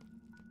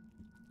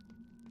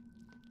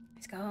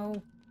 Let's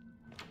go.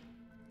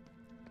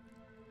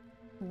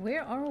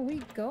 Where are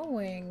we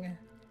going?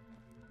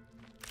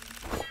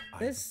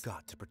 I've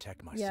got to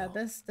protect myself. Yeah,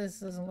 this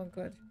doesn't look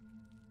good.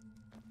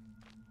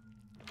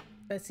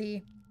 But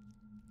see,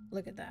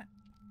 look at that.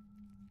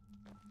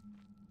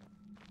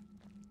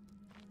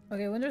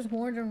 Okay, when there's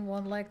more than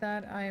one like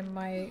that, I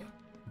might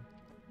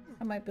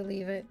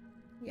believe it.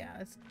 Yeah,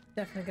 it's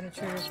definitely gonna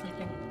trigger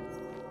something.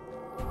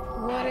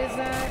 What is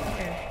that?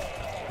 Okay.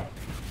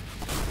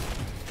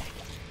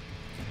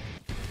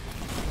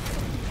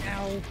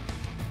 Ow.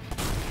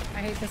 I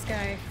hate this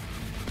guy.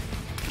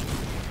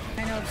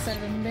 I know I've said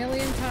it a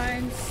million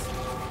times.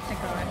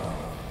 Thank God.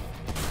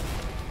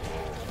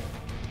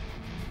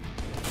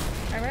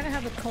 I'd rather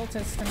have the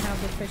cultist than have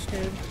the fish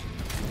dude.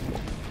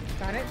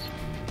 Got it?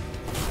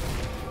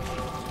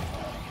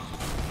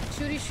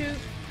 Shooty shoot.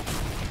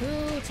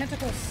 Ooh,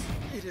 tentacles.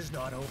 It is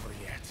not over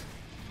yet.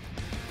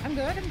 I'm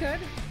good, I'm good.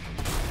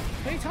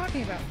 What are you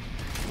talking about?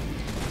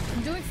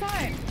 I'm doing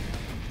fine.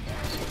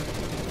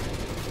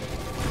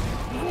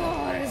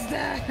 What is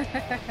that?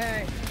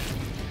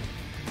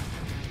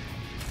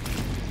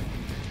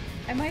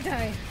 I might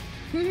die.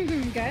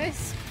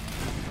 Guys.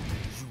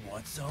 You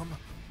want some?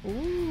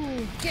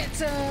 Ooh, get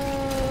some!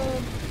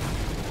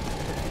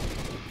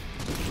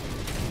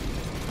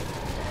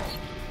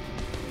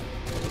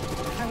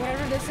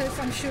 Whatever this is,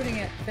 I'm shooting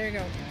it. There you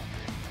go.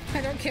 I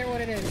don't care what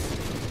it is.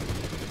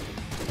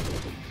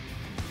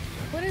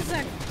 What is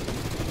that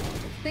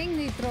thing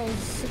he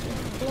throws?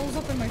 It blows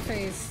up in my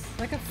face.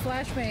 Like a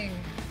flashbang.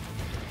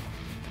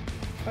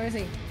 Where is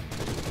he?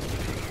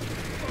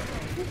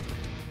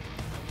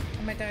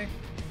 I might die.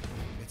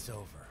 It's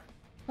over.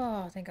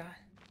 Oh, thank God.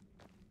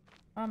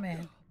 Oh,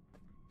 man.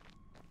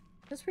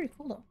 That's pretty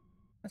cool, though.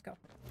 Let's go.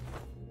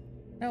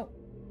 No.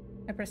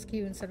 I pressed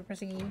Q instead of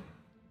pressing E.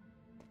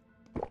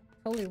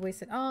 Totally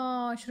wasted.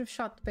 Oh, I should have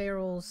shot the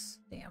barrels.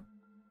 Damn.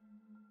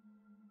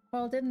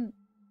 Well, didn't...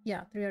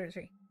 Yeah, 3 out of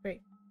 3.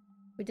 Great.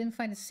 We didn't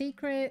find a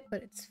secret,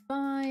 but it's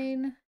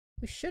fine.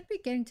 We should be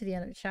getting to the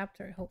end of the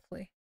chapter,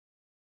 hopefully.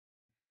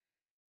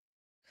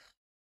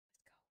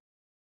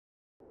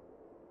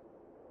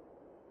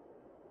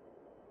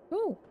 Let's go.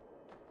 Ooh.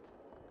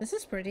 This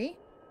is pretty.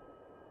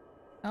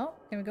 Oh,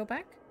 can we go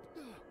back?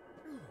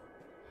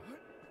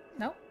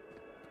 No?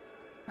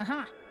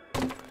 Aha!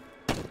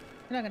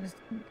 They're not gonna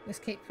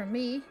escape from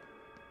me.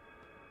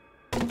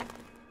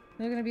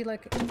 They're gonna be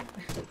like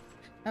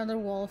another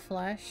wall of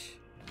flesh.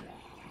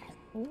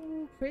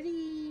 Ooh,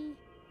 pretty.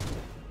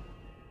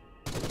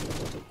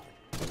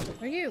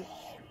 Where are you?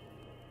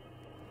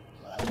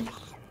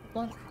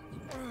 Blunt.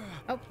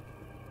 Oh.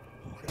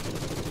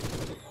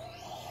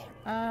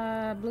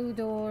 Blue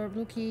door,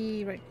 blue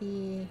key, red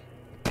key.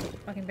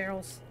 Fucking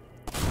barrels.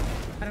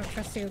 I don't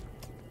trust you.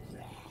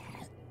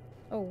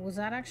 Oh, was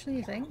that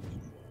actually a thing?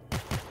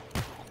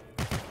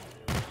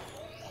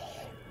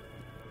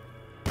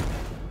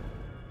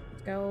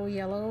 Let's go,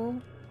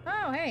 yellow.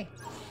 Oh, hey!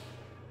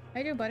 How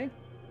you doing, buddy?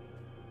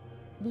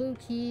 Blue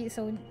key,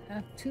 so we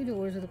have 2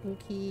 doors with a blue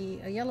key,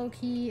 a yellow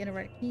key, and a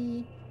red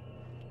key.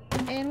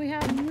 And we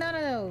have none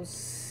of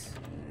those.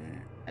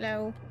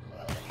 Hello.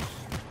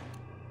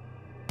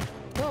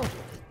 Whoa!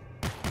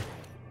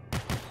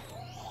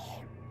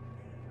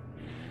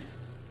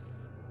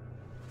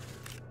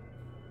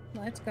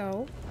 Let's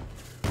go.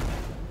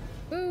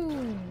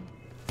 Boom!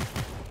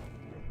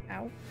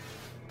 Ow.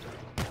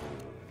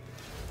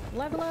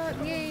 Level up!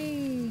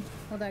 Yay!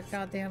 Oh, that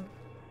goddamn...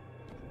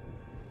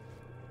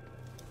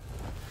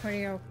 Where'd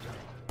he go?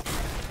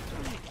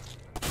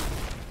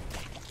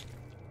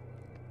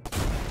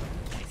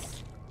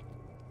 Nice.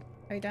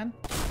 Are you done?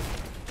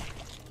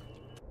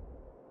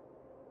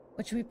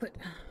 What should we put?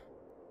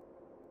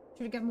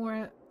 Should we get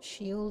more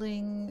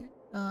shielding?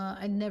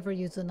 I never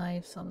use a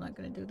knife, so I'm not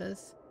gonna do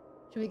this.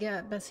 Should we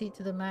get Bessie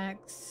to the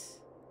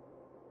max?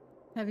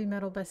 Heavy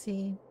metal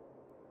Bessie.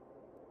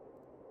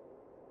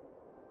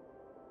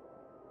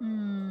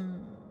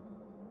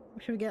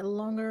 Should we get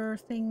longer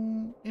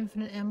thing?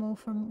 Infinite ammo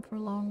for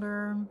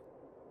longer.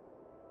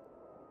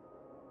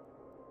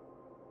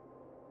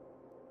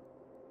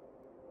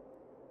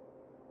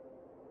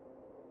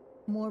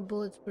 More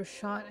bullets per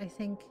shot, I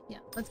think. Yeah,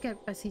 let's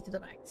get Bessie to the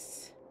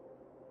max.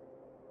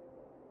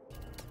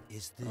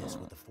 Is this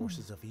what the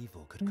forces of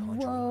evil could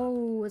conjure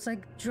Whoa, up? it's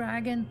like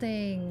dragon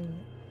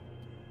thing.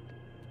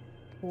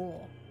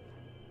 Cool.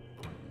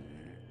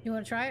 You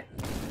want to try it?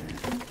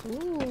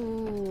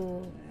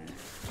 Ooh.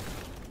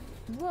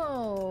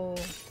 Whoa.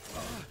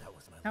 That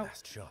was my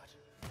last shot.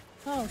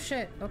 Oh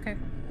shit. Okay.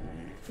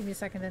 Give me a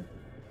second then.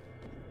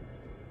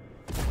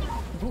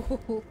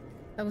 Ooh,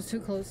 that was too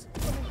close.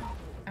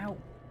 Ow.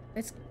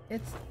 It's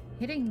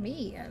hitting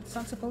me. It's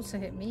not supposed to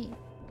hit me.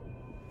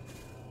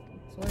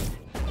 Sweet.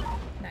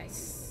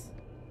 Nice.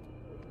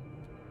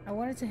 I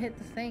wanted to hit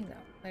the thing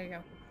though. There you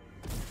go.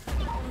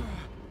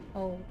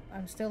 Oh,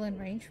 I'm still in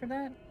range for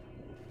that?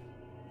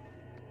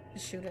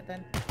 Just shoot it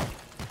then.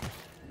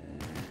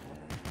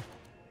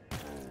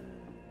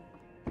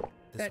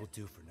 This will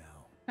do for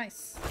now.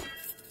 Nice.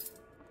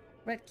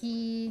 Red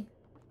key.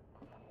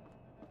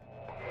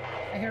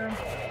 I hear him.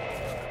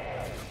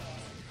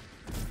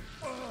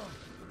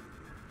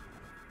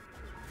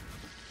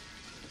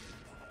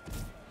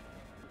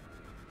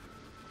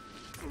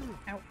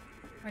 Ow.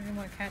 I didn't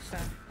want to catch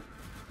that.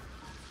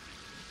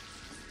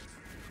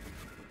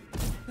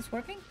 Is this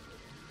working?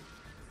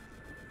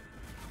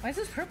 Why is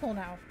this purple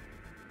now?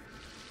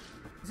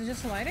 Is it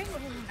just lighting?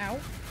 Ow.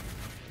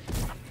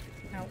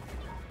 Ow.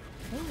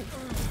 Ooh.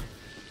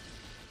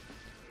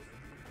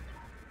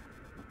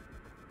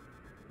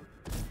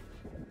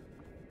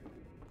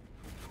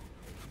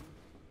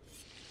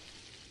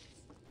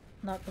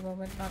 Not the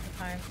moment, not the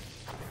time.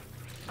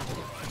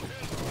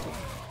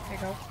 There you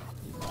go.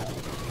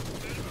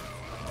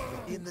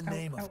 In the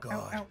name of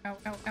God. Ow, ow,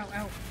 ow, ow,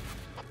 ow.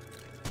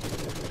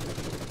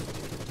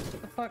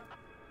 What the fuck?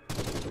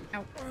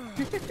 Ow.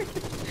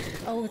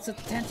 Oh, it's a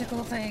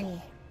tentacle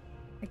thing.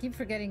 I keep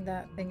forgetting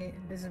that thing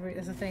is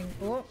a thing.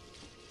 Oh.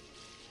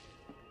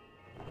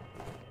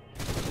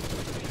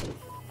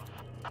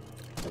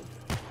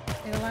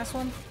 Okay, the last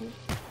one. Ooh.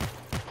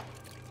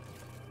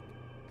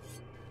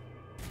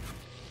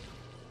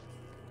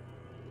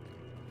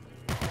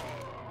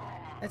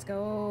 Let's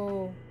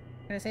go.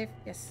 Can I save?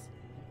 Yes.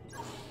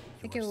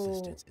 Thank you. Your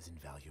assistance is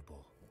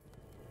invaluable.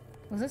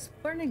 Was this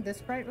burning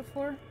this bright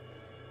before?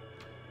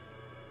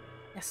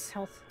 Yes,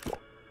 health.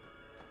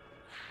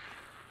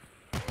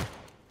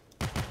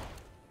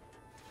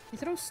 You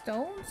throw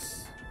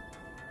stones?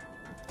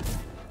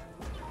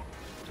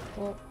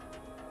 Whoa.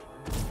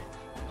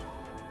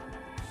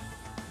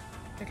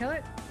 Did I kill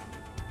it?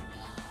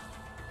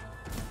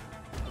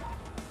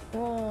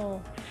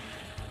 Whoa.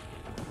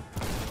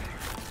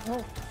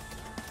 Whoa.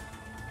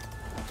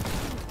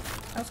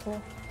 That's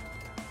cool.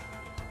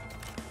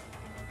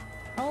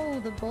 Oh,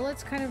 the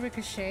bullets kind of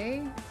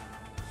ricochet.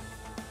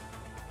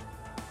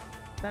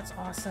 That's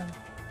awesome.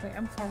 Wait,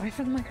 I'm far away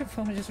from the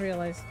microphone, I just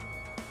realized.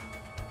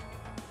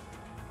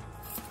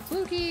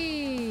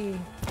 Spooky!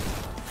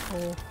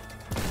 Oh.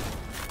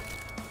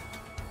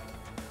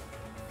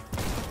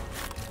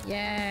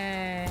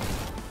 Yeah!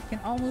 You can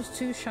almost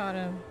two-shot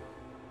him.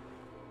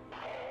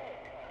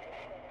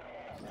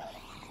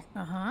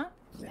 Uh-huh.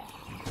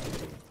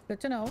 Good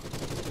to know.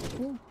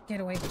 Ooh,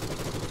 get away.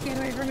 Get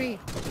away from me!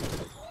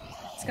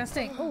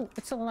 Disgusting! Oh,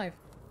 it's still alive.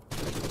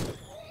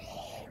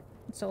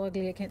 It's so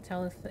ugly I can't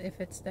tell if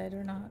it's dead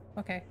or not.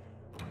 Okay.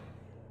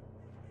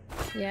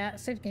 Yeah,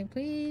 save game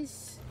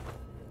please.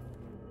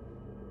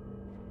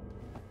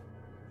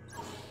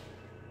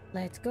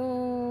 Let's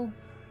go.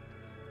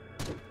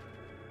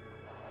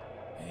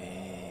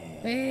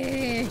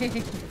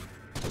 Hey!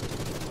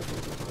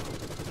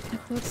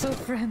 Looks so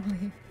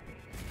friendly.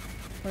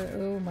 But,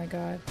 oh my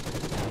god.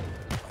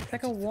 It's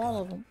like a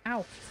wall of them.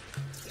 Ow!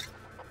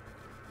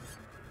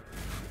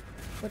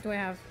 What do I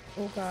have?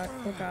 Oh god,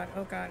 oh god,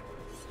 oh god.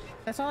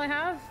 That's all I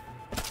have?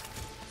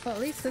 Well,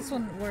 at least this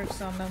one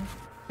works on them.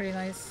 Pretty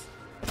nice.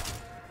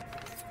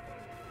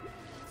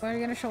 When are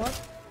you gonna show up?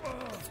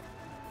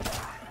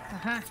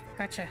 Aha,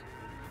 gotcha.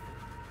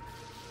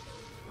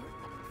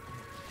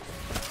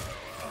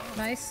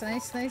 Nice,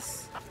 nice,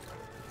 nice.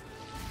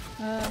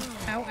 Ow,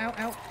 ow,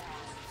 ow.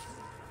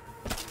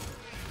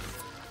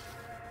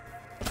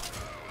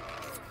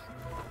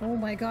 Oh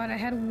my god, I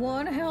had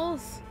 1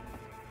 health!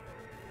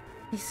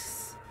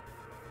 Jesus.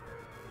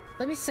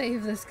 Let me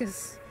save this,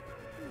 because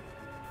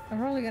I'm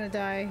probably gonna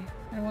die.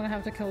 I don't want to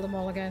have to kill them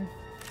all again.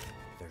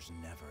 There's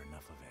never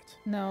enough of it.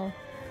 No.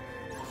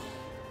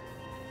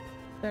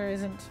 There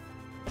isn't.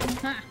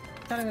 Ha!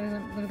 Thought I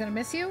was gonna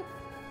miss you?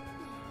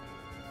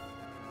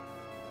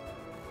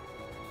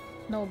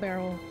 No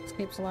barrel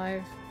escapes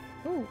alive.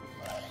 Ooh.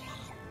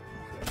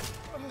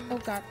 Oh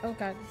god, oh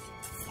god.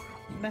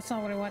 That's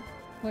not what I want.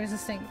 Where's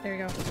this thing? There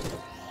you go.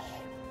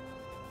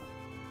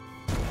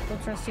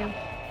 Don't trust you.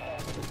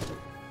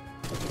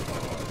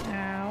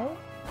 Ow.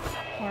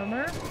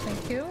 Armor,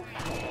 thank you.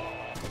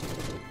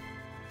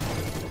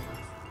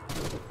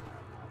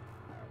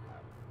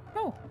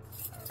 Oh!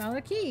 Found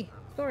a key.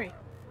 Story.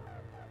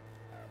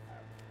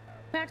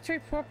 Factory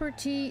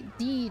property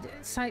deed.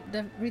 Site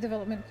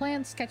redevelopment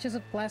plan. Sketches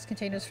of glass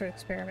containers for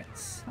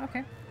experiments.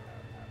 Okay.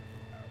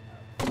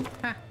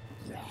 Ha!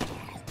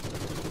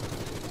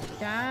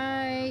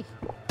 Die!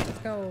 Let's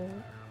go.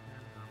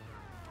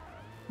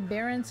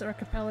 Barons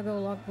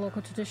archipelago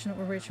local tradition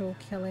or ritual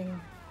killing.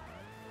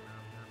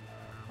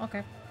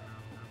 Okay.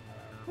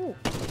 Ooh,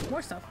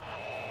 more stuff.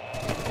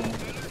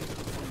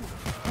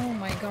 Oh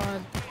my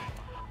god.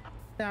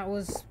 That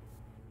was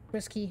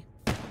risky.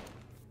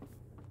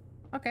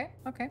 Okay,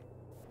 okay.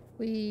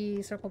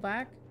 We circle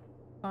back.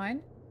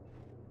 Fine.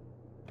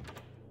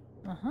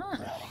 Uh-huh.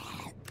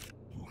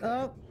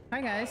 Oh,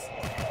 hi guys.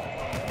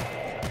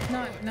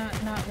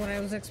 Not what I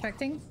was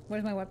expecting.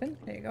 Where's my weapon?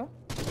 There you go.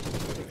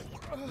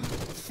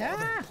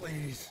 Ah!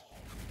 Please.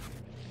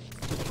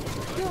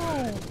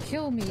 Don't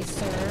kill me,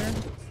 sir.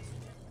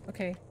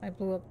 Okay, I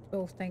blew up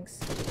both, thanks.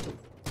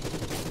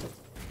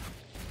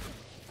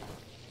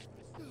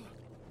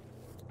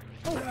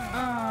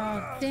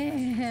 Oh,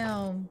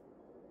 damn.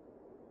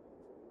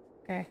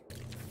 Okay.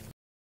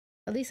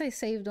 At least I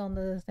saved on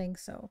the thing,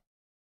 so.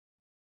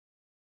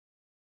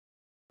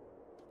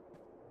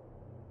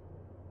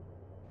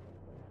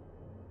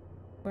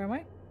 Where am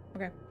I?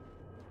 Okay.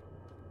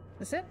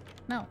 This it?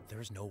 No.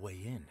 There's no way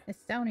in.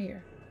 It's down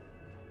here.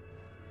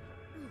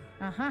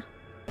 Uh-huh.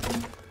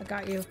 I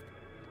got you.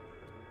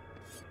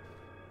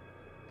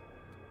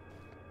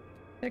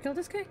 Did I kill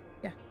this guy?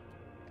 Yeah.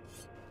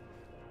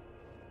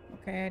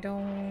 Okay, I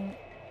don't...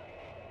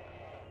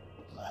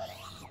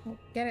 Oh,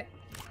 get it.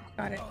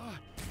 Got it.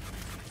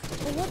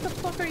 Well, what the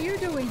fuck are you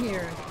doing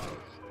here?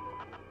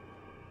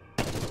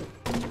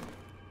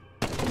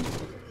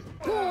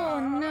 Oh,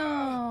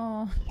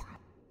 no!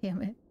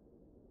 Damn it.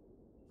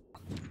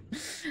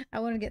 I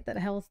want to get that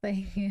health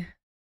thing.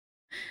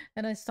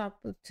 And I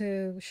stopped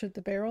to shoot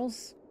the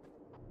barrels.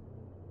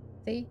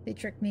 See? They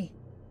tricked me.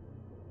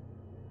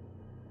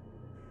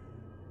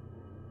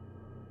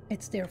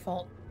 It's their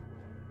fault.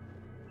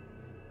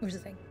 Where's the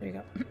thing? There you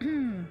go.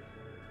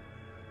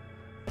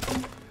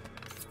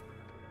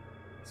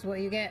 This is what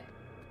you get.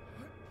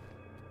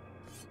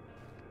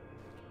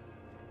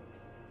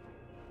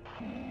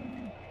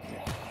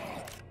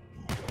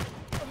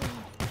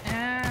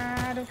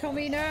 Out Don't kill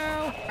me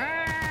now!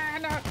 Ah,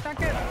 no, not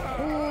good!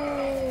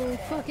 Ooh,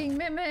 fucking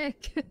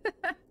mimic!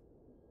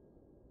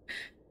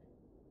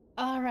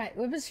 Alright,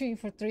 we've been streaming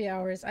for 3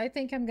 hours. I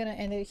think I'm gonna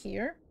end it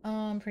here.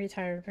 I'm pretty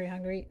tired, pretty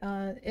hungry.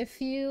 If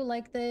you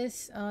like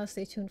this,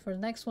 stay tuned for the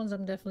next ones.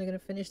 I'm definitely gonna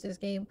finish this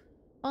game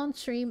on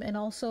stream, and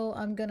also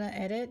I'm gonna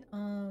edit,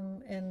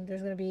 and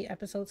there's gonna be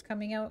episodes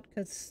coming out,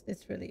 because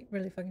it's really,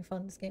 really fucking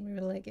fun, this game. I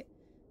really like it.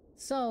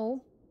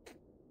 So,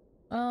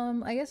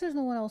 I guess there's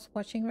no one else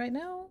watching right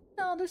now.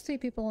 No, there's 3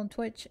 people on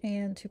Twitch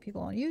and 2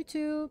 people on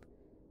YouTube.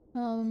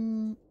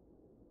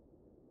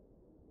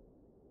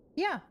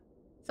 Yeah.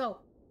 So,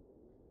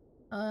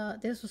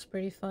 this was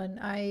pretty fun.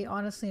 I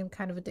honestly am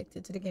kind of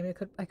addicted to the game.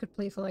 I could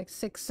play for like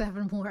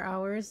 6-7 more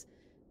hours,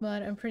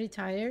 but I'm pretty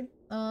tired.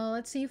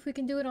 Let's see if we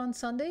can do it on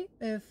Sunday.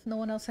 If no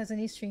one else has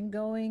any stream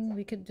going,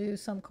 we could do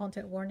some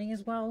content warning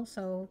as well.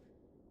 So,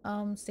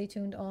 stay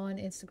tuned on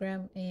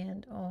Instagram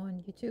and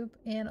on YouTube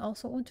and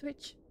also on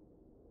Twitch.